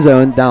the end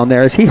zone down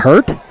there. Is he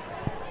hurt?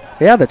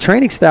 Yeah, the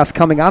training staff's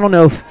coming. I don't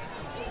know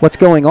what's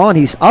going on.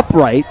 He's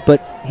upright, but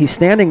he's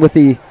standing with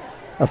the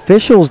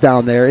officials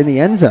down there in the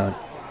end zone.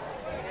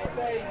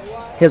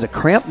 He has a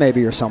cramp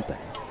maybe or something.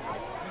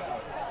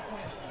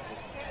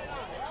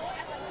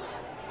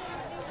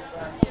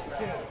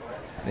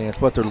 Yeah,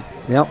 it's what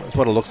it's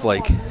what it looks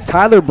like.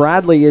 Tyler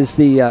Bradley is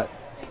the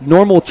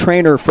normal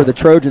trainer for the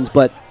Trojans,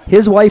 but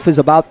his wife is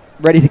about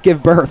ready to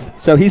give birth,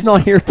 so he's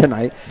not here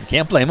tonight. You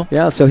can't blame him.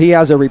 Yeah, so he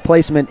has a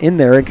replacement in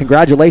there, and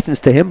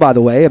congratulations to him, by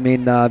the way. I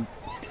mean,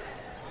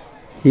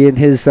 he and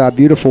his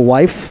beautiful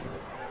wife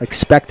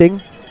expecting,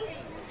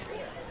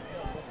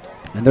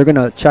 and they're going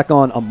to check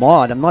on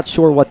Ahmad. I'm not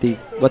sure what the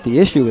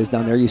issue is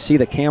down there. You see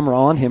the camera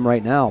on him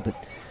right now, but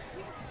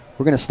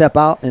we're going to step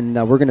out, and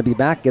we're going to be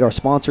back, get our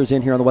sponsors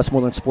in here on the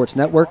Westmoreland Sports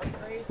Network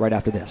right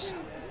after this.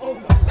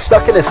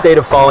 Stuck in a state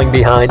of falling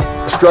behind?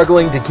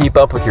 Struggling to keep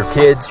up with your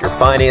kids, your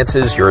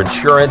finances, your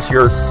insurance,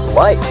 your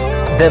life?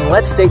 Then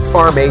let State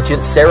Farm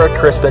agent Sarah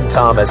Crispin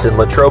Thomas in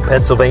Latrobe,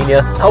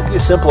 Pennsylvania help you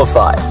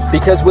simplify.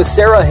 Because with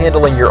Sarah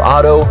handling your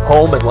auto,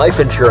 home, and life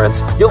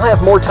insurance, you'll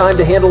have more time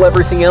to handle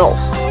everything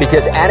else.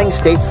 Because adding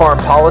State Farm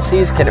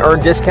policies can earn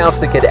discounts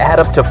that could add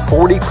up to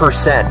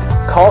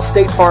 40%. Call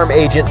State Farm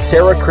agent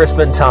Sarah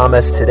Crispin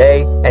Thomas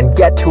today and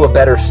get to a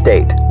better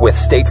state with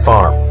State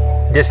Farm.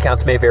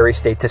 Discounts may vary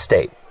state to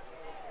state.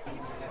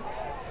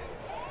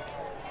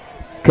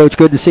 Coach,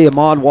 good to see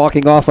Ahmad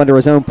walking off under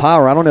his own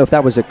power. I don't know if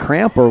that was a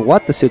cramp or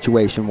what the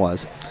situation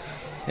was.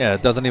 Yeah,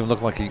 it doesn't even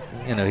look like he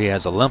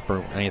has a limp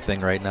or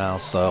anything right now.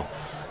 So,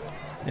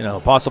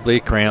 possibly a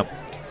cramp.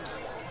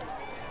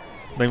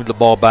 Maybe the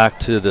ball back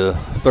to the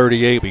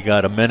 38. We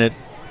got a minute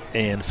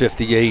and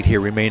 58 here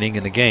remaining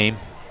in the game.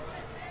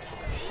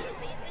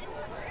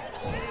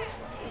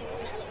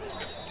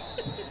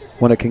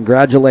 Want to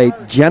congratulate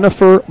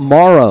Jennifer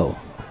Morrow.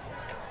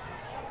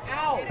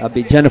 That'll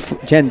be Jen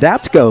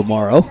Datsko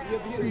Morrow.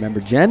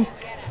 Remember Jen?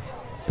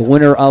 The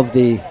winner of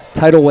the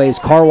Tidal Waves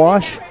Car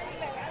Wash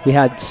We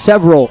had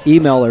several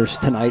emailers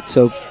tonight,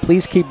 so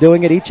please keep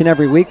doing it each and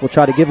every week. We'll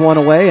try to give one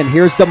away. And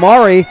here's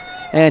Damari,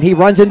 and he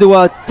runs into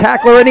a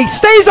tackler, and he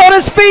stays on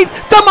his feet.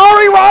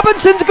 Damari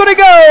Robinson's going to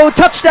go.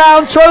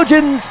 Touchdown,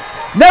 Trojans.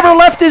 Never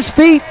left his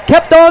feet,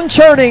 kept on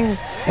churning.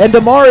 And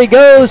Damari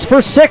goes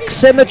for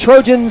 6, and the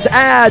Trojans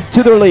add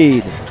to their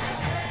lead.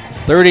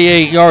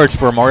 38 yards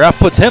for Amari. That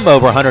puts him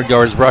over 100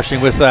 yards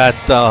rushing with that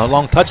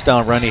long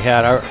touchdown run he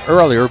had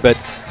earlier. But,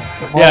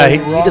 yeah, he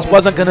just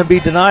wasn't going to be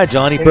denied,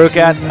 John. He broke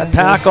out a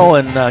tackle,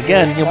 and,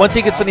 again, once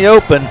he gets in the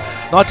open,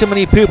 not too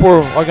many people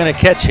are going to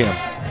catch him.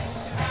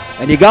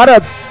 And you got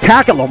to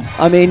tackle him.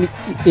 I mean,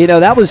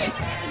 that was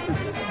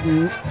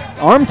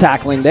arm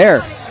tackling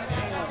there.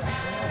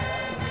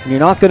 And you're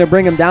not going to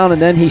bring him down,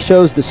 and then he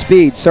shows the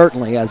speed,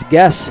 certainly, as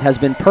Guess has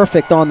been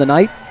perfect on the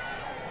night.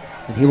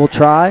 And he will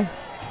try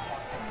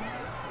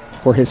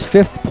for his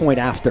 5th point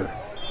after.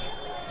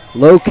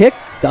 Low kick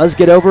does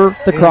get over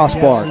the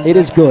crossbar. It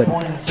is good.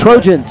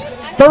 Trojans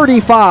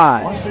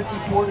 35.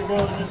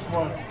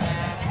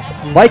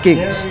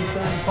 Vikings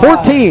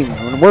 14.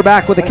 And we're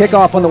back with a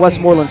kickoff on the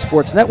Westmoreland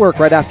Sports Network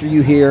right after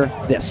you hear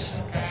this.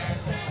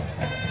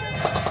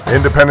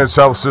 Independence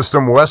Health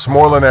System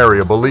Westmoreland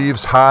area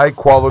believes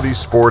high-quality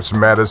sports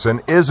medicine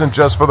isn't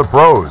just for the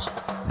pros.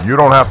 You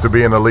don't have to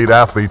be an elite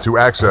athlete to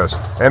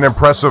access an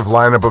impressive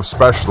lineup of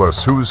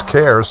specialists whose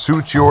care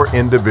suits your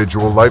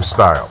individual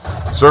lifestyle.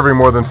 Serving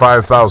more than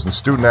 5,000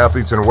 student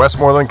athletes in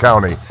Westmoreland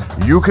County,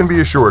 you can be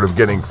assured of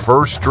getting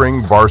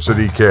first-string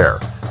varsity care.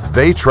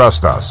 They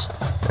trust us,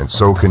 and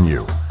so can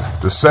you.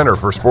 The Center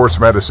for Sports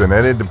Medicine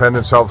and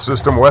Independence Health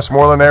System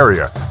Westmoreland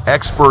area.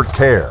 Expert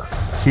care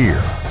here.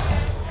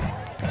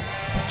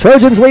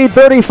 Trojans lead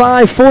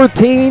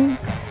 35-14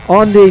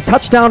 on the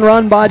touchdown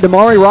run by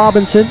Damari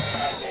Robinson.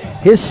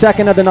 His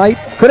 2nd of the night.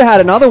 Could have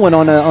had another one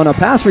on a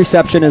pass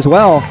reception as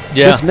well.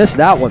 Yeah. Just missed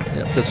that one.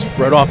 Yeah, just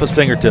right off his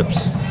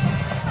fingertips.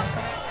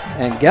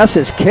 And guess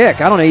his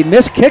kick. I don't know. He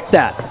miskicked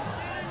that.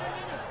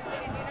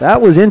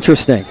 That was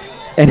interesting.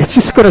 And it's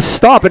just going to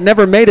stop. It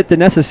never made it the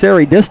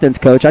necessary distance,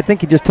 Coach. I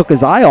think he just took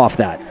his eye off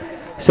that.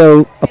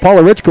 So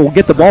Apollo Richka will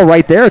get the ball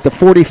right there at the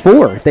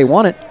 44 if they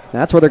want it.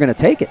 That's where they're going to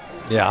take it.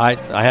 Yeah, I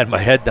had my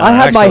head down. I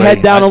had my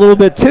head down a little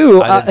bit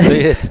too. I didn't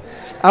see it.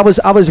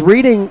 I was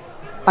reading.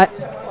 I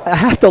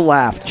have to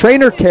laugh.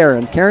 Trainer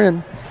Karen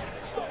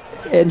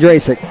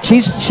Andrasic. She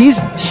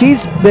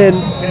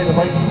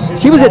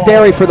was at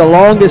Derry for the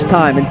longest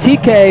time, and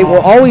TK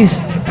will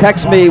always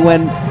text me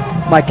when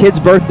my kids'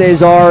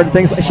 birthdays are and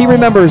things. She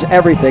remembers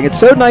everything. It's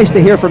so nice to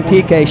hear from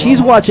TK.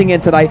 She's watching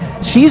in tonight.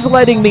 She's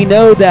letting me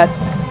know that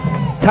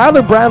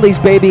Tyler Bradley's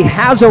baby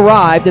has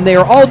arrived, and they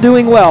are all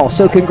doing well.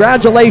 So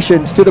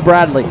congratulations to the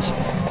Bradleys.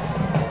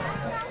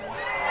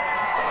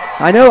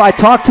 I know I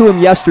talked to him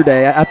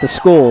yesterday at the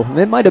school.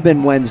 It might have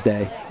been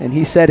Wednesday, and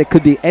he said it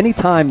could be any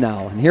time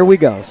now. And here we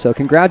go. So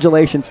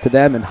congratulations to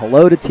them, and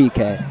hello to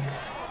TK.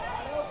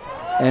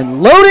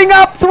 And loading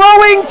up,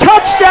 throwing,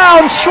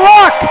 touchdown,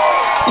 Schrock.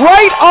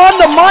 Right on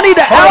the money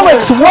to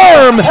Alex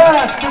Worm.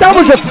 That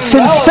was a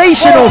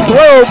sensational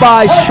throw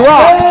by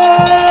Schrock.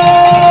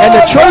 And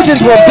the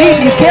Trojans were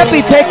beaten. You can't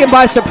be taken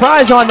by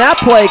surprise on that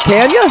play,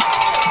 can you?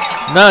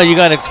 No, you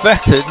got to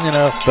expect it,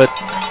 but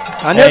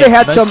I know they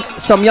had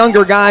some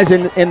younger guys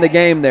in the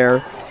game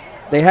there.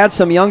 They had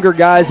some younger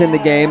guys in the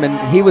game, and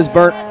he was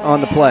burnt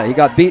on the play. He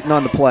got beaten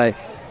on the play.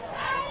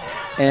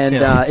 And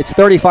it's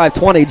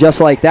 35-20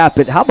 just like that.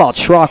 But how about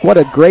Schrock? What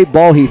a great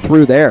ball he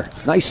threw there.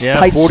 Nice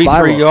tight 43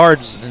 spiral.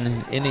 yards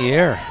in the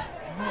air.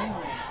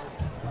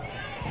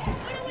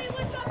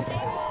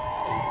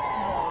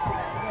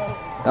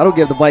 That'll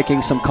give the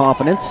Vikings some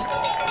confidence.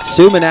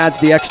 Suman adds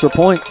the extra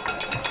point.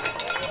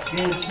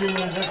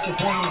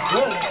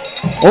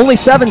 Only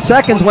 7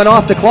 seconds went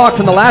off the clock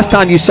from the last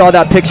time you saw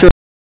that picture.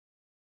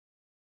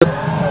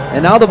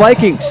 And now the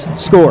Vikings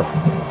score.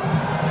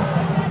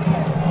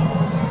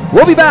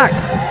 We'll be back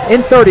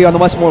in 30 on the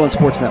Westmoreland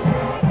Sports Network.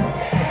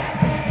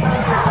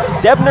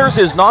 Devner's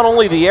is not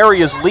only the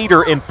area's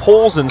leader in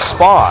pools and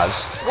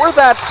spas, we're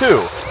that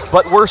too,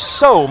 but we're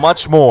so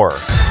much more.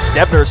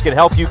 Devner's can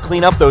help you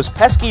clean up those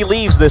pesky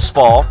leaves this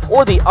fall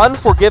or the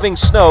unforgiving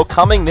snow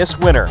coming this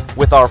winter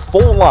with our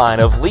full line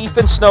of leaf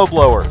and snow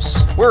blowers.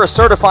 We're a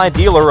certified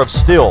dealer of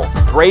Stihl,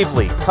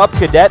 Gravely, Cub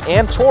Cadet,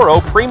 and Toro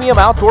premium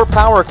outdoor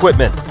power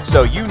equipment,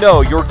 so you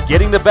know you're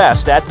getting the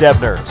best at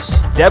Devner's.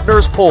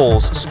 Devner's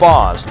Pools,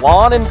 Spas,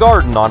 Lawn and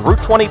Garden on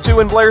Route 22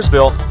 in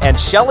Blairsville and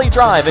Shelley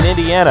Drive in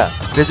Indiana.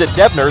 Visit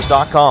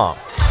Devners.com.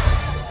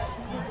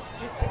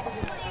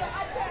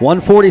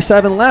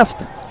 1:47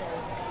 left.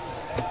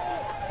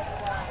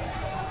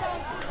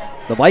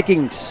 The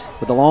Vikings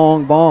with a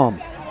long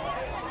bomb.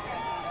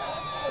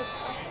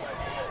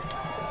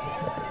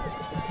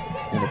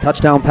 And a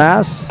touchdown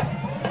pass.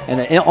 And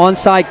an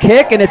onside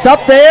kick. And it's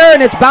up there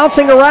and it's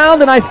bouncing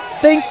around. And I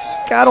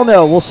don't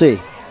know. We'll see.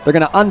 They're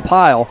going to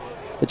unpile.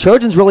 The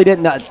Trojans really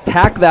didn't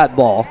attack that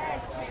ball.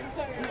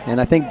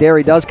 And I think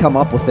Derry does come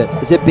up with it.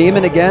 Is it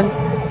Beeman again?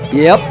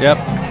 Yep.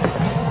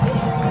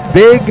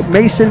 Big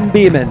Mason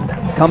Beeman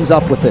comes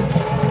up with it.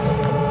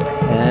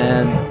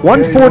 And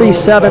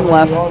 1:47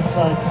 left.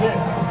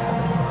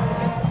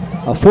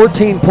 A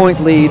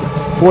 14-point lead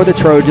for the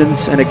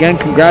Trojans. And again,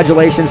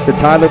 congratulations to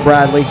Tyler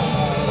Bradley.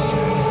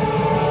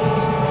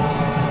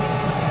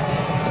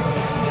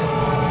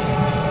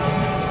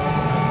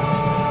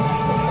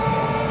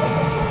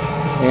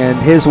 And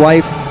his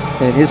wife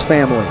and his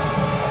family.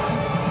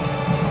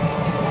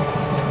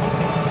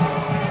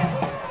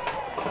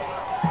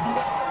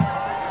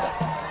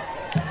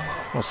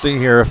 We'll see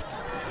here if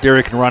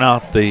Derry can run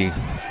out the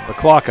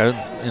clock.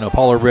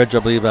 Apollo Ridge, I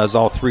believe, has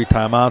all 3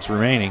 timeouts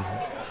remaining.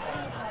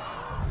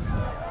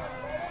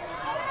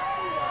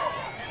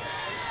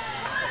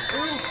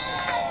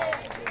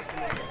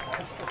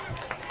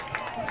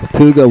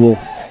 Papuga will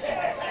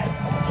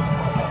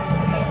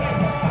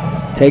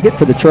take it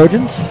for the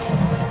Trojans.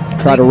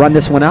 Try to run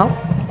this one out.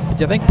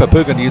 I think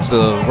Papuga needs to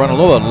run a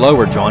little bit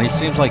lower, John. He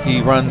seems like he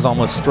runs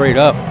almost straight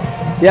up.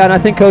 Yeah, and I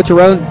think Coach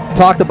Arone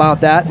talked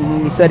about that,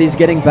 and he said he's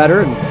getting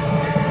better. And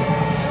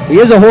he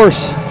is a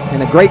horse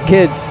and a great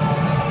kid.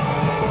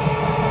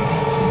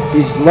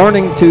 He's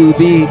learning to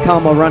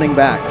become a running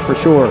back for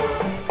sure.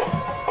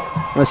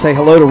 I want to say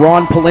hello to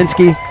Ron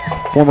Polinsky,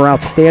 former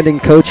outstanding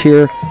coach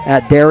here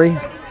at Derry.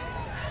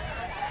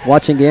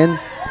 Watching in,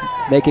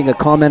 making a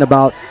comment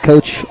about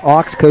Coach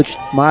Ox, Coach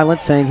Mylant,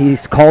 saying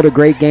he's called a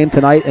great game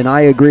tonight, and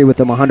I agree with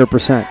him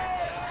 100%.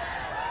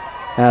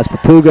 As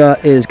Papuga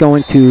is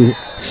going to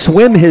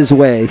swim his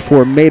way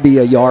for maybe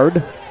a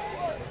yard.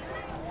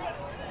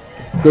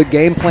 Good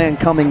game plan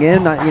coming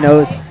in.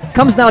 It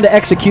comes down to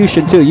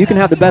execution too. You can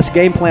have the best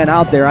game plan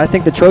out there. I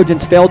think the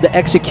Trojans failed to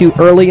execute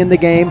early in the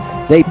game.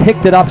 They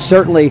picked it up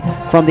certainly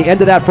from the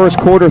end of that first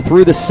quarter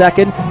through the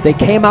second. They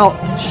came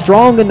out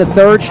strong in the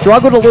third,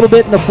 struggled a little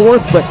bit in the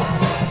fourth, but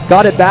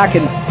got it back.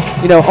 And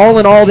all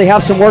in all, they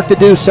have some work to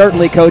do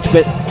certainly, Coach,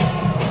 but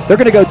they're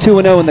going to go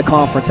 2-0 in the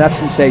conference. That's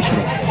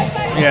sensational.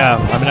 Yeah,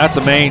 that's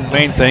the main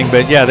thing.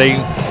 But yeah, they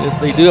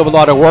do have a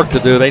lot of work to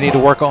do. They need to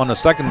work on the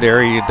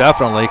secondary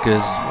definitely,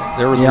 because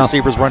there were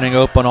receivers running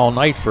open all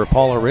night for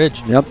Apollo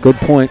Ridge. Yep, good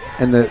point.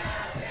 And the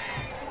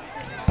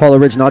Apollo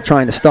Ridge not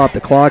trying to stop the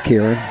clock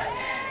here.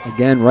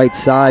 Again, right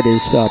side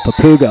is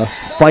Papuga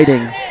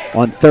fighting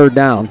on 3rd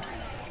down,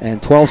 and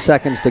 12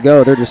 seconds to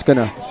go. They're just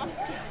gonna,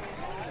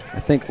 I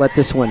think, let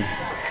this one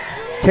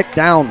tick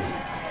down.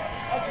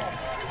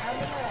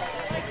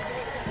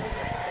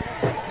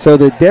 So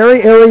the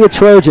Derry area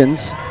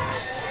Trojans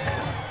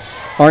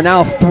are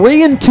now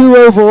 3-2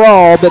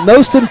 overall, but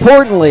most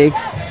importantly,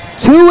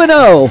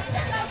 2-0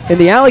 in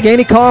the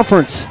Allegheny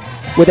Conference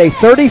with a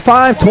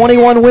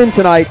 35-21 win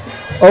tonight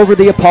over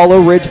the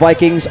Apollo Ridge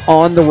Vikings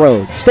on the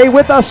road. Stay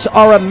with us.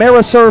 Our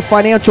Ameriserve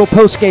Financial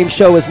postgame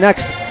show is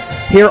next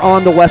here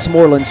on the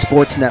Westmoreland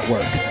Sports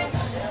Network.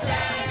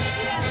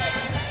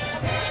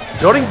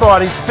 Building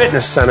Bodies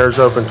Fitness Center is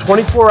open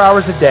 24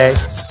 hours a day,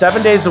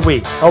 7 days a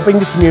week, helping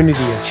the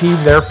community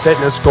achieve their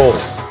fitness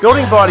goals.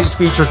 Building Bodies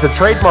features the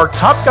trademark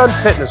Top Gun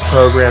fitness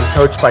program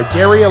coached by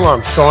Derry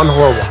alum Sean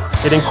Horwath.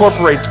 It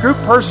incorporates group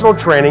personal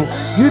training,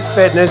 youth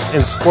fitness,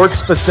 and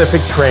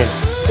sports-specific training.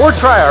 Or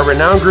try our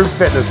renowned group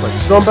fitness like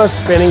Zumba,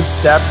 spinning,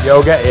 step,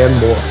 yoga, and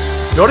more.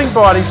 Building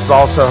Bodies is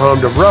also home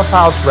to Rough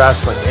House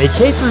Wrestling, a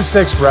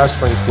K-6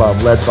 wrestling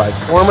club led by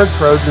former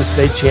Trojan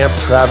State champ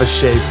Travis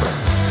Schaefer.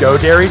 Go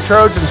Derry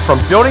Trojans from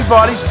Building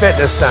Bodies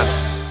Fitness Center.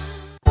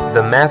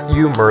 The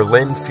Matthew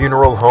Merlin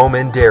Funeral Home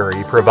in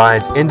Derry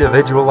provides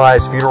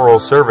individualized funeral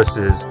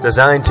services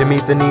designed to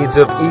meet the needs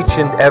of each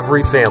and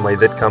every family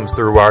that comes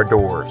through our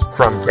doors.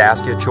 From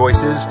casket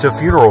choices to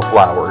funeral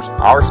flowers,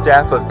 our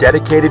staff of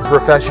dedicated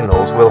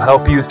professionals will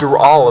help you through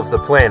all of the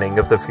planning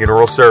of the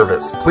funeral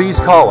service. Please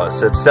call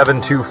us at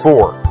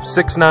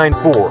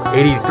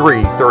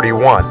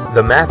 724-694-8331.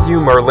 The Matthew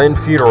Merlin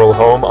Funeral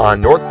Home on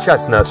North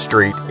Chestnut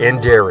Street in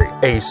Derry.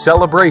 A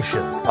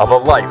celebration of a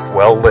life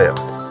well lived.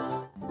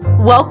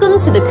 Welcome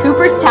to the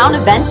Cooperstown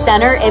Event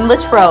Center in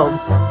Latrobe.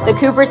 The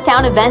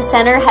Cooperstown Event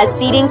Center has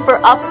seating for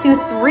up to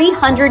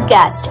 300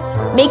 guests,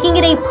 making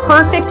it a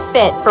perfect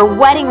fit for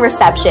wedding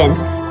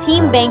receptions,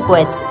 team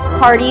banquets,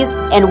 parties,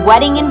 and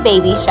wedding and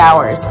baby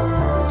showers.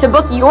 To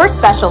book your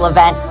special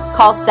event,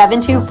 call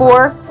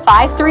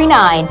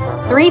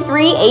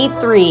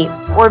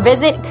 724-539-3383 or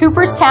visit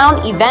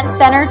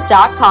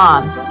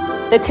CooperstownEventCenter.com.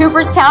 The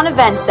Cooperstown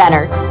Event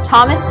Center,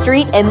 Thomas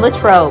Street in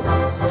Latrobe.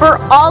 For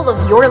all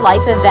of your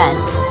life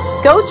events,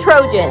 go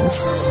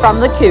Trojans from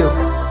the Coop.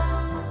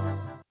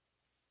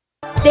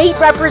 State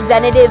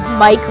Representative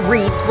Mike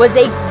Reese was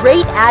a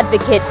great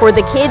advocate for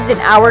the kids in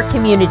our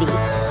community.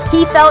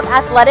 He felt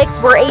athletics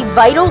were a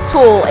vital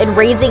tool in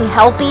raising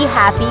healthy,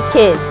 happy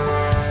kids.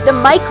 The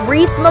Mike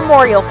Reese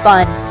Memorial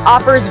Fund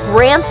offers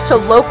grants to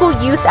local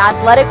youth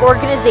athletic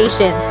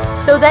organizations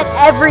so that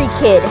every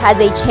kid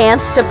has a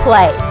chance to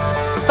play.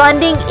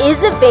 Funding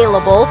is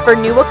available for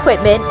new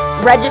equipment,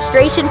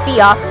 registration fee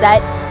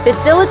offset,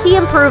 facility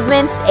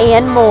improvements,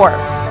 and more.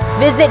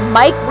 Visit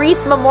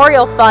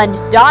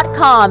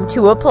MikeReeseMemorialFund.com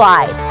to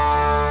apply.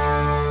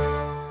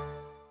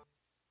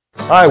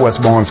 Hi,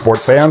 Westmoreland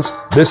sports fans.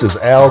 This is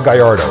Al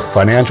Gallardo,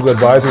 financial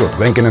advisor with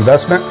Lincoln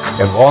Investment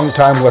and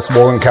longtime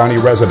Westmoreland County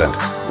resident.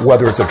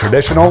 Whether it's a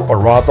traditional or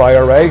Roth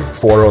IRA,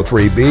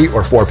 403B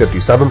or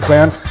 457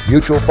 plan,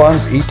 mutual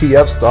funds,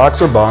 ETFs,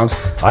 stocks, or bonds,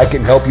 I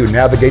can help you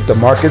navigate the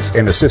markets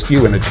and assist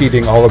you in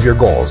achieving all of your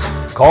goals.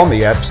 Call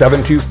me at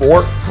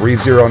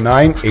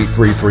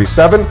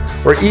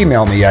 724-309-8337 or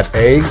email me at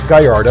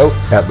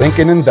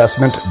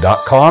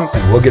agallardo@lincolninvestment.com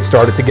and we'll get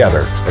started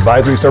together.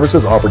 Advisory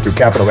services offered through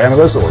Capital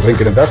Analysts or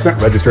Lincoln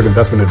Investment, registered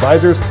investment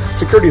advisors.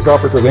 Securities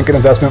offered through Lincoln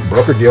Investment,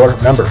 broker-dealer,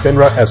 member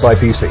FINRA,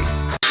 SIPC.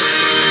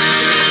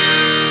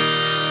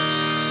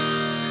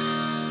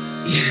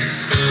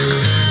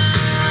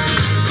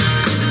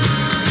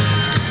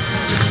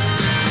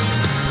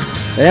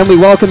 And we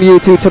welcome you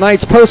to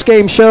tonight's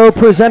post-game show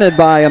presented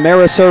by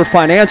Ameriserve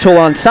Financial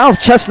on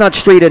South Chestnut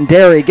Street in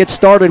Derry. Get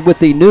started with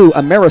the new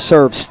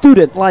Ameriserve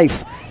Student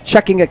Life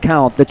Checking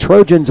Account. The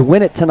Trojans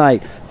win it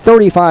tonight,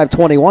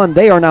 35-21.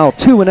 They are now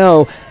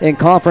 2-0 in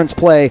conference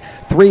play,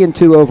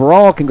 3-2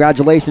 overall.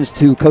 Congratulations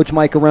to Coach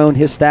Mike Arone,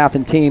 his staff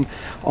and team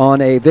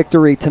on a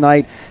victory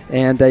tonight,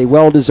 and a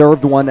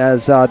well-deserved one,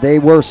 as they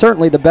were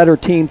certainly the better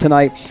team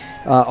tonight.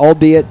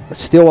 Albeit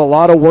still a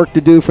lot of work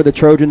to do for the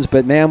Trojans,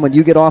 but man, when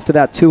you get off to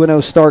that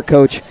 2-0 start,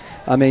 Coach,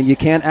 I mean, you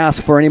can't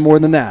ask for any more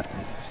than that.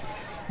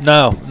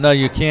 No,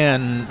 you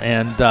can,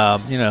 and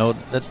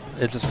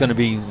it's just going to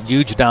be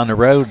huge down the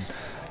road.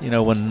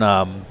 When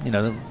now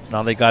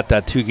they got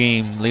that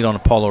 2-game lead on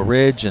Apollo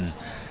Ridge, and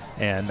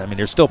I mean,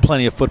 there's still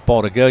plenty of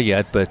football to go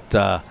yet, but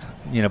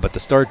but to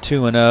start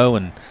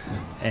 2-0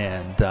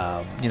 and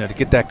to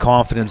get that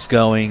confidence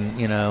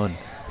going,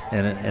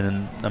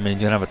 And I mean, you're going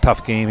to have a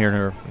tough game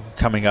here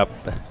coming up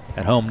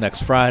at home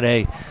next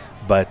Friday.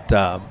 But,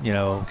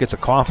 gets the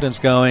confidence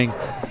going.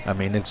 I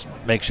mean, it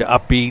makes you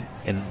upbeat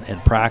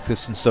in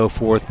practice and so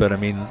forth. But, I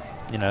mean,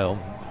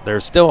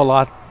 there's still a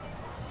lot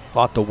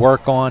to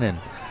work on.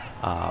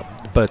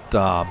 But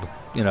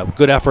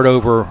good effort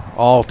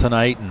overall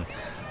tonight.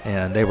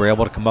 And they were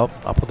able to come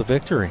up with a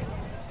victory.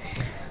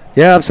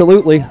 Yeah,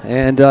 absolutely.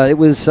 And it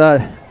was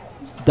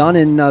done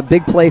in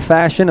big play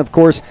fashion. Of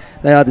course,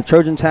 the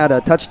Trojans had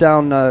a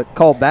touchdown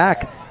called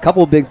back, a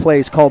couple of big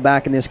plays called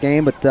back in this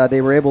game, but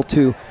they were able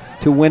to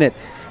win it.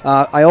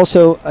 I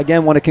also,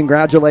 again, want to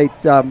congratulate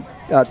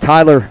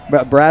Tyler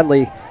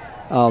Bradley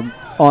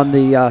on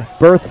the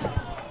birth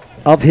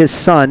of his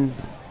son,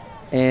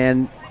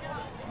 and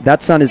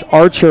that son is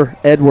Archer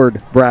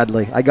Edward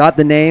Bradley. I got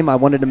the name. I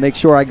wanted to make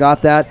sure I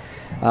got that.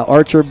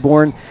 Archer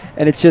born,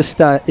 and it's just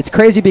it's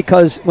crazy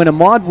because when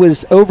Ahmad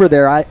was over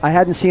there, I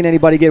hadn't seen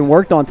anybody getting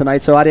worked on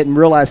tonight, so I didn't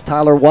realize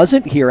Tyler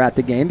wasn't here at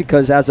the game,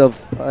 because as of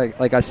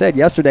like I said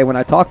yesterday when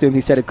I talked to him, he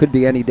said it could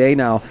be any day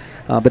now,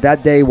 but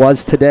that day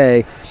was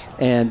today,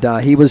 and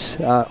he was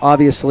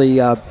obviously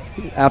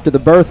after the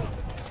birth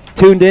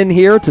tuned in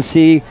here to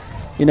see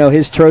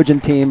his Trojan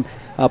team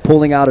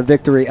pulling out a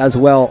victory as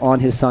well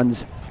on his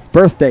son's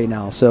birthday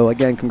now. So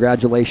again,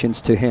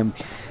 congratulations to him.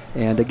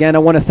 And again, I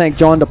want to thank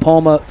John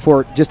DePalma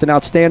for just an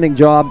outstanding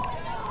job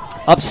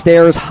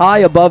upstairs, high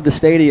above the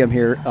stadium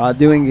here,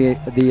 doing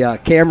the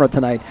camera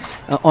tonight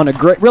on a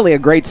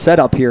great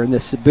setup here in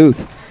this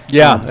booth.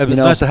 Yeah, it was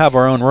nice to have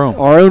our own room.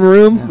 Our own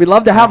room. Yeah. We'd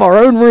love to have our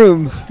own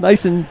room,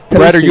 nice and toasty.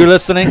 Brett, are you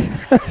listening?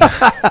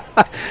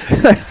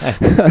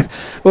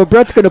 Well,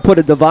 Brett's going to put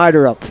a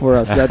divider up for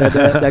us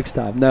next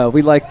time. No,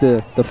 we like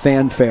the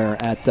fanfare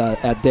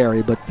at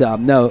Derry, but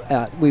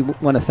we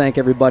want to thank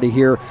everybody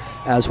here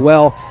as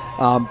well.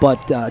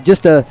 But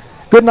just a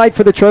good night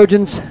for the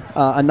Trojans,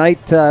 a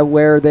night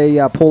where they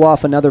pull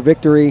off another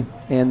victory,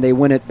 and they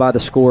win it by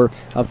the score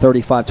of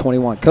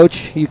 35-21.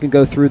 Coach, you can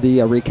go through the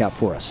recap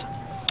for us.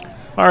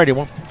 All righty,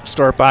 we'll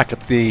start back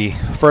at the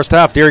first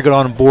half. Derry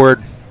got on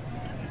board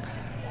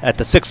at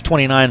the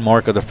 6:29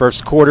 mark of the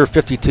first quarter,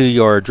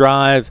 52-yard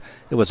drive.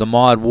 It was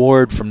Ahmad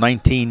Ward from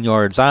 19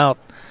 yards out,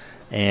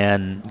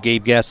 and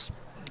Gabe Guest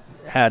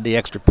had the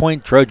extra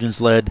point. Trojans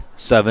led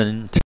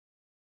 7-2.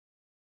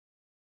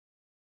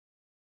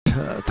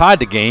 Tied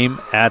the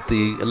game at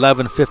the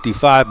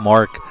 11:55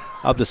 mark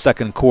of the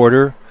second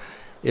quarter.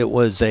 It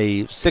was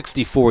a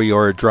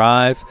 64-yard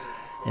drive,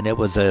 and it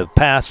was a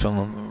pass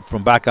from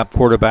backup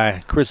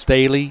quarterback Chris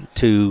Daly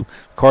to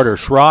Carter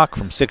Schrock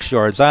from 6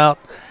 yards out.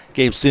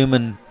 Gabe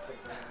Suman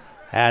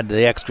had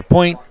the extra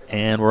point,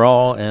 and we're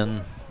all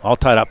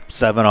tied up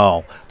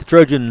 7-all. The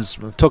Trojans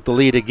took the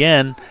lead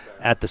again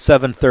at the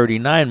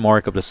 7:39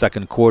 mark of the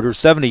second quarter.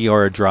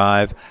 70-yard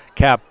drive,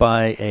 capped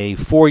by a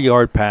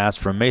 4-yard pass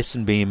from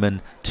Mason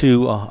Beeman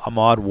to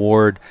Ahmad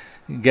Ward.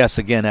 Guess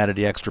again added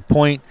the extra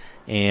point,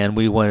 and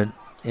we went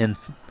in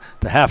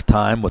to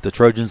halftime with the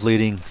Trojans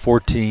leading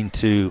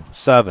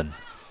 14-7.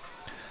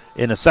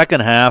 In the second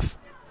half,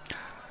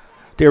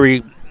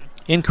 Derry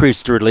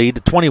increased their lead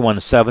to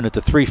 21-7 at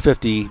the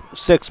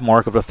 3:56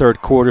 mark of the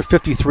third quarter.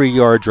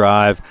 53-yard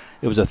drive.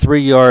 It was a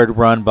 3-yard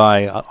run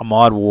by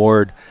Ahmad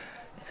Ward,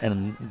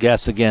 and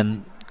Guess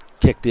again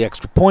kicked the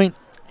extra point,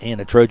 and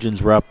the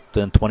Trojans were up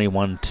then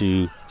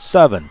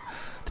 21-7.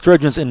 The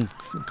Trojans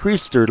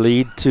increased their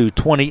lead to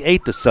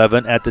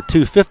 28-7 at the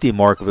 2:50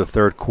 mark of the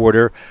third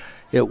quarter.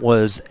 It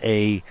was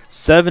a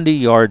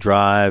 70-yard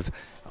drive,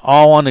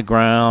 all on the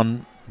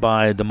ground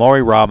by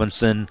Damari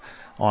Robinson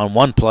on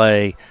one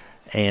play,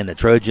 and the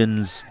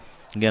Trojans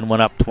again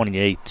went up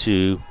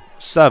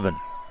 28-7.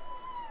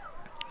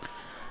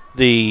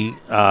 The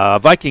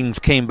Vikings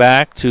came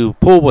back to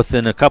pull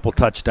within a couple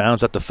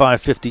touchdowns at the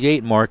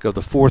 5:58 mark of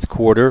the fourth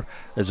quarter.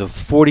 There's a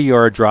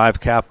 40-yard drive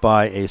capped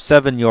by a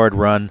 7-yard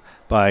run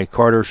by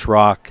Carter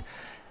Schrock.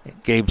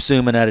 Gabe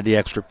Suman added the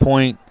extra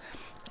point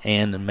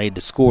and made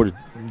the score to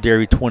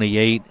Derry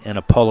 28 and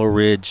Apollo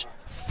Ridge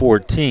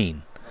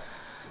 14.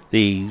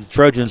 The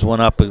Trojans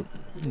went up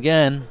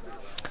again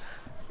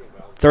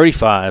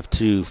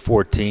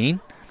 35-14,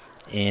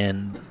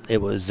 and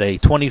it was a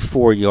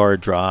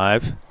 24-yard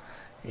drive.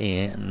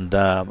 And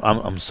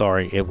I'm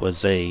sorry, it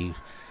was a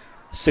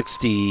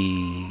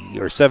 60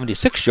 or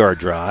 76-yard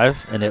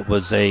drive, and it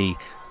was a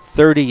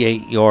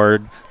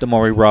 38-yard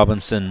Damari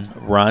Robinson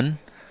run.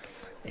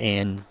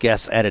 And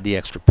Guess added the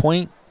extra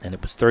point, and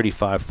it was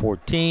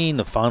 35-14.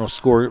 The final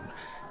score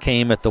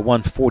came at the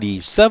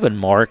 147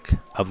 mark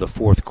of the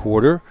fourth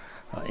quarter,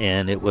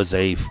 and it was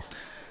a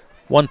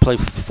one-play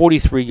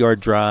 43-yard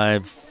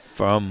drive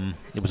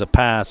it was a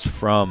pass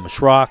from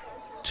Schrock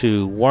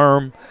to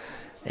Worm,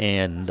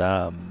 and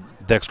the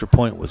extra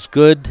point was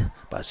good,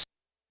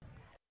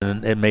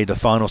 and it made the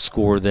final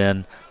score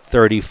then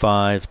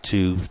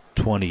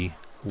 35-21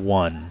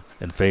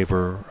 in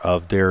favor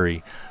of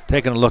Derry.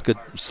 Taking a look at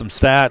some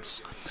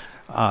stats,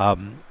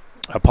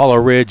 Apollo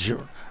Ridge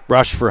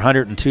rushed for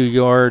 102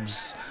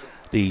 yards.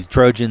 The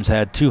Trojans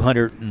had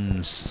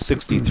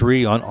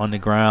 263 on the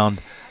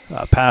ground.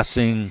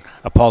 Passing,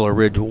 Apollo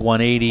Ridge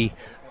 180,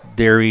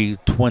 Derry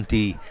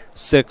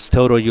 26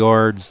 total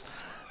yards.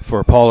 For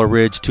Apollo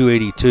Ridge,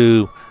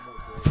 282.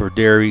 For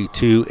Derry,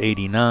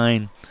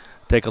 289.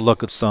 Take a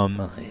look at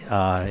some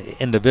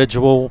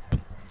individual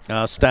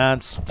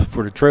stats.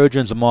 For the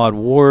Trojans, Ahmad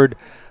Ward,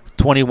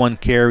 21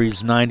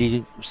 carries,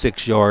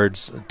 96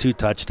 yards, 2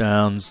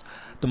 touchdowns.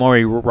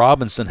 Damari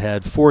Robinson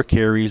had 4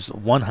 carries,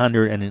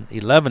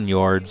 111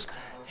 yards,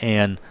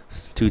 and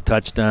 2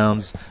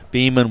 touchdowns.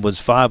 Beeman was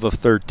 5 of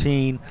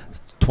 13,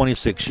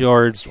 26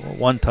 yards,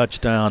 1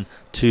 touchdown,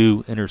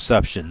 2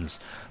 interceptions.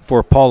 For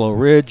Apollo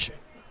Ridge,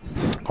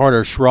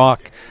 Carter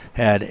Schrock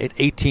had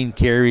 18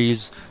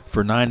 carries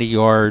for 90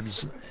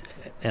 yards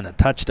and a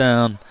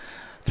touchdown.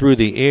 Through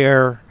the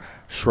air,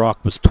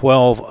 Schrock was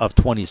 12 of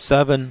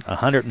 27,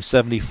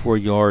 174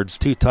 yards,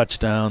 2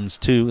 touchdowns,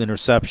 2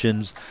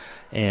 interceptions.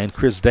 And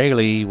Chris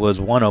Daly was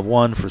 1 of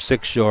 1 for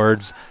 6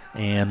 yards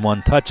and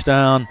 1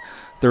 touchdown.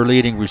 Their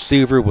leading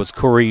receiver was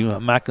Corey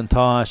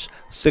McIntosh,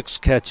 6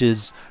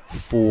 catches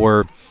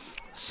for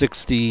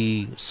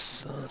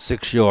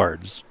 66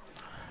 yards.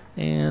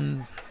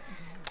 And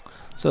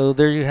so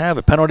there you have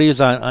it. Penalties,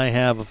 I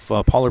have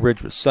Apollo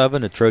Ridge with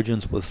 7, the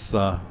Trojans with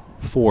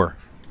 4.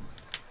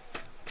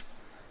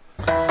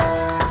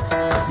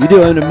 You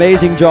do an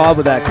amazing job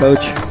with that,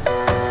 Coach.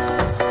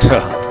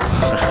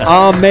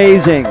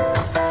 Amazing.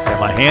 Got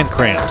my hand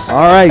cramps.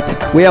 All right,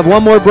 we have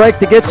one more break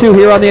to get to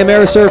here on the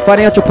Ameriserve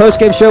Financial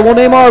Postgame Show. We'll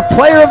name our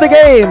player of the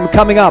game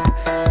coming up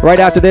right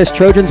after this.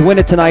 Trojans win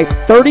it tonight,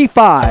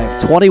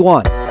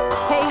 35-21.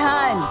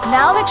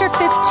 Now that you're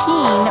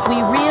 15,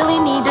 we really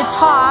need to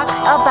talk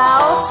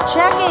about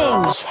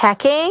checking.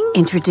 Checking?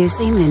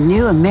 Introducing the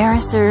new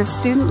Ameriserve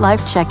Student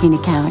Life Checking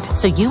Account.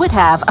 So you would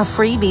have a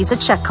free Visa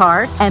check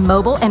card and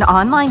mobile and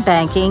online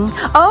banking.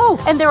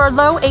 Oh, and there are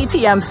low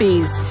ATM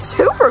fees.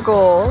 Super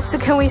cool. So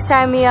can we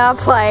sign me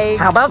up, like...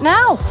 How about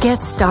now?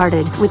 Get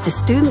started with the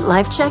Student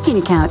Life Checking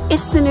Account.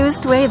 It's the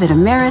newest way that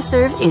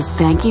Ameriserve is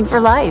banking for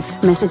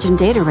life. Message and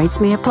data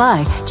rates may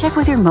apply. Check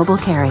with your mobile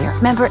carrier.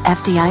 Member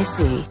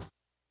FDIC.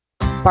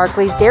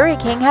 Barclays Dairy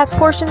King has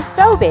portions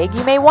so big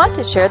you may want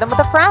to share them with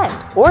a friend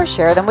or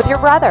share them with your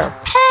brother.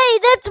 Hey,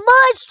 that's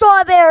my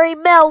strawberry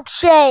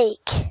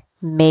milkshake!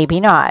 Maybe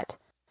not.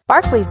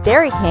 Barclays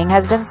Dairy King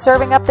has been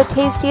serving up the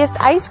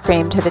tastiest ice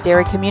cream to the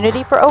dairy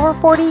community for over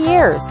 40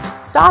 years.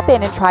 Stop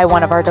in and try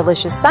one of our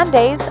delicious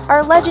sundaes,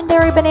 our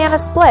legendary banana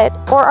split,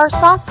 or our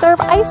soft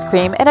serve ice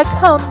cream in a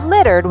cone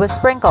littered with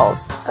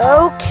sprinkles.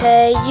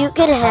 Okay, you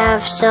can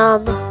have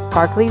some.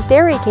 Barclays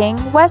Dairy King,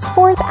 West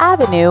 4th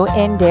Avenue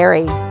in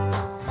Derry.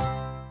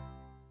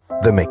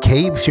 The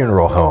McCabe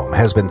Funeral Home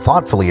has been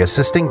thoughtfully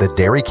assisting the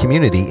Derry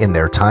community in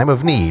their time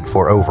of need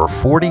for over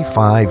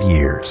 45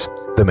 years.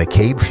 The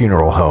McCabe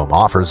Funeral Home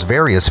offers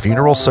various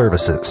funeral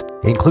services,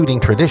 including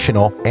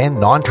traditional and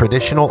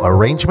non-traditional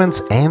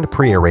arrangements and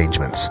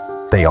pre-arrangements.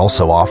 They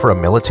also offer a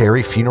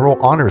military funeral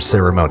honors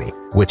ceremony,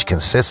 which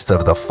consists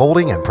of the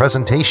folding and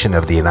presentation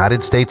of the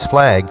United States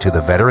flag to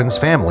the veteran's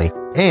family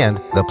and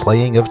the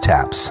playing of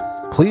taps.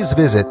 Please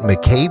visit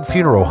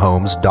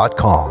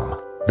McCabeFuneralHomes.com.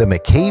 The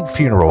McCabe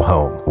Funeral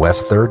Home,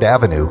 West 3rd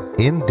Avenue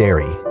in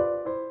Derry.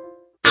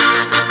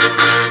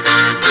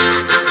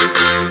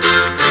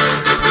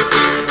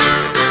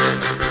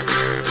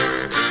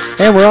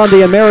 And we're on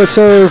the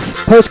Ameriserve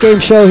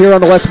postgame show here on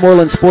the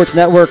Westmoreland Sports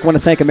Network. I want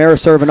to thank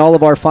Ameriserve and all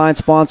of our fine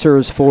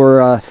sponsors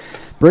for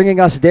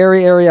bringing us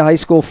Derry area high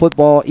school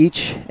football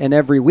each and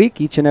every week,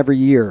 each and every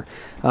year.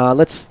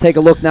 Let's take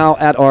a look now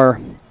at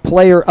our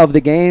player of the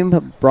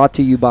game brought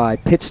to you by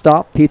Pit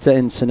Stop Pizza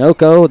in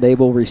Sunoco. They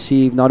will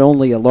receive not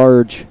only a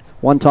large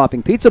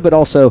one-topping pizza, but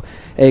also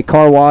a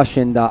car wash.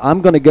 And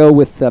I'm going to go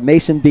with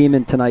Mason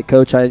Beeman tonight,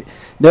 Coach. I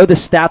know the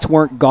stats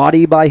weren't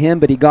gaudy by him,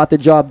 but he got the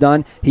job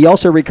done. He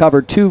also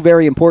recovered 2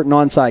 very important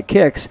onside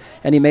kicks,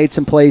 and he made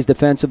some plays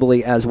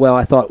defensively as well.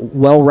 I thought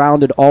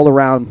well-rounded all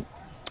around.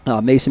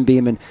 Mason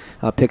Beeman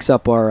picks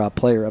up our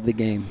player of the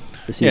game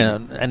this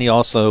evening. Yeah, and he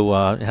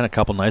also had a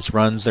couple nice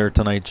runs there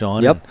tonight,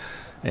 John. Yep.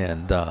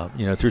 And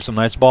threw some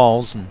nice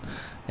balls.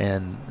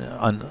 And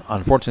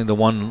unfortunately, the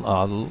one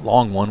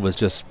long one was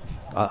just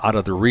out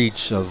of the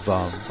reach of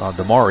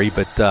Damari.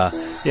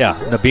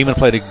 But, Beeman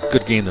played a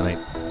good game tonight.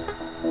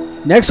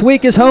 Next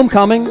week is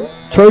homecoming.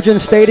 Trojan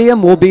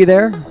Stadium will be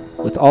there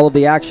with all of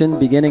the action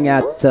beginning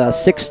at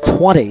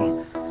 6:20.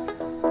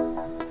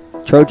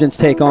 Trojans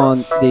take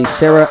on the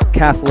Sarah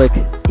Catholic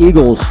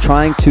Eagles,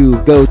 trying to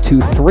go to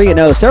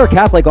 3-0. Sarah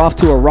Catholic off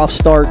to a rough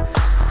start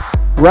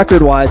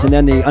record-wise, and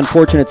then the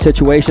unfortunate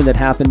situation that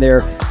happened there.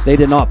 They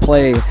did not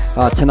play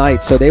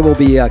tonight, so they will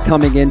be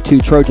coming into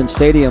Trojan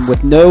Stadium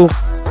with no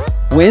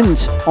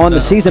wins on the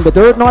season, but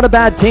they're not a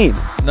bad team.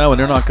 No, and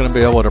they're not going to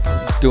be able to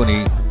do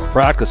any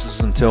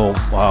practices until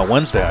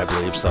Wednesday, I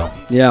believe. So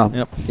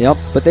Yep.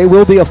 But they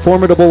will be a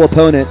formidable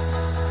opponent.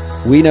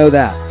 We know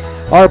that.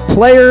 Our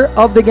player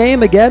of the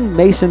game, again,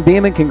 Mason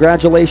Beeman.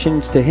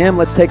 Congratulations to him.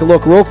 Let's take a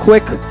look real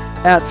quick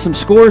at some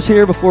scores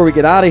here before we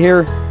get out of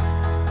here.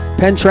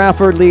 Penn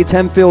Trafford leads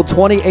Hempfield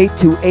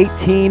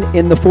 28-18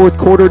 in the fourth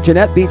quarter.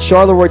 Jeanette beats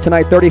Charleroi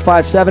tonight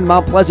 35-7.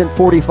 Mount Pleasant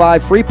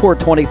 45, Freeport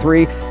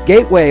 23.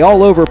 Gateway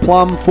all over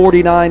Plum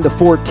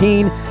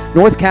 49-14.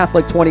 North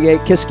Catholic 28,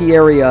 Kiski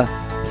area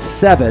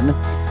 7.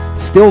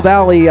 Still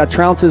Valley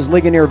trounces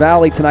Ligonier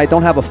Valley tonight.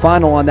 Don't have a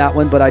final on that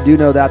one, but I do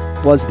know that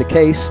was the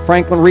case.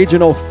 Franklin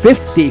Regional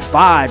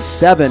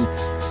 55-7,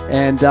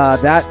 and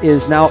that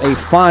is now a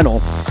final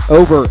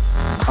over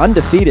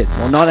undefeated.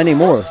 Well, not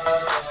anymore.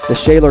 The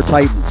Shaler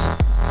Titans.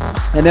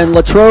 And then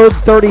Latrobe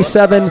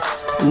 37,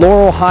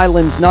 Laurel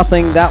Highlands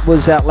nothing. That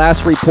was at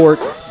last report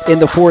in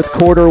the fourth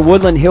quarter.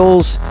 Woodland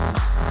Hills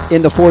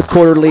in the fourth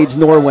quarter leads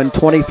Norwin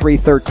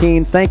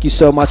 23-13. Thank you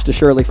so much to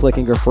Shirley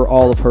Flickinger for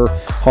all of her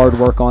hard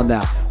work on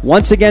that.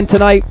 Once again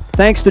tonight,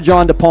 thanks to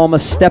John DePalma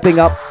stepping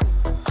up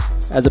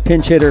as a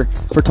pinch hitter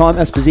for Tom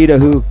Esposito,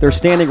 who they're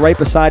standing right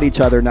beside each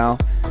other now,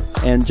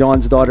 and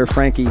John's daughter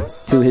Frankie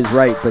to his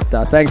right. But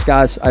thanks,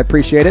 guys. I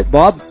appreciate it.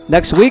 Bob,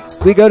 next week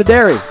we go to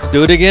Derry.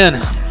 Do it again.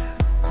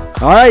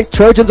 All right,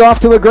 Trojans off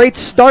to a great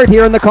start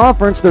here in the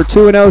conference. They're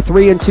 2-0,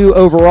 3-2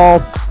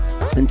 overall.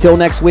 Until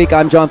next week,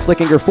 I'm John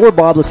Flickinger for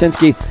Bob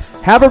Lesinski.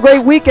 Have a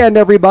great weekend,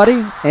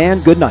 everybody,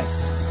 and good night.